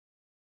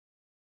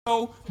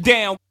go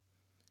down.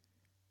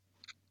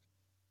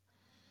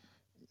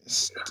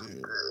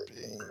 Stupid.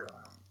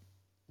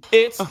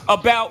 It's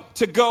about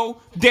to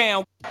go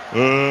down.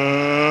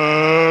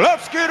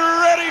 Let's get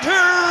ready to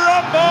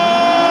rumble!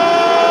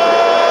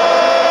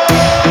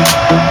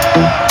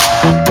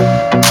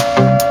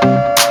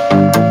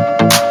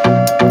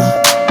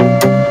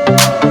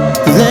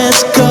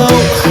 Let's go.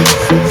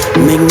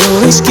 Make no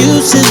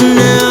excuses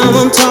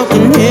now. I'm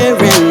talking here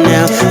and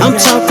now. I'm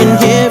talking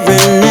here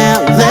and now.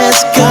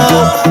 Let's go.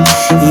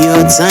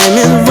 Your time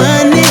is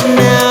running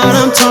out.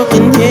 I'm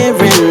talking here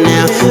and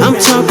now. I'm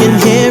talking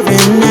here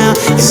and now.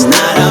 It's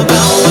not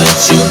about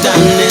what you've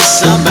done,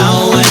 it's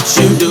about what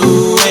you're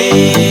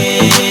doing.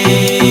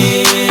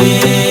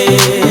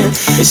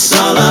 It's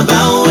all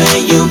about where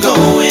you're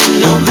going,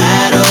 no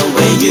matter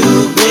where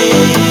you've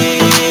been.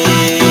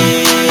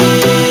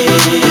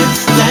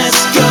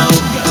 Let's go.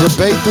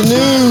 Debate the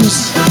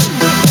news.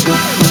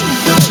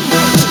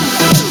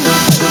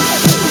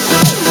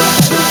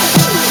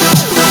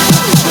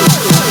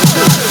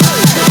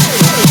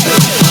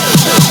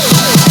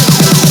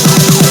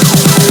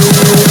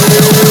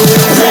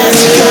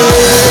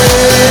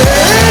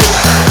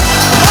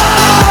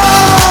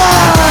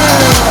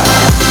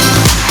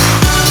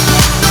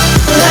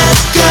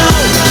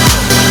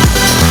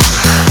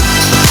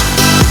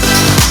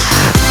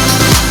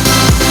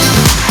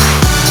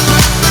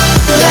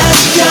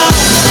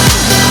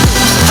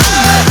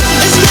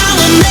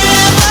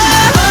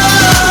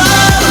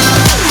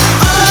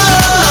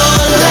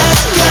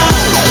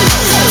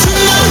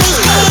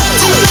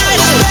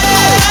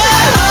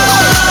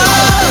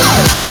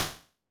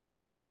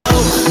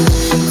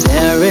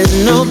 There is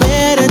no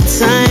better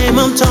time.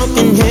 I'm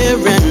talking here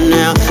and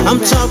now. I'm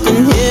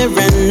talking here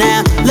and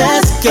now.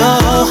 Let's go.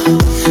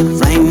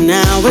 Right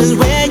now is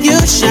where you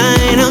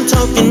shine. I'm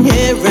talking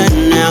here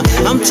and now.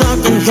 I'm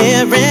talking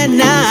here and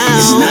now.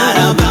 It's not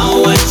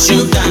about what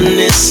you've done,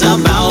 it's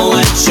about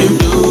what you're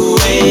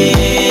doing.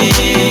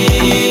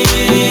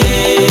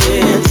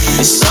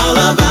 It's all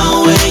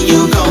about where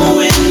you're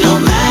going, no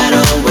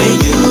matter where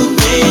you've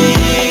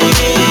been.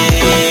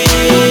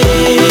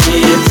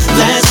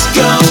 Let's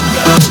go.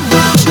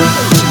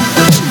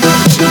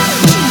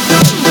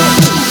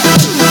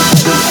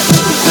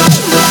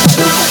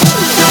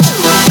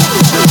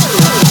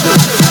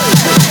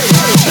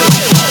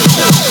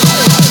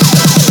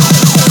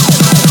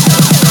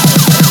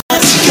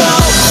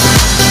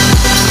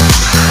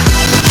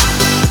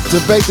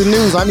 Debate the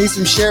news. I need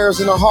some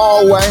shares in the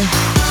hallway.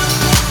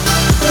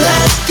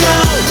 Let's go.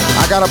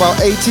 I got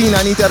about 18.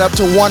 I need that up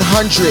to 100.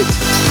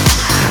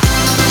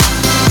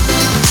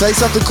 Say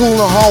something cool in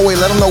the hallway.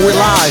 Let them know we're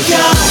live. It's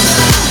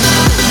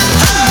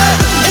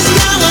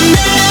now or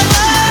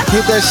never.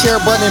 Hit that share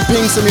button and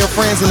ping some of your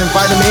friends and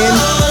invite them in.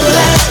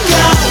 Let's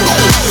go.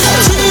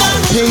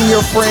 Ping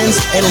your friends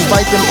and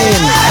invite them in.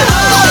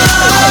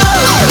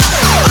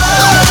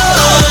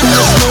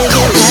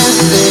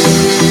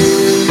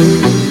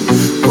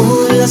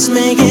 Let's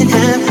make it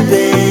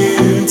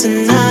happen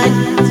tonight.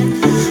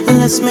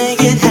 Let's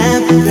make it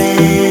happen.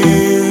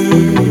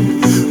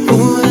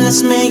 Ooh,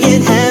 let's make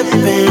it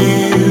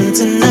happen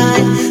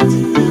tonight.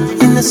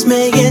 Let's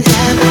make it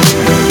happen.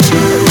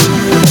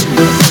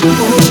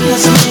 Ooh,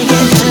 let's make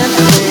it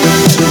happen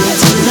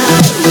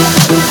tonight.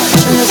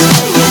 Let's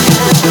make it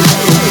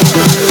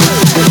happen.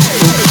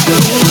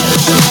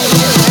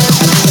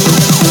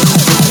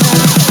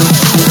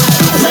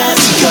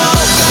 Let's go.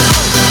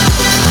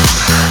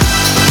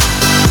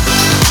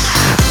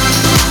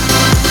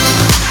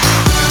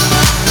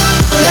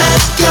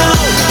 Let's go.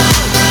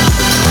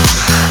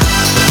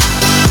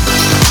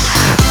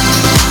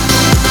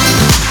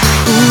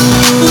 Ooh,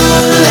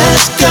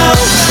 let's go.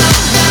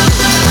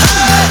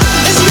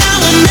 It's now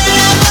or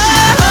never.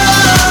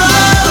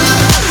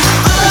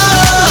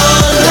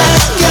 Oh,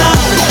 let's go.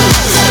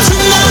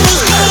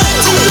 Tomorrow's good,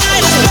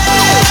 tonight is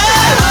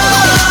better.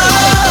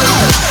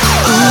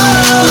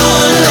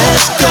 Oh,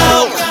 let's go.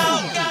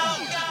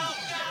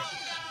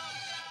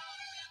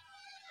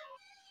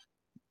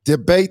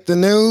 Debate the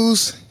news.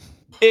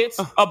 It's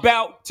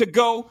about to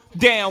go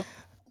down.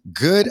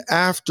 Good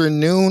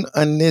afternoon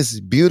on this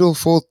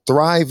beautiful,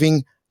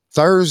 thriving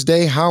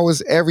Thursday. How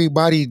is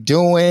everybody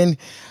doing?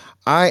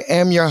 I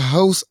am your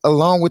host,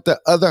 along with the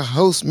other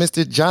host,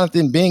 Mr.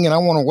 Jonathan Bing, and I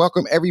want to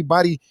welcome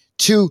everybody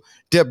to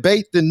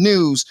Debate the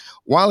News.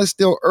 While it's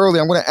still early,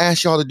 I'm going to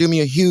ask y'all to do me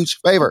a huge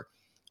favor.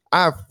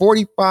 I have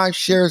 45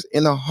 shares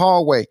in the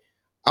hallway.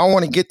 I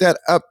want to get that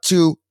up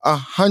to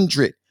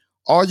 100.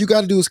 All you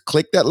got to do is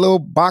click that little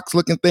box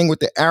looking thing with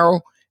the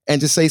arrow and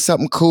just say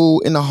something cool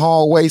in the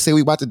hallway. Say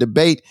we about to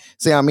debate.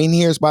 Say I'm in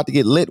here. It's about to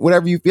get lit.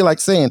 Whatever you feel like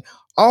saying.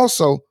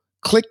 Also,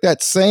 click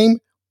that same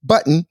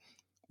button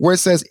where it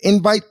says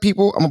invite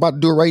people. I'm about to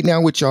do it right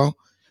now with y'all.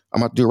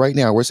 I'm about to do it right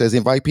now where it says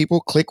invite people.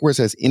 Click where it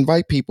says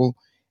invite people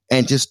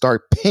and just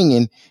start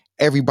pinging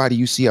everybody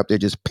you see up there.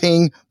 Just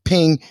ping,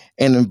 and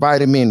invite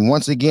them in.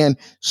 Once again,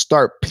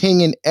 start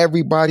pinging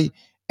everybody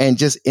and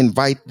just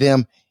invite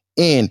them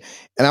in.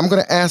 And I'm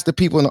going to ask the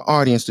people in the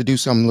audience to do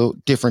something a little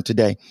different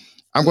today.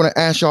 I'm going to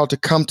ask y'all to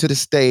come to the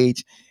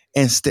stage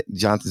and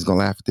Jonathan's gonna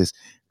laugh at this.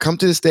 Come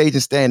to the stage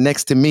and stand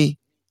next to me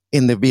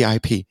in the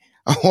VIP.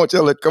 I want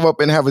y'all to come up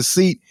and have a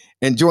seat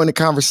and join the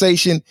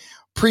conversation.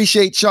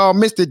 Appreciate y'all.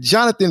 Mr.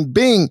 Jonathan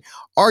Bing,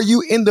 are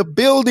you in the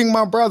building,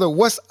 my brother?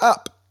 What's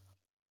up?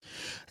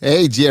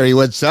 Hey, Jerry,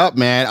 what's up,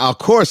 man? Of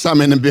course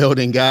I'm in the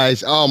building,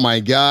 guys. Oh,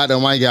 my God,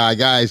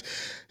 guys.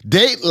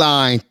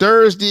 Dateline,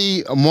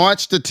 Thursday,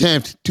 March the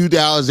 10th,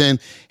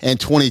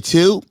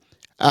 2022.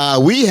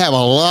 We have a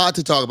lot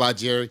to talk about,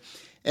 Jerry.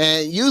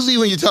 And usually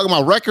when you're talking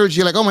about records,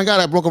 you're like, oh, my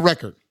God, I broke a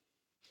record.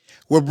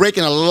 We're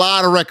breaking a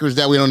lot of records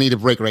that we don't need to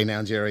break right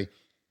now, Jerry.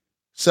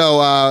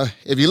 So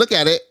if you look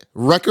at it,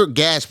 record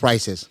gas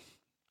prices,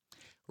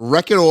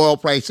 record oil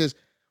prices,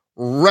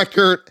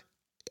 record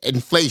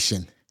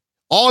inflation.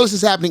 All this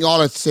is happening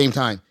all at the same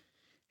time.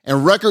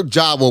 And record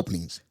job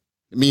openings.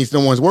 It means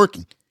no one's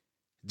working.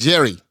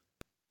 Jerry,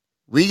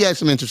 we got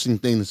some interesting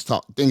things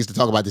to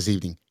talk about this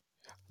evening.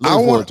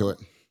 Looking forward to it.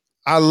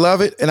 I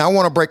love it, and I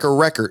want to break a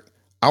record.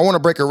 I want to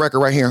break a record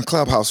right here in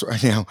Clubhouse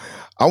right now.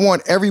 I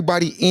want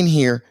everybody in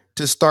here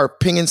to start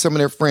pinging some of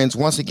their friends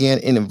once again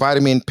and invite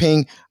them in.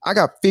 Ping. I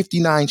got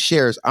 59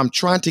 shares. I'm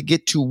trying to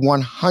get to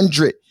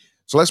 100.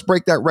 So let's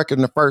break that record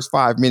in the first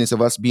 5 minutes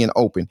of us being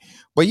open.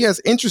 But yeah,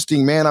 it's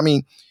interesting, man. I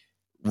mean,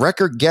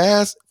 record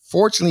gas,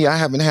 fortunately, I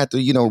haven't had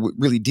to,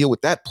 really deal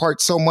with that part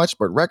so much,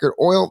 but record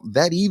oil,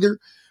 that either.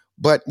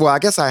 But, well, I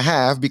guess I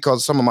have,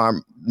 because some of my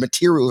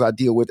materials I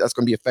deal with, that's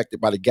going to be affected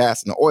by the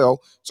gas and the oil.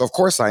 So, of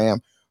course, I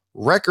am.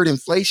 Record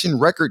inflation,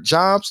 record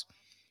jobs.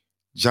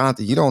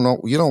 Jonathan, you don't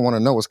want to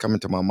know what's coming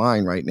to my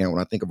mind right now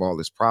when I think of all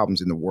these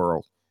problems in the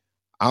world.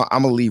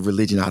 I'm going to leave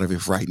religion out of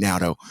it right now,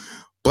 though.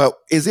 But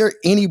is there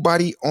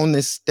anybody on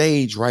this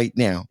stage right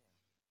now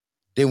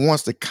that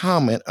wants to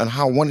comment on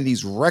how one of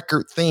these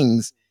record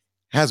things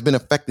has been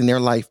affecting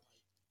their life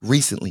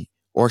recently,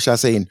 or should I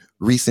say in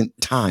recent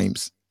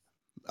times?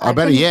 Or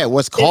better yet,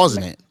 what's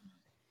causing it?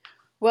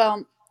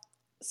 Well,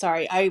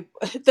 sorry.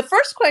 The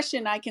first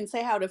question I can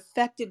say how it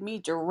affected me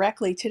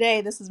directly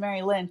today. This is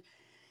Mary Lynn.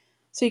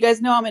 So you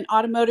guys know I'm in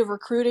automotive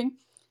recruiting.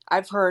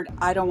 I've heard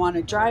I don't want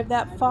to drive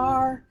that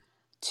far.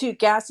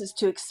 Gas is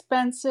too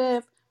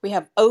expensive. We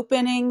have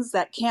openings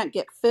that can't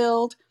get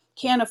filled.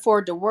 Can't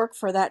afford to work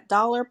for that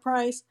dollar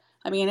price.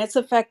 I mean, it's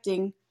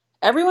affecting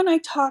everyone I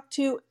talk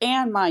to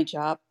and my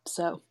job.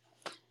 So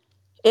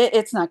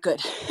it's not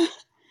good.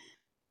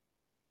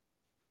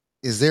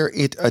 Is there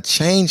a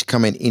change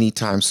coming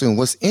anytime soon?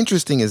 What's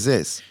interesting is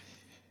this.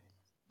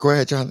 Go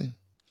ahead, Jonathan.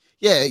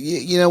 Yeah,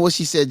 you know what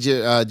she said,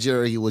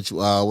 Jerry, which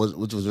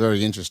was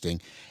very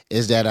interesting,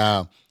 is that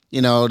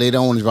they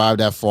don't want to drive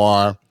that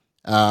far,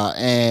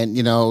 and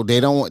they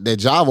don't want their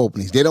job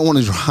openings. They don't want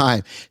to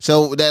drive.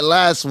 So that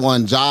last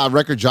one,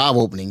 record job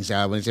openings.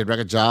 When they said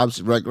record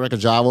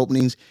job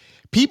openings,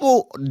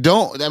 people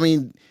don't. I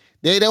mean,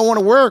 they don't want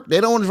to work.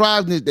 They don't want to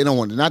drive. They don't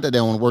want. Not that they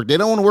don't want to work. They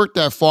don't want to work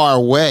that far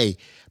away.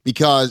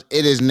 Because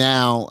it is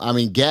now,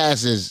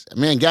 gas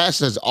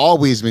has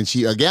always been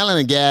cheap. A gallon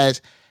of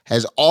gas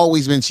has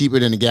always been cheaper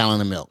than a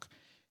gallon of milk.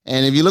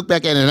 And if you look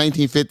back at the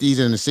 1950s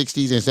and the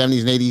 60s and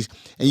 70s and 80s,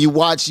 and you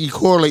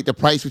correlate the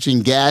price between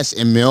gas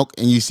and milk,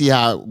 and you see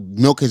how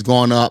milk has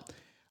gone up,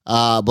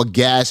 but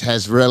gas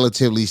has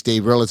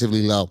stayed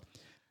relatively low.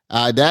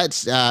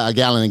 That's a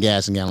gallon of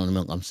gas and a gallon of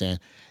milk, I'm saying.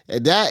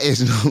 That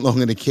is no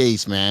longer the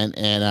case, man.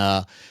 And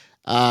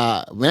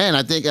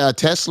I think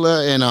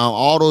Tesla and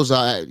all those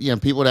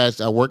people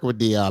that work with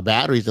the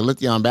batteries, the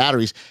lithium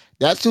batteries,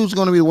 that's who's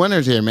going to be the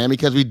winners here, man,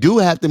 because we do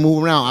have to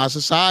move around. Our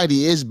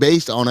society is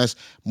based on us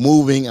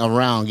moving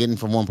around, getting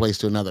from one place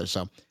to another.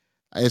 So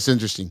it's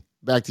interesting.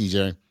 Back to you,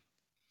 Jerry.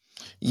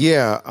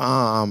 Yeah.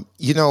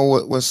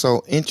 What was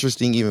so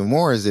interesting even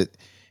more is that,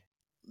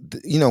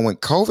 when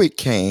COVID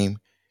came,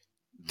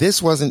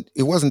 it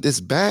wasn't this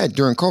bad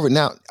during COVID.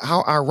 Now,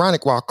 how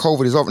ironic, while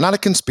COVID is over, not a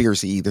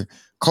conspiracy either.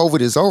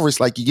 COVID is over.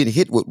 It's like you get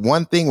hit with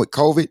one thing with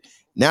COVID.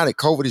 Now that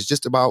COVID is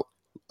just about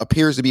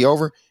appears to be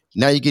over,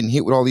 now you're getting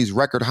hit with all these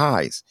record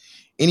highs.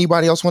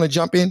 Anybody else want to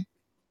jump in?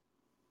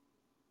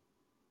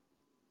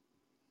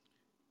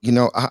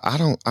 I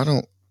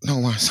don't know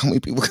why so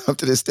many people come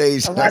to the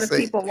stage. A lot of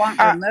people want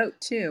remote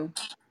too.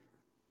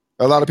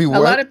 A lot of people. A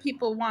lot of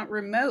people want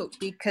remote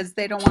because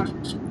they don't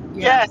want.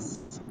 Yeah. Yes.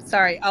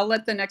 Sorry, I'll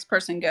let the next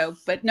person go.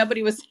 But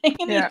nobody was saying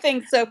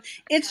anything, so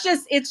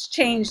it's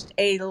changed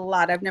a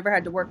lot. I've never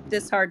had to work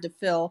this hard to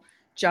fill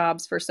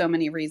jobs for so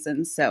many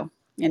reasons. So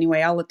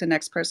anyway, I'll let the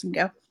next person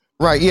go.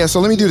 Right. Yeah. So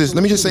let me do this.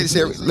 Let me just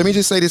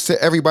say this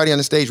to everybody on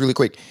the stage really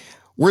quick.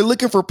 We're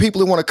looking for people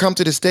who want to come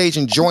to the stage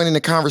and join in the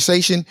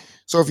conversation.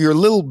 So if you're a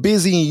little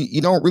busy,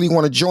 you don't really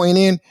want to join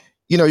in,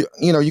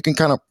 you can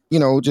kind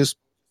of, just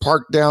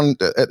park down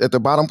at the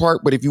bottom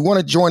part. But if you want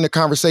to join the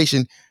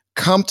conversation,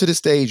 come to the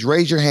stage,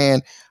 raise your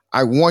hand.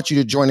 I want you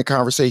to join the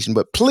conversation,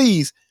 but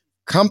please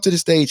come to the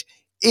stage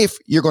if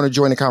you're going to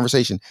join the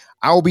conversation.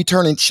 I will be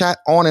turning chat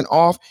on and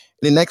off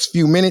in the next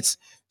few minutes.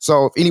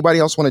 So if anybody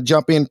else want to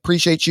jump in,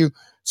 appreciate you.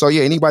 So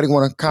yeah, anybody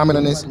want to comment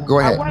on this? Go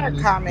ahead. I want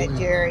to comment,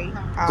 Jerry.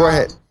 Go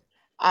ahead.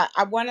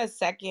 I want to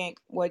second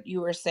what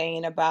you were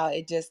saying about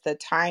it. Just the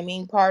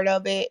timing part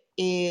of it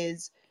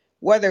is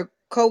whether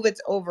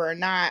COVID's over or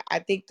not, I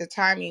think the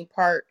timing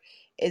part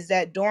is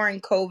that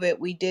during COVID,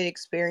 we did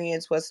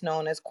experience what's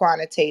known as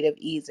quantitative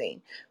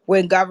easing,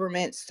 when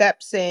government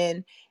steps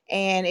in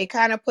and it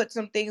kind of puts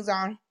some things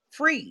on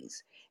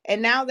freeze.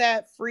 And now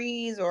that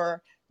freeze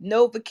or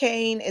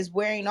Novocaine is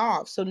wearing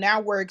off. So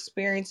now we're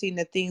experiencing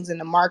the things in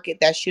the market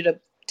that should have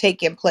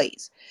taken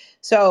place.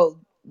 So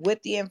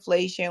with the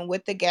inflation,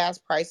 with the gas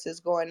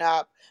prices going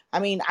up, I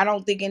mean, I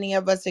don't think any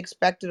of us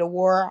expected a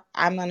war.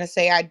 I'm going to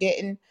say I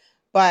didn't,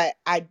 but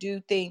I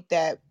do think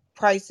that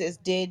prices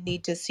did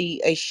need to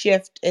see a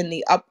shift in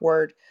the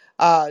upward,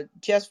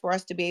 just for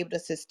us to be able to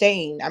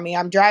sustain. I mean,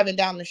 I'm driving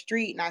down the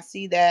street and I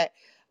see that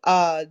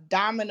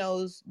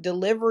Domino's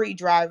delivery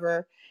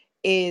driver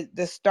is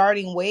the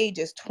starting wage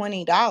is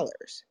 $20.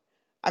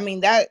 I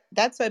mean,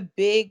 that's a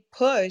big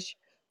push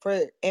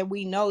for, and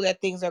we know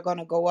that things are going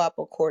to go up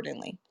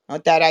accordingly.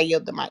 With that, I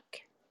yield the mic.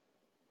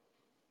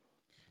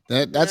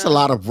 That's a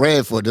lot of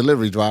bread for a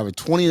delivery driver.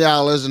 $20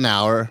 an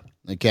hour.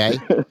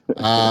 Okay.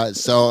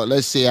 So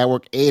let's see. I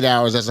work 8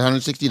 hours. That's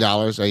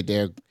 $160 right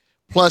there,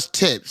 plus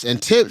tips.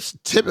 And tips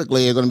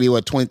typically are going to be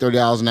what, $20,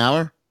 $30 an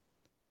hour.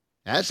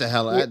 That's a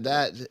hell Yeah, of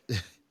that.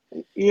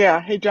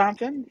 yeah. Hey,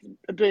 Jonathan,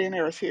 a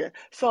billionaire is here.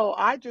 So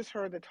I just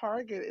heard that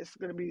Target is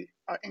going to be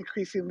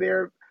increasing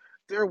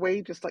their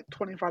wages like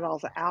 $25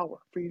 an hour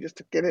for you just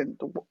to get in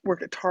to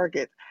work at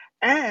Target,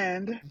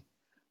 and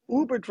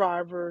Uber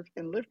drivers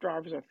and Lyft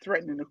drivers are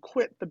threatening to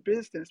quit the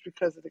business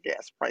because of the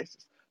gas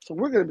prices. So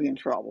we're going to be in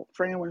trouble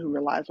for anyone who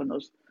relies on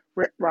those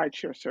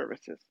rideshare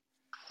services.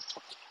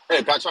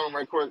 Hey, can I chime in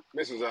right quick?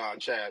 This is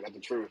Chad at the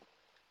truth.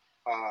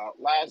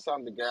 Last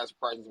time the gas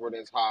prices were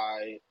this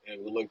high,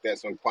 and we looked at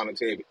some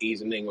quantitative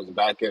easing was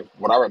back in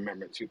what I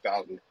remember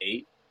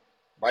 2008,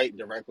 right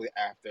directly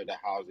after the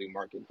housing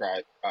market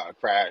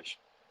crash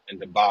and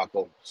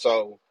debacle.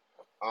 So,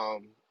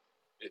 um,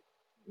 it,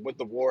 with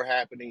the war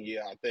happening,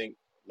 yeah, I think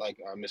like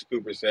Ms.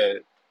 Cooper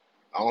said,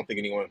 I don't think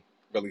anyone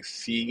really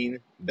seen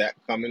that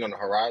coming on the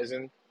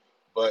horizon.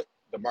 But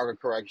the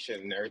market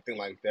correction and everything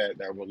like that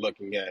that we're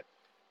looking at,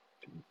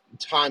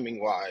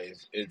 timing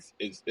wise, it's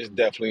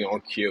definitely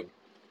on cue.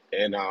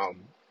 And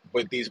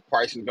with these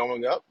prices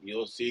going up,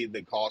 you'll see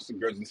the cost of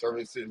goods and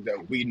services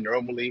that we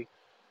normally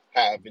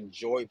have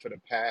enjoyed for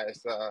the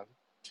past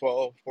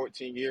 12,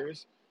 14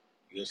 years,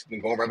 you'll see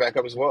them going right back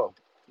up as well.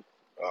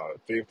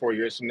 3 or 4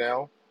 years from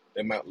now,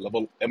 it might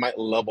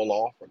level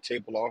off or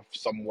taper off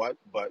somewhat,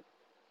 but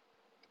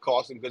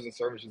cost of goods and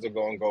services are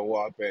going to go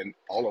up, and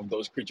all of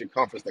those creature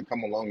comforts that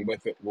come along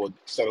with it will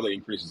steadily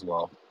increase as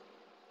well.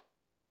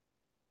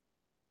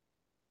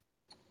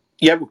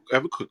 Yeah, I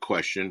have a quick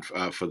question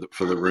for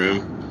the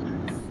room.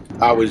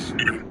 I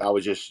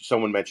was just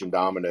someone mentioned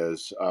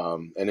Domino's,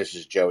 and this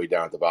is Joey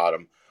down at the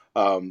bottom.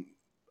 Um,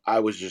 I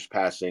was just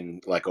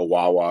passing like a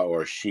Wawa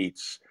or a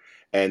Sheets,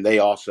 and they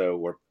also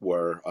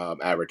were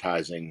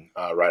advertising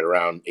right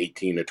around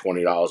 $18 to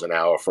 $20 an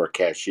hour for a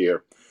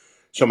cashier.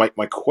 So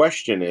my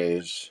question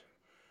is,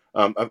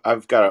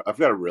 I've got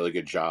a really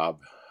good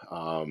job,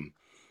 um,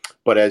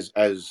 but as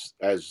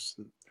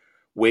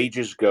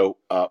wages go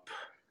up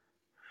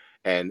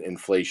and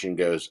inflation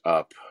goes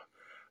up,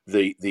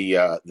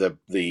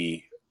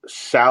 the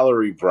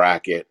salary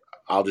bracket,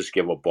 I'll just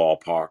give a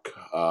ballpark,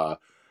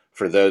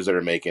 for those that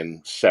are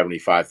making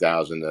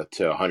 75,000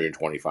 to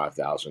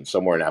 125,000,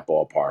 somewhere in that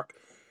ballpark.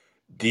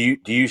 Do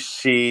you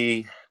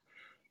see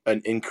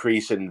an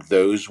increase in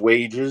those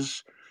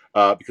wages?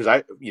 Because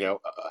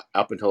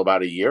up until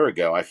about a year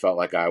ago, I felt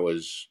like I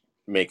was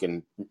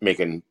making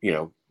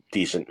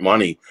decent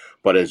money,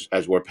 but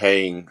as we're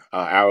paying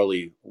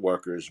hourly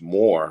workers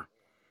more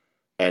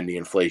and the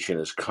inflation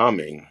is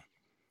coming,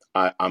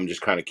 I'm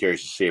just kind of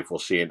curious to see if we'll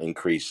see an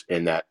increase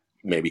in that,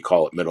 maybe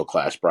call it middle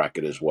class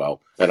bracket as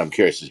well. And I'm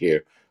curious to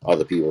hear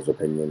other people's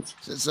opinions.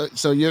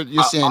 So you're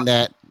Uh, uh, saying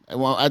that?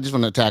 Well, I just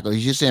want to tackle.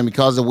 You're saying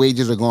because the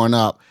wages are going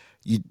up,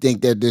 you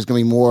think that there's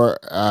going to be more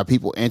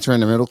people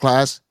entering the middle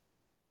class?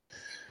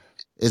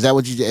 Is that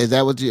what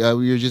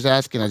you were just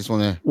asking? I just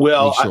want to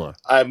make Well, sure.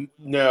 I'm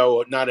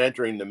no, not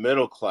entering the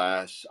middle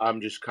class.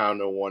 I'm just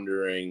kind of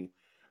wondering,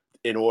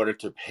 in order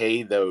to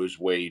pay those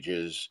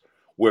wages,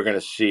 we're going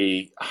to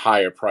see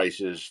higher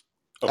prices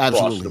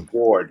across the Absolutely.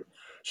 board.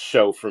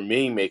 So for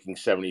me, making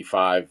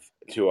 75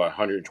 to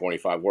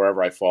 125,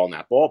 wherever I fall in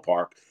that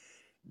ballpark,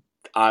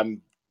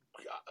 I'm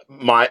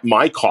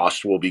my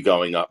cost will be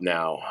going up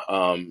now.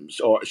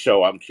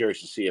 So I'm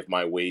curious to see if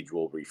my wage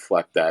will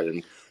reflect that,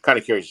 and kind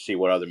of curious to see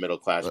what other middle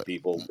class Uh,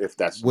 people, if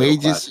that's middle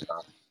class wages or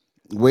not.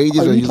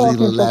 Are wages are you usually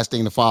the talking from? last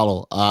thing to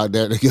follow.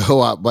 There to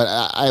go up. But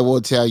I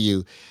will tell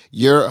you,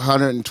 your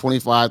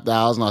 $125,000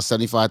 or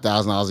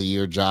 $75,000 a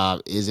year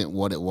job isn't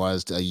what it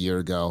was a year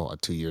ago or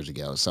 2 years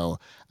ago. So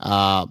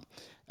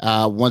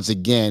uh, once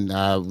again,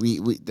 we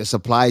the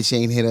supply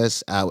chain hit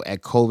us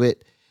at COVID.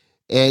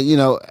 And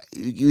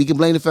we can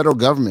blame the federal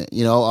government,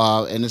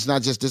 and it's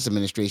not just this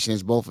administration;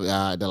 it's both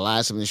the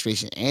last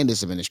administration and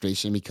this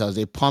administration, because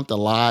they pumped a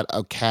lot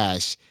of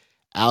cash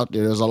out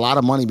there. There's a lot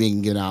of money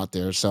being given out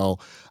there. So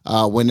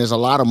when there's a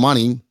lot of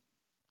money,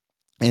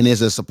 and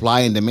there's a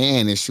supply and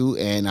demand issue,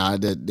 and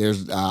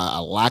there's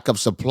a lack of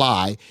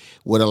supply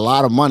with a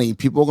lot of money.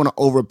 People are going to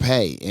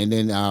overpay, and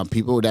then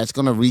people that's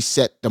going to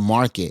reset the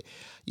market.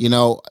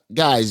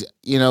 Guys,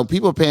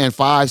 people are paying $5,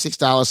 $6,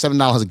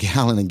 $7 a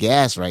gallon of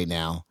gas right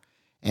now,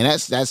 and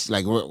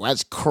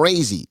that's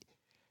crazy.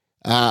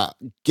 Uh,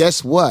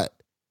 Guess what?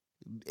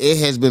 It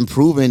has been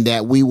proven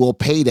that we will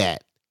pay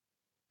that.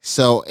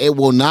 So it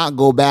will not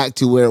go back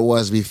to where it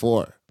was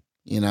before.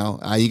 You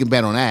can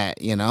bet on that.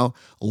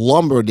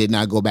 Lumber did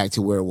not go back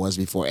to where it was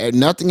before.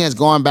 Nothing has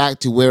gone back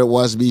to where it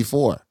was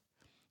before.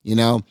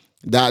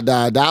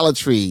 The Dollar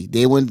Tree,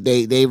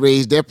 they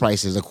raised their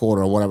prices a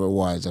quarter or whatever it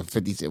was, or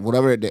 50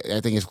 whatever.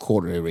 I think it's a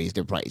quarter. They raised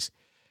their price.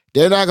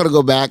 They're not going to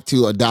go back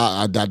to a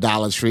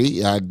Dollar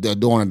Tree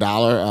doing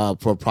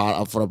 $1 for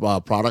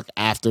a product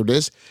after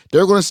this.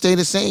 They're going to stay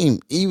the same,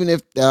 even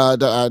if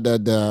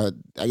the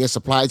I guess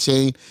supply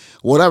chain,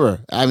 whatever.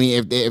 I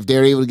mean, if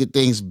they're able to get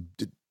things,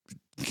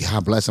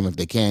 God bless them if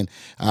they can,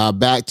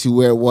 back to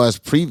where it was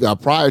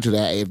prior to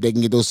that. If they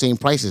can get those same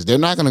prices, they're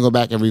not going to go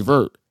back and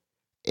revert.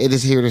 It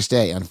is here to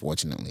stay,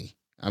 unfortunately.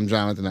 I'm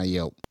Jonathan. I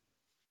yelp.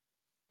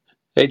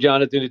 Hey,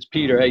 Jonathan, it's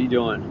Peter. How you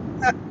doing?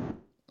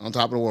 On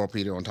top of the world,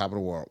 Peter. On top of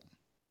the world.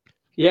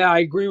 Yeah, I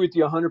agree with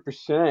you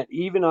 100%.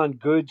 Even on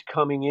goods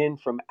coming in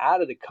from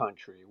out of the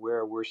country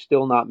where we're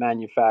still not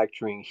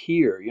manufacturing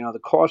here. The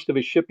cost of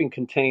a shipping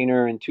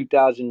container in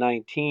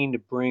 2019 to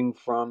bring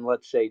from,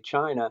 let's say,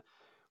 China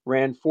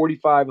ran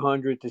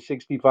 4,500 to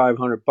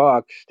 6,500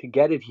 bucks to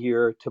get it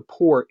here to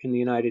port in the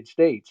United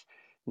States.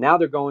 Now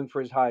they're going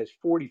for as high as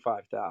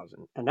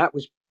 45,000, and that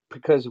was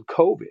because of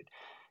COVID.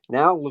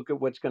 Now look at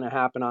what's going to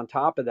happen on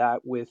top of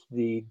that with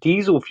the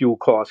diesel fuel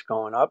costs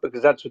going up,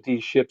 because that's what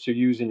these ships are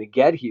using to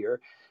get here.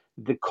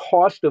 The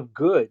cost of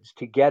goods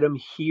to get them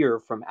here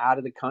from out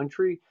of the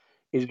country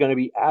is going to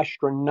be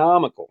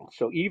astronomical.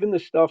 So even the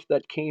stuff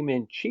that came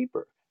in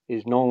cheaper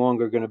is no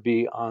longer going to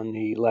be on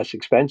the less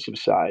expensive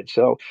side.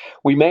 So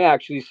we may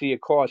actually see a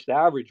cost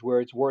average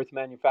where it's worth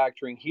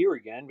manufacturing here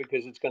again,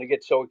 because it's going to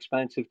get so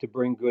expensive to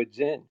bring goods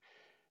in.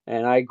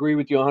 And I agree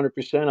with you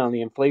 100% on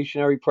the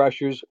inflationary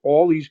pressures.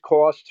 All these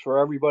costs for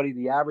everybody,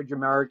 the average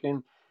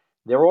American,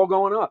 they're all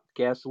going up.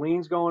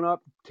 Gasoline's going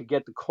up to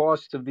get the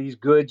cost of these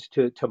goods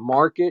to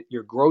market.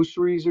 Your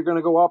groceries are going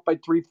to go up by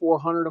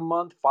 300-400 a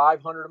month,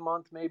 500 a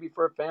month maybe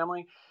for a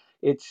family.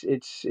 It's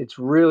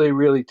really,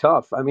 really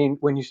tough. I mean,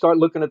 when you start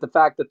looking at the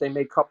fact that they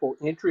may couple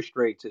interest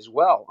rates as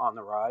well on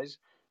the rise,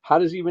 how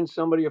does even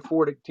somebody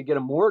afford to get a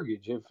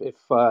mortgage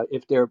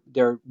if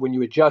they're when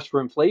you adjust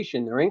for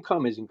inflation, their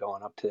income isn't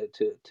going up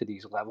to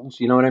these levels?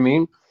 You know what I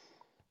mean?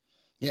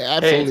 Yeah,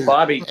 Hey, it's absolutely.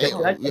 Bobby. Hey,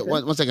 Can I yeah, jump in?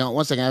 one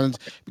second, Adams,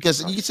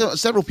 because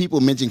several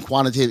people mentioned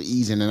quantitative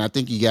easing, and I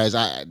think you guys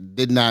I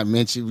did not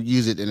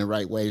use it in the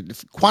right way.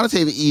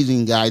 Quantitative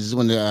easing, guys, is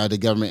when the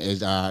government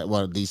is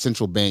the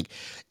central bank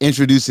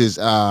introduces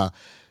I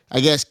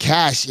guess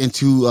cash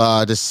into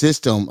the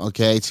system,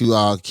 okay,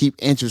 to keep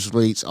interest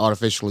rates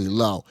artificially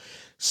low.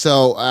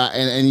 So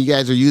and you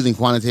guys are using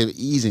quantitative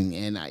easing,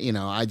 and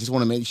I just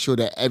want to make sure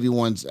that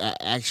everyone's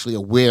actually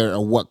aware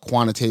of what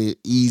quantitative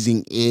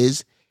easing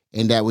is,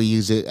 and that we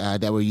use it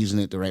that we're using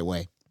it the right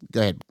way.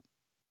 Go ahead.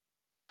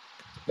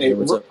 Hey, Hey,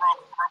 what's up?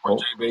 real quick,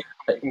 Oh, JB.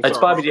 I'm it's sorry,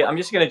 Bobby real D. quick. I'm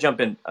just going to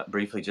jump in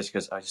briefly just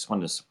because I just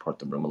wanted to support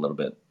the room a little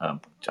bit. I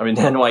mean,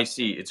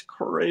 NYC, it's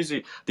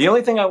crazy. The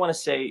only thing I want to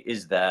say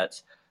is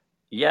that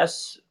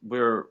yes,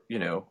 we're,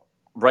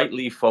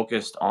 rightly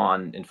focused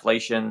on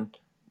inflation.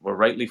 We're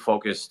rightly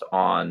focused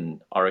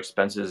on our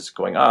expenses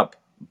going up.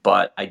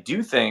 But I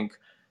do think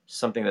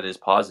something that is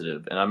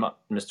positive, and I'm not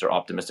Mr.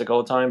 Optimistic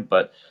all the time,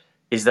 but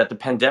is that the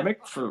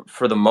pandemic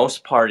for the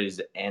most part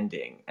is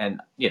ending.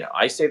 And,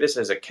 I say this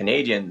as a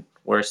Canadian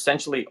where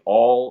essentially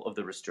all of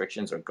the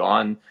restrictions are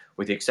gone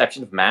with the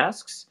exception of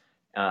masks,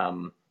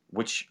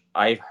 which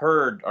I've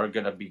heard are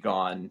going to be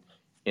gone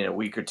in a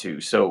week or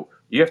two. So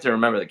you have to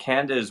remember that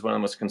Canada is one of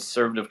the most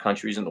conservative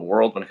countries in the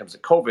world when it comes to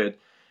COVID.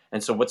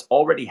 And so what's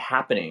already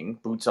happening,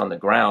 boots on the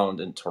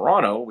ground in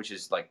Toronto, which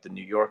is like the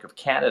New York of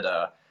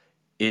Canada,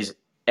 is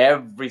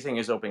everything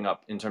is opening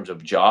up in terms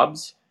of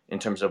jobs, in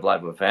terms of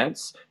live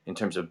events, in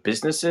terms of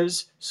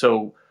businesses.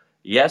 So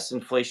yes,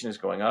 inflation is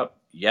going up.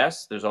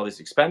 Yes, there's all these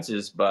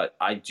expenses, but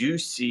I do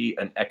see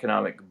an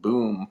economic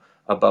boom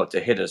about to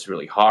hit us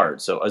really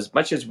hard. So as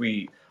much as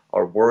we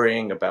are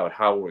worrying about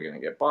how we're going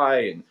to get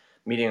by and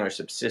meeting our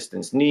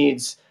subsistence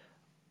needs,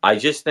 I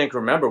just think,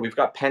 remember, we've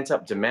got pent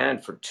up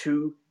demand for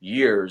 2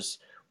 years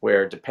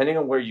where, depending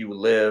on where you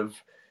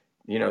live,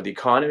 the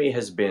economy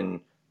has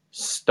been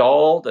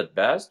stalled at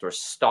best or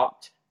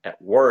stopped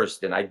at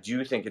worst. And I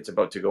do think it's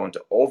about to go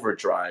into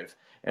overdrive.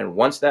 And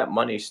once that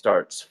money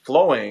starts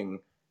flowing,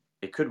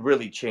 it could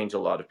really change a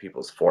lot of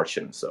people's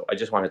fortunes. So I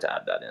just wanted to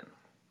add that in.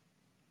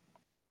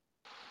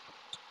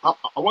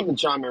 I want to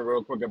chime in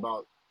real quick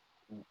about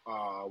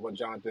what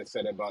Jonathan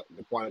said about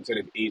the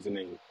quantitative easing,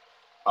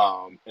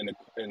 and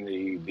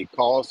the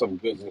cost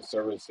of goods and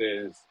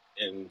services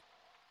and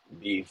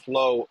the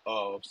flow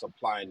of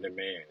supply and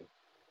demand.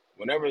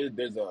 Whenever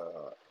there's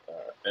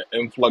an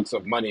influx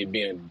of money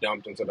being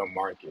dumped into the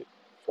market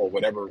for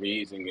whatever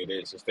reason it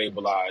is to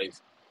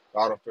stabilize the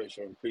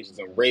artificial increases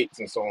in rates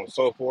and so on and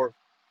so forth.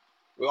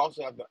 We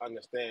also have to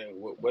understand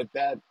with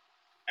that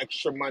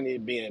extra money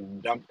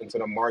being dumped into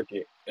the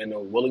market and the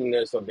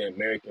willingness of the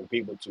American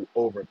people to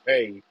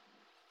overpay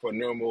for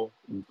normal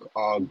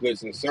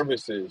goods and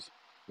services,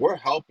 we're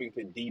helping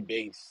to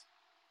debase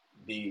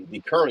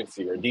the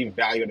currency or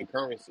devalue the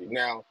currency.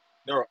 Now,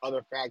 there are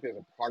other factors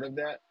a part of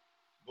that,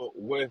 but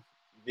with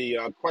the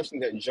question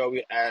that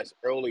Joey asked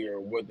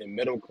earlier, would the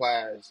middle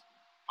class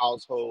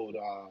household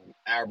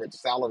average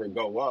salary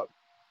go up?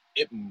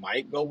 It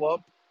might go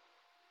up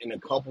in a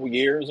couple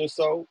years or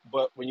so,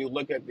 but when you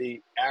look at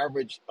the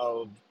average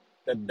of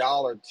the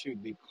dollar to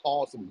the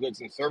cost of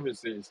goods and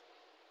services,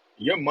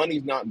 your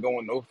money's not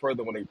going no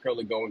further when it's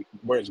currently going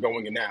where it's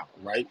going now,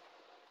 right?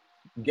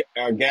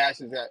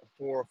 Gas is at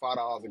 $4 or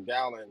 $5 a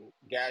gallon.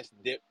 Gas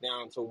dipped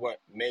down to what,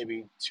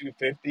 maybe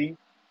 250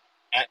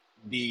 at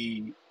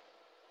the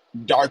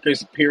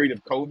darkest period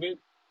of COVID.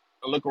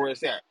 And look where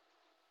it's at.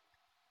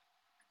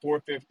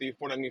 450,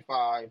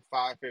 495,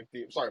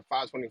 550, sorry,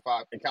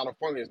 525. In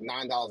California, it's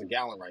 $9 a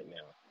gallon right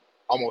now,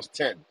 almost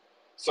 10.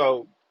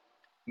 So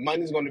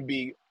money is going to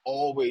be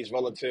always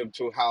relative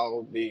to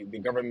how the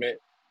government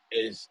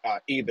is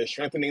either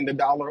strengthening the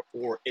dollar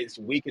or it's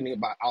weakening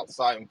by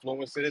outside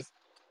influences.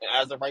 And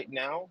as of right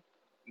now,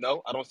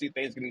 no, I don't see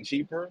things getting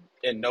cheaper.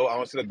 And no, I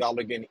don't see the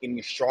dollar getting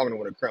any stronger than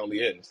what it currently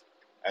is.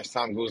 As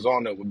time goes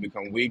on, it will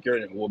become weaker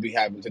and we'll be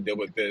having to deal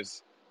with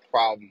this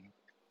problem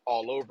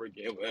all over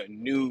again with a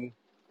new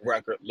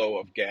record low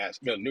of gas,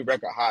 new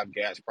record high of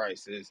gas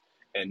prices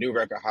and new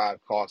record high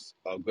of costs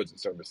of goods and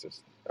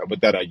services.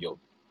 With that, I yield.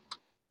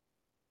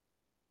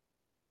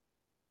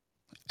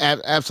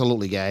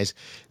 Absolutely, guys.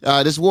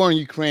 This war in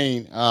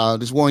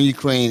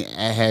Ukraine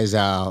has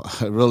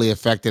really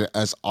affected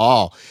us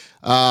all.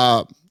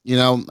 Uh, you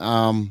know,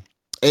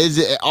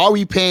 are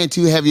we paying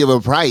too heavy of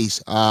a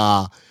price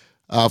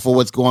for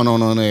what's going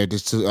on there,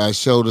 just to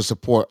show the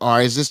support,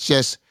 or is this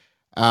just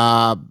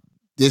uh,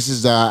 this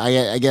is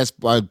I guess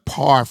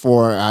par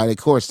for the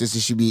course? This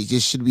should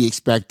be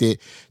expected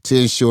to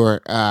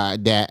ensure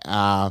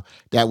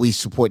that we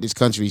support this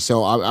country.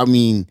 So I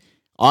mean,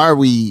 are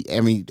we?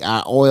 I mean,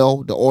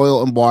 the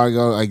oil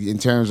embargo, like in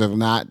terms of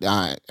not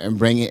and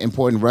bringing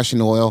importing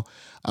Russian oil,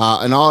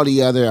 and all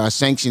the other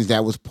sanctions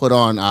that was put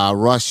on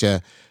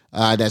Russia,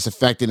 that's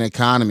affecting the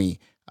economy,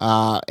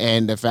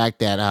 and the fact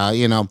that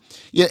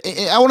yeah,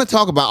 I want to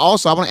talk about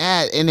also. I want to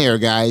add in there,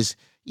 guys.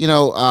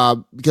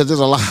 Because there's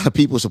a lot of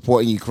people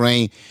supporting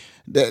Ukraine.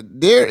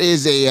 There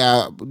is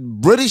a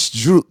British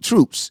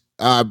troops,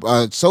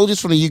 soldiers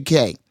from the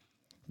UK.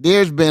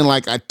 There's been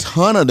like a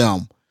ton of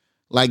them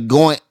like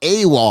going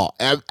AWOL,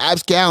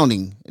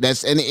 absconding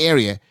that's in the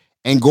area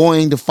and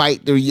going to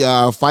fight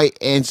the fight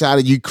inside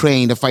of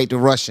Ukraine to fight the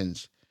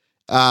Russians.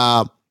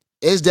 Uh,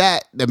 is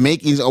that the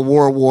makings of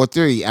World War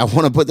III? I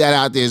want to put that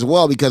out there as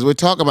well because we're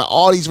talking about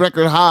all these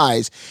record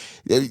highs.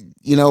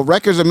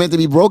 Records are meant to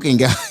be broken,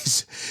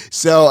 guys.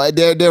 So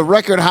they're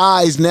record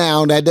highs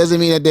now. That doesn't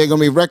mean that they're going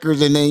to be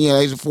records and then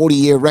it's a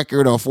 40-year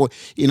record or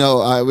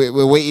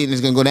we're waiting.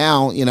 It's going to go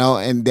down,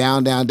 and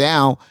down, down,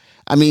 down.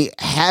 I mean,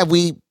 have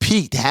we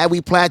peaked? Have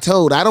we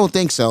plateaued? I don't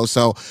think so.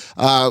 So,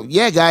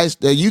 yeah, guys,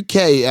 the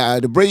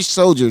UK, the British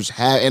soldiers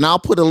have, and I'll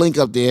put a link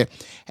up there.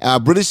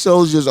 British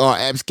soldiers are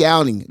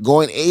absconding,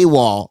 going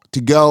AWOL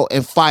to go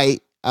and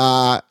fight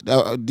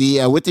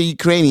with the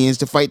Ukrainians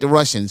to fight the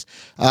Russians.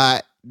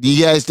 Do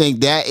you guys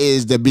think that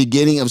is the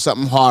beginning of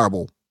something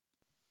horrible?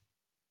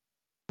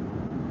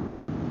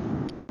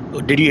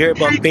 Did you hear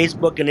about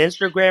Facebook and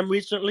Instagram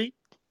recently?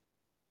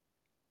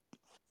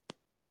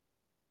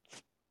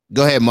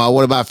 Go ahead, Ma.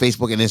 What about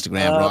Facebook and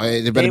Instagram, bro?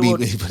 It better They be will.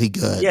 pretty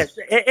good. Yes,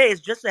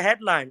 it's just a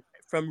headline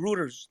from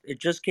Reuters. It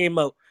just came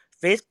out.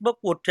 Facebook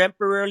will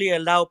temporarily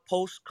allow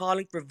posts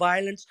calling for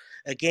violence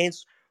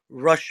against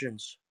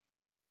Russians.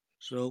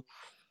 So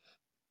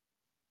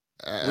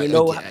we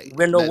know Okay,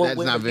 where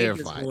that's the not game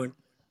is verified. going.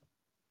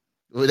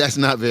 Well, that's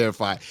not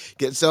verified.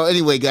 So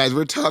anyway, guys,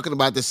 we're talking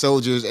about the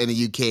soldiers in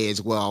the UK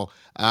as well,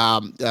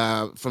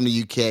 from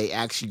the UK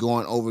actually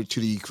going over to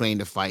the Ukraine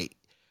to fight.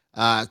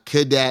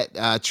 Could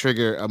that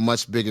trigger a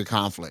much bigger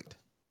conflict?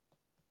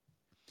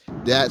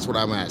 That's what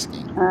I'm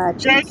asking. I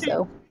think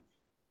so.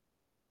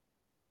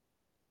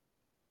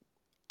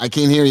 I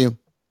can't hear you.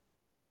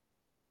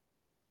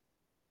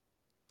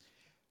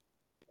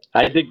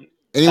 I think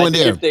Anyone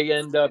there? if they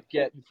end up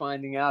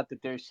finding out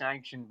that they're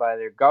sanctioned by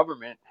their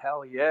government,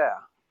 hell yeah.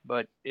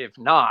 But if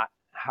not,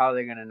 how are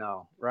they going to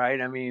know,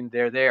 right? I mean,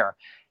 they're there.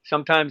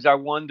 Sometimes I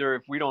wonder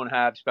if we don't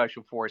have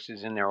special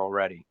forces in there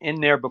already,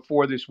 in there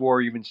before this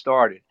war even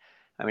started.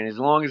 I mean, as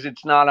long as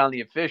it's not on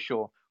the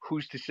official,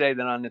 who's to say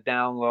that on the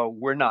down low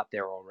we're not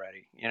there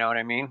already? You know what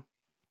I mean?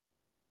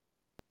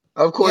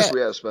 Of course, Yeah.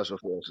 we have special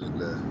forces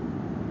there.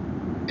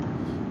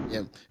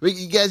 Yeah,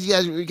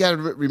 we got to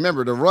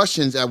remember the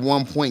Russians at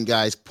one point,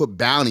 guys, put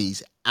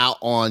bounties out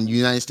on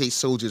United States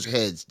soldiers'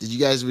 heads. Did you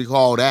guys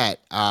recall that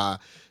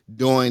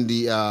during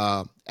the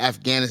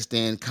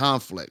Afghanistan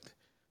conflict?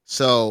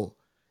 So,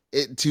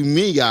 to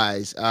me,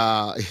 guys,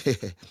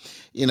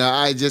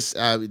 I just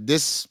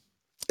this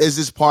is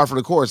just par for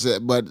the course.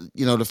 But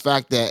the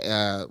fact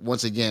that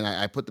once again,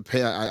 I put the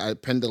pen, I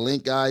pinned the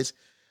link, guys.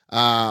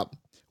 Uh,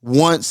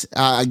 once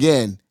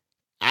again,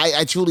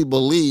 I truly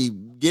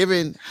believe,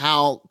 given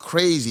how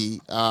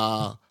crazy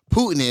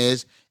Putin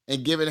is,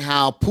 and given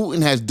how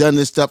Putin has done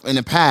this stuff in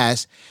the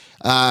past,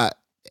 uh,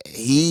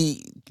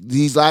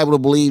 he's liable to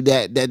believe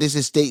that this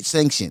is state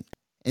sanctioned,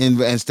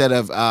 instead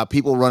of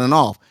people running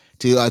off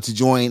to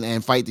join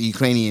and fight the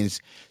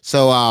Ukrainians.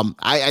 So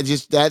I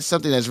just that's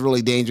something that's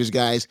really dangerous,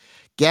 guys.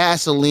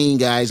 Gasoline,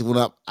 guys, went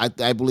up. I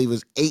believe it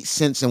was 8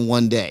 cents in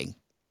one day.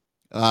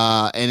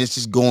 And it's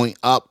just going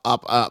up,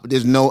 up, up.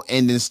 There's no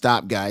end and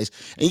stop, guys.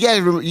 And you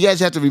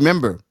guys have to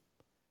remember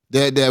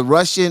the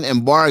Russian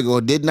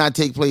embargo did not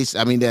take place.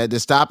 I mean, the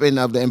stopping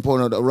of the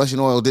import of the Russian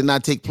oil did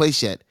not take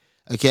place yet.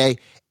 Okay,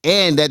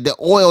 and that the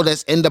oil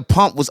that's in the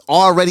pump was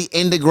already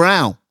in the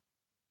ground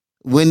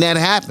when that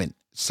happened.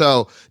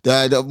 So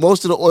the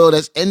most of the oil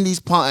that's in these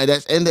pump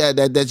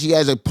that you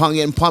guys are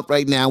getting pumped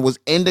right now was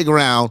in the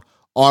ground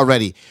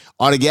already.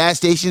 Are the gas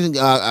stations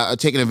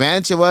taking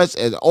advantage of us?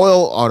 Are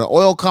the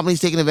oil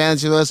companies taking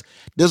advantage of us?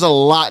 There's a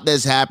lot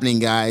that's happening,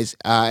 guys,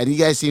 and you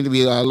guys seem to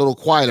be a little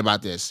quiet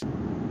about this.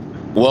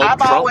 Well,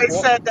 I've always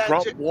said that.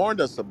 Trump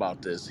warned us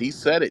about this. He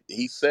said it.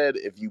 He said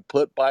if you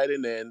put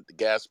Biden in, the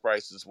gas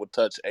prices would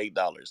touch $8.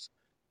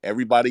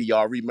 Everybody,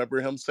 y'all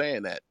remember him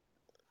saying that?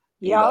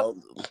 You Yep. know,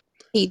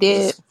 He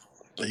did.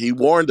 he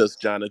warned us,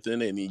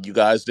 Jonathan, and you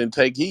guys didn't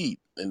take heed.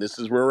 And this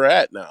is where we're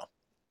at now.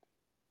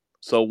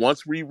 So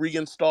once we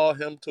reinstall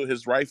him to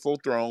his rightful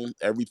throne,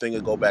 everything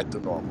will go back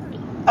to normal.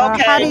 How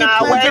Okay, do you now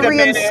plan to wait a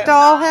minute. reinstall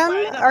Now him?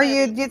 wait a Are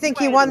you? minute. Do you think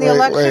he Wait a won the Wait, minute.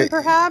 election? wait.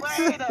 Perhaps.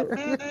 Wait a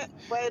minute.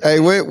 Wait a Hey,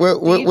 minute.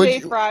 what DJ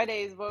you?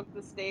 Fridays woke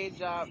the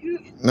stage up. You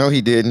No,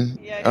 he didn't.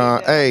 Yeah, he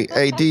did. Hey,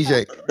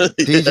 DJ,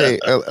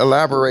 Yeah.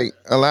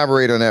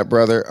 elaborate on that,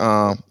 brother.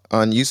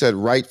 On you said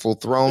rightful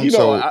throne. You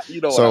know what I mean.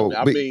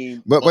 I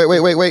mean, But wait.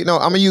 No,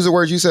 I'm gonna use the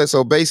words you said.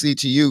 So basically,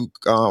 to you,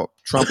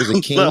 Trump is a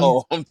king.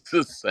 no, I'm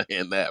just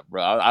saying that,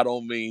 bro. I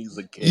don't mean he's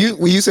a You king.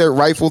 when you said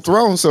rightful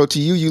throne, so to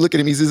you, you look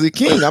at him as a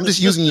king. I'm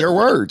just using your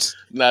words.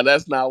 No,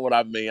 that's not what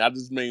I mean. I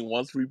just mean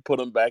once we put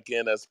him back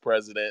in as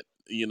president,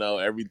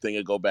 everything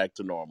will go back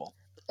to normal.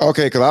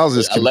 Okay, because I was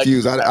just confused.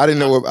 Elections have I didn't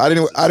know what I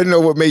consequences. didn't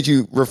know what made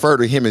you refer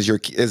to him as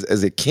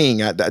as a king.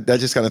 That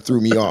just kind of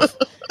threw me off.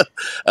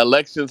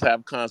 Elections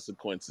have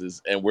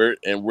consequences, and we're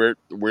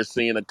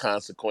seeing a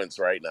consequence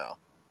right now.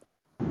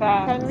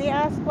 Facts. Can we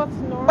ask what's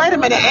wait a normal?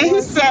 minute. And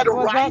he said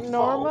Was that rightful.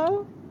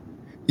 normal?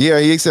 Yeah,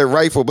 he said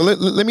rightful. But let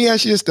me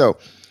ask you this though.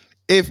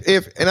 If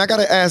and I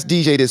gotta ask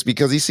DJ this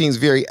because he seems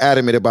very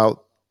adamant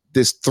about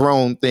this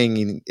throne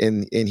thing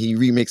and he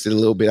remixed it a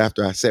little bit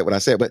after I said what I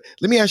said. But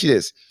let me ask you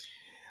this.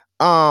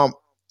 Um,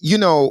 you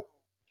know,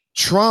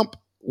 Trump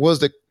was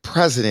the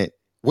president.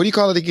 What do you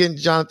call it again,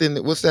 Jonathan?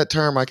 What's that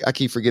term? I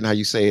keep forgetting how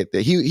you say it.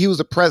 That he was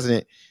the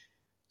president.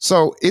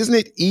 So isn't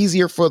it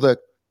easier for the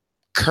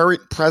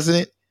current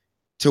president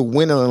to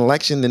win an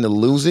election than to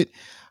lose it?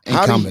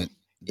 Incumbent.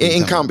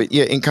 Incumbent.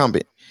 Yeah,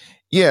 incumbent.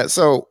 Yeah.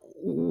 So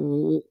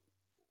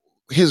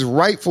his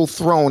rightful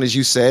throne, as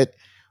you said,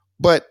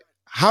 but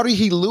how did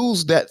he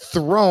lose that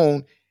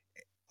throne?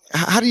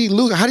 How did he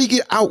lose? How did he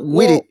get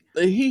outwitted? Well,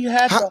 he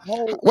had How, the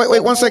whole.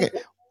 wait 1 second.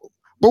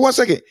 But 1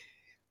 second.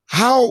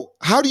 How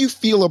do you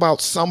feel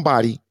about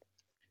somebody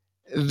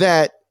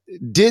that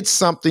did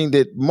something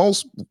that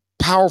most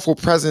powerful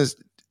presidents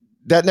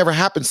that never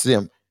happens to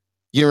them?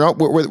 You know,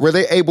 were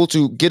they able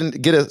to get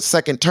a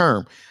second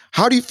term?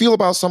 How do you feel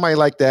about somebody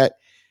like that?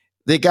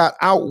 They got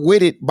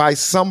outwitted by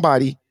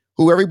somebody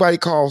who everybody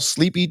calls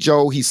Sleepy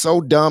Joe. He's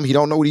so dumb, he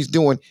don't know what he's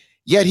doing.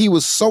 Yet he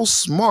was so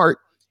smart,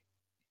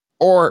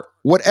 or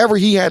whatever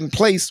he had in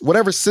place,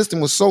 whatever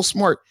system was so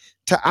smart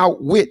to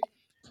outwit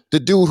the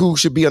dude who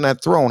should be on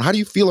that throne. How do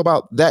you feel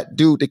about that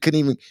dude that couldn't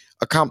even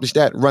accomplish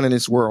that running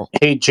this world?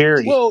 Hey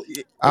Jerry.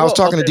 I was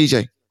talking Okay. to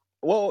DJ.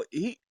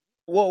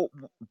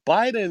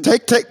 Biden.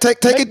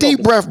 Take a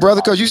deep breath,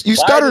 brother, because you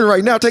stuttering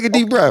right now. Take a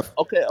deep breath.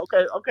 Okay.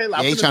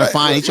 Yeah, he's trying to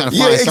find something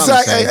Yeah, to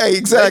say.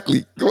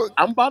 exactly.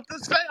 I'm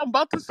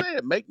about to say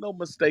it. Make no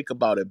mistake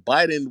about it.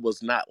 Biden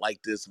was not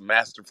like this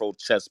masterful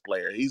chess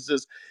player. He's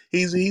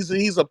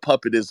a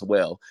puppet as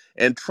well.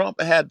 And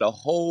Trump had the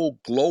whole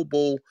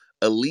global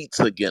elites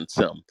against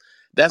him.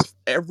 That's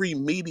every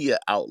media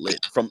outlet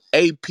from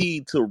AP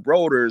to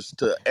Reuters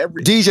to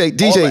DJ.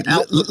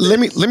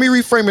 Let me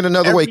reframe it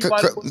another way.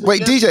 Everybody was Wait,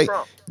 against DJ.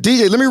 Trump.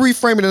 DJ, let me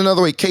reframe it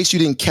another way in case you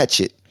didn't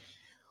catch it.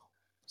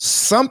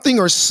 Something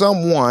or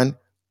someone,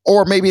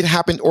 or maybe it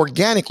happened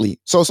organically.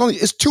 So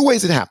it's two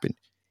ways it happened.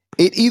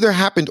 It either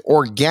happened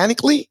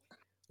organically,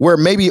 where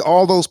maybe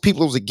all those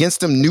people who was against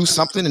them knew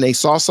something and they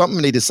saw something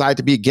and they decided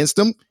to be against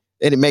them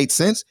and it made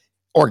sense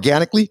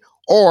organically,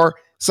 or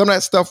some of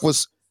that stuff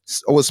was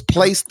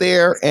placed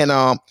there and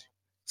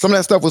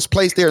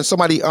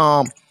somebody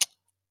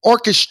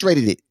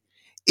orchestrated it.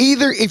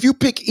 Either if you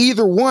pick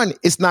either one,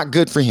 it's not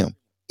good for him.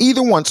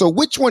 Either one. So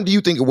which one do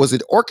you think it was?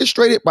 It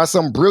orchestrated by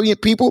some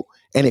brilliant people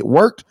and it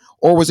worked,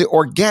 or was it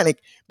organic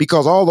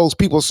because all those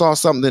people saw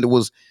something that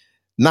was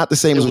not the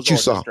same as what you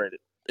saw?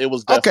 It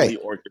was Okay. definitely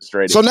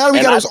orchestrated, So now that we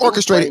and got it I was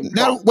do orchestrated. blame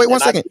Now, Trump. wait one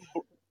And I second. do.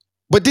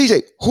 But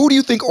DJ, who do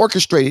you think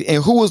orchestrated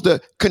and who was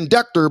the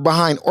conductor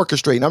behind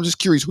orchestrating? I'm just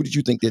curious, who did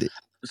you think did it?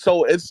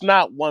 So it's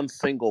not one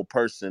single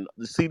person.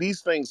 See,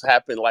 these things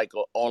happen like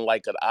on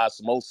like an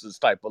osmosis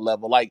type of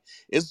level. Like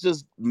it's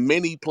just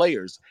many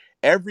players.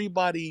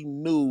 Everybody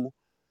knew.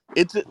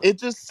 It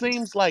just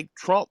seems like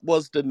Trump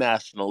was the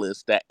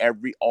nationalist that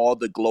all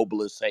the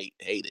globalists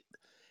hated.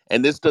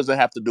 And this doesn't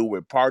have to do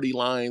with party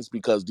lines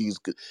because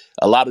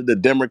a lot of the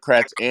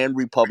Democrats and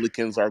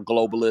Republicans are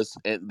globalists,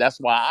 and that's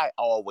why I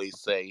always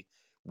say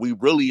we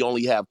really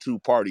only have two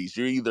parties.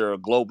 You're either a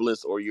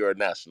globalist or you're a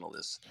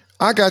nationalist.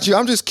 I got you.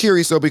 I'm just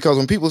curious though, because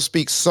when people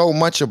speak so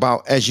much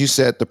about, as you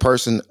said, the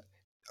person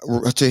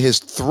to his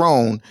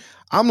throne,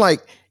 I'm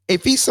like,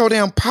 if he's so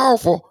damn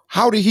powerful,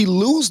 how did he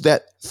lose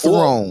that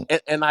Well, throne?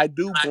 and I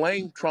do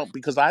blame Trump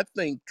because I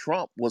think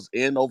Trump was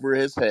in over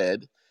his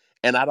head,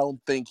 and I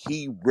don't think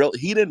he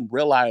didn't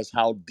realize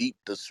how deep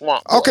the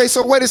swamp Okay,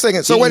 so was. wait a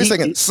second. So wait a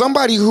second.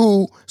 Somebody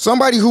who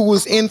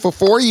was in for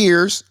 4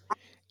 years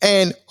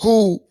and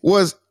who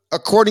was,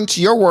 according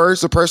to your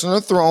words, the person on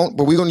the throne,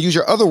 but we're going to use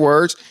your other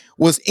words,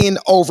 was in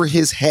over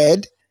his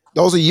head.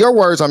 Those are your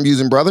words I'm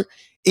using, brother.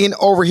 In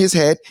over his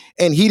head,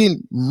 and he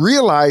didn't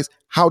realize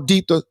how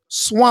deep the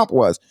swamp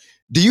was.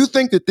 Do you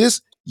think that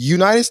this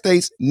United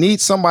States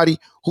needs somebody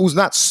who's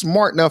not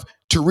smart enough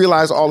to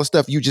realize all the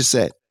stuff you just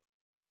said?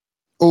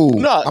 Ooh,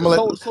 No, I'm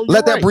gonna so you're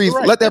let that right. breathe. You're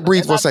right, Let that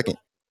breathe for a I second.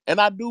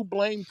 do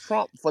blame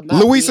Trump for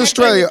not Luis being I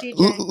agree Estrella, with president.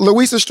 DJ.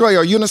 Luis Estrella,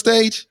 are you on the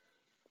stage?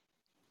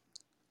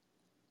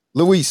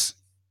 Luis.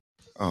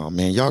 Oh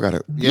man, y'all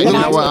gotta. Yeah, Can you Lu-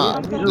 know I what? say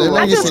Yeah, something? he's Let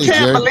I me just just say this, irrelevant.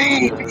 can't Jerry.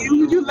 believe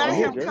you let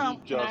Yeah, him Jerry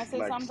come. Can I just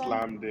say like something?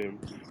 slammed him,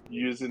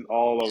 using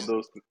all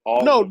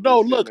No, of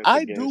no. these Look, statements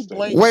I do against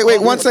him. blame wait,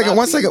 Trump one for second, not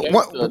one being second,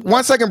 gangster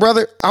one enough. second,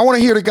 brother. I want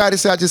to hear the guy that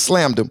said I just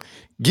slammed him.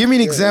 Give me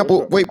an Yeah, what's example.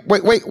 up? Wait,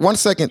 1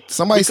 second.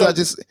 Somebody said I Because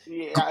just.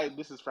 yeah,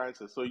 this is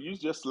Francis. So you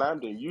just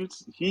slammed him.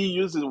 He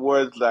uses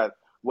words that,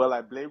 well,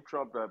 I blame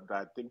Trump, that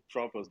I think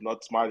Trump was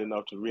not smart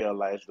enough to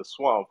realize the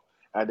swamp.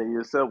 And then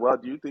you said, well,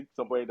 do you think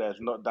somebody that's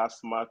not that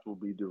smart will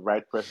be the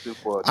right president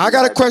for the I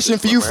got a United question States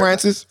for of you, America?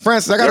 Francis.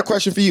 Francis, I got a Yep.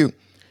 question for you.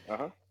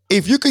 Uh-huh.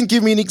 If you can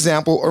give me an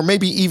example, or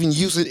maybe even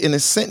use it in a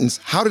sentence,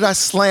 how did I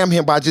slam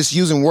him by just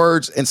using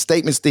words and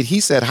statements that he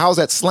said? How's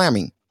that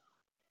slamming?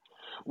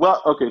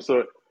 Well, okay,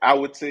 so I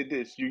would say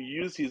this: you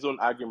use his own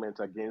argument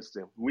against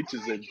him, which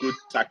is a good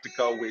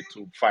tactical way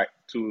to fight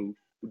to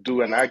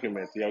do an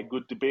argument. You're a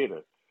good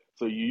debater.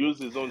 So you use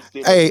his own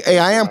statement Hey, against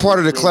I him am and you part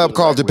of the framed it club the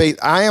called right way. Debate.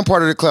 I am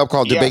part of the club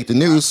called Yeah, Debate the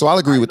News, so I'll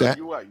agree I with know that.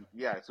 you are.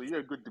 Yeah, so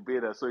you're a good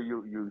debater. So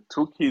you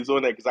took his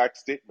own exact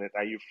statement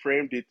and you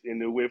framed it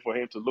in a way for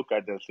him to look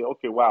at it and say,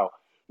 okay, wow,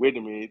 wait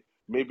a minute,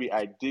 maybe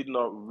I did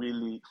not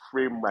really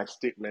frame my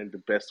statement the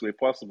best way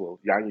possible.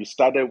 Yeah, and you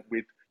started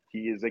with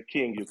he is a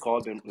king. You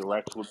called him the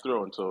rightful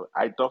throne. So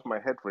I doff my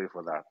head for you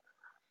for that.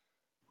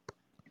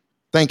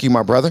 Thank you,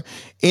 my brother.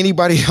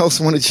 Anybody else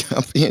want to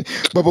jump in?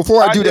 But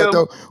before I I do that, do.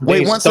 though,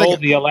 wait They one stole second.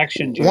 the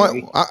election,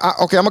 Jerry.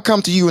 Okay, I'm gonna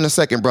come to you in a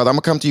second, brother. I'm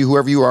gonna come to you,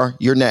 whoever you are.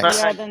 You're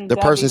next. Yeah, then The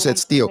person Debbie said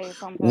wants to steal. say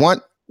something.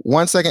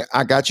 One second.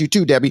 I got you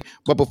too, Debbie.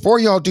 But before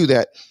y'all do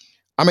that,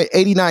 I'm at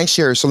 89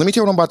 shares. So let me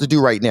tell you what I'm about to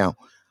do right now.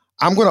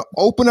 I'm gonna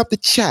open up the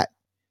chat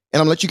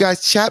and I'm gonna let you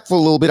guys chat for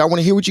a little bit. I want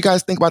to hear what you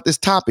guys think about this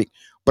topic.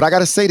 But I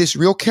gotta say this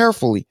real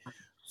carefully.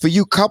 For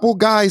you couple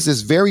guys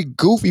that's very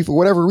goofy for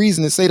whatever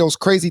reason to say those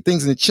crazy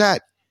things in the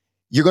chat,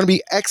 you're going to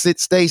be exit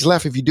stage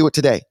left if you do it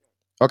today.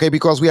 Okay,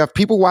 because we have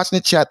people watching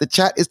the chat. The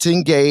chat is to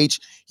engage.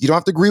 You don't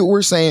have to agree with what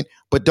we're saying,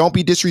 but don't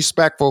be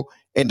disrespectful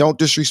and don't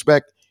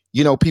disrespect,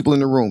 people in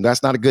the room.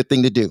 That's not a good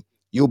thing to do.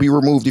 You'll be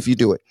removed if you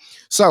do it.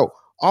 So,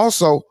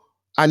 also,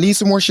 I need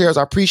some more shares.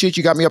 I appreciate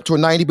you got me up to a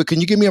 90, but can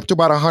you get me up to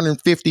about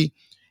 150?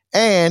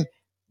 And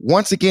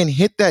once again,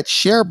 hit that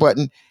share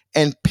button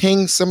and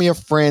ping some of your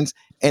friends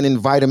and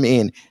invite them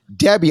in.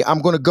 Debbie,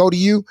 I'm going to go to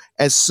you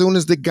as soon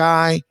as the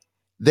guy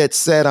that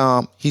said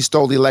he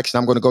stole the election.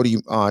 I'm going to go to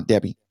you,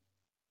 Debbie.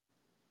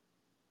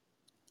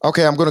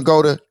 Okay, I'm going to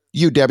go to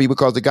you, Debbie,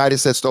 because the guy that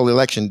said stole the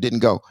election didn't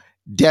go.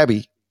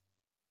 Debbie,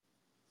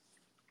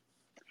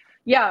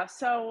 Yeah,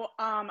 so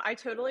I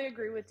totally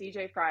agree with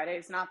DJ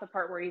Fridays, not the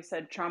part where he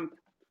said Trump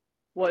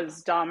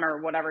was dumb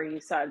or whatever he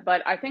said,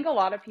 but I think a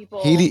lot of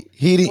he people did,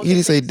 he did, look he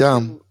at didn't say things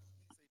dumb. through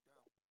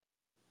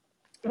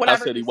I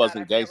whatever said he he said.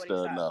 I wasn't forget what he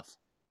gangster said. enough.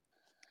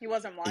 He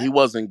wasn't He what?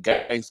 wasn't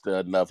gangster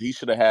enough. He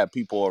should have had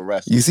people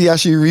You arrested. see how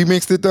she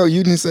remixed it though?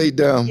 You didn't say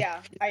dumb.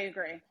 Yeah, I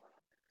agree.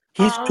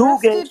 He's too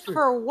Arrested gangster.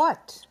 for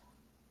what?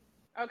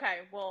 Okay,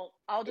 well,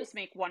 I'll just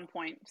make one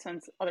point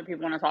since other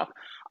people want to talk.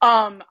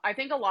 I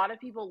think a lot of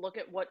people look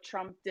at what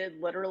Trump did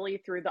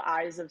literally through the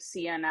eyes of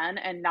CNN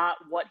and not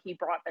what he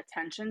brought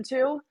attention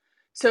to.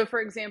 So,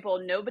 for example,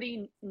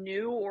 nobody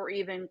knew or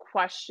even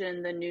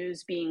questioned the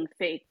news being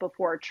fake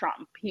before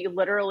Trump. He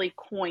literally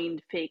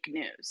coined fake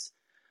news.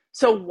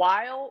 So,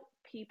 while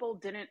people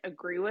didn't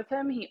agree with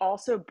him, he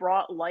also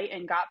brought light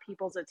and got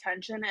people's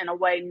attention in a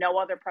way no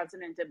other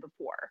president did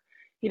before.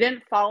 He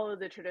didn't follow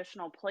the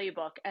traditional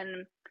playbook.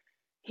 And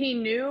he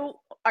knew,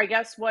 I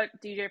guess what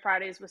DJ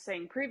Fridays was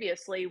saying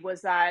previously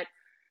was that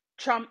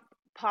Trump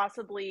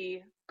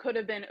possibly could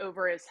have been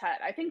over his head.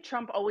 I think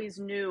Trump always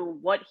knew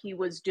what he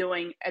was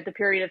doing at the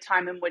period of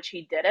time in which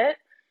he did it,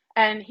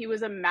 and he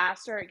was a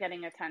master at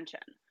getting attention.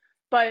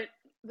 But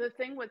the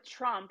thing with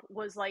Trump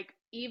was like,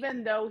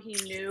 even though he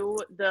knew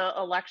the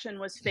election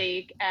was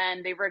fake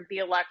and they rigged the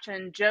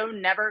election, Joe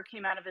never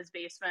came out of his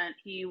basement.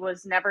 He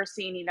was never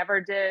seen. He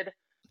never did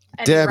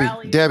any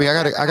rallies Debbie, or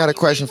whatever I have got a you. Wait,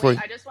 question for wait.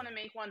 you. I just want to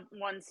make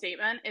one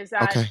statement is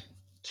that Okay,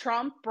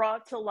 Trump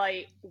brought to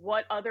light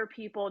what other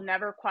people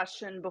never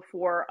questioned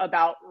before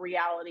about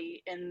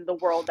reality in the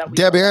world that we live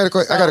Debbie, in. I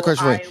got a So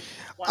question for you.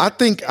 I wanted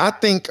to say I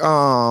that. think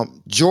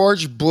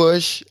George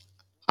Bush.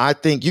 I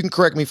think you can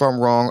correct me if I'm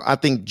wrong. I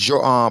think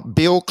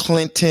Bill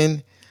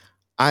Clinton.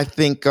 I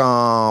think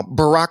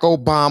Barack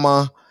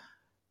Obama.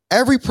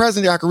 Every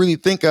president I can really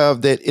think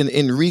of that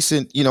in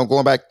recent,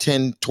 going back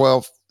 10,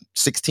 12,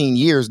 16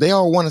 years, they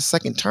all won a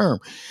second term.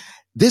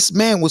 This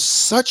man was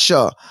such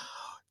a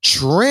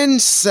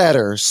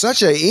trendsetter,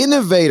 such an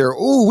innovator.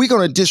 Ooh, we're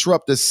gonna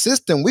disrupt the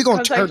system. We're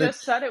gonna Because I turn it.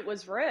 just said it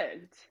was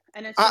rigged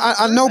and it's been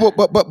I know,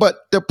 proven.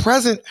 but the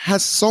president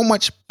has so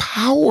much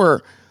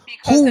power.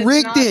 Because Who it's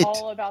rigged not it?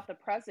 all about the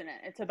president,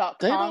 it's about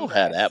They don't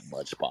have that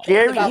Congress. much power. It's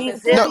Jerry, about he the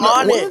sit No, no.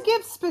 on Would Senate. you it.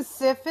 give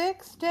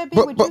specifics, Debbie?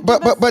 Would you give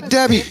us But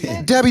Debbie,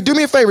 specifics? do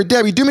me a favor.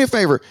 Debbie, do me a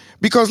favor.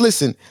 Because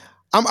listen,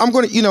 I'm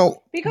gonna, Because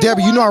a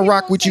Debbie, lot I of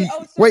rock people with say, you.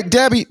 oh, Wait,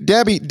 certain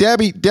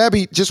things.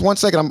 Debbie, just one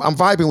second. I'm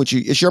vibing with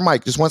you. It's your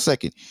mic. Just one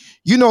second.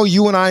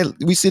 You and I,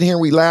 we sit here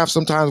and we laugh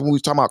sometimes when we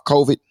talk about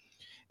COVID.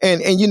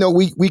 And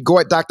we go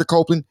at Dr.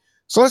 Copeland.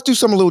 So let's do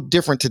something a little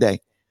different today.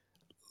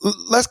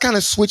 Let's kind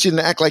of switch it and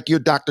act like you're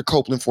Dr.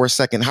 Copeland for a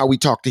second, how we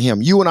talk to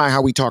him. You and I,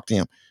 how we talk to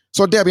him.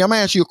 So, Debbie, I'm gonna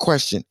ask you a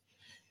question.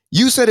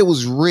 You said it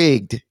was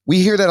rigged.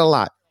 We hear that a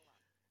lot.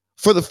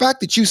 For the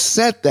fact that you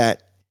said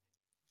that,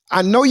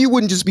 I know you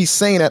wouldn't just be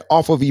saying that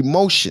off of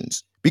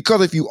emotions, because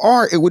if you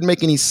are, it wouldn't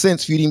make any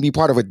sense for you to even be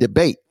part of a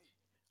debate.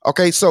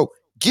 Okay, so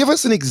give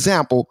us an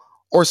example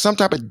or some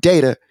type of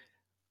data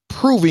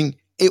proving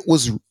it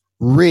was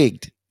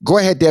rigged. Go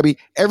ahead, Debbie.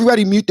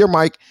 Everybody mute their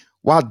mic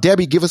while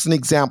Debbie give us an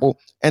example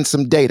and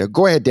some data.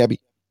 Go ahead, Debbie.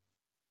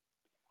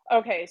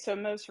 Okay, so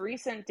most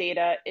recent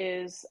data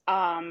is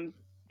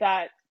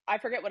that I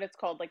forget what it's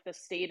called, like the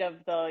State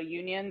of the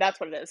Union. That's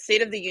what it is.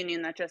 State of the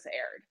Union that just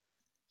aired.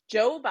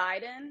 Joe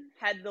Biden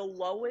had the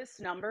lowest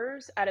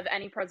numbers out of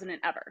any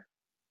president ever.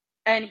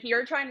 And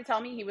you're trying to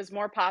tell me he was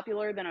more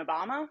popular than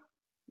Obama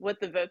with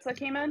the votes that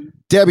came in?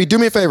 Debbie, do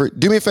me a favor.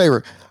 Do me a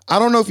favor. I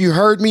don't know if you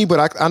heard me,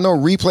 but I know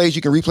replays,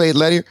 you can replay it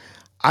later.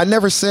 I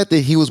never said that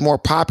he was more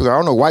popular. I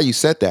don't know why you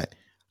said that.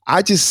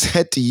 I just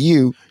said to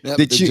you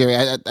that you. Jerry,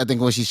 I think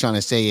what she's trying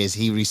to say is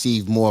he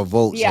received more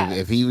votes. Yes.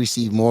 If he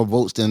received more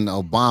votes than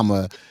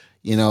Obama,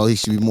 he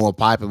should be more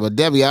popular. But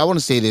Debbie, I want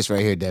to say this right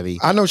here, Debbie.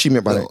 I know what she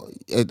meant by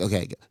that.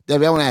 Okay,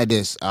 Debbie, I want to add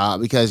this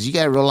because you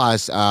got to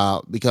realize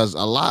because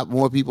a lot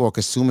more people are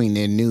consuming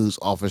their news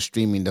off of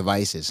streaming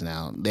devices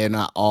now. They're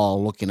not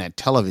all looking at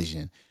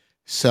television.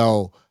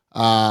 So,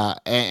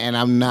 and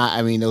I'm not.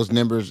 I mean, those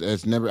numbers.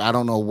 It's never. I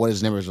don't know what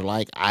his numbers are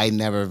like. I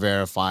never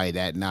verified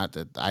that. Not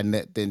that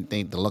didn't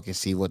think to look and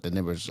see what the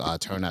numbers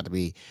turn out to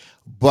be.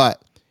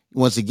 But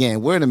once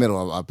again, we're in the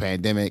middle of a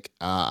pandemic.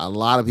 A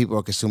lot of people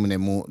are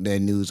consuming their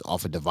news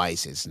off of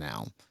devices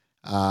now.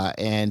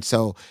 And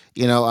so,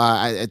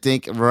 I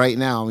think right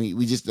now, I mean,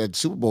 the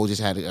Super Bowl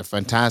just had a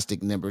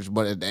fantastic numbers,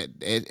 but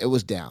it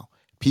was down.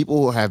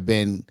 People have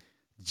been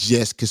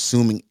just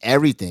consuming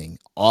everything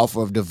off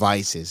of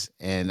devices,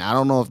 and I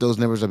don't know if those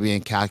numbers are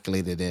being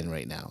calculated in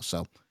right now.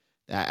 So,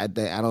 I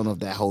don't know if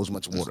that holds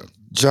much water.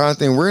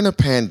 Jonathan, we're in a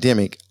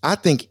pandemic. I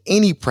think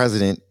any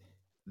president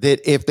that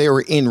if they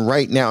were in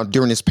right now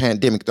during this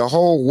pandemic, the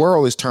whole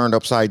world is turned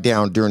upside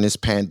down during this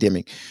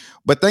pandemic.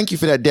 But thank you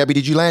for that, Debbie.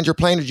 Did you land your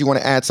plane, or did you want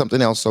to add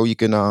something else so you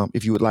can,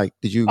 if you would like?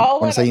 Did you I'll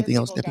want to let say other anything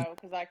else, people Debbie? go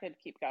because I could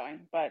keep going,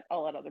 but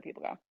I'll let other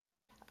people go.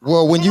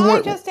 Well, when Can you I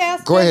want, just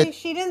ask go ahead. Debbie?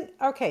 She didn't.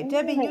 Okay,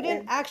 Debbie, you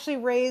didn't actually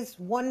raise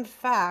one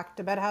fact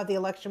about how the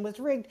election was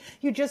rigged.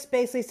 You just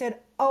basically said,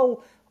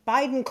 "Oh,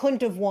 Biden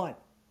couldn't have won,"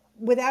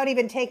 without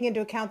even taking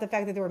into account the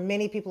fact that there were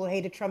many people who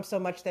hated Trump so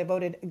much they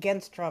voted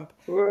against Trump,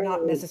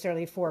 not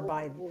necessarily for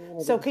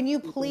Biden. So, can you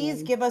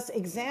please give us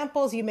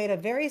examples? You made a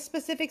very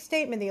specific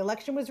statement: the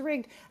election was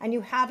rigged, and you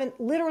haven't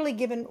literally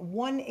given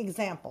one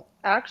example.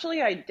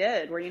 Actually, I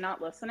did. Were you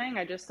not listening?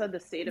 I just said the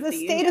State of The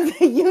the State of Union,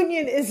 the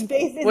Union is which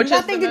is the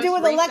nothing to do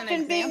most with recent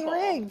election being example.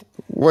 rigged.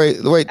 Wait,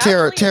 Actually, it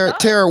Tara,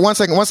 does. 1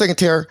 second,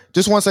 Tara.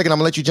 Just 1 second. I'm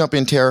gonna let you jump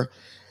in, Tara.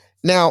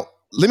 Now,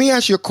 let me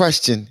ask you a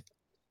question,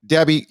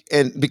 Debbie,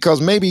 and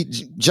because maybe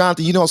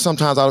Jonathan,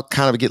 sometimes I'll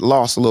kind of get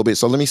lost a little bit.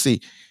 So let me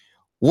see.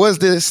 Was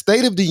the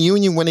State of the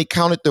Union when they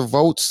counted the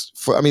votes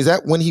for? I mean, is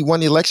that when he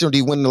won the election, or did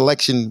he win the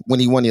election when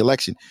he won the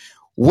election?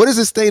 What is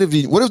the State of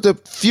the? What does the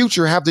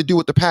future have to do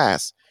with the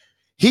past?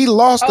 He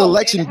lost the Oh, it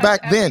election has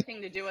back then.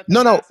 everything to do with the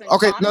No, no, past, and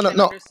okay, no, no, Jonathan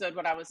no, understood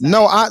what I was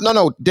no, saying.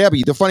 no,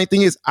 Debbie. The funny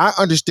thing is, I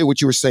understood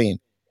what you were saying.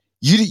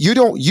 You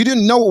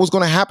didn't know what was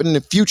going to happen in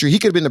the future. He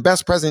could have been the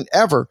best president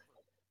ever.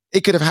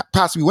 it could have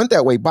possibly went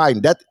that way,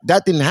 Biden.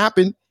 That didn't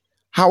happen.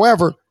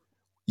 However,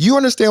 you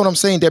understand what I'm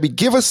saying, Debbie?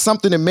 Give us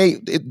something that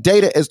made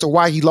data as to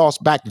why he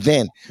lost back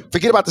then.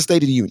 Forget about the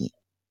State of the Union.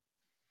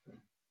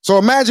 So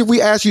imagine if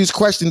we ask you this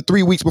question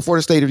 3 weeks before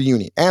the State of the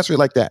Union. Answer it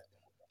like that.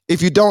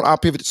 If you don't, I'll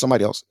pivot to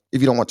somebody else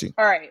if you don't want to.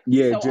 All right.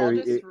 Yeah, So I'll Jerry.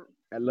 just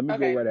Let me go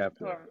okay. right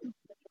after. Go on.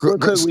 Real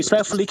quick,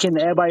 respectfully, can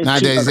everybody Nah,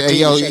 please hey, please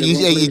yo, share the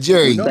room, hey, please?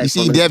 Jerry, you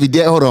see Respectfully. Debbie,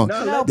 hold on.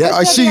 No, No, let put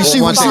Debbie. Debbie on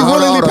the One She second, spot.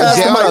 willingly hold on.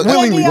 passed the Put mic.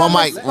 Willingly. Debbie on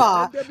the One mic.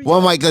 spot.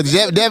 One mic, because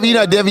Debbie, you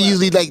know, Debbie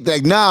usually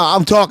like, nah,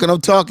 I'm talking.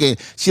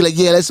 She like,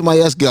 yeah, let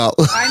somebody else go.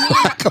 I mean,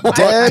 Come on.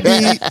 I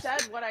Debbie. just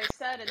said what I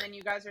said, and then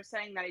you guys are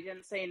saying that I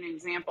didn't say an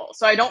example.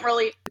 So I don't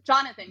really,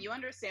 Jonathan, you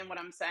understand what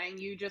I'm saying?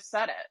 You just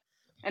said it,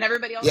 and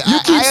everybody else Yeah, is You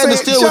keep saying I it. saying,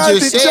 understood what you were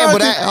saying,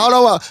 but Jonathan. hold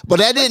on, but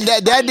that Which didn't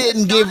is that funny because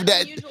didn't give Jonathan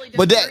that, usually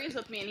but that. disagrees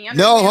with me, and he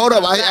No, understands hold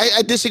what up. I'm saying.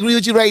 I disagree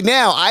with you right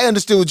now. I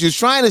understood what you was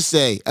trying to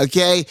say,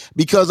 okay?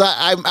 Because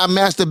I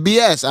master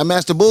BS. I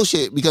master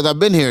bullshit because I've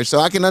been here. So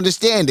I can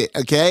understand it,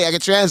 okay? I can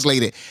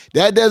translate it.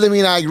 That doesn't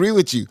mean I agree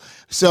with you.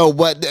 So,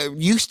 but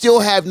you still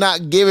have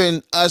not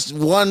given us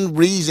one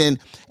reason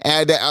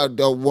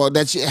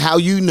that's how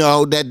you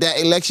know that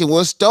election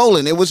was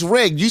stolen. It was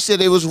rigged. You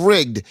said it was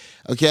rigged,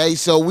 okay?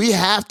 So we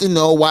have to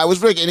know why it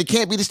was rigged. And it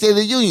can't be the State of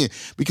the Union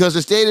because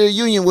the State of the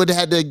Union would have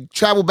had to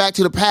travel back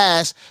to the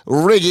past,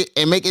 rig it,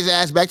 and make his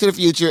ass back to the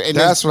future, and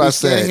then That's what I be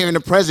standing said. here in the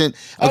present,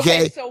 Okay,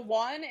 okay? so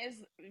one is,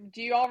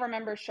 do you all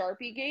remember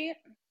Sharpie Gate?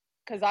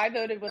 Because I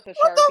voted with a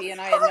What the Sharpie, and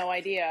I had no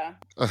idea.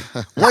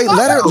 Wait,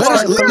 let her. Let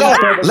us. Respectfully No,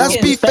 share the room. let's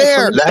be Asking.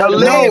 fair. Respectfully Let her share the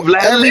room. No, live.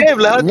 Let her every live.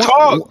 Let her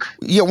talk.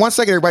 yeah. 1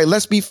 second, everybody.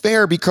 Let's be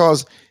fair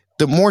because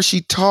the more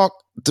she talk,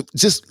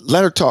 just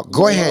let her talk.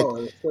 Go ahead. No,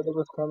 it said it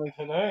was coming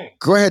today.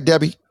 Go ahead,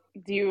 Debbie.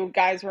 Do you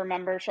guys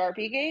remember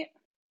Sharpie Gate?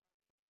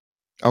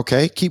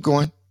 Okay, keep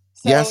going.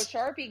 So Yes.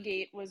 Sharpie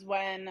Gate was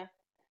when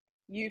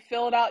you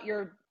filled out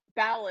your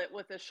ballot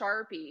with a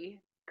Sharpie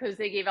because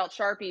they gave out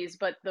Sharpies,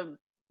 but the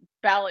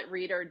ballot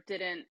reader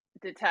didn't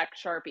detect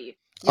Sharpie.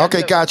 You had to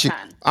Okay, vote with a got you.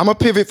 pen. I'm gonna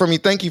pivot from you.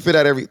 Thank you for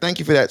that. Thank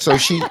you for that. So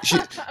she.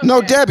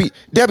 No, Okay. Debbie.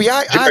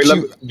 I asked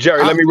you.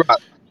 Jerry, I, let me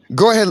rock.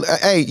 Go ahead.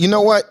 Hey, you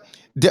know what?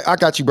 I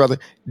got you, brother.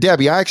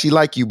 Debbie, I actually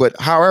like you, but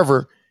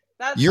however,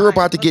 That's you're fine.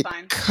 about to That's get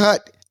fine.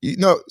 cut. You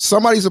know,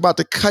 somebody's about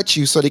to cut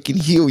you so they can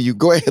heal you.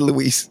 Go ahead,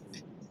 Luis.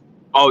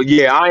 Oh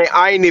yeah,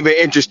 I ain't even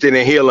interested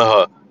in healing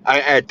her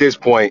at this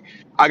point.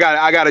 I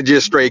got to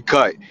just straight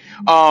cut.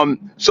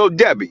 So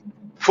Debbie,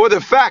 for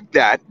the fact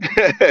that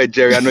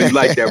Jerry, I know you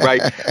like that,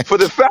 right? For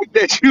the fact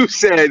that you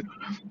said,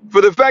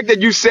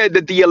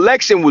 that the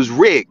election was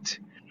rigged,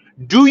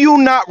 do you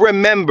not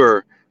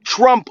remember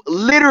Trump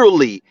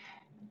literally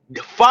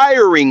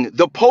firing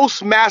the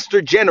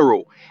postmaster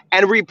general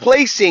and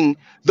replacing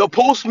the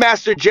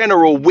postmaster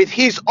general with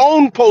his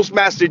own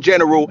postmaster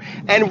general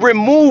and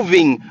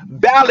removing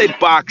ballot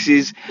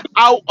boxes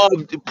out of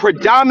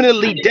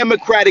predominantly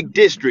democratic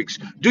districts?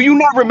 Do you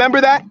not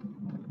remember that?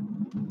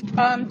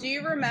 Do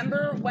you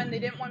remember when they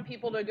didn't want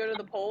people to go to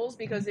the polls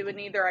because they would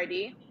need their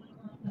ID?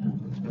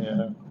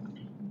 Yeah.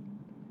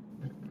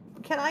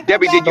 Can I go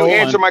Debbie, did back you to?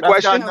 answer Stolen. my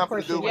That's got question? No, of nothing to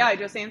course you do with Yeah, didn't.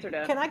 I just answered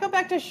it. Can I go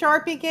back to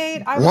Sharpie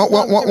Gate? I would one,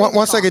 one, love to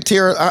one second, respond.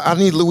 Tara. I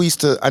need Luis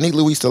to. I need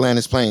Luis to land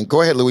his plane.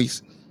 Go ahead,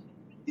 Luis.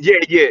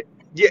 Yeah,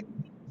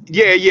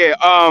 yeah.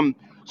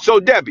 So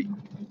Debbie,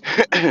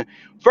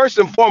 first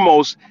and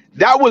foremost,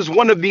 that was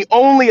one of the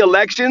only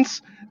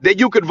elections that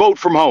you could vote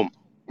from home,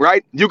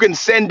 right? You can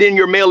send in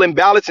your mail-in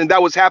ballots, and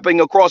that was happening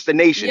across the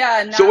nation.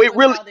 Yeah, and So that it was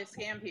really, how they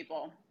scam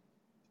people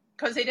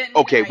because they didn't need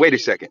an okay, wait a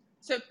ID. second.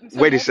 So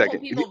Wait a multiple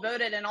second. people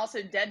voted, and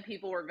also dead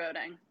people were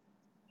voting.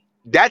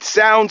 That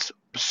sounds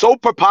so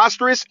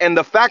preposterous. And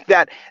the fact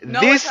that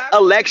No, it's this actually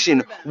been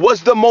election proven.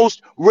 was the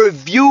most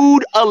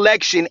reviewed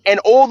election,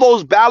 and all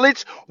those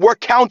ballots were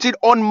counted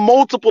on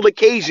multiple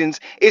occasions,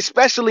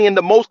 especially in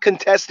the most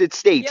contested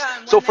states. Yeah,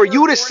 and So when they for were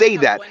you to say boarding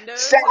up that windows,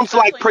 sounds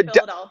like especially in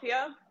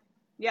Philadelphia.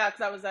 Yeah,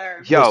 because I was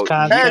there. yo, Hey,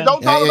 Wisconsin.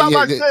 don't talk about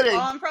my Oh, city.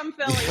 I'm from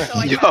Philly, so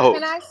I get it. yo,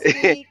 Can I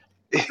speak?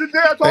 Sit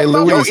there and Hey, talk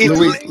about my yo, Luis. it,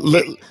 city.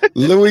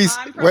 Luis.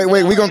 I'm from Wait.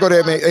 We're Philly. gonna go I'm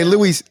there, man. allowed Hey, to.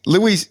 Luis.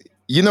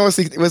 You know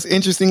what's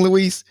interesting,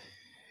 Luis?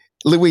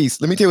 Luis,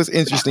 let me tell you what's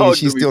interesting. Is talk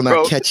to she's me, still not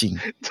bro. catching?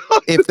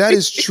 Talk to If that me.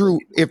 is true,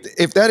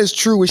 if that is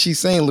true, what she's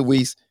saying,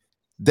 Luis,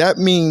 that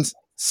means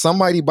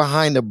somebody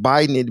behind the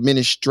Biden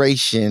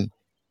administration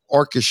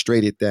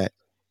orchestrated that.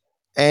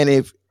 And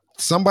if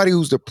somebody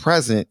who's the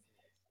president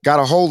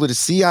got a hold of the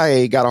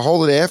CIA, got a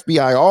hold of the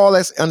FBI, all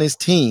that's on his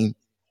team,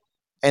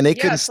 and they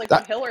Yeah, couldn't it's like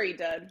stop. what Hillary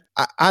did.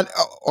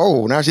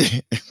 Now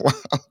she, wow.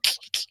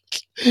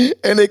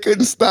 And they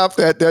couldn't stop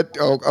that.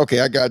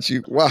 Okay, I got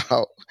you.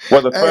 Wow.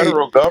 Well, the Hey,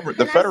 federal government,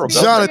 the Can I federal speak,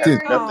 government has Jonathan,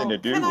 Jerry? nothing to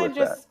Oh, do can I with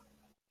that. just?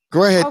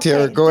 go ahead,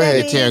 Tara. Okay, Go Yeah,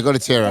 ahead. Tara, go to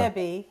Debbie, Tara.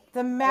 Debbie,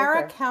 the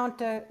Okay.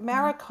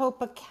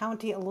 Maricopa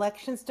County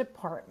Elections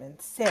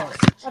Department said,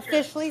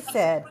 officially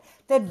said,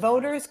 that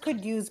voters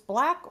could use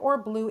black or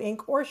blue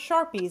ink or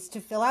Sharpies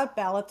to fill out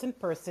ballots in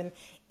person.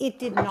 It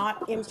did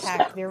not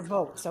impact their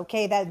votes.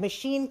 Okay, that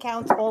machine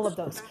counts all of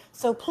those.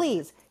 So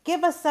please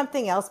give us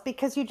something else,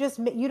 because you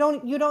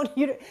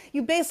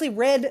basically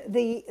read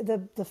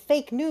the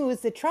fake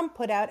news that Trump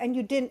put out, and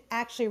you didn't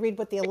actually read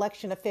what the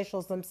election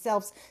officials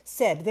themselves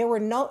said. There were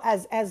no,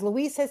 as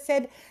Luis has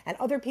said and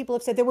other people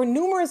have said, there were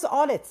numerous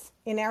audits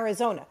in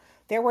Arizona.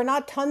 There were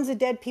not tons of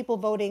dead people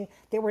voting.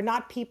 There were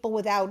not people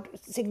without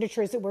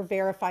signatures that were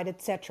verified,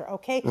 etc.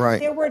 Okay, Right.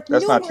 there were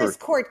That's not true. numerous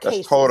court That's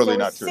cases. There totally were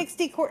not true.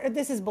 60 court.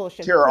 This is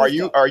bullshit. Tara, Please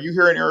go. are you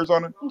here in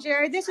Arizona?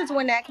 Jared, this is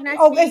Winnet. Can I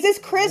Oh, is speak? this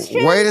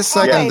Christian? Wait a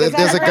Oh, Yes. second. wait, is that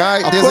There's a Chris?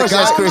 guy. Of There's a course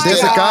that's guy. Oh my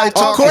There's a Christian. guy God.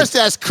 Of talking. course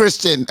that's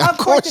Christian. Of Of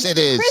course course it's it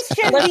is.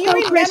 Christian. Do Let's you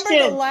go, remember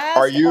the Christian.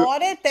 Are last you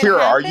audit that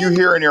Tara, are you happened?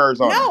 here in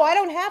Arizona? No, I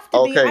don't have to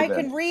be. Okay I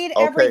then. can read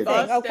Okay then.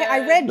 everything. Okay, I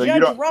Busted. read So you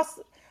Judge don't Russ.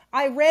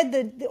 I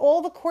read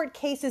all the court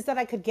cases that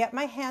I could get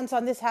my hands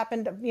on. This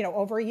happened,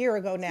 over a year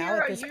ago now at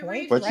Tara, this you point,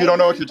 read but you right? don't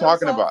know what ignorant you're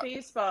posts talking off about.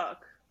 Facebook.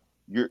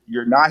 You're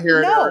not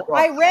here in No, Arizona.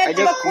 I read I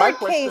guess the my court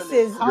question is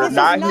cases. how You're This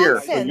is not helpless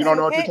here, are so you you nonsense, don't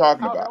know what guys? you're okay?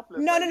 talking How about.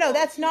 helpless No, are no, you no, guys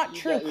that's not if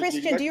true. the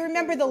Christian, do you election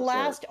remember came the and was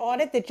said? last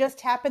audit that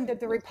just happened that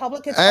the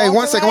Republicans Hey,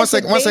 one second, one authorized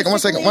second, that one second, one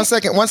second, one basically?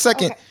 second, one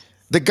second. Okay.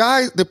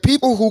 The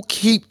people who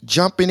keep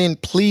jumping in,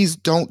 please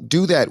don't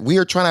do that. We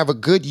are trying to have a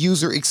good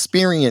user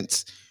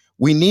experience.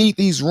 We need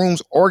these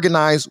rooms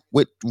organized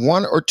with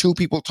one or two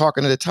people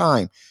talking at a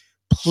time.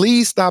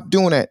 Please stop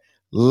doing that.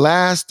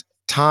 Last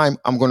time,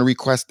 I'm going to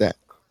request that.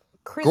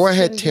 Go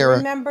ahead, Christian, do you Tara,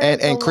 remember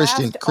and the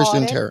Christian, last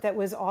Christian Tara. audit that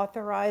was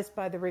authorized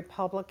by the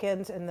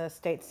Republicans in the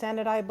state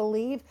Senate, I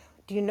believe?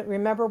 Do you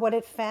remember what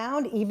it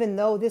found? Even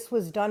though this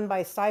was done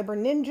by cyber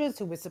ninjas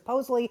who was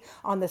supposedly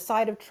on the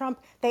side of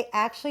Trump, they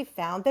actually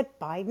found that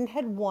Biden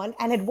had won,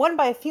 and had won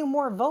by a few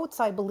more votes,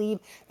 I believe,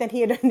 than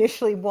he had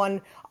initially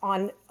won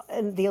on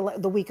in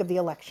the week of the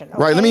election.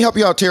 Right, let me Okay? help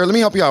you out, Tara. Let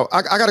me help you out.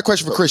 I got a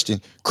question for So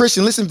Christian.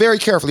 Christian, listen very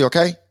carefully,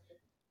 okay?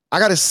 I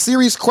got a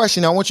serious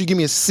question. I want you to give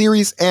me a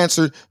serious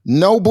answer.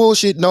 No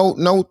bullshit,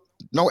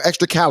 no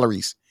extra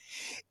calories.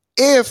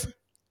 If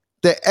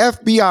the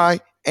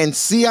FBI and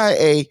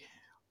CIA,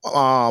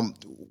 um,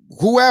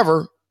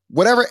 whoever,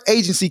 whatever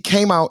agency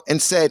came out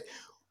and said,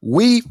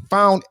 we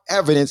found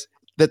evidence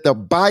that the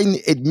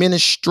Biden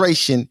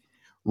administration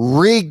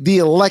rigged the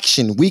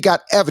election. We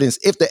got evidence.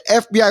 If the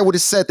FBI would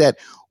have said that,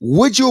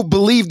 would you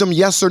believe them?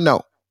 Yes or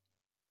no?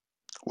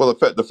 well,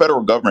 the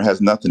federal government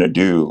has nothing to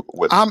do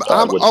I'm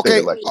with state okay.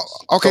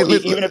 elections. Okay, So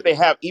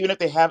even if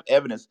they have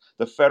evidence,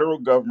 the federal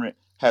government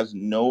has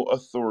no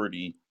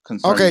authority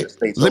concerning okay. the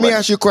state's Let me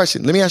ask you a elections.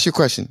 question. Let me ask you a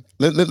question.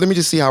 Let me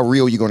just see how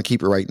real you're going to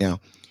keep it right now.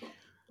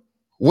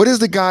 What is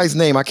the guy's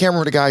name? I can't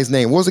remember the guy's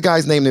name. What was the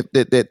guy's name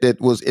that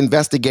was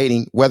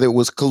investigating whether it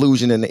was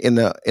collusion in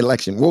the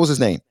election? What was his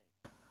name?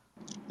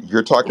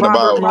 You're talking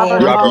Robert about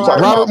Robert Mueller. you're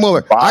talking Mueller. Robert about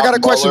Mueller. I Bob got a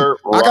question. Mueller,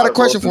 I got a Rod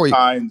question for you.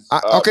 Rosenstein's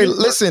Okay,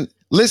 mentor.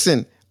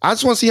 listen. I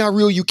just want to see how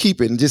real you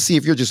keep it and just see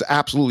if you're just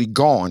absolutely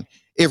gone.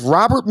 If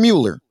Robert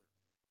Mueller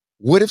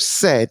would have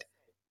said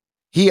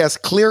he has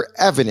clear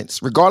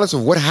evidence, regardless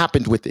of what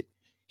happened with it,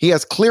 he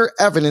has clear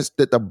evidence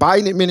that the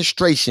Biden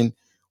administration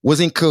was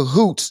in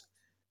cahoots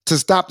to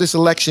stop this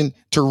election,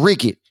 to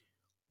rig it.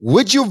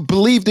 Would you have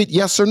believed it,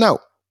 yes or no?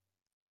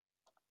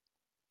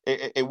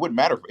 It wouldn't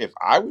matter if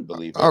I would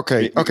believe it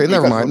Okay,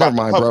 never because it's about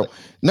the mind, bro. public.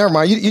 Never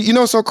mind. You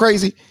know what's so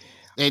crazy?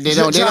 They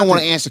don't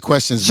want Jonathan, to answer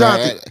questions,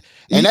 Jonathan, man.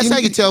 And that's how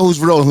you tell who's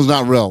real and who's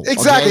not real.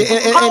 exactly. Okay,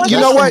 And you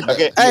know that's what?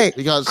 Okay, Hey,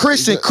 because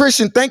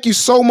Christian, thank you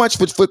so much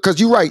for because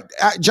you're right.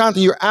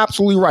 Jonathan, you're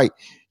absolutely right.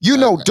 You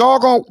know, okay.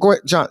 doggone, go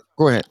ahead, John,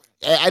 go ahead.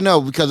 I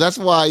know because that's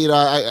why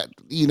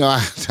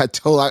I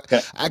told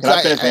can I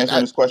finish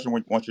answering this question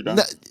once you're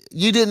no, done?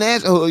 you didn't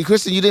answer,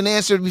 Kristen. You didn't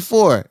answer it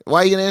before.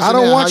 Why are you gonna answer I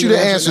don't now? How are want you you to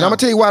gonna answer it answer it. I'm now? gonna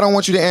tell you why I don't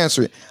want you to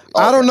answer it.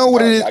 I Okay, don't know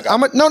what all it right, is. I got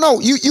No,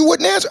 you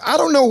wouldn't answer. I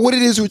don't know what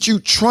it is with you,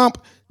 Trump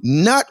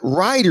nut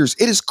riders.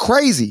 It is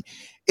crazy.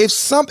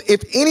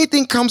 If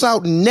anything comes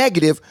out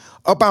negative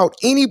about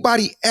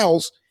anybody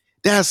else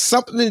that has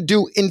something to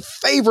do in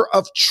favor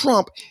of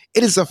Trump,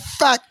 it is a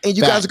fact, and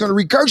you guys are Fact. going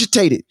to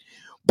regurgitate it.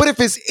 But if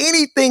it's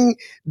anything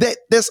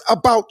that's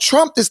about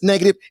Trump that's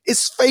negative,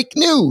 it's fake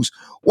news.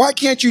 Why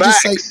can't you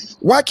just say? Facts.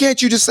 Why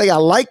can't you just say I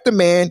like the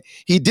man?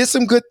 He did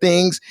some good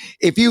things.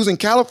 If he was in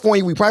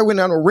California, we probably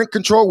wouldn't have no rent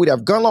control. We'd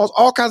have gun laws,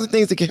 all kinds of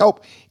things that could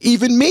help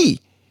even me.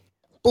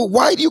 But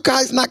why do you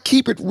guys not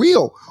keep it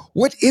real?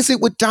 What is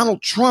it with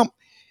Donald Trump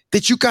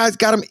that you guys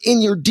got him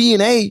in your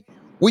DNA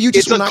where you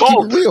just It's will a not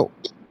keep it cult. real?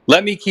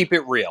 Let me keep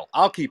it real.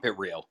 I'll keep it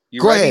real.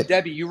 You Go ready, ahead.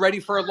 Debbie? You ready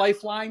for a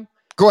lifeline?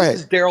 Go This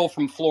ahead. is Daryl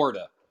from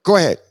Florida. Go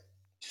ahead.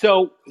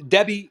 So,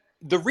 Debbie,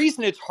 the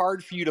reason it's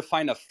hard for you to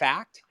find a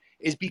fact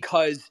is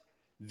because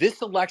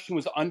this election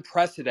was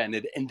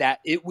unprecedented in that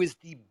it was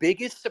the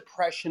biggest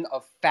suppression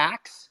of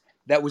facts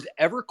that was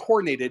ever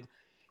coordinated.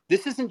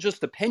 This isn't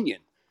just opinion,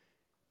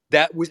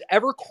 that was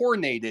ever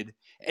coordinated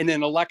in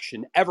an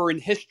election ever in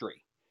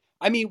history.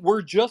 I mean,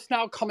 we're just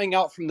now coming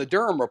out from the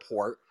Durham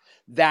report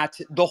that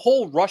the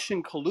whole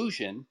Russian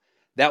collusion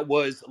that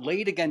was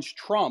laid against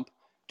Trump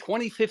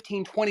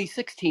 2015,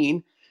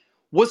 2016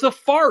 was a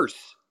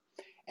farce.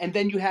 and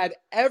then you had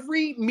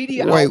every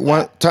media Wait,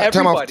 outlet,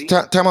 everybody.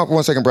 time off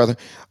 1 second, brother.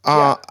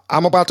 Yeah.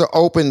 I'm about to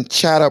open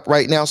chat up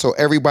right now, so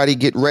everybody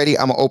get ready.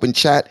 I'm gonna open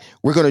chat.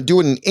 We're gonna do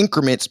it in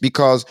increments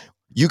because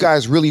you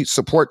guys really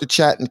support the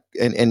chat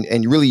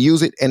and really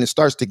use it, and it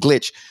starts to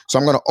glitch. So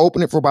I'm gonna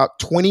open it for about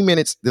 20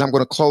 minutes, then I'm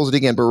gonna close it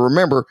again. But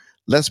remember,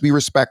 let's be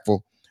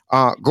respectful.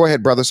 Go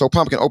ahead, brother. So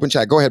Pumpkin, open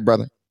chat. Go ahead,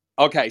 brother.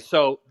 Okay,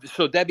 so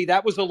Debbie,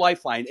 that was a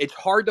lifeline. It's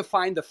hard to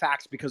find the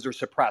facts because they're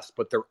suppressed,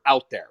 but they're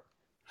out there.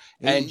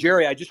 And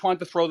Jerry, I just wanted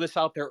to throw this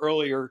out there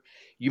earlier.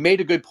 You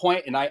made a good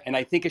point, and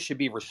I think it should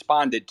be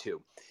responded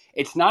to.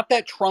 It's not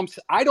that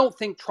I don't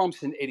think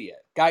Trump's an idiot.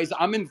 Guys,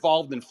 I'm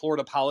involved in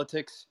Florida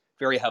politics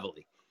very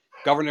heavily.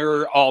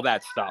 Governor, all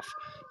that stuff.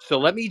 So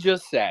let me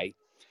just say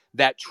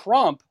that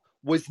Trump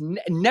was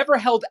never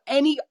held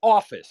any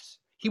office.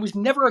 He was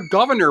never a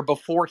governor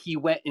before he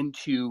went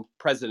into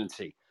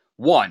presidency.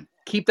 One,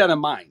 keep that in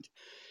mind.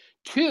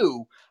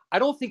 Two, I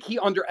don't think he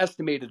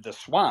underestimated the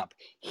swamp.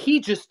 He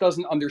just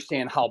doesn't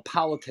understand how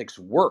politics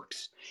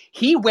works.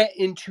 He went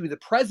into the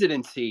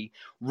presidency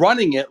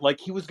running it like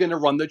he was going to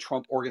run the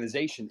Trump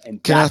organization.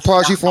 And Can I that's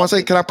pause you not for how 1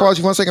 second? things Can I work. pause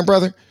you for 1 second,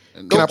 brother?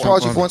 Can Go I for it.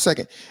 pause you for 1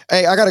 second?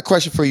 Hey, I got a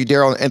question for you,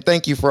 Daryl, and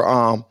thank you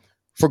for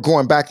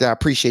going back there. I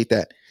appreciate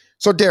that.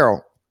 So,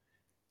 Daryl,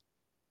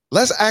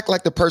 let's act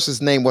like the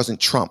person's name wasn't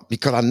Trump,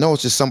 because I know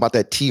it's just something about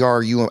that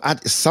TRU.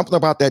 Something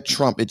about that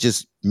Trump, it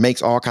just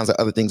makes all kinds of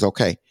other things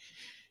okay.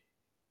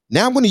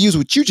 Now I'm going to use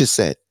what you just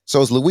said.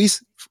 So as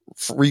Luis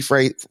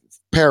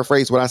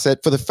paraphrase what I said,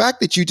 for the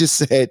fact that you just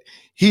said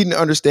he didn't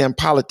understand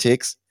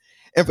politics,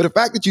 and for the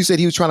fact that you said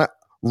he was trying to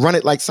run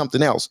it like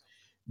something else,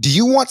 do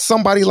you want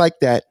somebody like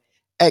that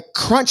at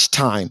crunch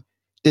time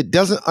that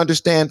doesn't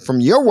understand, from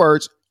your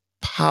words,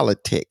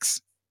 politics?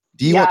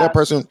 Do you want that Yes.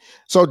 person?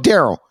 So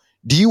Daryl,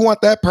 do you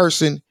want that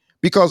person?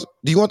 Because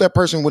do you want that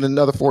person with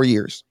another 4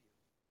 years?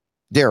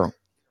 Daryl.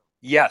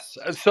 Yes.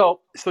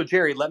 So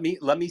Jerry, let me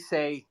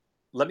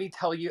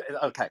tell you.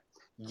 Okay.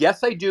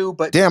 Yes, I do,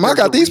 but Damn, I there's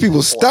a got these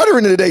people reason for it.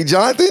 stuttering today,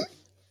 Jonathan.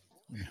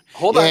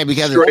 Hold Yeah, on.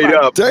 because Hold Straight on.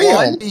 up.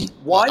 Damn.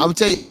 I'm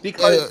tell you,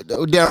 Because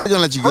Darren, I'm gonna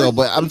let you go,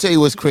 but I'm personally, tell you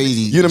what's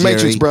crazy, You the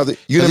Matrix, Jerry, brother.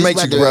 You because the he's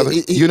about Matrix, to. brother.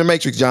 You the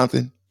Matrix,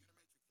 Jonathan.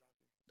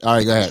 All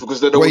right, go It's ahead.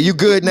 because they know Wait, what you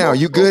good now.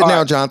 You good all now,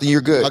 right. Jonathan.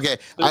 You're good. Okay,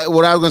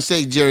 what I was gonna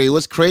say, Jerry,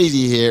 what's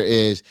crazy here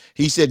is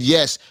he said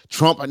yes,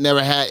 Trump had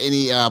never had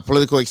any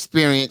political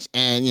experience,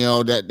 and you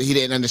know that he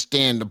didn't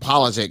understand the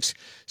politics.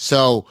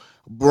 So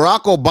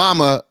Barack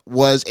Obama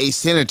was a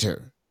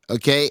senator,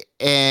 okay,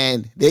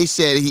 and they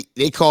said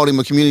they called him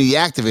a community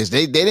activist.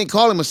 They didn't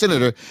call him a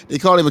senator. They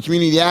called him a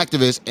community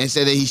activist and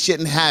said that he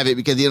shouldn't have it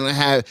because he didn't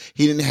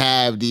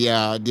have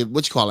the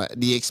what you call it,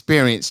 the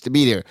experience to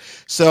be there.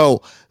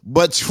 So,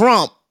 but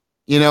Trump,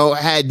 you know,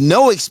 had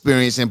no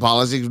experience in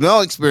politics,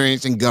 no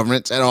experience in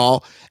governance at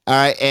all. All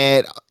right.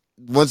 And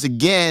once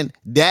again,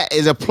 that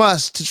is a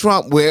plus to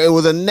Trump, where it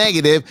was a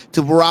negative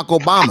to Barack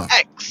Obama.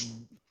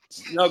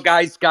 No,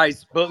 guys,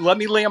 but let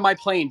me land my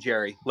plane,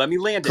 Jerry. Let me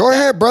land it Go then.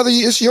 ahead, brother.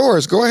 It's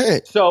yours. Go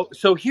ahead. So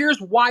here's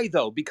why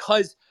though,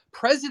 because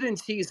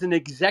presidency is an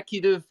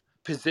executive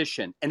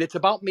position and it's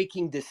about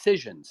making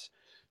decisions.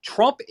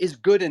 Trump is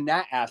good in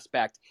that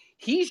aspect.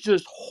 He's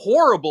just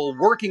horrible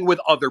working with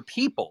other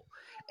people.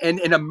 And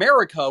in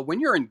America, when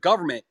you're in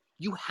government,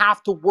 you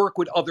have to work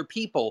with other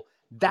people.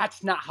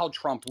 That's not how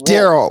Trump rolls.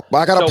 Daryl,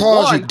 I gotta So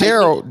pause you. one, I think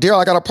Daryl,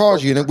 I gotta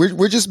pause you. And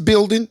we're just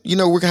building. You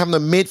know, we're having a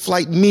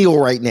mid-flight meal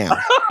right now.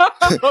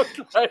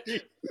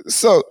 okay.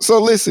 So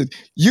listen.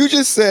 You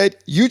just said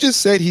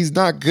he's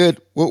not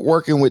good with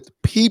working with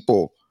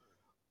people,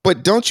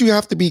 but don't you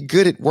have to be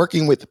good at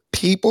working with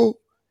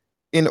people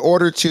in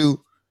order to,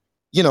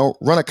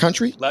 run a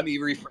country, Let me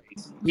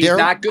rephrase. He's Daryl?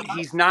 not good.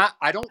 He's not,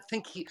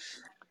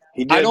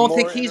 He I did don't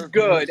think more he's interviews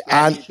good than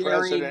at I any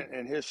sharing. president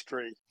in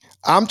history.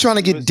 I'm trying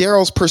to He get was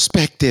Daryl's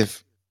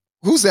perspective.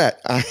 Who's that?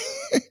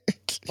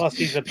 Plus,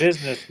 he's a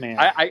businessman.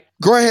 I,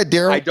 Go ahead, I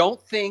Daryl.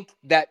 don't think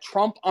that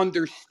Trump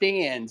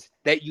understands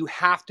that you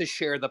have to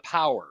share the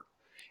power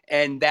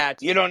and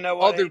that You don't know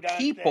what other he done said.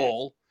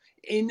 people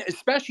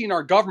especially in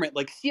our government,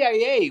 like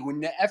CIA,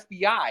 when the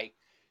FBI,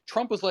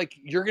 Trump was like,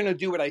 you're going to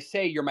do what I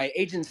say. You're my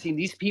agency. And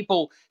these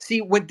people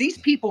see when these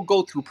people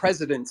go through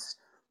presidents,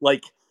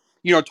 like,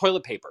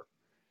 toilet paper.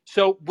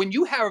 So when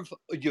you have,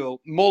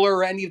 Mueller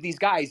or any of these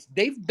guys,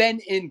 they've been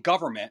in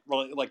government,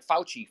 like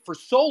Fauci, for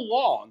so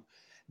long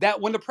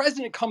that when the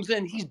president comes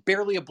in, he's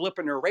barely a blip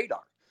in their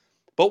radar.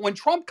 But when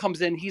Trump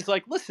comes in, he's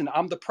like, listen,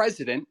 I'm the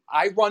president.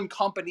 I run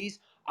companies.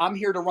 I'm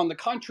here to run the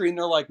country. And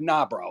they're like,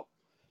 nah, bro,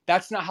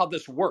 that's not how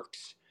this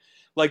works.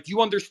 Like, do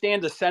you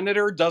understand the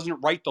senator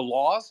doesn't write the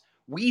laws?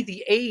 We,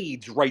 the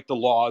aides, write the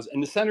laws.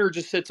 And the senator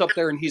just sits up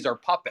there and he's our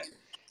puppet.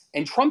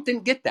 And Trump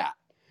didn't get that.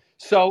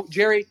 So,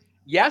 Jerry,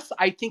 yes,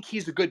 I think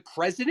he's a good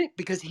president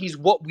because he's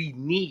what we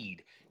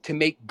need to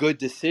make good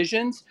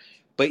decisions.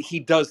 But he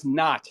does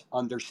not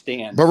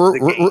understand But the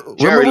game.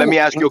 Jerry, let remember, me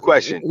ask you a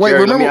question. wait,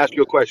 Jerry, let me remember. ask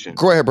you a question.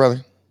 Go ahead,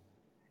 brother.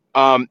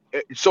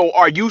 So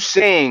are you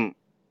saying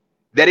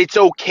that it's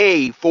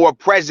okay for a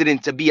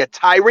president to be a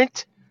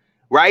tyrant,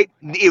 right?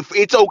 If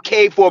it's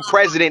okay for a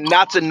president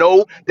not to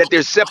know that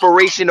there's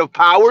separation of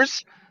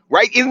powers,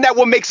 right? Isn't that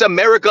what makes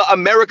America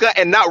America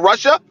and not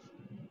Russia?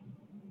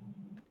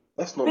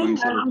 That's not what he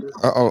said.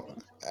 Uh-oh.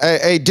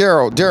 Hey,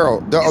 Daryl.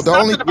 It's The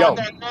only something about Yo,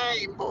 that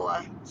name,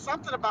 boy.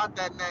 Something about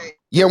that name.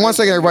 Yeah, It one is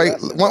second, the everybody.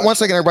 U.S. and One Russia.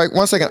 second, everybody.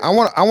 One second. I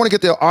want to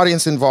get the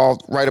audience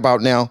involved right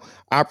about now.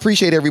 I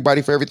appreciate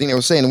everybody for everything they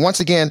were saying. And once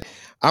again,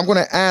 I'm going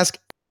to ask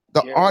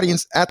the Jerry.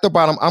 audience at the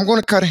bottom. I'm going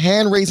to cut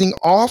hand raising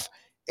off,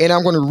 and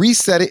I'm going to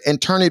reset it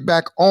and turn it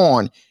back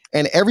on.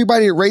 And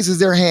everybody that raises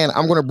their hand,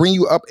 I'm going to bring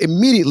you up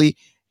immediately,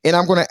 and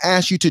I'm going to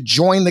ask you to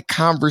join the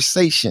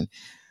conversation.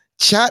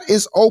 Chat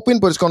is open,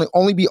 but it's going to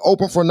only be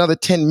open for another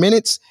 10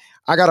 minutes.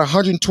 I got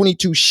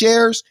 122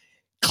 shares.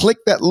 Click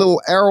that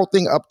little arrow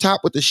thing up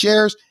top with the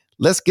shares.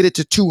 Let's get it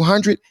to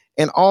 200.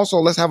 And also,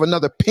 let's have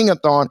another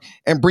ping-a-thon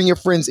and bring your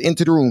friends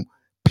into the room.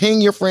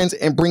 Ping your friends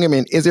and bring them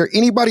in. Is there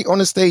anybody on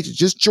the stage that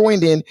just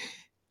joined in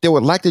that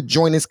would like to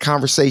join this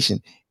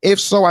conversation? If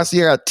so, I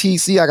see I got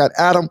TC, I got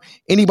Adam.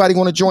 Anybody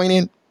want to join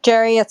in?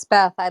 Jerry, it's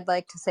Beth. I'd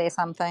like to say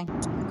something.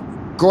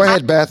 Go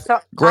ahead, Beth. So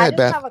Go I ahead, just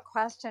Beth. have a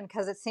question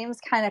because it seems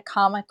kind of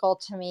comical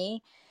to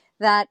me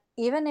that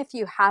even if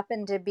you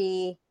happen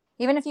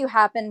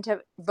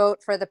to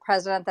vote for the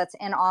president that's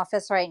in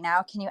office right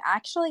now, can you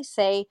actually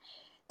say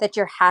that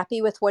you're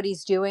happy with what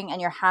he's doing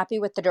and you're happy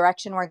with the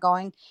direction we're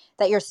going,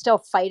 that you're still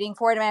fighting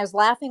for it? I mean, I was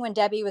laughing when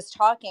Debbie was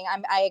talking.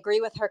 I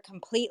agree with her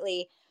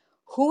completely.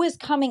 Who is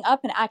coming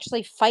up and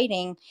actually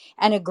fighting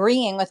and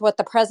agreeing with what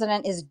the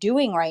president is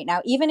doing right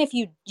now? Even if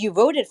you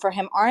voted for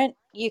him, aren't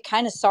you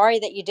kind of sorry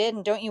that you did,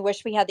 and don't you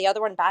wish we had the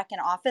other one back in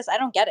office? I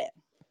don't get it.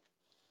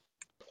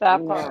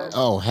 That No. part.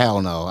 Oh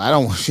hell no! I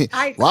don't.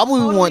 I Why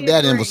would we want totally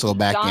that agree. imbecile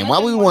back in? Why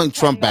would Jonathan we would want say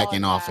Trump back no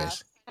in at that.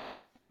 office?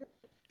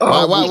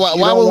 oh, Why,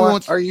 you why don't would we want?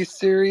 want? Are you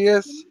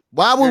serious?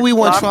 Why would You're we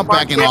want No, not Trump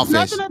back in it fucking. has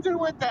nothing office? to do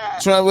with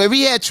that. Trump, if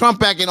we had Trump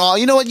back in all,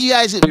 you know what, you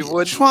guys, We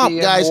wouldn't Trump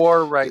be in guys,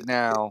 war right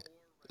now.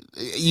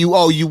 you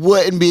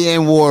wouldn't be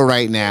in war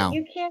right now.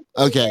 You can't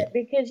say Okay, that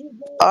because you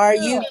don't Are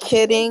you know.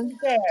 This kidding? is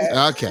that.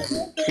 okay.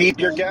 Listen, Keep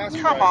your gas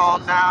Come on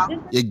prices. now. this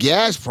is Your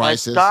gas And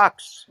prices.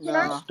 stocks, can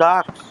I No.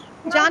 stocks.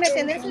 can I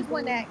Jonathan, say this is something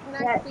Lynette. Can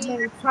I that speak?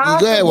 may You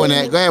go ahead, possibly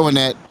Winnett. make Go ahead,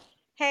 Winnett.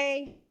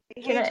 Hey,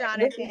 can hey, I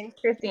this is Jonathan.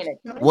 Christina.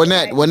 Can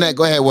Winnett, I Winnett. say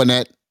Go ahead, something?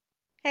 Winnett.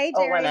 Hey,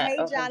 Oh, why Jerry. not? Hey,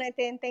 Okay.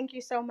 Jonathan. Thank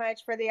you so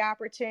much for the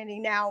opportunity.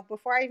 Now,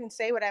 before I even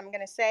say what I'm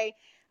going to say,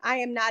 I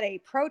am not a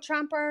pro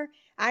Trumper.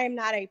 I am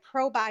not a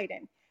pro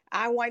Biden.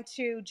 I want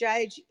to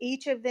judge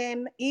each of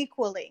them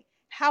equally.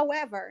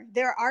 However,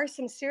 there are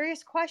some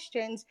serious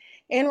questions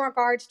in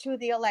regards to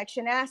the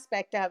election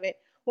aspect of it.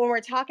 When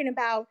we're talking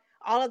about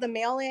all of the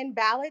mail in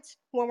ballots,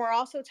 when we're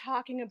also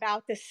talking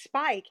about the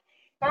spike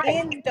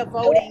in the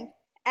voting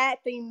at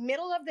the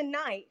middle of the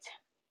night,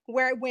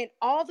 where it went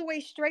all the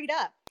way straight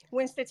up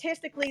when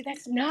statistically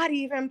that's not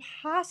even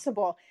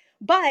possible.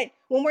 But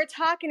when we're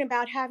talking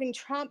about having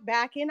Trump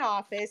back in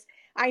office,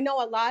 I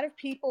know a lot of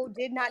people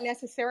did not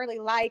necessarily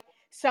like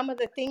some of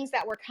the things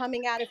that were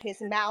coming out of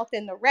his mouth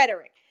and the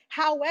rhetoric.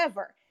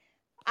 However,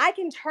 I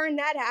can turn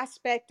that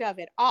aspect of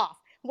it off.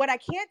 What I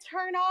can't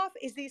turn off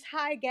is these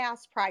high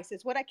gas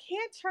prices. What I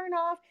can't turn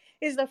off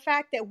is the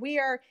fact that we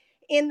are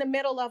in the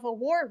middle of a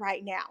war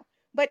right now.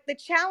 But the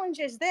challenge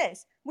is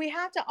this: we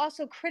have to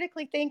also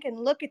critically think and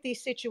look at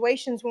these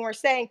situations when we're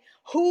saying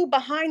who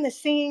behind the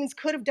scenes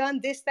could have done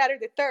this, that, or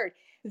the third.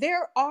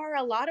 There are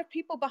a lot of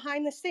people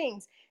behind the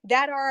scenes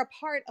that are a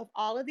part of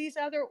all of these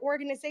other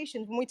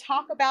organizations. When we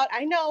talk about,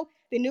 I know,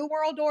 the New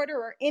World Order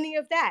or any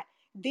of that,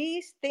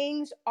 these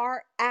things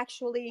are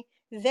actually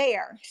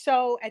there.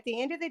 So at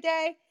the end of the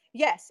day,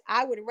 yes,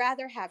 I would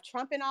rather have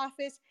Trump in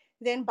office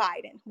than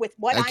Biden with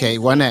what I'm Okay, seeing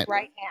Winnett.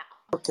 right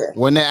now. Okay.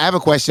 Winnett, I have a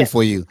question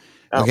for you.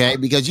 Oh, Okay,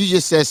 because you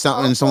just said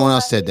something Oh and someone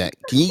else said boy. that.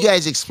 Can you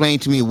guys explain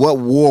to me what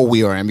war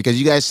we are in? Because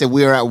you guys said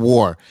we are at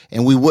war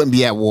and we wouldn't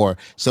be at war.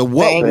 So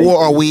what thank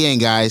war are you. we in,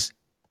 guys?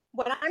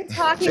 What I'm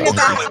talking This Thank is you.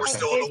 not about a We're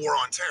still in is the war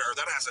on terror.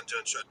 That hasn't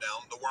been shut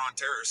down. The war on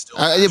terror is still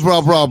Yeah, active.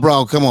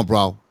 bro, come on,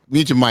 bro.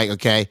 Mute your mic,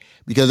 okay?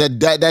 Because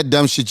that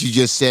dumb shit you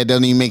just said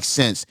doesn't even make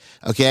sense,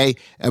 okay?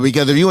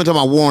 Because if you want to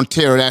talk about war on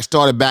terror, that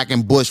started back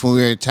in Bush when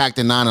we were attacked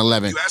in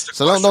 9/11. You asked a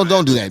So question. I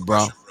don't do answered that, the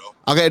bro. question, bro.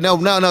 Okay, no,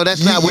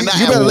 that's You, not. We're you,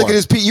 not you at better look at war.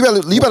 his you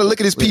better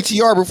look at his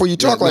PTR before you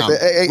talk like No,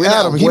 that. Hey, we're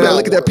Adam, not. he We're better not.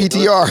 look at that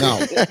No,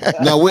 PTR.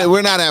 no,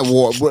 we're not at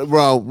war,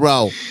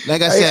 bro.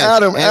 Like I Hey, said,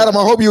 Adam,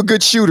 I hope you're a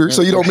good shooter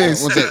so you don't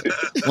one miss. second.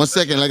 1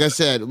 second. Like I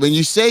said, when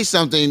you say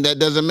something that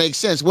doesn't make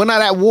sense, we're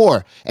not at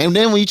war. And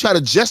then when you try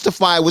to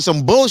justify it with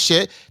some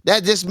bullshit,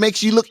 that just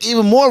makes you look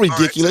even more All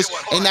right, tell you ridiculous.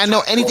 what. Hold And on, I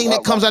know Jonathan. Well, anything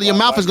that comes out of your why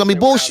mouth is you gonna be say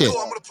we're not at bullshit.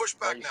 No, I'm war? going to push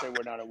Why back you now. say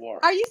we're not at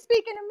war? Are you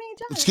speaking to me,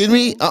 Excuse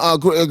me,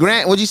 Jonathan?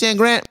 Grant. What you saying,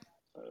 Grant?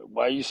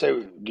 Why you say?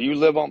 Do you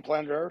live on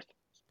planet Earth?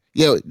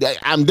 Yeah,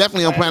 I'm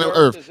definitely on Planet planet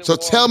Earth Earth. is at So war,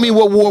 tell me bro.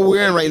 what war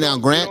we're in And right now,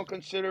 Grant.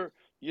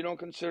 you don't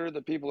consider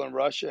the people in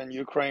Russia and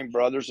Ukraine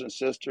brothers and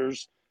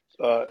sisters.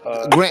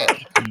 Grant,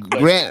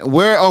 Like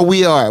where are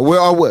we?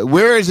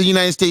 Where is the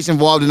United States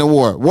involved in the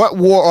war? What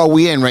war are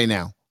we in right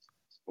now?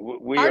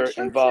 We Our are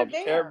troops are involved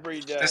there.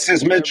 every This day.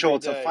 is Mitchell. Every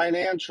It's a day.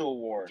 financial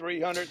war.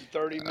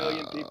 330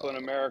 million people in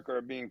America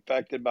are being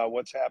affected by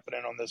what's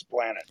happening on this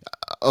planet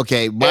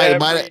Okay, by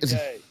every the,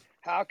 day.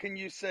 How can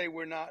you say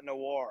we're not in a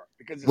war?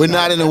 Because it's we're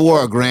not not a in a missile.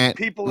 war, Grant.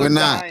 People We're are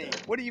not.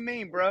 dying. What do you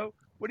mean, bro?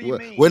 What do you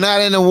We're mean?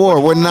 not in a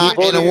war. What's We're wrong He not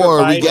with in a voted you? for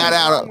war. We What got is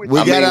Biden. wrong out. with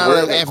We I got you? mean, out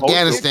we're of in a Hey,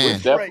 culture. We're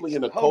Afghanistan. interest definitely rates.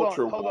 in a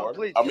culture Hold on, war.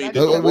 please. I Can I mean,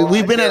 just the say, We've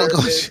war been at never a.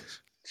 ended.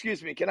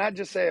 excuse me, can I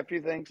just say a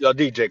few things? Yo,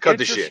 DJ, cut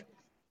the Interest shit.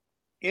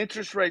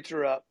 interest rates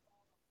are up.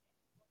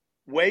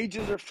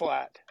 Wages are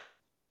flat.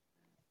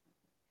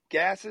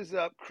 Gas is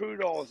up.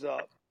 Crude oil is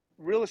up.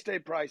 Real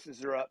estate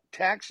prices are up.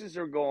 Taxes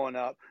are going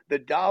up. The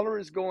dollar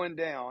is going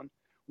down.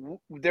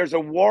 There's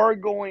a war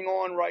going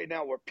on right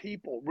now where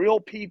people, real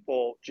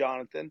people,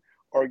 Jonathan,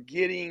 are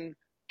getting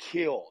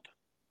killed.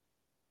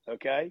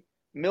 Okay?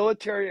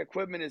 Military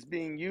equipment is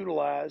being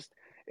utilized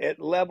at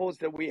levels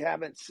that we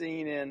haven't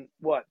seen in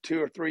what,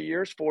 2 or 3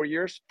 years, 4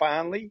 years,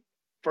 finally.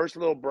 First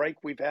little break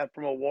we've had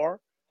from a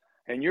war.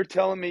 And you're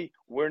telling me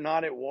we're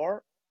not at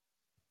war?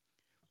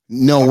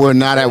 No, How we're can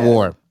you not say at that?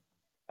 war.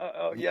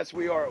 Yes,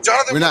 we are at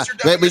war. Jonathan, We're what's not your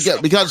definition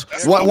of war? because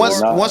There's a We're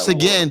once war. not once at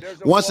war. again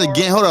There's a once war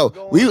again hold on.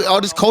 going We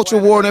all this on culture planet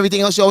war and Earth.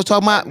 everything else y'all was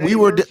talking Our about. We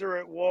were neighbors are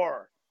at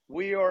war.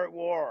 We are at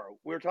war.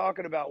 We're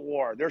talking about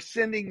war. They're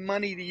sending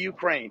money to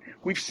Ukraine.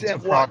 We've It's a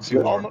sent what? proxy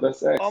Let, war.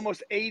 let's ask.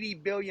 Almost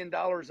 $80 billion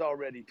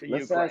already to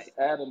Let's ask Ukraine.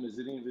 Adam. Is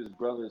any of his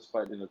brothers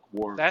fighting a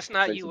war That's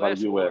not sanctioned by the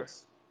U.S. war.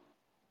 U.S.?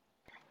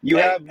 You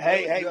have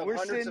We're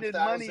hundreds of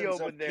sending money thousands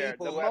over of there. people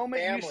The who have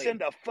moment you family.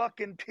 send a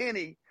fucking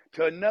penny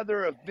to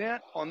another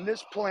event on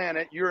this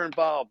planet, you're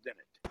involved in it.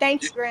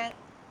 Thanks, Grant.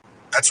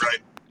 That's right.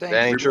 That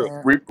Thank ain't you, true.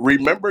 Grant.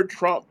 Remember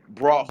Trump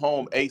brought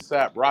home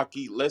ASAP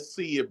Rocky. Let's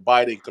see if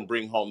Biden can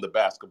bring home the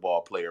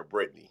basketball player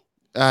Brittany.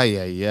 ay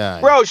ay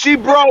ay. Bro, she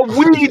brought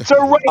weed to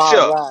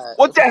All Russia. right.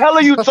 What the hell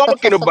are you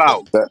talking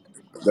about?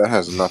 That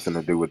has nothing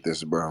to do with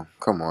this, bro.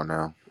 Come on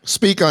now.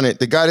 Speak on it.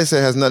 The guy that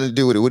said has nothing to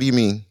do with it. What do you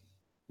mean?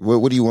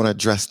 What do you want to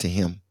address to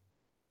him?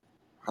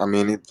 I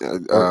mean,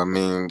 Or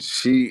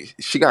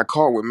she got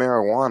caught with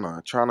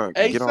marijuana trying to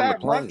get on the ASAP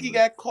plane. Rocky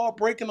got caught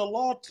breaking the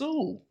law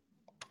too.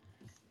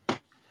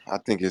 I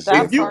think it's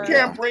If That you different, part.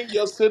 can't bro. bring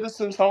your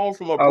citizens home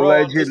from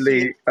abroad to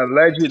see,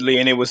 Allegedly,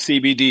 and it was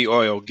CBD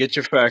oil. Get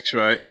your facts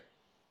right.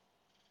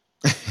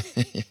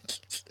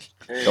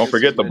 And Don't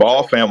this is forget the Mitchell.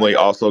 Ball family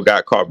also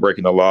got caught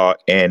breaking the law,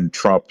 and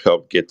Trump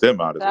helped get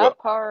them out as well. That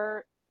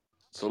part.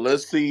 so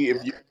let's see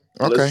if you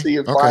let's okay, see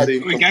if okay.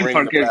 Biden We can can't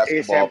bring the forget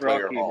basketball ASAP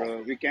player Rocky, home.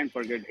 bro. We can't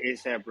forget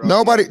ASAP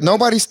Rocky Nobody as well.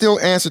 nobody still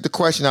answered the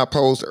question I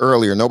posed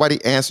earlier.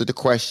 Nobody answered the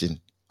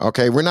question.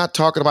 Okay, we're not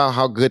talking about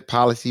how good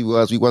policy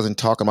was. We wasn't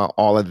talking about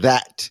all of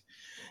that.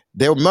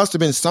 There must have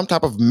been some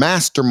type of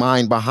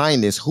mastermind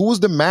behind this. Who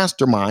was the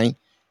mastermind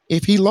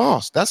if he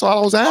lost? That's all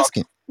I was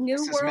asking.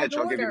 New This is World Mitch.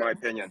 I'll give you my Order.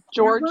 opinion.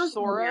 There George was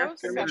no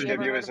Can Soros. Have Mitch you mastermind.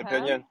 give ever you heard his of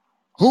him? opinion?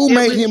 Who It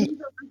made was him? his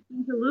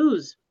election to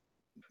lose.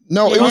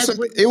 No, They it was had some.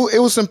 what It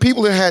was some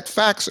people that had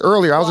facts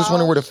earlier. I was just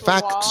wondering where Klaus the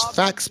facts Schwab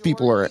and facts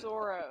people George are at.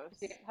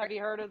 Soros. Have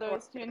you heard of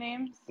those two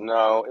names?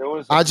 No, it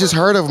was a I just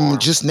heard perfect of them storm.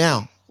 just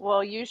now.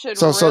 Well, you should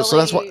So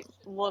that's what. really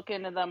look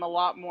into them a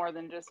lot more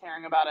than just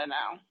hearing about it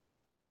now.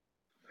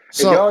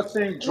 And So y'all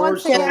think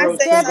George Once Can I again, Soros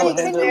say Debbie,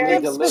 something can you single-handedly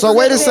there? give so delivered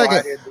wait a Joe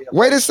second. specifics? Biden the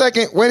Wait a election?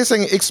 second. Wait a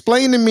second.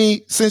 Explain to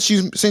me since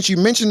you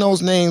mentioned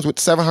those names with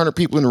 700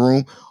 people in the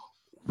room.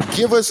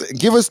 Give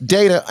us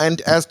data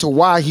and as to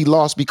why he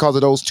lost because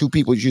of those two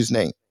people you just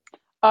named,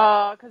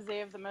 Because they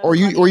have the most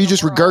money or in you the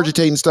just world.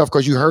 regurgitating stuff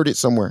because you heard it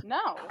somewhere.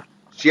 No.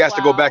 She has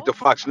to go back to Klaus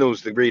Fox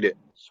News to read it.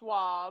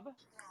 Schwab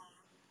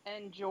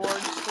and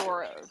George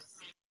Soros.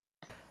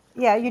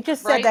 Yeah, you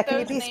just said Write that. Can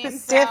you those be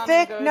names down and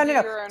specific? go No, do no,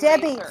 no. your own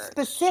Debbie, research.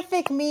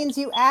 specific means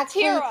you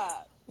actually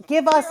Tira,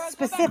 give us Tira,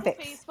 go back to specifics.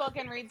 Facebook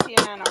and read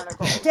CNN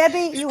articles.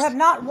 Debbie, you have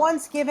not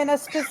once given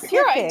us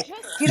Tira, I specific.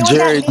 just Do you know what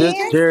that Jerry, I this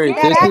means? just Jerry, That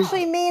this said is it.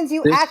 actually means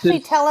you this actually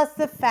is tell us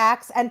the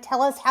facts and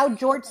tell us how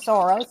George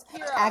Soros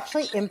Tira,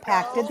 actually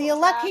impacted the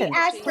go back He election. to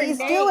asked for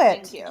Please do Facebook. names.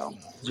 Thank it. you.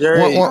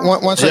 Jerry,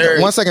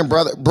 Jerry. One second,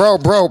 brother,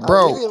 Oh,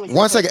 you bro. really should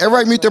 1 second, take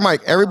everybody notes, mute their man.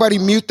 mic. Everybody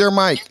mute their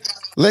mic.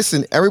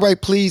 Listen, everybody,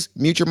 please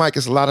mute your mic.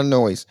 It's a lot of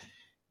noise.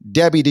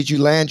 Debbie, did you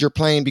land your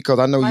plane? Because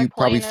I know My you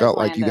probably plane is felt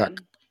like you got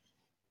landed.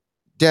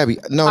 Debbie.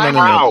 No, no, I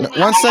no, no. have How? the No.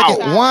 1 names in the second. How?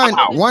 chat. One, Look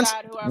in the How? one.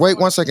 chat. Whoever Wait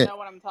 1 wants to second. know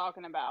what I'm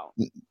talking about.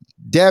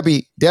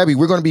 Debbie,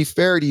 we're going to be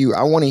fair to you.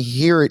 I want to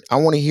hear it. I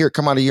want to hear it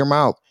come out of your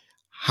mouth.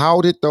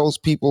 How did those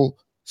people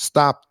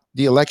stop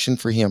the election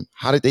for him?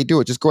 How did they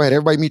do it? Just go ahead.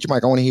 Everybody mute your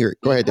mic. I want to hear it.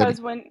 Go ahead, Debbie.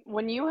 Because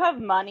when you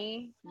have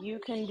money, you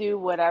can do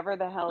whatever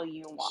the hell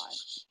you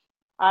want.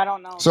 I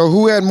don't know if So you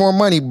who had knew. more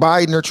money,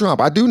 Biden or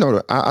Trump? I do know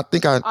that. I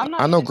think I'm I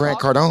not know even Grant talking.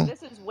 Cardone.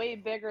 This is way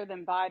bigger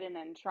than Biden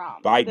and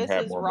Trump. Biden This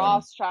had is more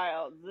money.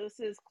 Rothschild. This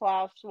is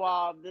Klaus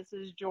Schwab. This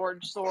is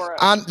George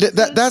Soros. This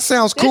is That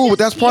sounds this cool, but is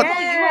that's part.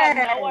 people you have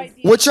no Yes.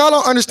 idea What y'all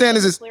don't even understand think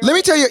is this. Let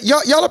me tell clearly. you,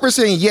 y'all up are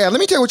saying, yeah. Let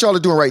me tell you what y'all are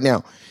doing right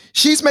now.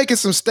 She's making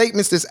some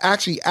statements that's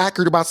actually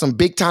accurate about some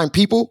big time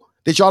people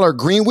that y'all are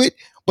agreeing with.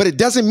 but it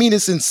doesn't mean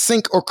it's in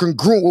sync or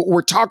congruent with what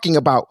we're talking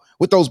about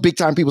with those big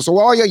time people. So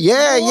all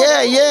Well,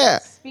 it yeah.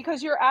 is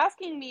because you're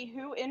asking me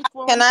who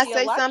Can influenced I the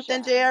say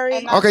something, election,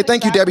 and Jerry? Okay, that's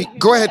thank you, Debbie. exactly who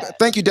Go ahead. did.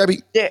 Thank you,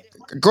 Debbie. Jer-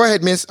 Go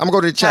ahead, Miss. I'm gonna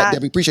go to the chat, Hi.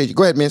 Debbie. Appreciate you.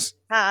 Go ahead, Miss.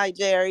 Hi,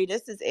 Jerry.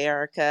 This is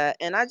Erica.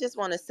 And I just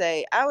want to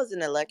say I was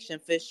an election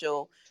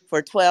official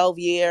for 12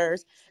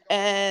 years.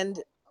 And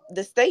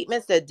the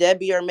statements that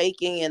Debbie are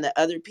making and the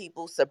other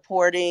people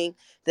supporting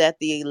that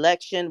the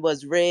election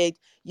was rigged,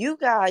 you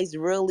guys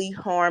really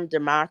harm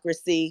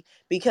democracy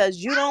because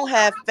you don't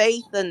have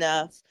faith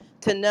enough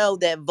to know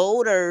that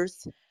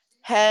voters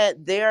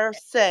had their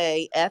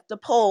say at the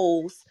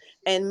polls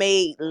and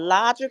made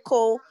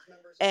logical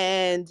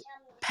and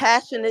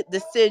passionate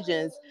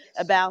decisions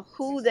about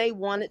who they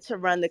wanted to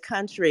run the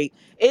country.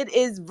 It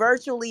is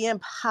virtually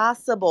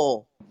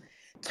impossible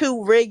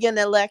to rig an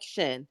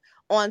election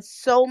on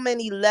so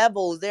many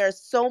levels. There are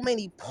so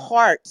many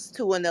parts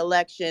to an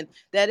election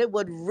that it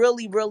would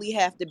really, really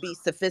have to be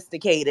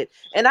sophisticated.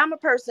 And I'm a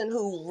person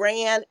who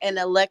ran an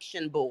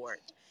election board.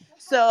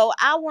 So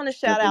I want to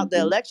shout out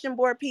the election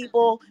board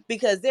people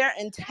because their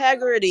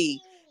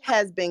integrity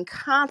has been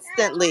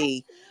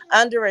constantly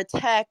under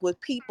attack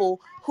with people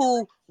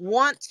who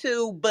want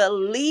to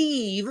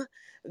believe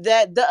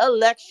that the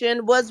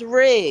election was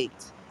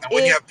rigged. And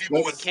when you It have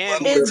people It with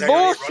can level of be, is integrity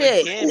Jerry. running It for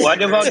bullshit. these can be. boards,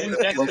 What it's about even in more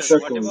Texas?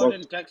 What ridiculous. about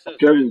in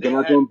Texas when they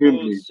had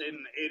booths in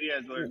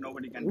areas where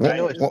nobody can Wha- I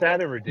know drive it to? wha-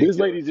 sounded This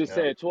lady ridiculous, just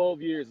said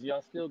 12 years.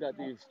 Y'all still got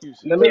the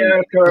excuses. Let me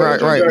ask her,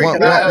 Right. Jerry,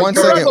 can I ask One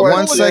her a second.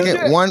 One question?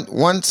 second.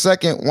 One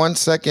second. One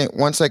second.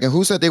 One second.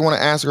 Who said they want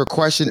to ask her a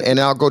question? And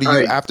I'll go to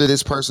you Ice. after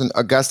this person,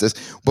 Augustus.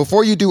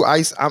 Before you do,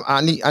 Ice,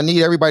 I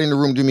need everybody in the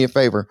room to do me a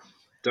favor.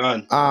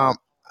 Done.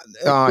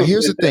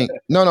 Here's the thing.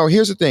 No.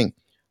 Here's the thing.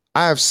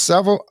 I have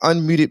several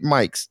unmuted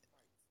mics.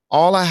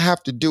 All I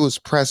have to do is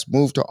press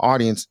move to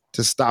audience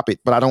to stop it,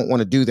 but I don't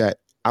want to do that.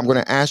 I'm going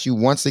to ask you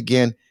once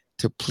again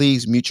to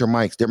please mute your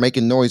mics. They're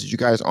making noise that you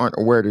guys aren't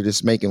aware that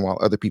it's making while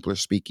other people are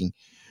speaking.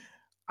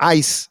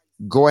 Ice,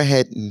 go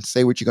ahead and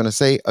say what you're going to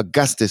say.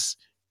 Augustus,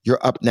 you're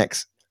up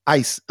next.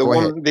 Ice, The go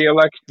ahead. one,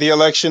 the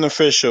election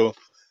official.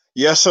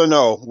 Yes or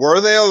no?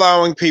 Were they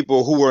allowing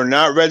people who were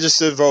not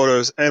registered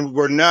voters and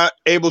were not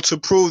able to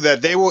prove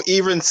that they were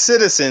even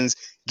citizens,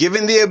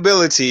 given the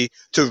ability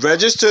to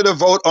register to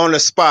vote on the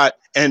spot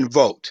and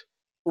vote?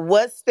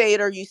 What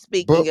state are you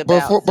speaking But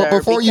about,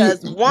 sir? before you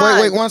Because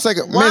wait 1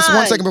 second, Miss,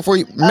 1 second before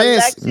you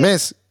elected.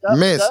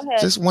 Go Miss,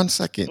 ahead. just 1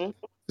 second, Mhm.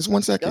 just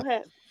 1 second. Go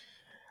ahead.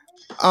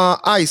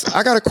 Ice,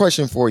 I got a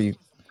question for you.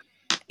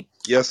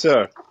 Yes,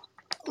 sir.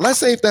 Let's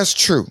say if that's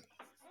true.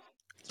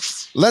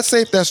 Let's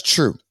say if that's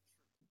true.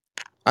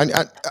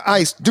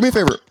 Ice, do me a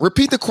favor.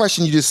 Repeat the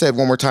question you just said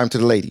one more time to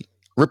the lady.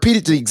 Repeat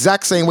it the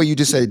exact same way you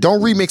just said it.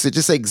 Don't remix it.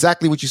 Just say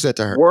exactly what you said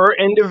to her. Were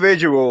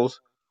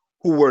individuals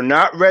who were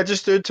not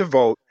registered to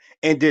vote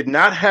and did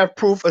not have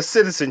proof of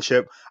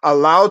citizenship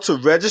allowed to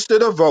register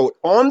to vote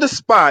on the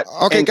spot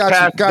Okay, and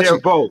got you, cast got their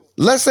you. vote?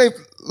 Let's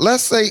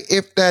say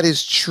if that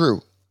is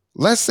true.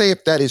 Let's say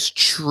if that is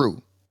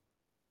true.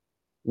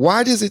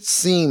 Why does it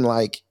seem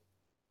like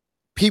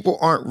people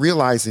aren't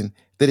realizing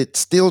that it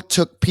still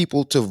took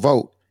people to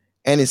vote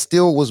and it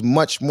still was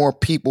much more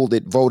people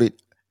that voted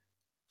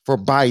for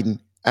Biden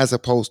as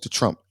opposed to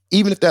Trump?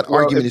 Even if that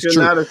Well, if argument is you're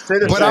true. not a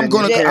But citizen,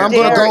 you can't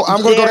vote.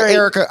 I'm gonna go to Jerry.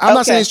 Erica. I'm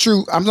not saying Okay. it's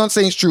true. I'm not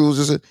saying it's true.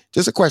 It's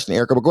just a question,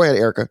 Erica. But go ahead,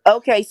 Erica.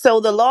 Okay, so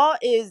the law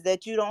is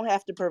that you don't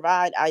have to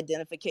provide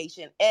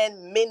identification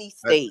in many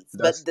states,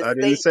 but the I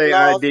didn't state say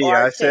laws ID.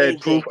 are I said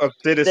proof changing. of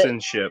The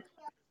citizenship.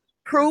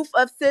 proof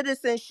of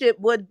citizenship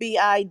would be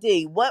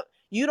ID. What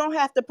you don't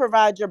have to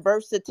provide your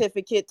birth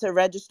certificate to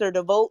register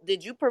to vote.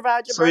 Did you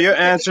provide your So birth you're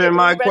certificate answering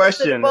when my you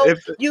registered to question. vote?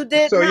 If You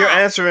did so, you're not.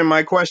 answering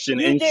my question.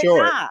 You In did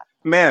short, not.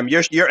 ma'am,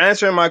 you're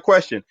answering my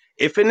question.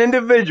 If an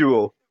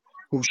individual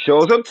who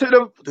shows up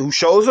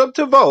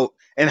to vote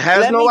and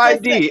has Let no me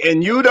just say ID,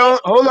 and you there,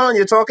 don't hold on,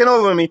 you're talking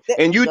over me,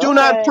 and you go do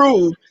not ahead.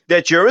 prove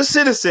that you're a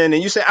citizen,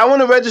 and you say I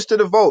want to register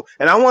to vote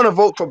and I want to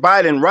vote for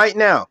Biden right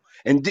now,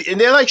 and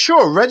they're like,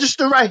 sure,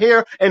 register right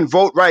here and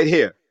vote right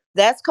here.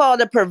 That's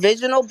called a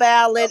provisional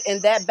ballot,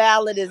 and that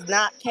ballot is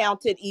not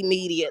counted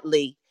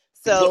immediately.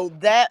 So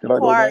that Can I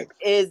go part next?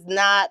 is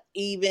not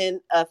even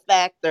a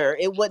factor.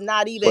 It would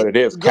not But even it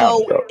is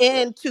counted, go though.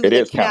 into It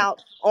the is counted. count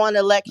on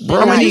Bro,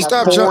 election How will you many night.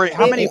 stop jump?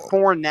 how It, many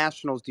foreign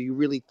nationals do you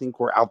really think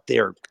were out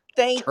there?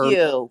 thank Turn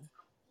you.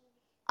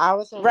 I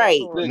was about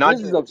to Right. This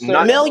respond is to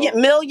Not absurd, Jerry. bro.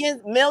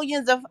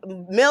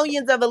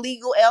 Millions of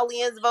illegal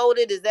aliens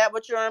voted. Is that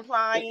what you're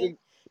It, implying? it,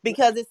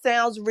 Because it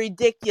sounds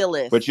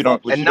But ridiculous.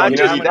 but And you not don't You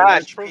know how just need many that,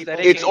 rich people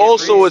it's can get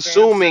also food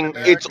stamps in assuming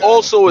America?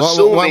 One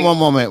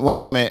moment.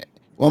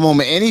 One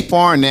moment. Any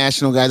foreign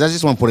national, guys, I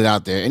just want to put it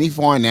out there. Any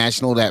foreign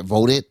national that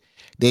voted,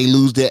 they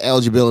lose their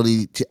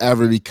eligibility to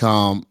ever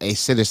become a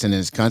citizen in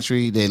this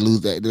country. They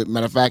lose that.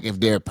 Matter of fact, if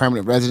they're a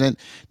permanent resident,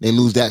 they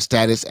lose that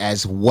status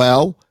as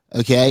well.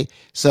 Okay,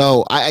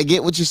 so I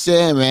get what you're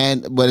saying,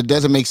 man, but it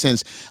doesn't make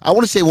sense. I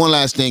want to say one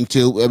last thing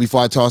too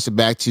before I toss it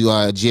back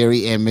to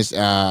Jerry and Miss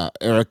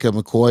Erica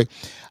McCoy,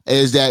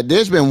 is that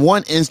there's been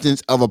one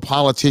instance of a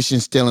politician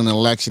stealing an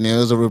election. It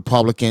was a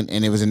Republican,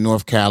 and it was in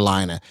North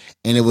Carolina,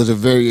 and it was a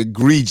very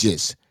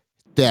egregious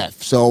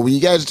theft. So when you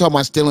guys are talking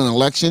about stealing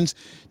elections,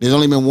 there's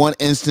only been one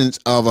instance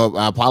of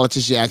a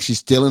politician actually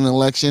stealing an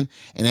election,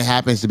 and it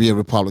happens to be a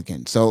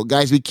Republican. So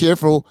guys, be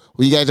careful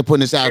when you guys are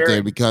putting this out there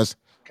Eric, because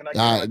can I get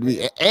my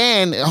opinion?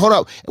 and hold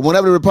up,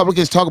 whenever the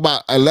Republicans talk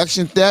about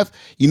election theft,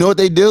 you know what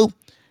they do?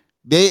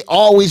 They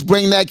always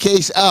bring that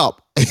case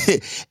up,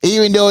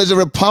 even though it's a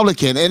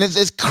Republican. And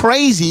it's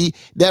crazy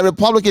that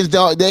Republicans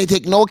don't, they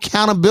take no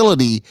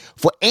accountability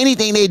for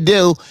anything they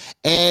do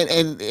and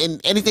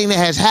anything that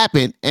has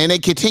happened. And they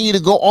continue to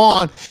go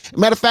on.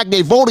 Matter of fact,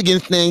 they vote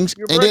against things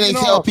You're and then they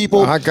breaking tell off.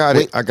 people, I got it.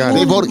 wait, I got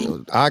they it.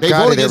 vote, I they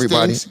got vote it, against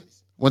everybody. things.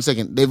 One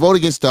second. They vote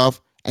against stuff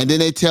and then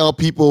they tell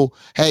people,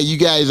 "Hey, you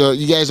guys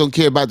don't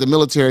care about the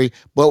military,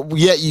 but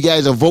yet you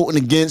guys are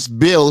voting against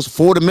bills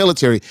for the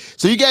military."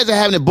 So you guys are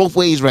having it both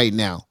ways right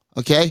now.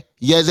 Okay,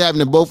 you guys are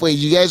having it both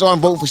ways. You guys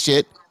aren't voting for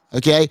shit.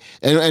 Okay,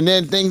 and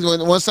then things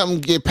when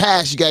something get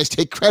passed, you guys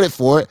take credit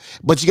for it,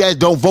 but you guys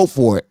don't vote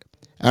for it.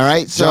 All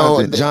right,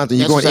 so Jonathan,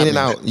 you're that's what's going in and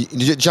happening.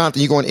 out.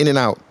 Jonathan, you're going in and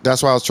out.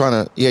 That's why I was trying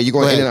to. Yeah, you're Go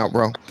going in and ahead. out,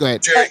 bro. Go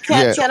ahead.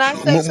 Yeah. Can I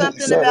say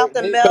something about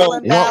the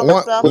mail-in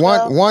ballots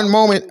also? One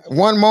moment.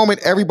 One moment.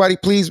 Everybody,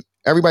 please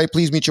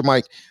mute your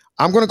mic.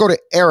 I'm going to go to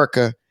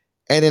Erica,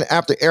 and then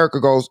after Erica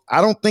goes, I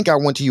don't think I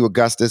went to you,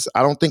 Augustus.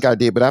 I don't think I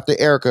did, but after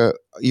Erica,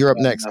 you're up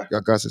next,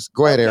 Augustus.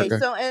 Go ahead, Okay, Erica.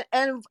 so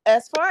and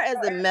as far as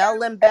the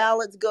mail-in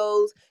ballots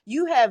goes,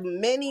 you have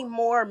many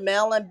more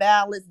mail-in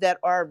ballots that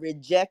are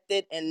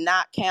rejected and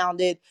not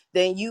counted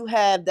than you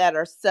have that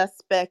are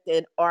suspect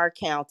and are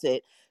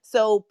counted.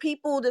 So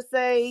people to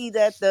say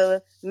that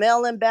the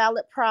mail-in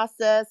ballot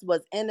process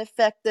was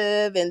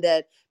ineffective and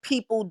that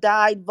people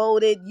died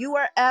voted, you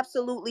are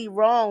absolutely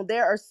wrong.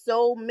 There are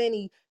so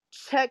many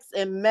checks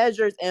and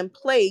measures in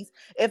place.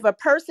 If a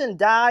person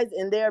dies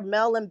and their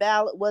mail-in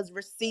ballot was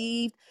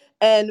received,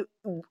 and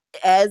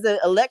as an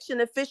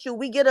election official,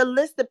 we get a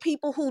list of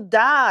people who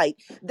died.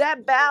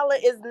 That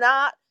ballot is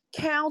not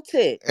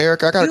counted.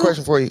 Erica, I got a You,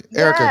 question for you.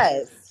 Erica,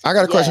 yes, I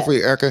got a question for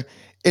yes. you, Erica.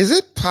 Is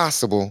it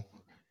possible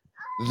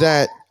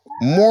that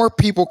more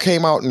people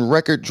came out in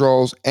record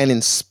draws and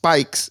in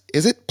spikes?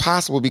 Is it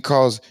possible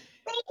because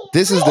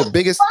this is the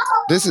biggest?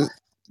 This is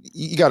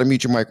you got to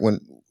mute your mic when.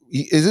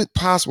 Is it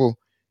possible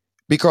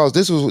because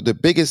this was the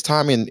biggest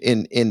time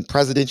in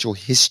presidential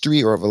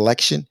history or of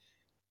election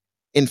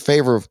in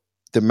favor of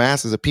the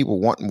masses of people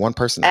wanting one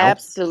person out?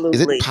 Is it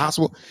Absolutely.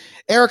 possible,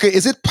 Erica?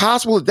 Is it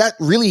possible that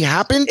really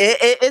happened?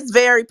 It's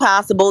very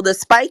possible. The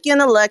spike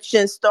in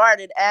elections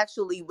started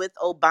actually with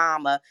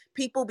Obama.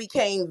 People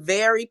became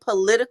very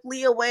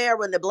politically aware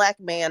when the black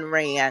man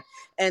ran,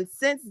 and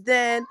since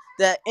then,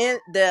 the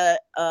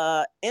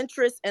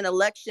interest in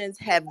elections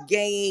have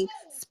gained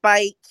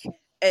spike,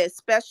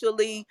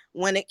 especially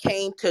when it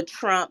came to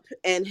Trump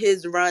and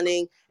his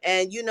running.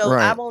 And I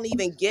Right. won't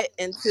even get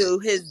into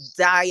his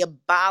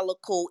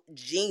diabolical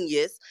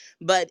genius,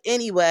 but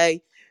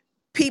anyway,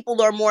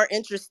 people are more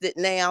interested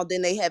now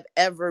than they have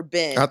ever I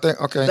been.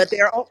 think okay,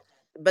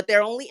 But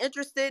they're only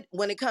interested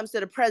when it comes to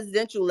the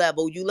presidential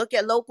level. You look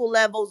at local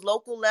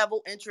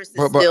level interest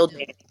is but still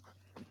there.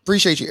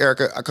 appreciate you,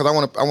 Erica, because I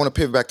want to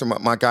pivot back to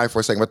my guy for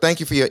a second. But thank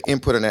you for your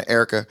input on that,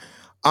 Erica.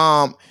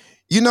 Um,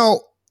 you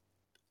know,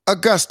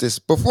 Augustus,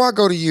 before I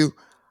go to you,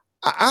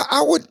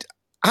 I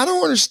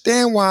don't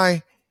understand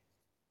why,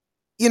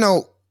 you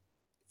know,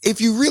 if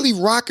you really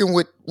rocking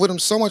with him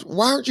so much,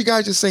 why aren't you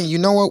guys just saying, you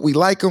know what, we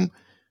like him,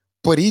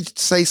 but he'd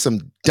say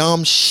some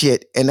dumb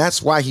shit, and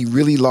that's why he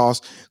really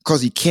lost,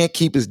 because he can't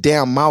keep his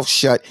damn mouth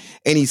shut,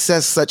 and he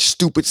says such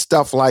stupid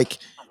stuff like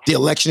the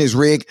election is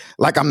rigged,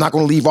 like I'm not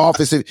going to leave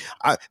office. They're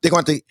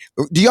going to.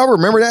 Do y'all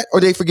remember that, or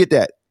they forget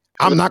that?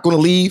 I'm not going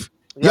to leave.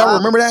 Y'all Yup.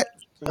 remember that?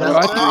 Yes,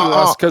 I think he sir.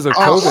 lost because of Of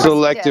COVID. course he did.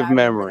 Selective I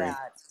remember memory.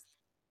 that.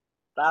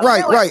 Of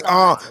Right, course right.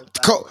 selective,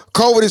 bro.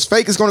 COVID is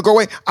fake. It's going to go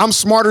away. I'm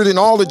smarter than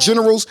all the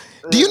generals.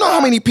 Do you know how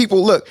many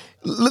people look?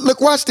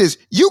 Watch this.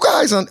 You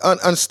guys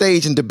on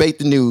stage and debate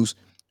the news.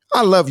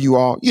 I love you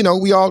all. You know,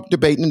 we all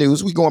debate the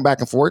news. We going back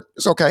and forth.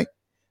 It's okay,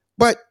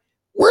 but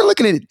we're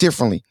looking at it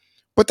differently.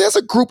 But there's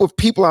a group of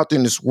people out there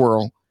in this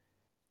world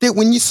that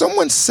when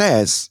someone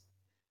says,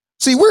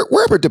 see,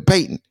 we're ever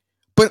debating,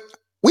 but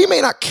we may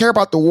not care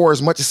about the war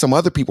as much as some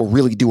other people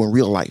really do in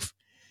real life.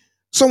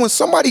 So when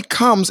somebody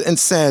comes and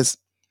says,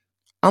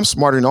 I'm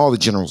smarter than all the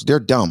generals. They're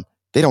dumb.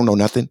 They don't know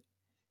nothing.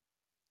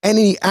 And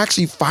then he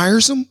actually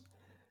fires them.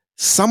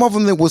 Some of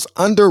them that was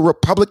under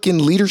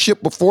Republican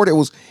leadership before that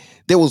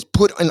was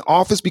put in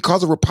office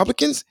because of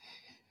Republicans.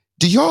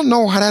 Do y'all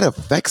know how that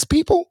affects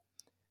people?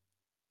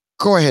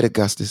 Go ahead,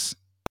 Augustus.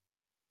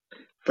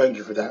 Thank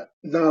you for that.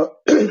 Now,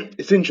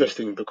 it's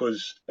interesting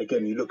because,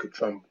 again, you look at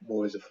Trump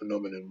more as a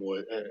phenomenon,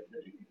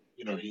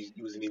 he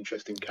was an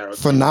interesting character.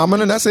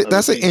 Phenomenon. That's it. And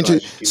That's with an these guys,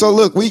 interest. you give So me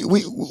the look,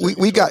 vote.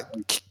 we got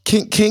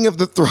king of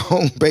the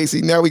throne,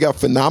 basically. Now we got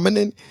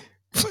phenomenon.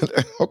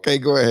 Okay,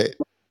 go ahead.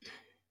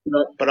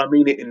 No, but I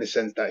mean it in the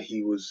sense that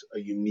he was a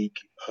unique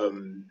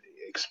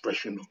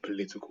expression of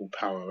political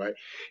power, right?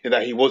 In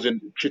that he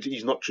wasn't,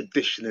 he's not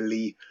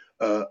traditionally,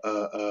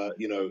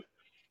 you know,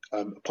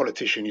 a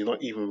politician. He's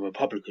not even a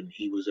Republican.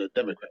 He was a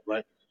Democrat,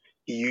 right?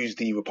 He used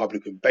the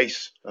Republican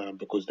base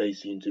because they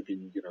seemed to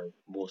be, you know,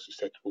 more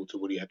susceptible to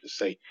what he had to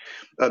say.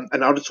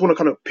 And I just want to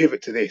kind of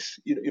pivot to this.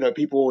 You know,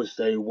 people always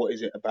say, "What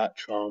is it about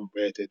Trump?"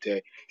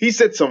 He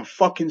said some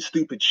fucking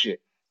stupid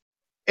shit.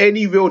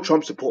 Any real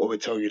Trump supporter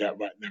would tell you that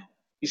right now.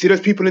 You see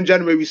those people in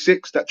January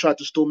 6th that tried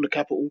to storm the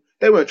Capitol?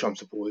 They weren't Trump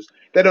supporters.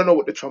 They don't know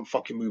what the Trump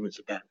fucking movement's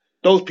about.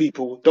 Those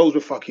people, those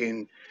were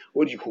fucking,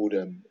 what do you call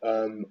them?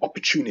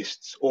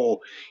 Opportunists or,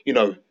 you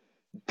know,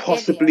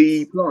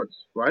 possibly Idiots.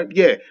 plants, right?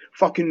 Yeah,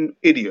 fucking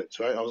idiots,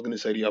 right? I was going to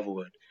say the other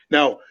word.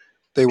 Now,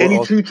 They were any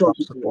also true Trump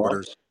Trump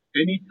supporter, supporters.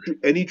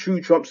 any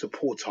true Trump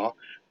supporter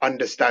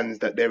understands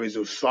that there is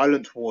a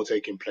silent war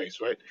taking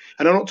place, right?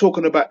 And I'm not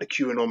talking about the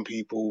QAnon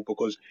people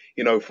because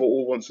you know, for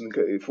all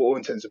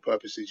intents and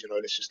purposes, you know,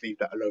 let's just leave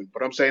that alone.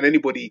 But I'm saying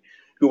anybody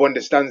who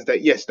understands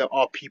that yes, there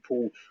are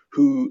people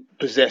who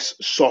possess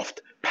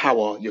soft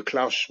power, your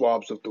Klaus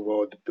Schwabs of the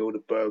world, the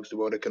Bilderbergs, the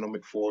World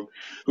Economic Forum,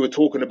 who are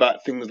talking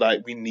about things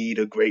like we need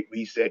a great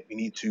reset, we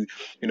need to,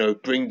 you know,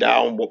 bring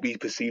down what we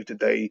perceive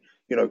today,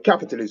 you know,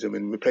 capitalism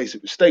and replace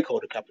it with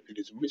stakeholder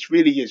capitalism, which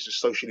really is just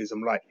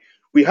socialism like.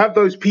 We have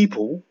those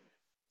people,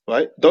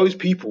 right? Those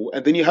people,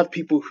 and then you have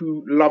people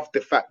who love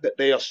the fact that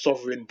they are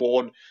sovereign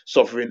born,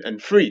 sovereign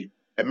and free.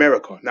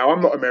 America. Now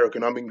I'm not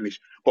American, I'm English,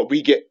 but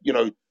we get, you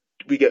know,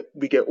 we get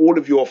all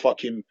of your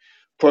fucking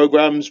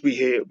programs, we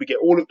get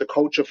all of the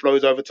culture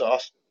flows over to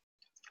us,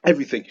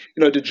 everything.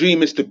 You know, the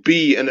dream is to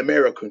be an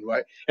American,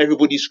 right?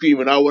 Everybody's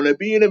screaming, I want to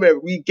be an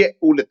American. We get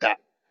all of that,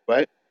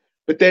 right?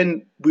 But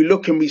then we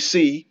look and we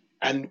see,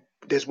 and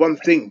there's one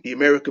thing: the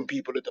American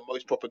people are the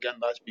most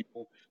propagandized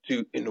people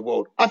in the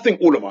world. I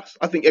think all of us.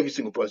 I think every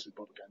single person is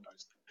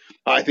propagandized.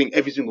 I think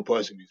every single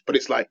person is. But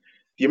it's like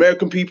the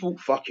American people,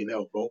 fucking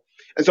hell, bro.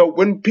 And so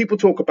when people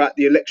talk about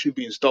the election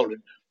being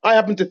stolen, I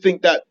happen to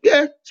think that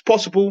yeah, it's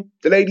possible.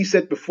 The lady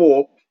said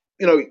before,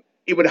 you know,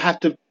 it would have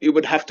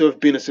to have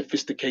been a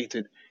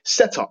sophisticated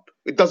setup.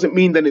 It doesn't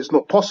mean that it's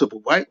not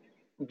possible, right?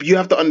 You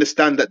have to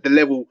understand that the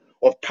level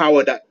of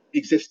power that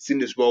exists in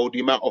this world, the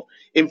amount of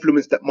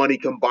influence that money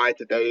can buy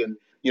today, and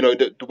you know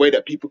the way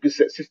that people can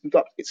set systems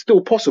up, it's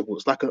still possible.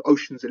 It's like an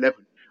Ocean's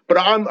 11. But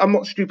I'm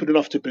not stupid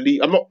enough to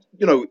believe. I'm not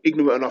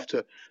ignorant enough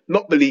to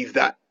not believe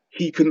that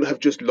he couldn't have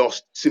just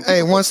lost simply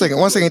Hey, because people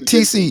one voted second.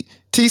 against him.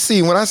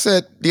 TC. When I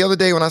said the other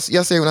day,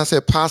 yesterday when I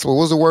said possible,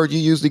 what was the word you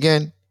used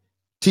again?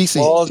 TC.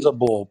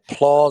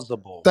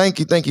 Plausible. Thank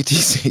you,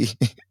 TC.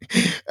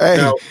 Hey,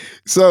 Now,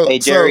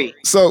 wait, I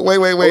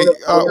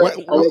want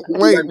to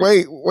quickly land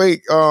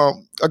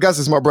this.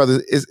 Augustus, my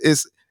brother,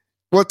 is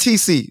well,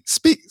 TC.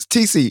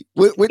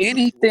 I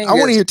Anything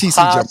want to is hear TC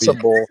jump in.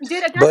 possible,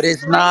 Did but Augustus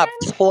it's write not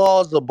in?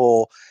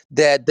 plausible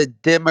that the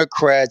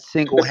Democrats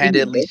Opinion,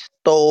 single-handedly bro.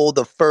 stole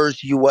the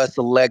first U.S.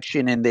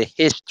 election in the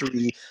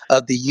history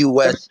of the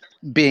U.S.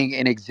 being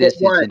in But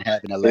existence why? and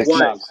having But It's why?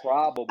 not elections. Oh,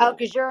 probable.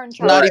 because you're in It's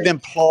not Why? charge. even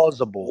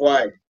plausible.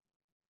 Why?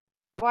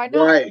 Why not?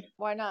 Why?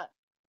 Why not?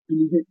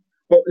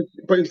 But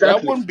That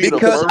exactly. wouldn't be the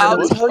Because Because I first I'll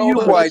Bush tell you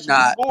stolen why election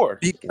not. before.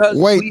 Because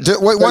we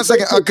One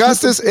second. take the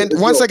point as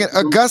well.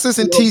 Because Augustus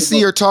and you know,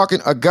 TC are talking.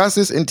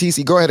 Augustus and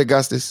TC. Go ahead,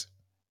 Augustus.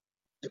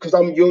 because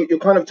you're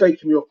kind of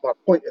taking me off my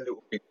point a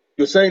little bit.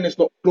 You're saying it's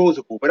not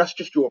plausible, but that's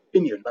just your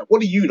opinion. Like,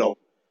 what do you know?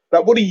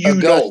 Like, what do you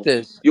know?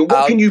 Augustus, What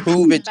I'll can you prove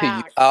prove? it to you.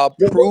 Facts. I'll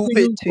What prove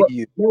can it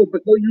you? to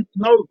you.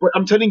 No. But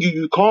I'm telling you,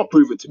 you can't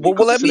prove it to me Well,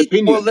 because it's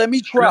an well opinion, let me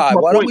and that's try.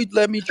 my Why don't point. we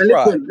let me And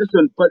try?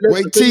 listen. But let's.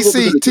 I'll Wait, tell you what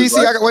we're TC, gonna do, TC.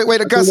 right? Wait, I'll tell you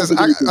what Augustus. we're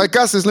gonna do.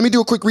 Augustus, let me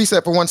do a quick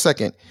reset for 1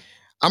 second.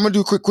 I'm gonna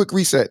do a quick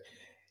reset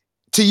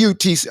to you,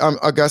 TC.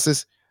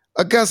 Augustus.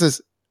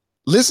 Augustus,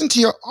 listen to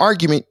your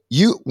argument.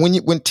 When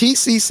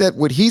TC said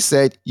what he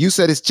said, you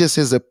said it's just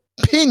his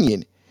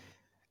opinion.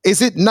 Is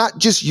it not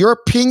just your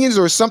opinions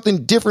or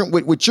something different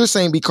with what you're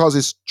saying because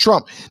it's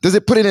Trump? Does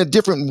it put it in a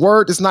different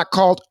word that's not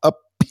called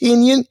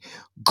opinion?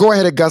 Go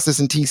ahead, Augustus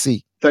and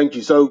TC. Thank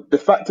you. So the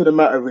fact of the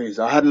matter is,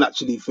 I hadn't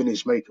actually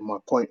finished making my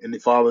point, and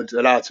if I was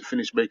allowed to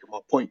finish making my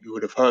point, you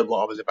would have heard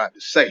what I was about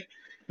to say.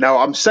 Now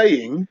I'm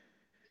saying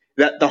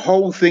that the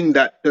whole thing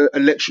that the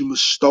election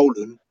was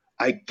stolen,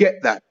 I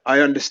get that.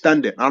 I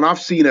understand it. And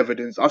I've seen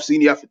evidence. I've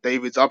seen the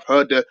affidavits. I've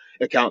heard the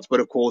accounts. But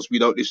of course, we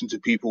don't listen to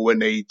people when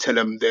they tell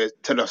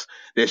us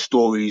their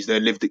stories. Their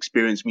lived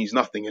experience means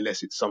nothing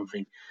unless it's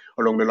something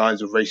along the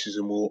lines of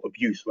racism or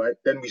abuse, right?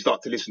 Then we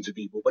start to listen to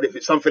people. But if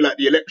it's something like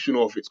the election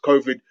or if it's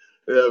COVID,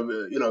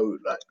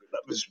 like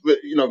that was,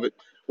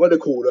 what are they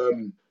called?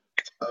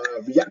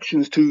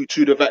 Reactions to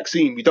the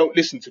vaccine. We don't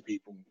listen to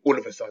people all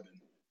of a sudden.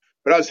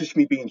 But that's just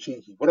me being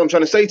cheeky. What I'm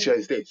trying to say to you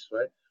is this,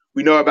 right?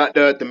 We know about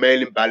the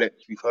mail-in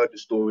ballots. We've heard the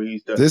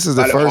stories, the This is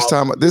the ballot first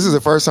time. This is harvesting, the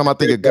first time the I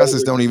think dead Augustus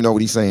voters. don't even know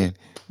what he's saying.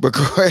 But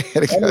go ahead, I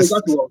know Augustus.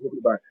 exactly what I'm talking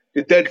about.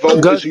 The dead voters who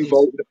Augustus,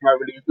 voted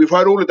apparently. We've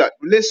heard all of that.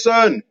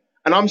 Listen,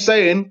 and I'm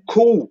saying,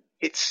 cool.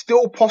 It's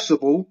still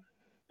possible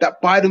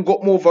that Biden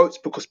got more votes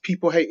because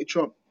people hated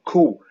Trump.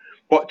 cool.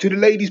 But to the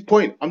lady's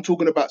point, I'm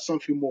talking about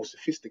something more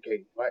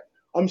sophisticated, right?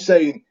 I'm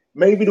saying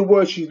maybe the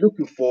word she's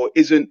looking for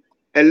isn't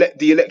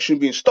the election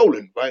being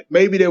stolen, right?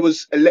 Maybe there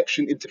was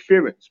election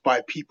interference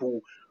by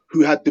people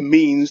who had the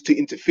means to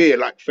interfere,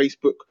 like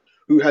Facebook,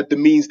 who had the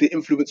means to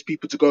influence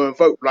people to go and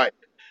vote,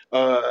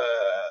 uh,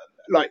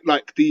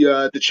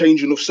 the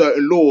changing of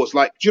certain laws.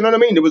 Like, do you know what I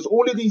mean? There was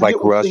all of these Like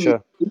little things,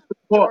 Russia. George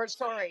parts.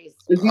 Soros.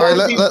 There's All right, more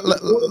of these.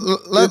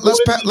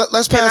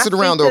 let's Can I pass it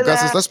around speak though, to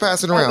Augustus. that? Let's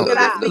pass it Oh, around. can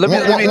I speak Let to me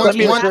let that? me let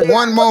me Can I address.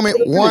 One moment,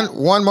 Please.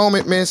 one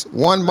moment, Miss.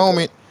 One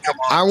moment. Come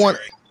I on, want.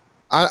 Jerry.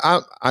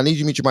 I need you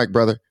to mute your mic,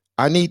 brother.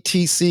 I need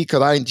TC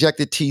because I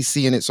injected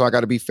TC in it, so I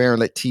got to be fair and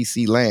let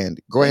TC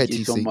land. Go Thank ahead, you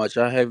so TC. much.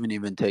 I haven't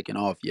even taken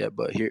off yet,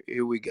 but here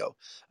we go.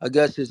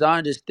 Augustus, I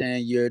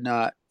understand you're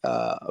not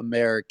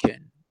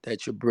American,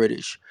 that you're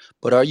British,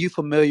 but are you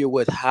familiar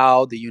with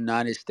how the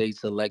United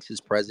States elects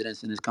its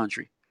presidents in this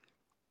country?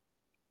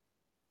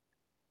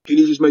 Can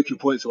you just make your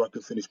point so I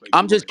can finish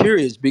I'm making just mine?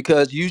 curious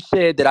because you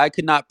said that I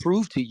could not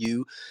prove to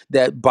you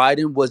that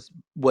Biden was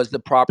the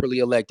properly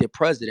elected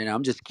president.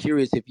 I'm just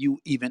curious if you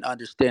even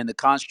understand the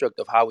construct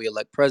of how we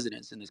elect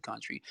presidents in this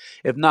country.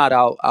 If not,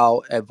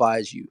 I'll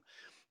advise you.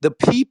 The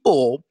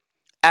people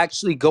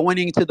actually going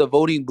into the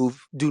voting booth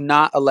do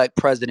not elect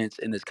presidents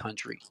in this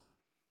country.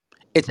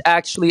 It's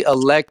actually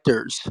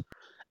electors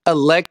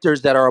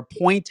that are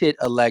appointed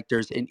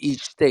electors in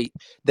each state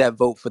that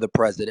vote for the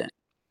president.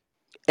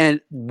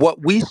 And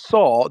what we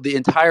saw, the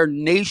entire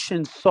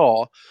nation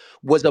saw,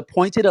 was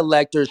appointed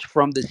electors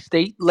from the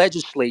state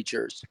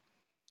legislatures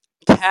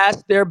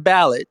cast their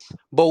ballots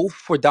both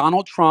for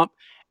Donald Trump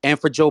and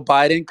for Joe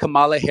Biden,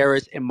 Kamala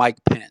Harris, and Mike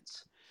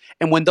Pence.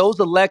 And when those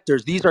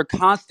electors, these are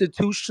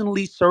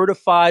constitutionally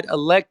certified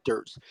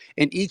electors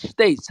in each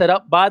state set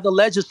up by the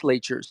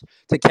legislatures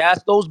to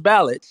cast those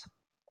ballots,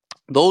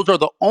 those are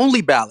the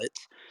only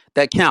ballots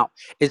that count.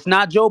 It's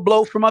not Joe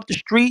Blow from up the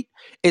street.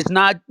 It's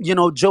not,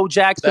 Joe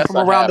Jackson That's from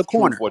a around the half truth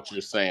corner. what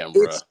you're saying,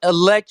 bruh. It's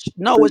election.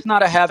 No, it's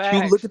not a half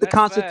truth. Look Facts. at the That's facts.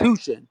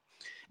 Constitution.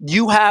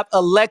 You have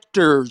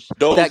electors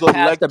Those that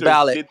cast a electors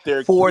ballot get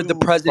their for the cues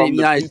president of from the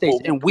the United States. people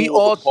who And we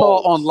pull the all saw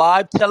on polls.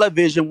 live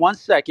television, one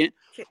second,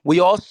 we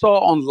all saw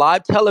on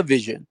live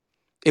television.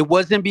 It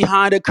wasn't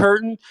behind a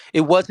curtain,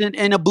 it wasn't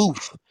in a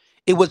booth.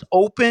 It was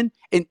open,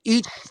 and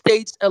each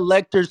state's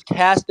electors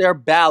cast their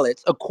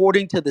ballots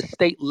according to the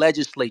state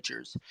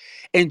legislatures.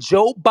 And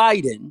Joe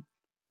Biden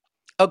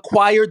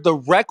acquired the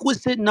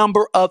requisite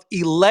number of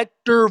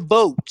elector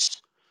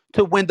votes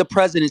to win the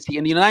presidency.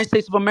 In the United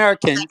States of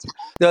Americans,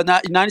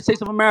 United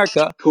States of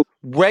America, Cool.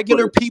 Got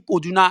regular it. people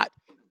do not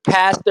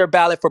cast their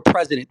ballot for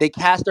president. They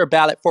cast their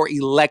ballot for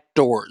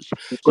electors.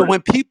 So Got it.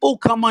 when people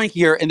come on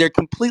here and they're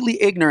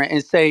completely ignorant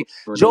and say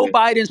Joe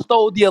Right. Biden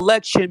stole the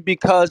election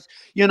because,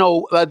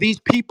 these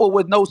people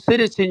with no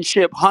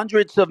citizenship,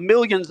 hundreds of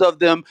millions of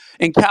them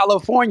in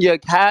California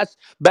cast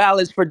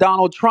ballots for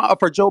Donald Trump,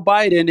 for Joe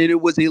Biden, and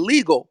it was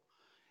illegal,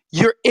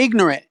 you're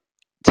ignorant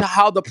to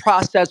how the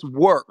process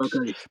works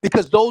Okay.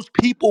 because those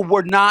people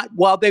were not,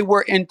 while they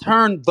were in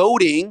turn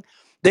voting,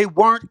 they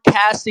weren't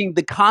casting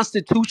the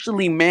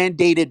constitutionally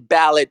mandated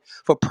ballot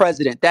for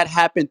president. That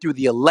happened through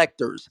the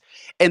electors,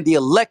 and the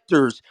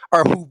electors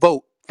are who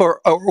vote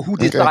for or who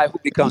Okay. decide who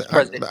becomes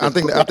president in I this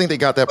think country. I think they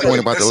got that But point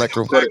about the listen,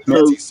 electoral. Got it.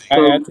 but TC,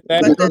 I add to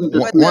that? But Because of the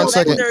but the One last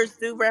second. point. electors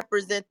do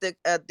represent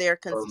their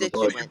Oh my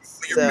God.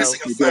 constituents. you're missing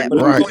So a You're fact. yeah, going, But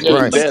you're I'm Right, going going, to Yeah,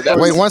 right. let's yeah, start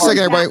Wait, that's from one the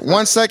second, part. everybody.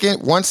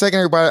 One second,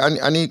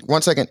 everybody. I need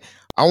 1 second.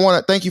 I want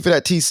to thank you for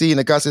that, TC and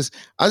Augustus.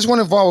 I just want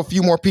to involve a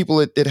few more people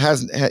that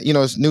hasn't,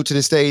 is new to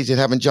the stage that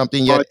haven't jumped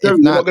in yet. Jerry,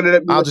 If you're not not, going to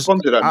let me I'll just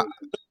respond to that I,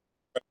 nonsense.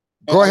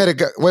 go ahead.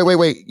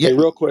 Wait. Yeah, Hey,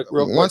 real one quick.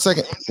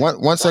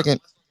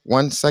 second.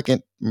 One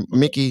second.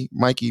 Mickey,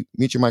 Mikey,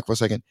 mute your mic for a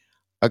second.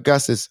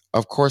 Augustus,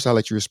 of course I'll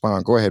let you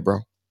respond. Go ahead, bro.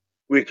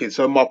 Wicked.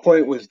 So my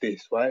point was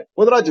this, right?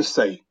 What did I just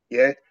say?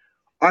 Yeah.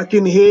 I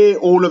can hear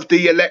all of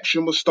the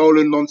election was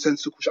stolen,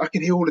 nonsensical. I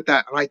can hear all of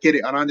that, and I get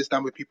it, and I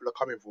understand where people are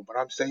coming from. But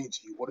I'm saying to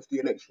you, what if the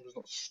election was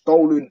not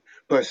stolen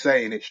per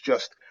se, and it's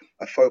just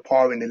a faux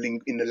pas in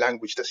the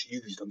language that's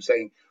used? I'm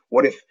saying,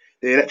 what if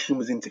the election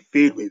was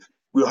interfered with?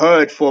 We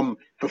heard for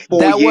 4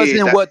 That years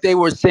wasn't that what they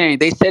were saying.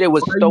 They said it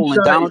was why are you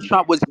stolen. Donald shouting?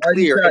 Trump was Why are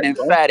you clear and shouting,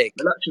 bro? emphatic.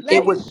 Relax It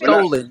let yourself. was him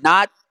finish. Relax. stolen,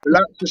 not.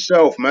 Relax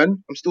yourself,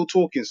 man. I'm still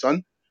talking,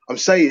 son. I'm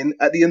saying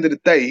at the end of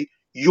the day,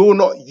 you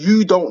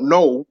don't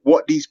know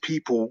what these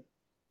people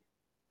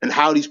and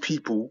how these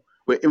people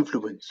were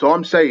influenced. So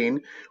I'm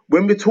saying,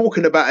 when we're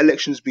talking about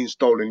elections being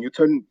stolen,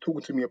 talking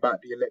to me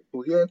about the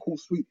electoral, yeah, cool,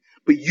 sweet.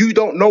 But you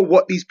don't know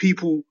what these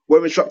people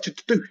were instructed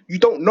to do. You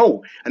don't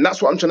know. And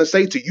that's what I'm trying to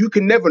say to you. You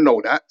can never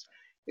know that.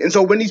 And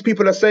so when these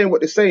people are saying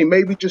what they're saying,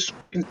 maybe just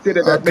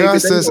consider that maybe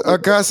they don't know.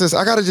 Augustus,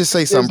 I gotta just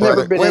say There's something, never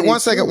brother. been Wait, any 1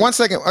 second, proof. 1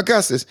 second,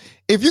 Augustus.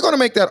 If you're gonna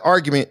make that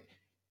argument,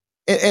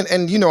 and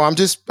I'm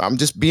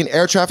just being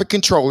air traffic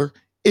controller.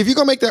 If you're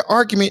gonna make that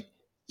argument,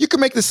 you can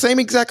make the same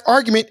exact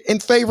argument in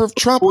favor of Of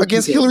Trump course you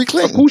against can. Hillary Of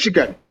Clinton. course you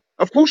can.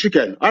 Of course you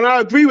can. And I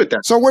agree with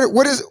that. So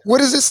what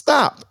does it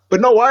stop? But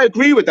no, I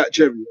agree with that,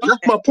 Jerry. And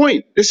that's my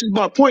point. This is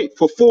my point.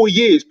 For 4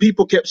 years,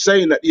 people kept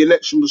saying that the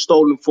election was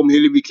stolen from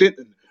Hillary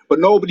Clinton. but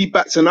nobody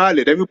bats an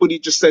eyelid. Everybody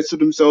just says to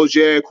themselves,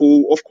 "Yeah,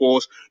 cool, of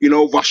course,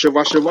 Russia,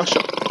 Russia,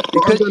 Russia."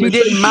 But I'm Because trying she to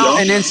say didn't to mount you,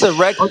 an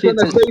I'm insurrection trying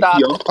to to say to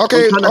stop you, it.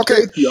 I'm Okay, trying to say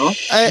okay. to you.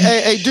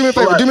 Hey, do me a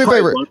All favor. right, Do me a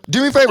quiet favor. one.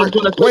 Do me a I'm favor.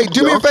 trying to say Wait, to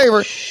do me a you.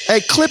 favor.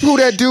 Hey, clip who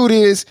that dude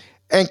is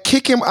and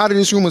kick him out of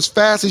this room as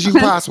fast as you That's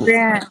possible.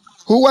 Grant.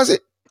 Who was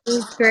it?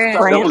 Who's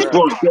Grant? That That was was Brandon?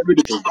 Grant. Grant. Get rid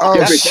of him. Oh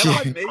Get rid. That shit.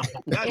 wasn't me.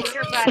 Kick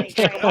your buddy,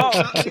 That was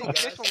Grant. not me,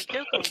 Juke guys. him,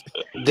 juke him.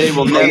 They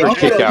will Yo, never y'all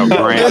kick gonna out yo,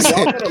 Grant.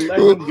 y'all Listen, gonna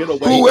let him get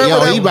away with whoever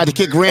Yo, that? he that about to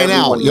kick Grant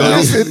out. Everyone Yo,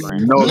 knows listen, that he,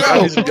 Grant Yo, is y'all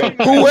no, innocent. enjoying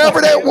yourself, man.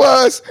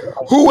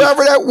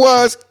 whoever that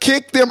was,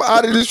 kick them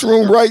out of this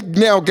room right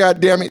now.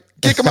 God damn it,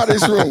 kick them out of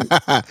this room.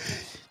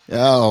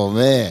 oh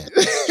man,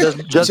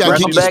 you Just trying to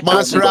bring Grant him kick will your be back quickly,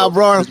 sponsor president. out, though.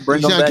 bro? Just You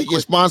bring him trying to back kick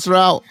your quickly. sponsor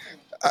out?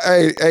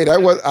 Hey,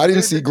 I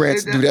didn't see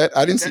Grants do that.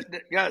 I didn't see.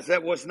 Guys,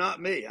 that was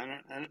not me.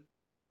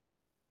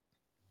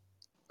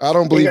 I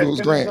don't Hey believe it guys, was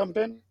can I Grant. jump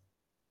in?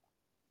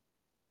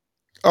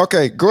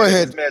 Okay, go Hey,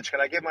 this is ahead. Mitch.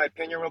 Can I get my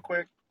opinion real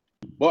quick?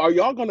 But are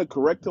y'all gonna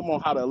correct him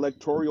on how the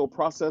electoral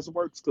process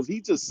works? Because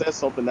he just said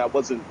something that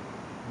wasn't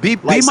Be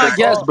like my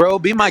guest, Exactly. bro.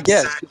 Be my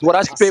guest. Because what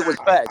I spit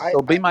was Exactly. facts.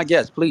 So be my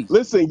guest, please.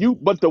 listen,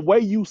 but the way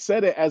you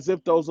said it as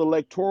if those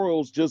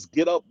electorals just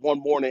get up one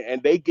morning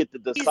and they get to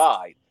He's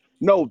decide.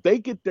 No, they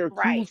get their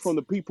cues right. from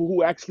the people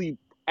who actually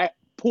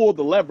pull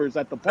the levers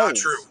at the Not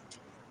true. polls.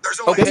 There's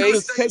only They two Okay.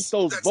 just take states.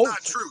 those That's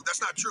not votes. true.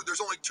 That's not true.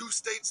 There's only two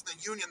states in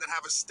the union that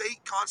have a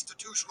state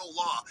constitutional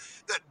law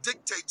that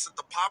dictates that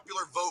the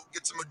popular vote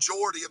gets a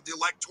majority of the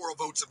electoral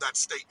votes of that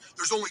state.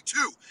 There's only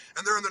two,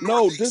 and they're in the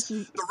No, Northeast. this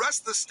is The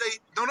rest of the state,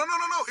 no, no, no,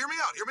 no, no. Hear me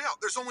out. Hear me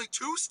out. There's only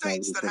two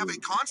states that have a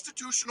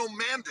constitutional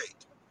mandate.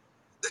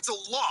 It's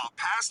a law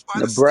passed by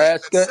the state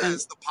that Nebraska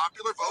and says the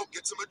popular vote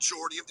gets a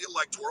majority of the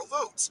electoral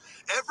votes.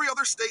 Every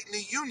other state in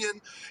the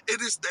union,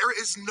 there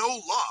is no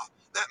law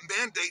that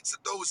mandates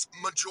that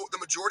the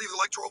majority of the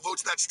electoral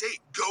votes of that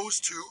state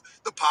goes to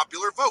the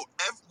popular vote.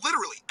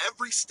 Literally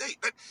every state.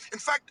 In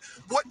fact,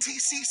 what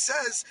TC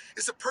says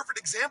is a perfect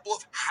example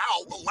of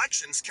how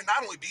elections can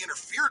not only be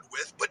interfered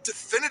with, but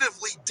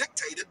definitively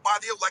dictated by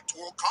the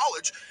electoral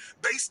college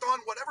based on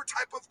whatever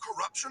type of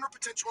corruption or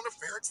potential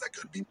interference that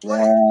could be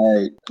played.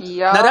 Right.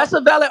 now Yup. that's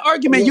a valid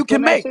argument you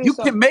can Can I make. say You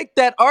can something? make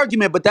that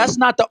argument, but that's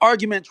not the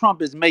argument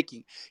Trump is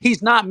making.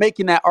 He's not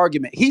making that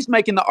argument. He's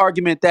making the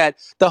argument that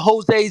the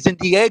Jose's and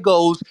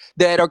Diegos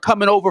that are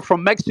coming over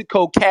from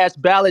Mexico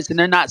cast ballots and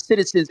they're not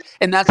citizens,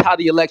 and that's how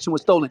the election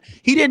was stolen.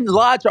 He didn't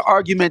lodge an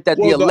argument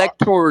that the well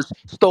electors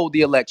stole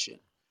the election.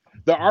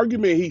 the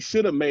argument he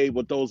should have made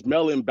with those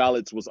mail-in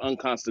ballots was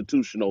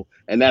unconstitutional,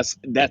 and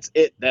that's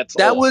it. That's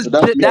That all. was But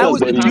that's that beyond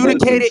was Because the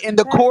deliberation. adjudicated Constitution. in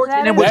the courts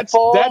and that it was is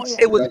false. That's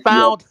It was That's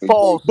beyond found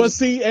but false.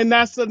 see, and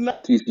that's enough.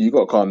 TC, you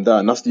got to calm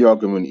down. That's the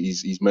argument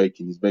he's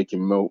making. He's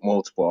making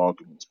multiple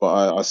arguments.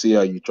 But I see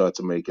how you try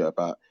to make it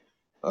about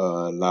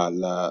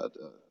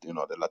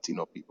the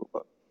Latino people.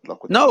 But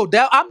luck with that. No,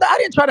 I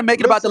didn't try to make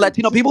it about the Listen,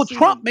 Latino people.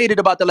 Trump TC. made it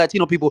about the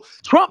Latino people.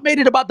 Trump made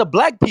it about the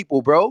black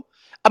people, bro.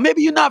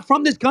 Maybe you're not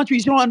from this country,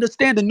 so you don't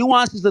understand the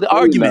nuances of the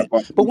Saying that, argument.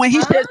 but But when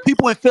he Huh? says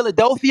people in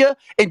Philadelphia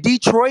and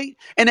Detroit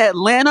and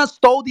Atlanta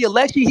stole the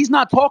election, he's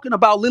not talking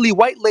about lily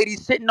white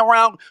ladies sitting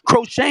around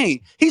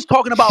crocheting. He's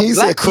talking about He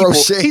said black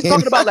people. He's crocheting.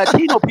 talking about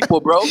Latino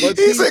people, bro. But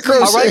He said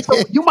All TC, right,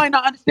 so crocheting. you might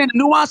not understand the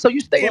nuance, so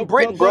you stay in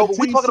Britain, bro. but But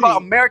we're talking about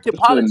TC, American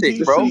politics,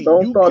 listen, bro. TC,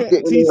 don't you start can't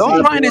getting all Don't TC.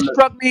 try and hyper on it.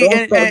 instruct me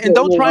Don't start and getting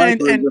don't all try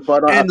hyper as if I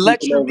don't and have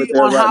people lecture over me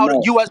there on right how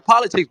now. U.S.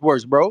 politics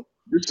works, bro.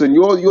 Listen,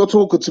 you're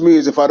talking to me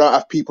as if I don't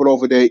have people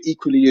over there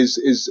equally as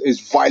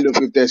violent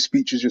with their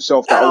speeches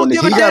yourself that I I don't want to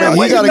give a He hear. got a damn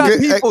Like, he where what you got are a you got good.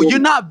 people. You're talking?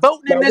 not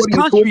voting in Like, this what are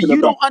you country. talking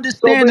You about? don't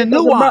So, understand but the it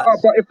doesn't matter.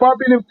 nuance. But if I've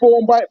been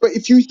informed but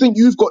if you think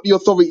you've got the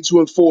authority to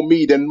inform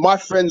me, then my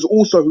friends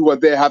also who are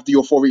there have the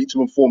authority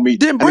to inform me,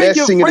 Then and bring they're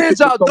your singing a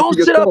friends different out. song to Don't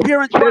sit up yourself.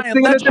 here and They're try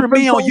and singing a lecture different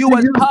me on song to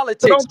U.S. you.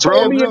 So politics, don't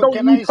tell Hey, bro. me and bro,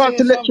 don't can you I try say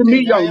to lecture me,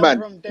 something? I young am man.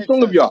 from What's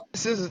wrong with you?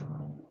 Texas.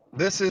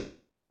 This is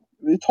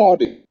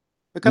retarded.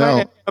 But can I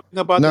add No, something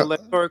about the no,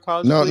 electoral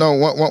college, no, please? no.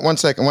 One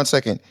second. 1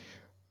 second.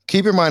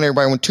 Keep in mind,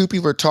 everybody, when two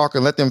people are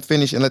talking, let them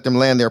finish and let them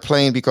land their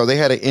plane because they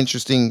had an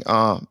interesting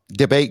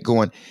debate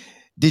going.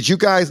 Did you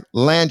guys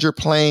land your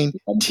plane,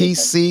 I'm good,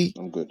 man. TC?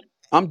 I'm good.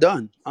 I'm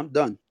done. I'm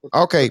done.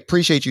 Okay,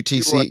 appreciate you,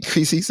 Leroy, TC.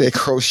 TC said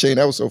crochet.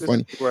 That was so this is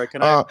funny. Leroy.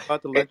 Can I ask Uh,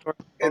 about the Hey, electoral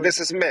hey, college? this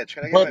is Mitch.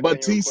 Can I get my But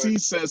opinion real quick?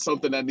 TC says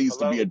something that needs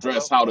to Hello, be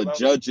hello, addressed. How the hello.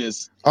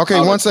 judges, okay,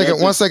 how the 1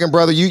 second. One judges. second,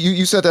 brother. You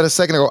said that a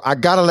second ago. I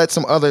gotta let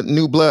some other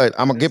new blood.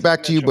 I'm gonna get This is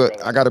back to you, Mitchell, but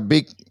brother.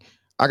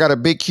 I got a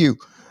big queue.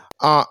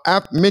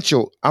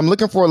 Mitchell, I'm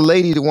looking for a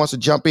lady that wants to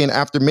jump in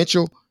after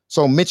Mitchell.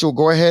 So Mitchell,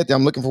 go ahead.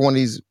 I'm looking for one of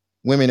these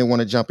women that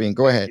want to jump in.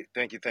 Go Thank ahead. you,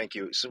 thank you, thank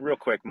you. So, real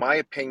quick, my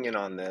opinion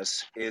on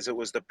this is it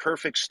was the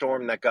perfect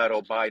storm that got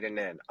Biden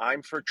in.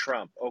 I'm for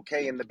Trump.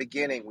 Okay, in the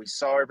beginning, we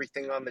saw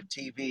everything on the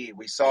TV,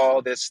 we saw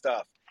all this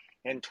stuff.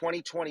 In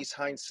 2020's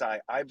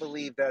hindsight, I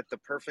believe that the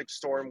perfect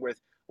storm with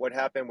what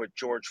happened with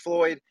George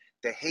Floyd,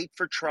 the hate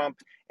for Trump,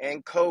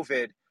 and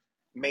COVID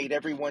made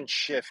everyone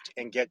shift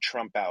and get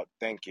Trump out.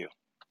 Thank you.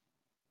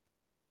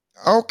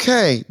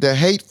 Okay, the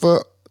hate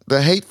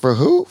for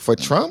who? For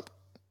Trump?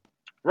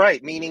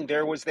 Right, meaning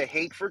there was the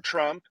hate for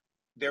Trump,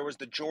 there was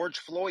the George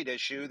Floyd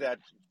issue that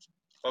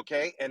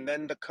okay, and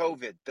then the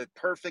COVID, the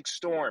perfect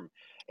storm,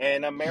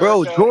 and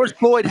Bro, America. George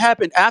Floyd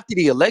happened after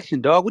the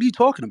election, dog. What are you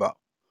talking about?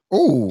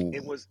 Ooh,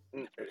 It was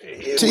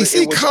it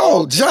TC was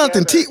all cold.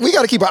 Jonathan T. together. We It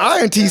got to was keep an all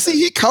eye on TC. together.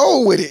 He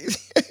cold with it.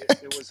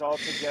 It was all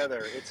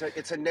together. It's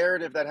a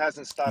narrative that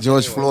hasn't stopped George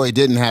anyways. Floyd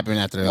didn't happen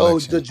after the No,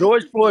 the election.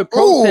 George Floyd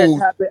protest Ooh,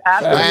 happened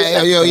after the Yeah,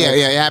 election, yeah,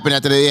 man. it happened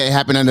after it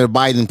happened under the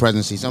Biden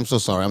presidency. So I'm so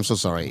sorry. I'm so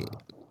sorry.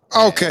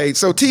 okay.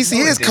 So TC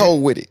No, it is didn't.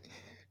 cold with it.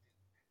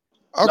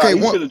 No, Okay,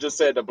 he should have just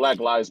said the Black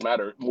Lives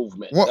Matter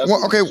movement. That's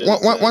what he okay, should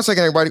have one said.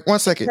 second, everybody. One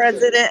second.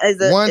 President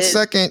is a One is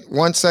second.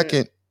 One mm,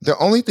 second. The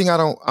only thing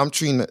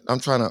I'm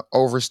trying to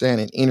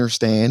overstand and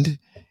understand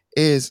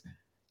is,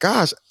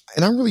 gosh,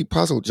 and I'm really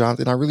puzzled,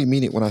 Jonathan. I really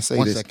mean it when I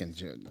say One this. second,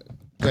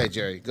 go ahead,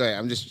 Jerry. Go ahead.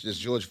 I'm just this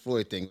George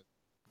Floyd thing.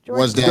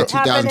 George Was that Floyd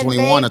happened in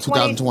May 2021 or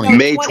 20, 2020? no,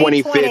 May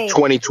 25th, 2020.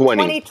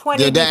 2020. 2020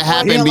 Did that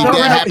before the happen? He's talking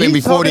That about election. happened he's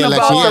before the talking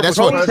election. about Yeah, the that's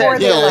what. Before protest,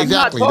 the Yeah, though. He's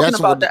not exactly. election. talking That's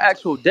about what the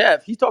actual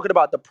death. He's talking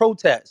about the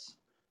protest.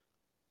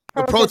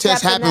 the Protest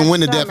protest happened happened that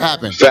when the death summer,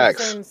 happened. that Facts.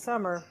 same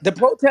summer. The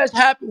protest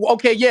happened.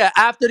 Okay, yeah,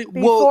 after the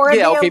well, Before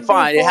yeah, the okay,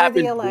 fine. It before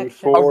the happened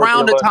election. Before the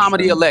around the time of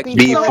the election.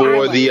 election. So Before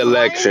the Before are the you election.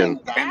 election.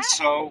 claiming And that?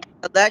 so,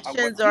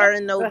 what? elections are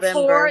in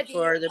November Before the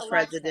for the election.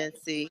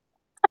 presidency.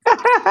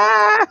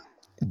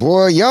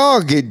 Boy,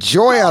 y'all get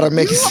joy out So of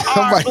making you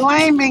are somebody.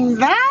 blaming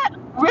that?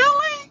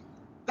 Really?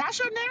 That's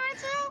your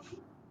narrative?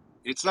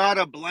 It's not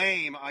a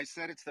blame. I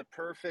said it's the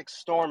perfect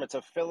storm. It's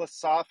a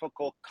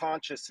philosophical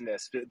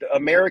consciousness. The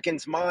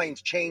Americans'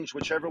 minds change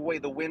whichever way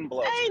the wind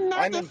blows. Ain't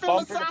I'm nothing in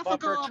bumper to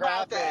bumper philosophical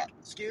about that. traffic.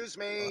 Excuse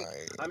me.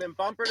 I'm in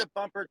bumper to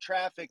bumper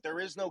traffic.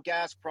 There is no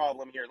gas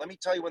problem here. Let me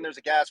tell you when there's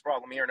a gas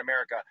problem here in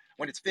America,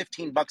 when it's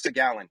 15 bucks a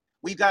gallon.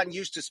 We've gotten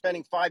used to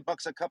spending 5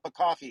 bucks a cup of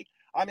coffee.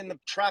 I'm in the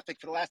traffic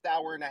for the last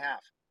hour and a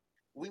half.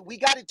 We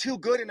got it too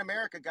good in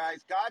America,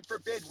 guys. God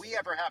forbid we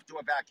ever have to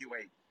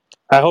evacuate.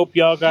 I hope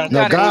y'all You got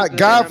No, got it too God,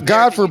 good in God, insurance.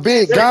 God America. You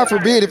can't forbid, say God that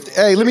forbid. here. If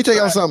hey, let me tell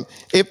y'all something.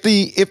 If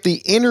the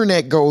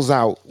internet goes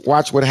out,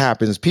 watch what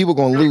happens. People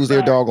gonna lose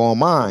their doggone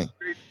mind.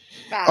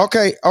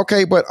 Facts.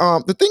 Okay, but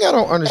the thing I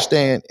don't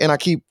understand, and I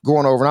keep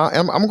going over,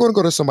 and I'm going to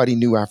go to somebody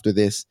new after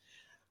this.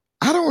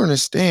 I don't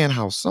understand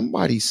how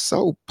somebody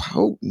so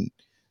potent,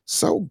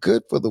 so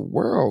good for the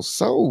world,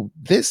 so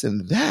this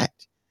and that.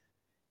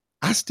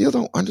 I still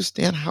don't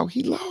understand how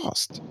he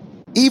lost.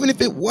 Even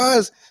if it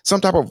was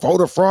some type of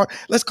voter fraud,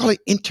 let's call it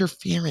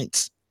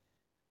interference.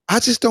 I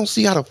just don't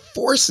see how the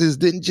forces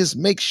didn't just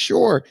make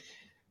sure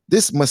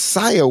this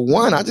Messiah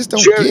won. I just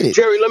don't get it.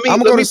 Jerry, let I'm me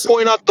gonna let go me to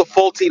point out the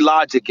faulty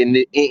logic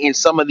in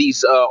some of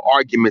these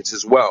arguments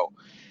as well,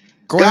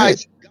 go ahead.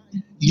 guys.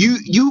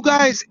 You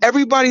guys,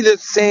 everybody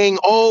that's saying,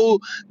 "Oh,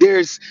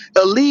 there's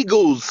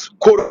illegals,"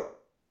 quote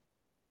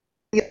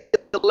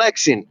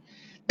election.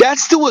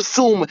 That's to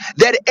assume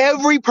that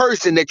every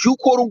person that you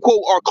quote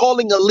unquote are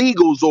calling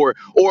illegals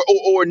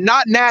or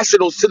not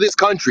nationals to this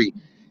country,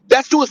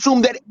 that's to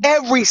assume that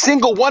every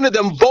single one of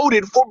them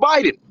voted for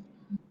Biden.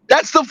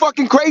 That's the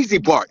fucking crazy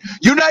part.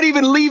 You're not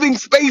even leaving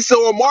space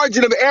or a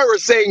margin of error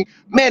saying,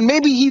 man,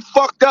 maybe he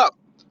fucked up,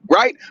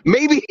 right?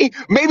 Maybe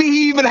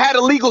he even had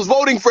illegals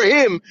voting for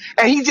him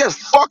and he just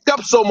fucked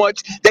up so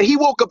much that he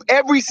woke up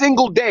every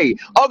single day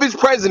of his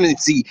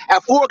presidency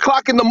at 4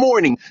 o'clock in the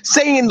morning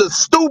saying the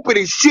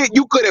stupidest shit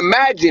you could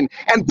imagine,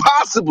 and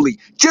possibly,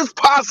 just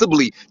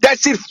possibly, that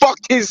shit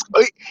fucked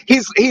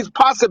his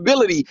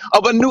possibility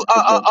of a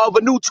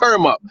new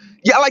term up.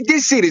 Yeah, like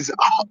this shit is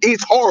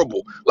it's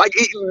horrible. Like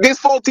this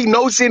faulty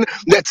notion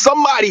that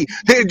somebody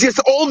that just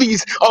all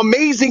these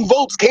amazing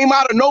votes came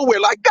out of nowhere.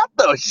 Like, got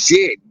the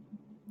shit.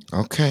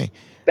 Okay.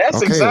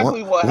 That's Okay.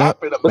 exactly what One,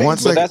 happened. one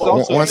But Amazing second. that's One,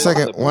 votes also one came second.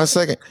 out of One nowhere.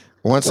 second.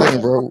 One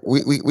second, bro.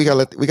 We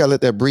gotta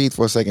let that breathe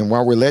for a second.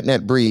 While we're letting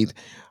that breathe,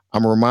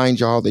 I'm gonna remind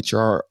y'all that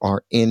y'all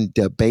are in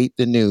Debate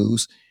the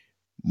News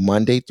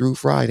Monday through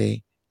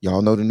Friday.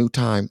 Y'all know the new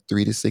time,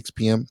 3 to 6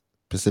 p.m.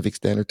 Pacific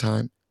Standard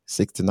Time,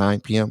 6 to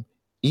 9 p.m.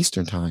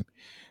 Eastern Time.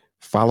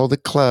 Follow the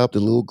club,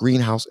 the little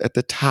greenhouse at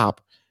the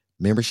top.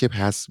 Membership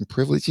has some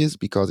privileges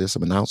because there's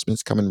some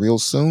announcements coming real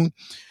soon.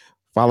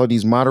 Follow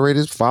these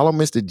moderators. Follow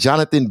Mr.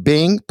 Jonathan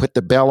Bing. Put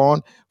the bell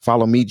on.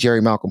 Follow me,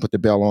 Jerry Malcolm. Put the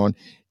bell on.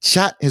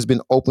 Chat has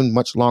been open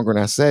much longer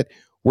than I said.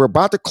 We're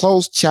about to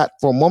close chat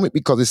for a moment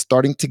because it's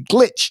starting to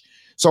glitch.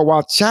 So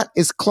while chat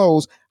is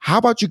closed, how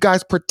about you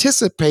guys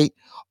participate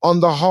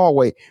on the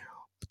hallway?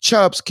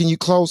 Chubbs, can you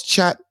close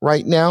chat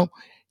right now?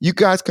 You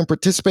guys can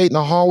participate in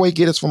the hallway,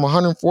 get us from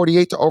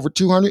 148 to over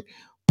 200.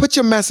 Put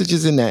your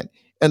messages in that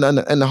in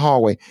the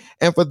hallway.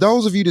 And for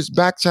those of you that's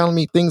back channeling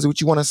me things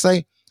that you want to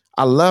say,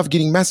 I love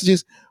getting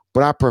messages,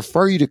 but I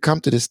prefer you to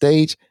come to the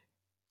stage,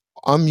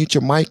 unmute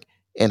your mic,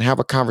 and have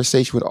a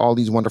conversation with all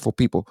these wonderful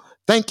people.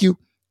 Thank you.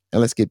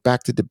 And let's get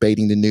back to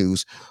debating the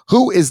news.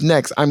 Who is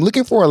next? I'm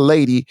looking for a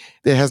lady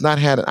that has not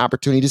had an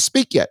opportunity to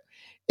speak yet.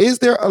 Is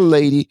there a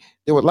lady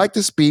that would like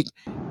to speak?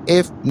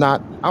 If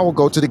not, I will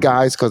go to the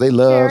guys because they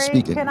love Jerry,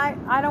 speaking. can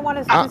I don't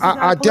want to, I, this is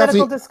not I, a I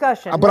political definitely,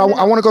 discussion. but No, no,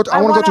 I no. want to go. I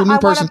want to go to a new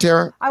person,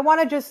 Tara. I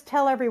want to just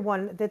tell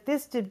everyone that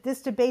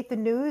this debate the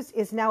news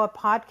is now a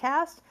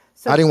podcast.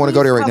 So I didn't want to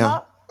go please there right come now.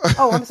 up.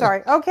 Oh, I'm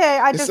sorry. Okay,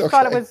 I It's just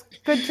thought it okay. was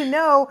good to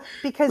know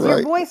because your Right,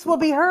 voice will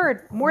be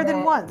heard more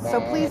than once.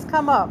 So please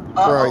come up.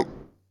 right. Uh-oh.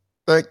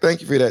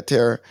 Thank you for that,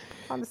 Tara.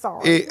 I'm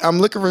sorry. I'm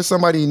looking for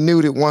somebody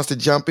new that wants to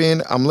jump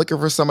in. I'm looking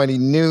for somebody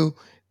new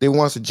that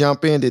wants to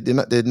jump in that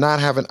did not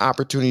have an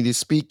opportunity to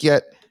speak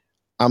yet.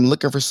 I'm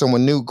looking for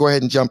someone new. Go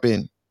ahead and jump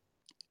in.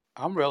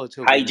 I'm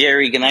relatively Hi, new.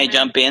 Jerry. Can I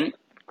jump in?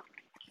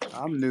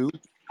 I'm new.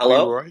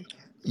 Hello? Leroy.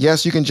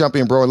 Yes, you can jump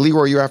in, bro.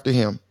 Leroy, you after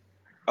him.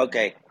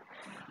 Okay.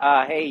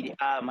 Hey,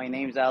 my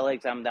name's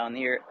Alex. I'm down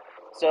here.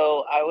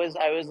 So I was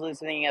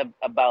listening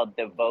about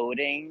the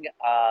voting.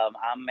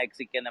 I'm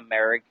Mexican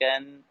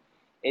American.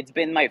 It's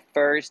been my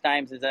first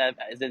time since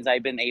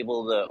I've been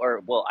able to,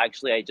 or well,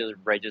 actually, I just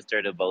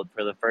registered to vote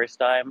for the first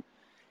time.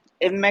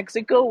 In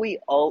Mexico,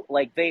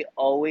 they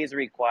always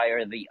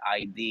require the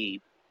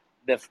ID,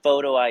 the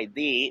photo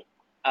ID,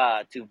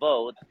 to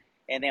vote,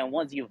 and then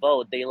once you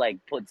vote, they like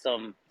put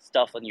some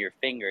stuff on your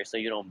finger so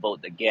you don't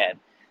vote again.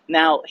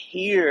 Now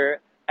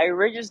here, I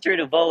registered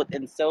to vote,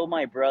 and so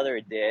my brother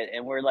did,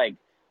 and we're like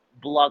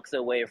blocks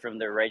away from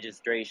the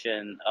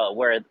registration,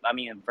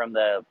 from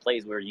the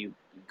place where you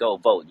go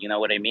vote. You know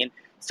what I mean?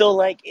 So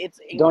like, it's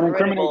Don't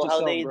incriminate incredible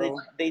how yourself,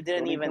 they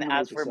didn't Don't even incriminate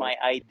ask for yourself. my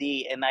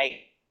ID, and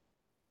I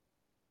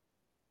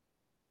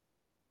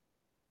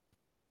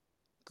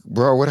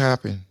Bro, what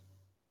happened?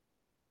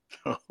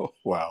 Oh,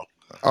 wow.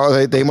 Oh,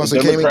 they The must have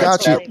came and Democrats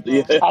got you. got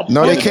Unbelievable. I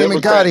No, they the told came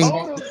and him. I got Democrats. him.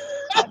 told him.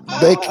 I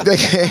They told him. they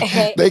came,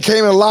 Hey, they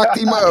came and locked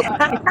him up.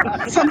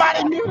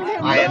 Somebody muted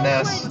him real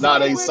quick INS. so Nah, he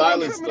they wouldn't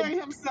silenced them. incriminate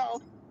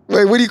himself.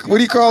 Wait, what do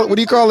you call it? Somebody What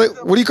do you call it?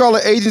 silenced What him. do you call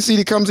an agency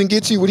that comes and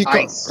gets you? What do you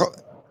ICE.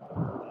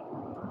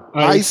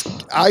 ICE?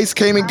 ICE. ICE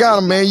came and got Ice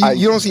him, man. got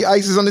You him. don't Ice. see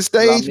ICE's on the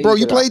La stage, bro.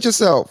 You Migra. played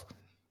yourself.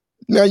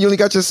 Now you only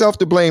got yourself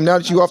to blame. Now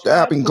that I you off the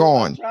app tried and to.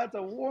 I gone, tried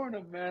to warn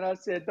him, man. I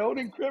said, "Don't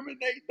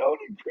incriminate. Don't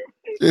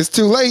incriminate." it's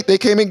too late. They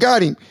came and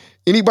got him.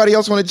 Anybody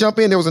else want to jump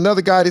in? There was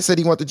another guy that said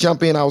he wanted to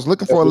jump in. I was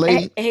looking for a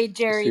lady. hey,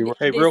 Let's Jerry, see.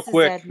 Hey, real this is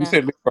quick. You Edna.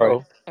 said Leroy.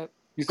 Oh, Oh,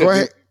 You Go said Leroy.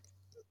 ahead.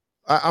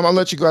 I'm gonna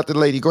let you go after the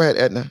lady. Go ahead,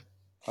 Edna.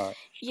 All right.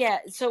 yeah.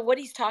 So what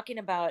he's talking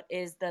about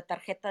is the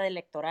tarjeta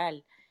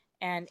electoral.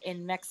 And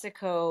in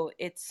Mexico,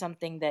 it's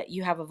something that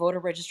you have a voter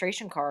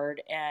registration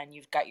card and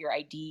you've got your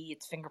ID,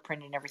 it's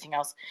fingerprinted and everything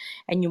else,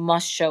 and you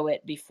must show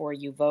it before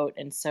you vote.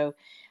 And so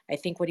I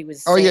think what he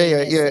was Oh yeah, saying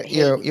yeah, is yeah, that,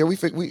 yeah, hey, yeah. We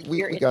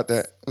got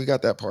that. it's We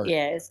got that part.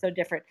 yeah, it's so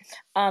different.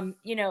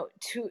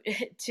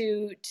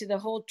 To to the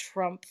whole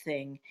Trump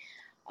thing,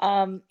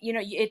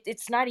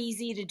 it's not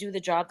easy to do the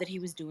job that he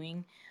was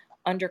doing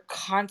under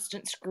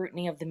constant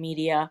scrutiny of the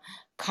media,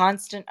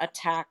 constant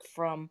attack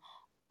from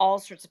all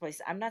sorts of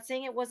places. I'm not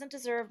saying it wasn't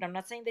deserved. I'm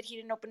not saying that he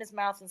didn't open his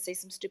mouth and say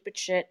some stupid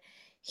shit.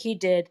 He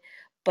did,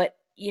 but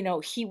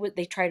he would.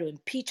 They tried to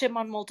impeach him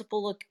on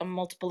multiple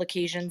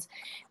occasions.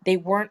 They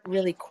weren't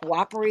really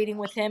cooperating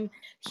with him.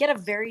 He had a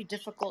very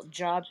difficult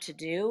job to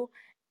do,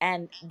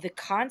 and the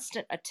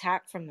constant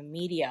attack from the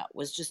media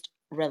was just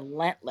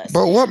relentless.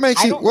 But what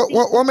makes I you don't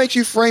see what makes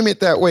you frame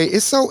it that way?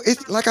 It's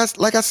like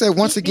I said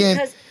once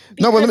again. because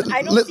No, but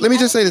let me I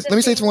just don't say see this. the Let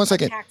me say this for same 1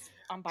 second. attacks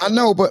on I Biden.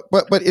 know, but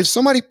if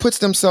somebody puts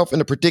themselves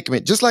in a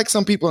predicament, just like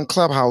some people in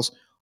Clubhouse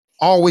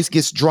always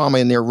gets drama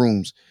in their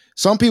rooms.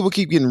 Some people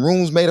keep getting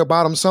rooms made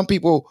about them. Some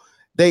people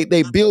they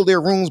build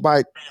their rooms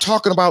by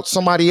talking about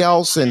somebody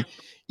else, and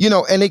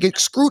and they get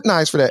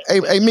scrutinized for that.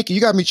 Hey, Mickey,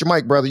 you got to meet your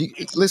mic, brother.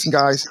 Listen,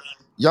 guys,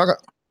 y'all got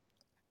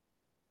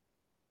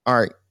all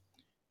right.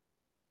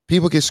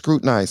 People get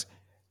scrutinized.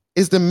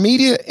 Is the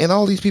media and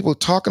all these people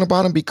talking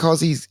about him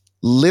because he's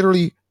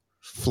literally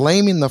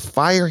flaming the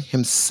fire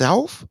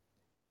himself?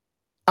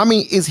 I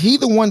mean, is he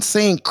the one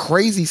saying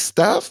crazy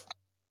stuff?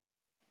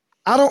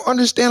 I don't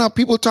understand how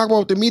people talk about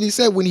what the media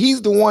said when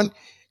he's the one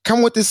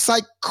coming with this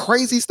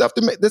crazy stuff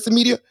that's the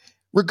media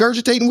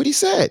regurgitating what he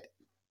said.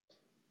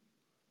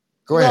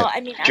 Go Well, ahead.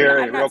 I mean,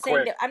 Jerry, real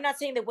quick. I'm not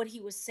saying that what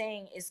he was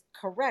saying is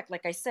correct.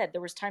 Like I said,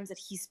 there was times that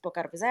he spoke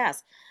out of his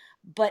ass.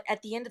 But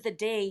at the end of the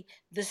day,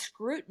 the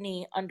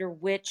scrutiny under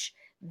which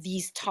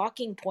these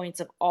talking points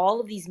of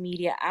all of these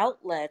media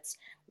outlets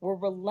were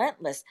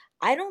relentless.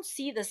 I don't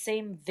see the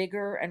same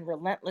vigor and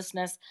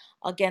relentlessness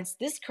against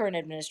this current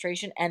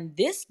administration, and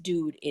this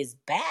dude is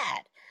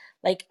bad.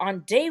 Like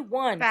on day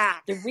one,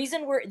 Facts. the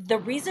reason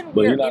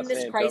but we're he's not in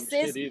this saying dumb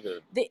shit crisis,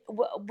 either.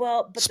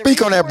 but the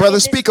Speak on reason that, we're brother.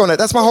 in this, Speak on that.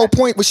 That's my hold whole on.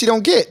 point, but she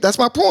don't get. That's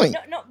my point.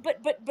 No,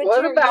 but What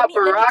Jerry, about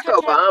let me Barack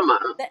touch on Obama?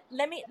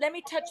 let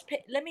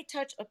me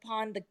touch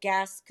upon the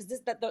gas, because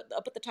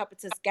up at the top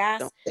it says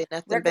don't gas, say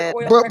nothing record bad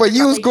oil, about But record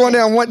you was going Obama.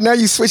 inflation. down one. Now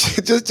you switch.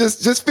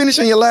 Just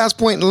finishing your last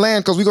point and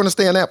land because we're going to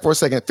stay on that for a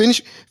second.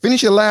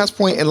 Finish your last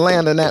point and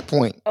land on that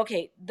point.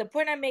 Okay, the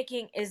point I'm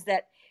making is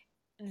that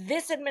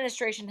this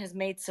administration has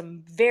made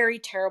some very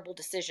terrible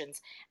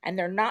decisions, and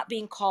they're not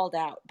being called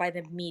out by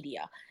the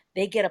media.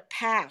 They get a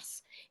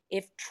pass.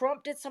 If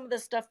Trump did some of the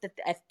stuff that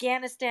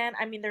Afghanistan,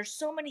 I mean, there's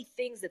so many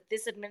things that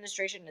this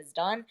administration has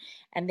done,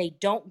 and they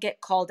don't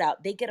get called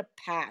out. They get a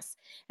pass.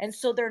 And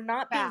so they're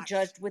not being Facts.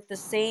 judged with the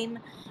same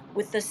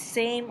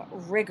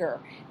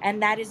rigor.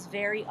 And that is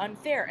very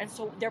unfair. And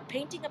so they're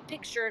painting a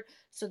picture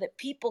so that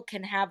people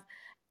can have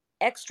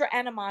extra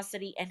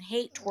animosity and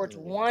hate towards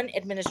one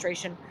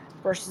administration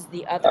versus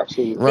the other.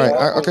 Absolutely, They Right. no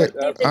Okay. longer give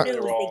the absolutely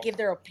news, they wrong. give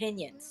their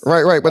opinions.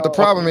 Right. Right. But the Okay.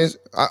 problem is,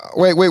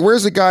 wait.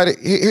 Where's the guy?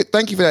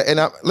 Thank you for that. And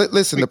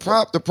listen, the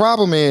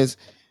problem is,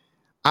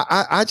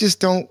 I just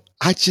don't.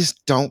 I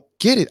just don't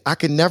get it. I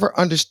can never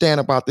understand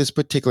about this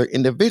particular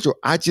individual.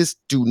 I just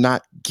do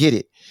not get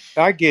it.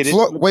 I get it.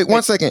 Let me Wait say,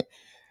 one second.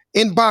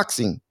 In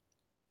boxing,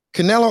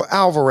 Canelo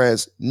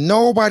Alvarez,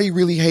 nobody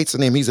really hates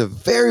on him. He's a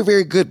very,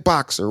 very good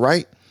boxer,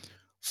 right?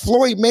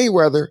 Floyd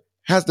Mayweather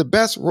has the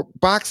best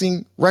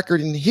boxing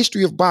record in the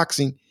history of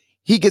boxing.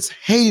 He gets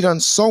hated on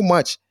so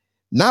much,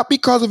 not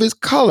because of his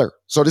color.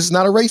 So this is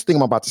not a race thing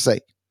I'm about to say.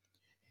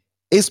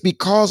 It's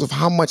because of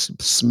how much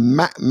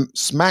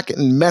smack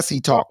and mess he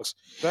oh, talks.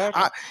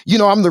 exactly.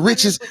 I'm the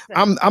richest.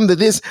 100%. I'm the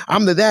this.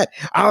 I'm the that.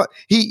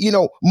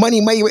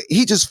 Money.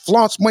 He just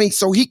flaunts money,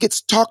 so he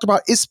gets talked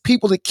about. It's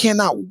people that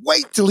cannot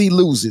wait till he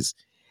loses,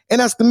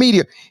 and that's the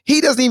media. He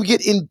doesn't even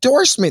get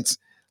endorsements.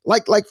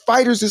 Like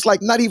fighters is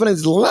like not even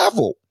his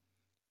level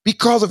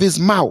because of his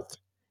mouth.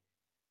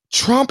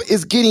 Trump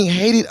is getting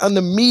hated on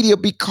the media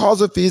because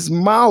of his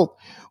mouth.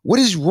 What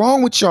is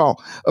wrong with y'all?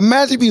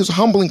 Imagine if he was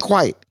humble and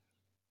quiet.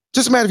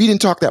 Just imagine if he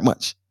didn't talk that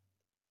much.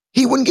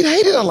 He wouldn't get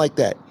hated on like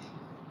that.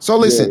 So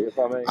listen, Jerry, if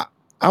I may.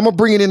 I'm gonna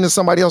bring it into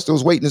somebody else that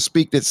was waiting to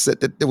speak that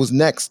said that was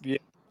next. Yeah.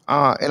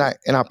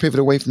 And I pivot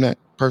away from that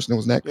person that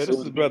was Yeah. next. It This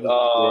was is me. brother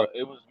Leroy.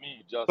 It was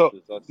me, So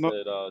Justice. I no.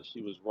 said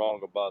she was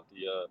wrong about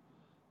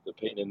the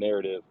painting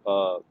narrative.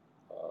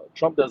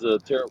 Trump does a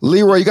terrible. He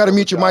Leroy, did you a got to terrible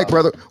mute your mic, job.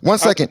 brother. One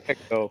I second.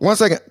 can't go. One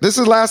second. This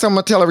is the last time I'm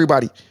gonna tell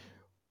everybody.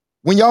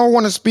 When y'all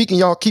want to speak and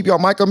y'all keep y'all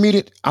mic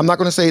unmuted, I'm not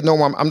gonna say it no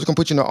more. I'm just gonna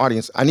put you in the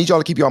audience. I need y'all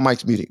to keep y'all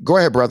mics muted. Go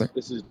ahead, brother.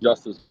 This is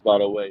Justice, by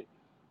the way.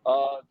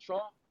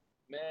 Trump,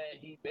 man,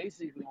 he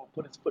basically will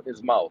put his foot in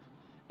his mouth,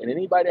 and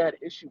anybody that had an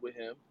issue with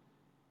him,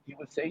 he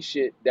would say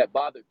shit that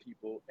bothered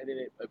people, and then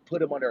it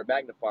put him under a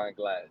magnifying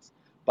glass.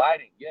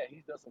 Biden, yeah,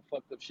 he's done some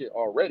fucked up shit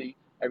already.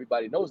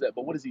 Everybody knows that,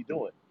 but what is he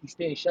doing? He's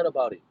staying shut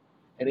about it.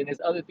 And then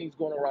there's other things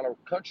going around the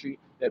country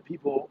that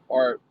people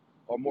are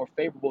more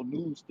favorable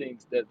news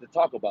things that to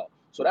talk about.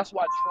 So that's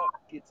why Trump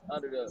gets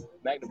under the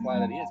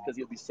magnifying that he is, because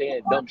he'll be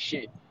saying dumb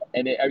shit,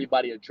 and then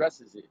everybody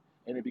addresses it,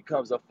 and it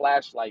becomes a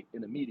flashlight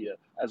in the media.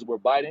 As where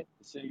Biden,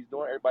 the shit he's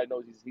doing, everybody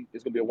knows it's going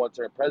to be a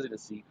one-term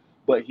presidency,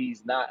 but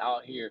he's not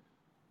out here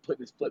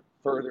putting his foot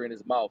further in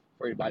his mouth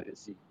for everybody to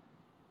see.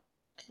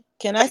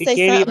 Can I He say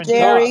can't something, even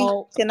They're talk. Jerry?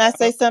 all Can I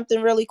say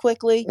something really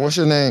quickly? What's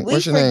your name? We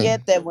What's your name?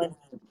 forget that when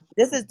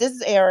this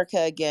is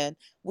Erica again.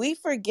 We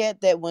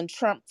forget that when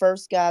Trump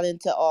first got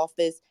into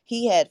office,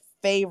 he had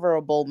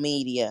favorable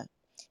media.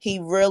 He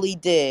really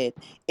did.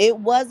 It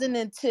wasn't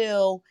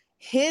until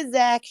his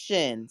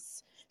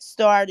actions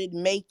started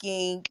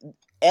making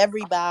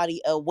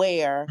everybody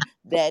aware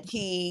that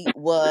he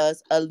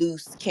was a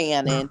loose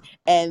cannon,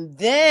 and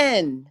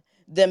then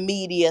the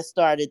media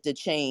started to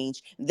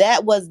change.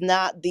 That was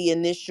not the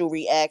initial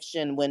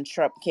reaction when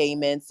Trump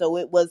came in. So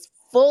it was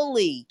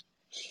fully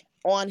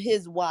on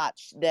his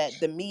watch that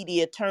the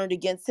media turned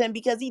against him,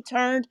 because he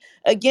turned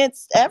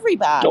against No,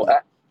 everybody.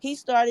 He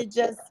started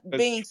just As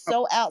being Trump,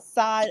 so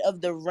outside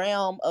of the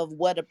realm of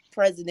what a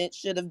president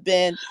should have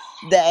been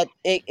that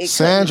it couldn't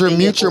Sandra, be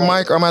mute your mic, or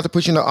avoided. I'm gonna have to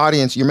put you in the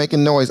audience. You're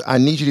making noise. I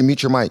need you to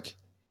mute your mic.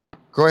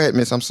 Go ahead,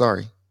 miss. I'm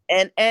sorry.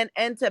 And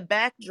to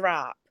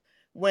backdrop,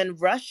 when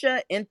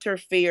Russia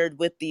interfered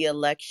with the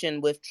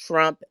election with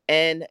Trump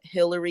and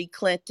Hillary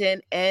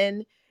Clinton,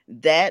 and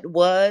that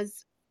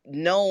was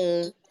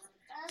known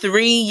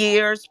 3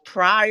 years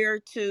prior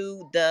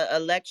to the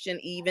election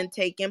even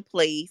taking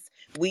place.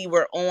 We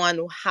were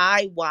on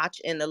high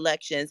watch in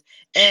elections,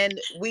 and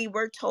we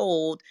were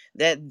told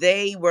that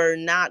they were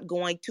not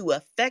going to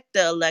affect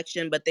the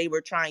election, but they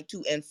were trying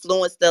to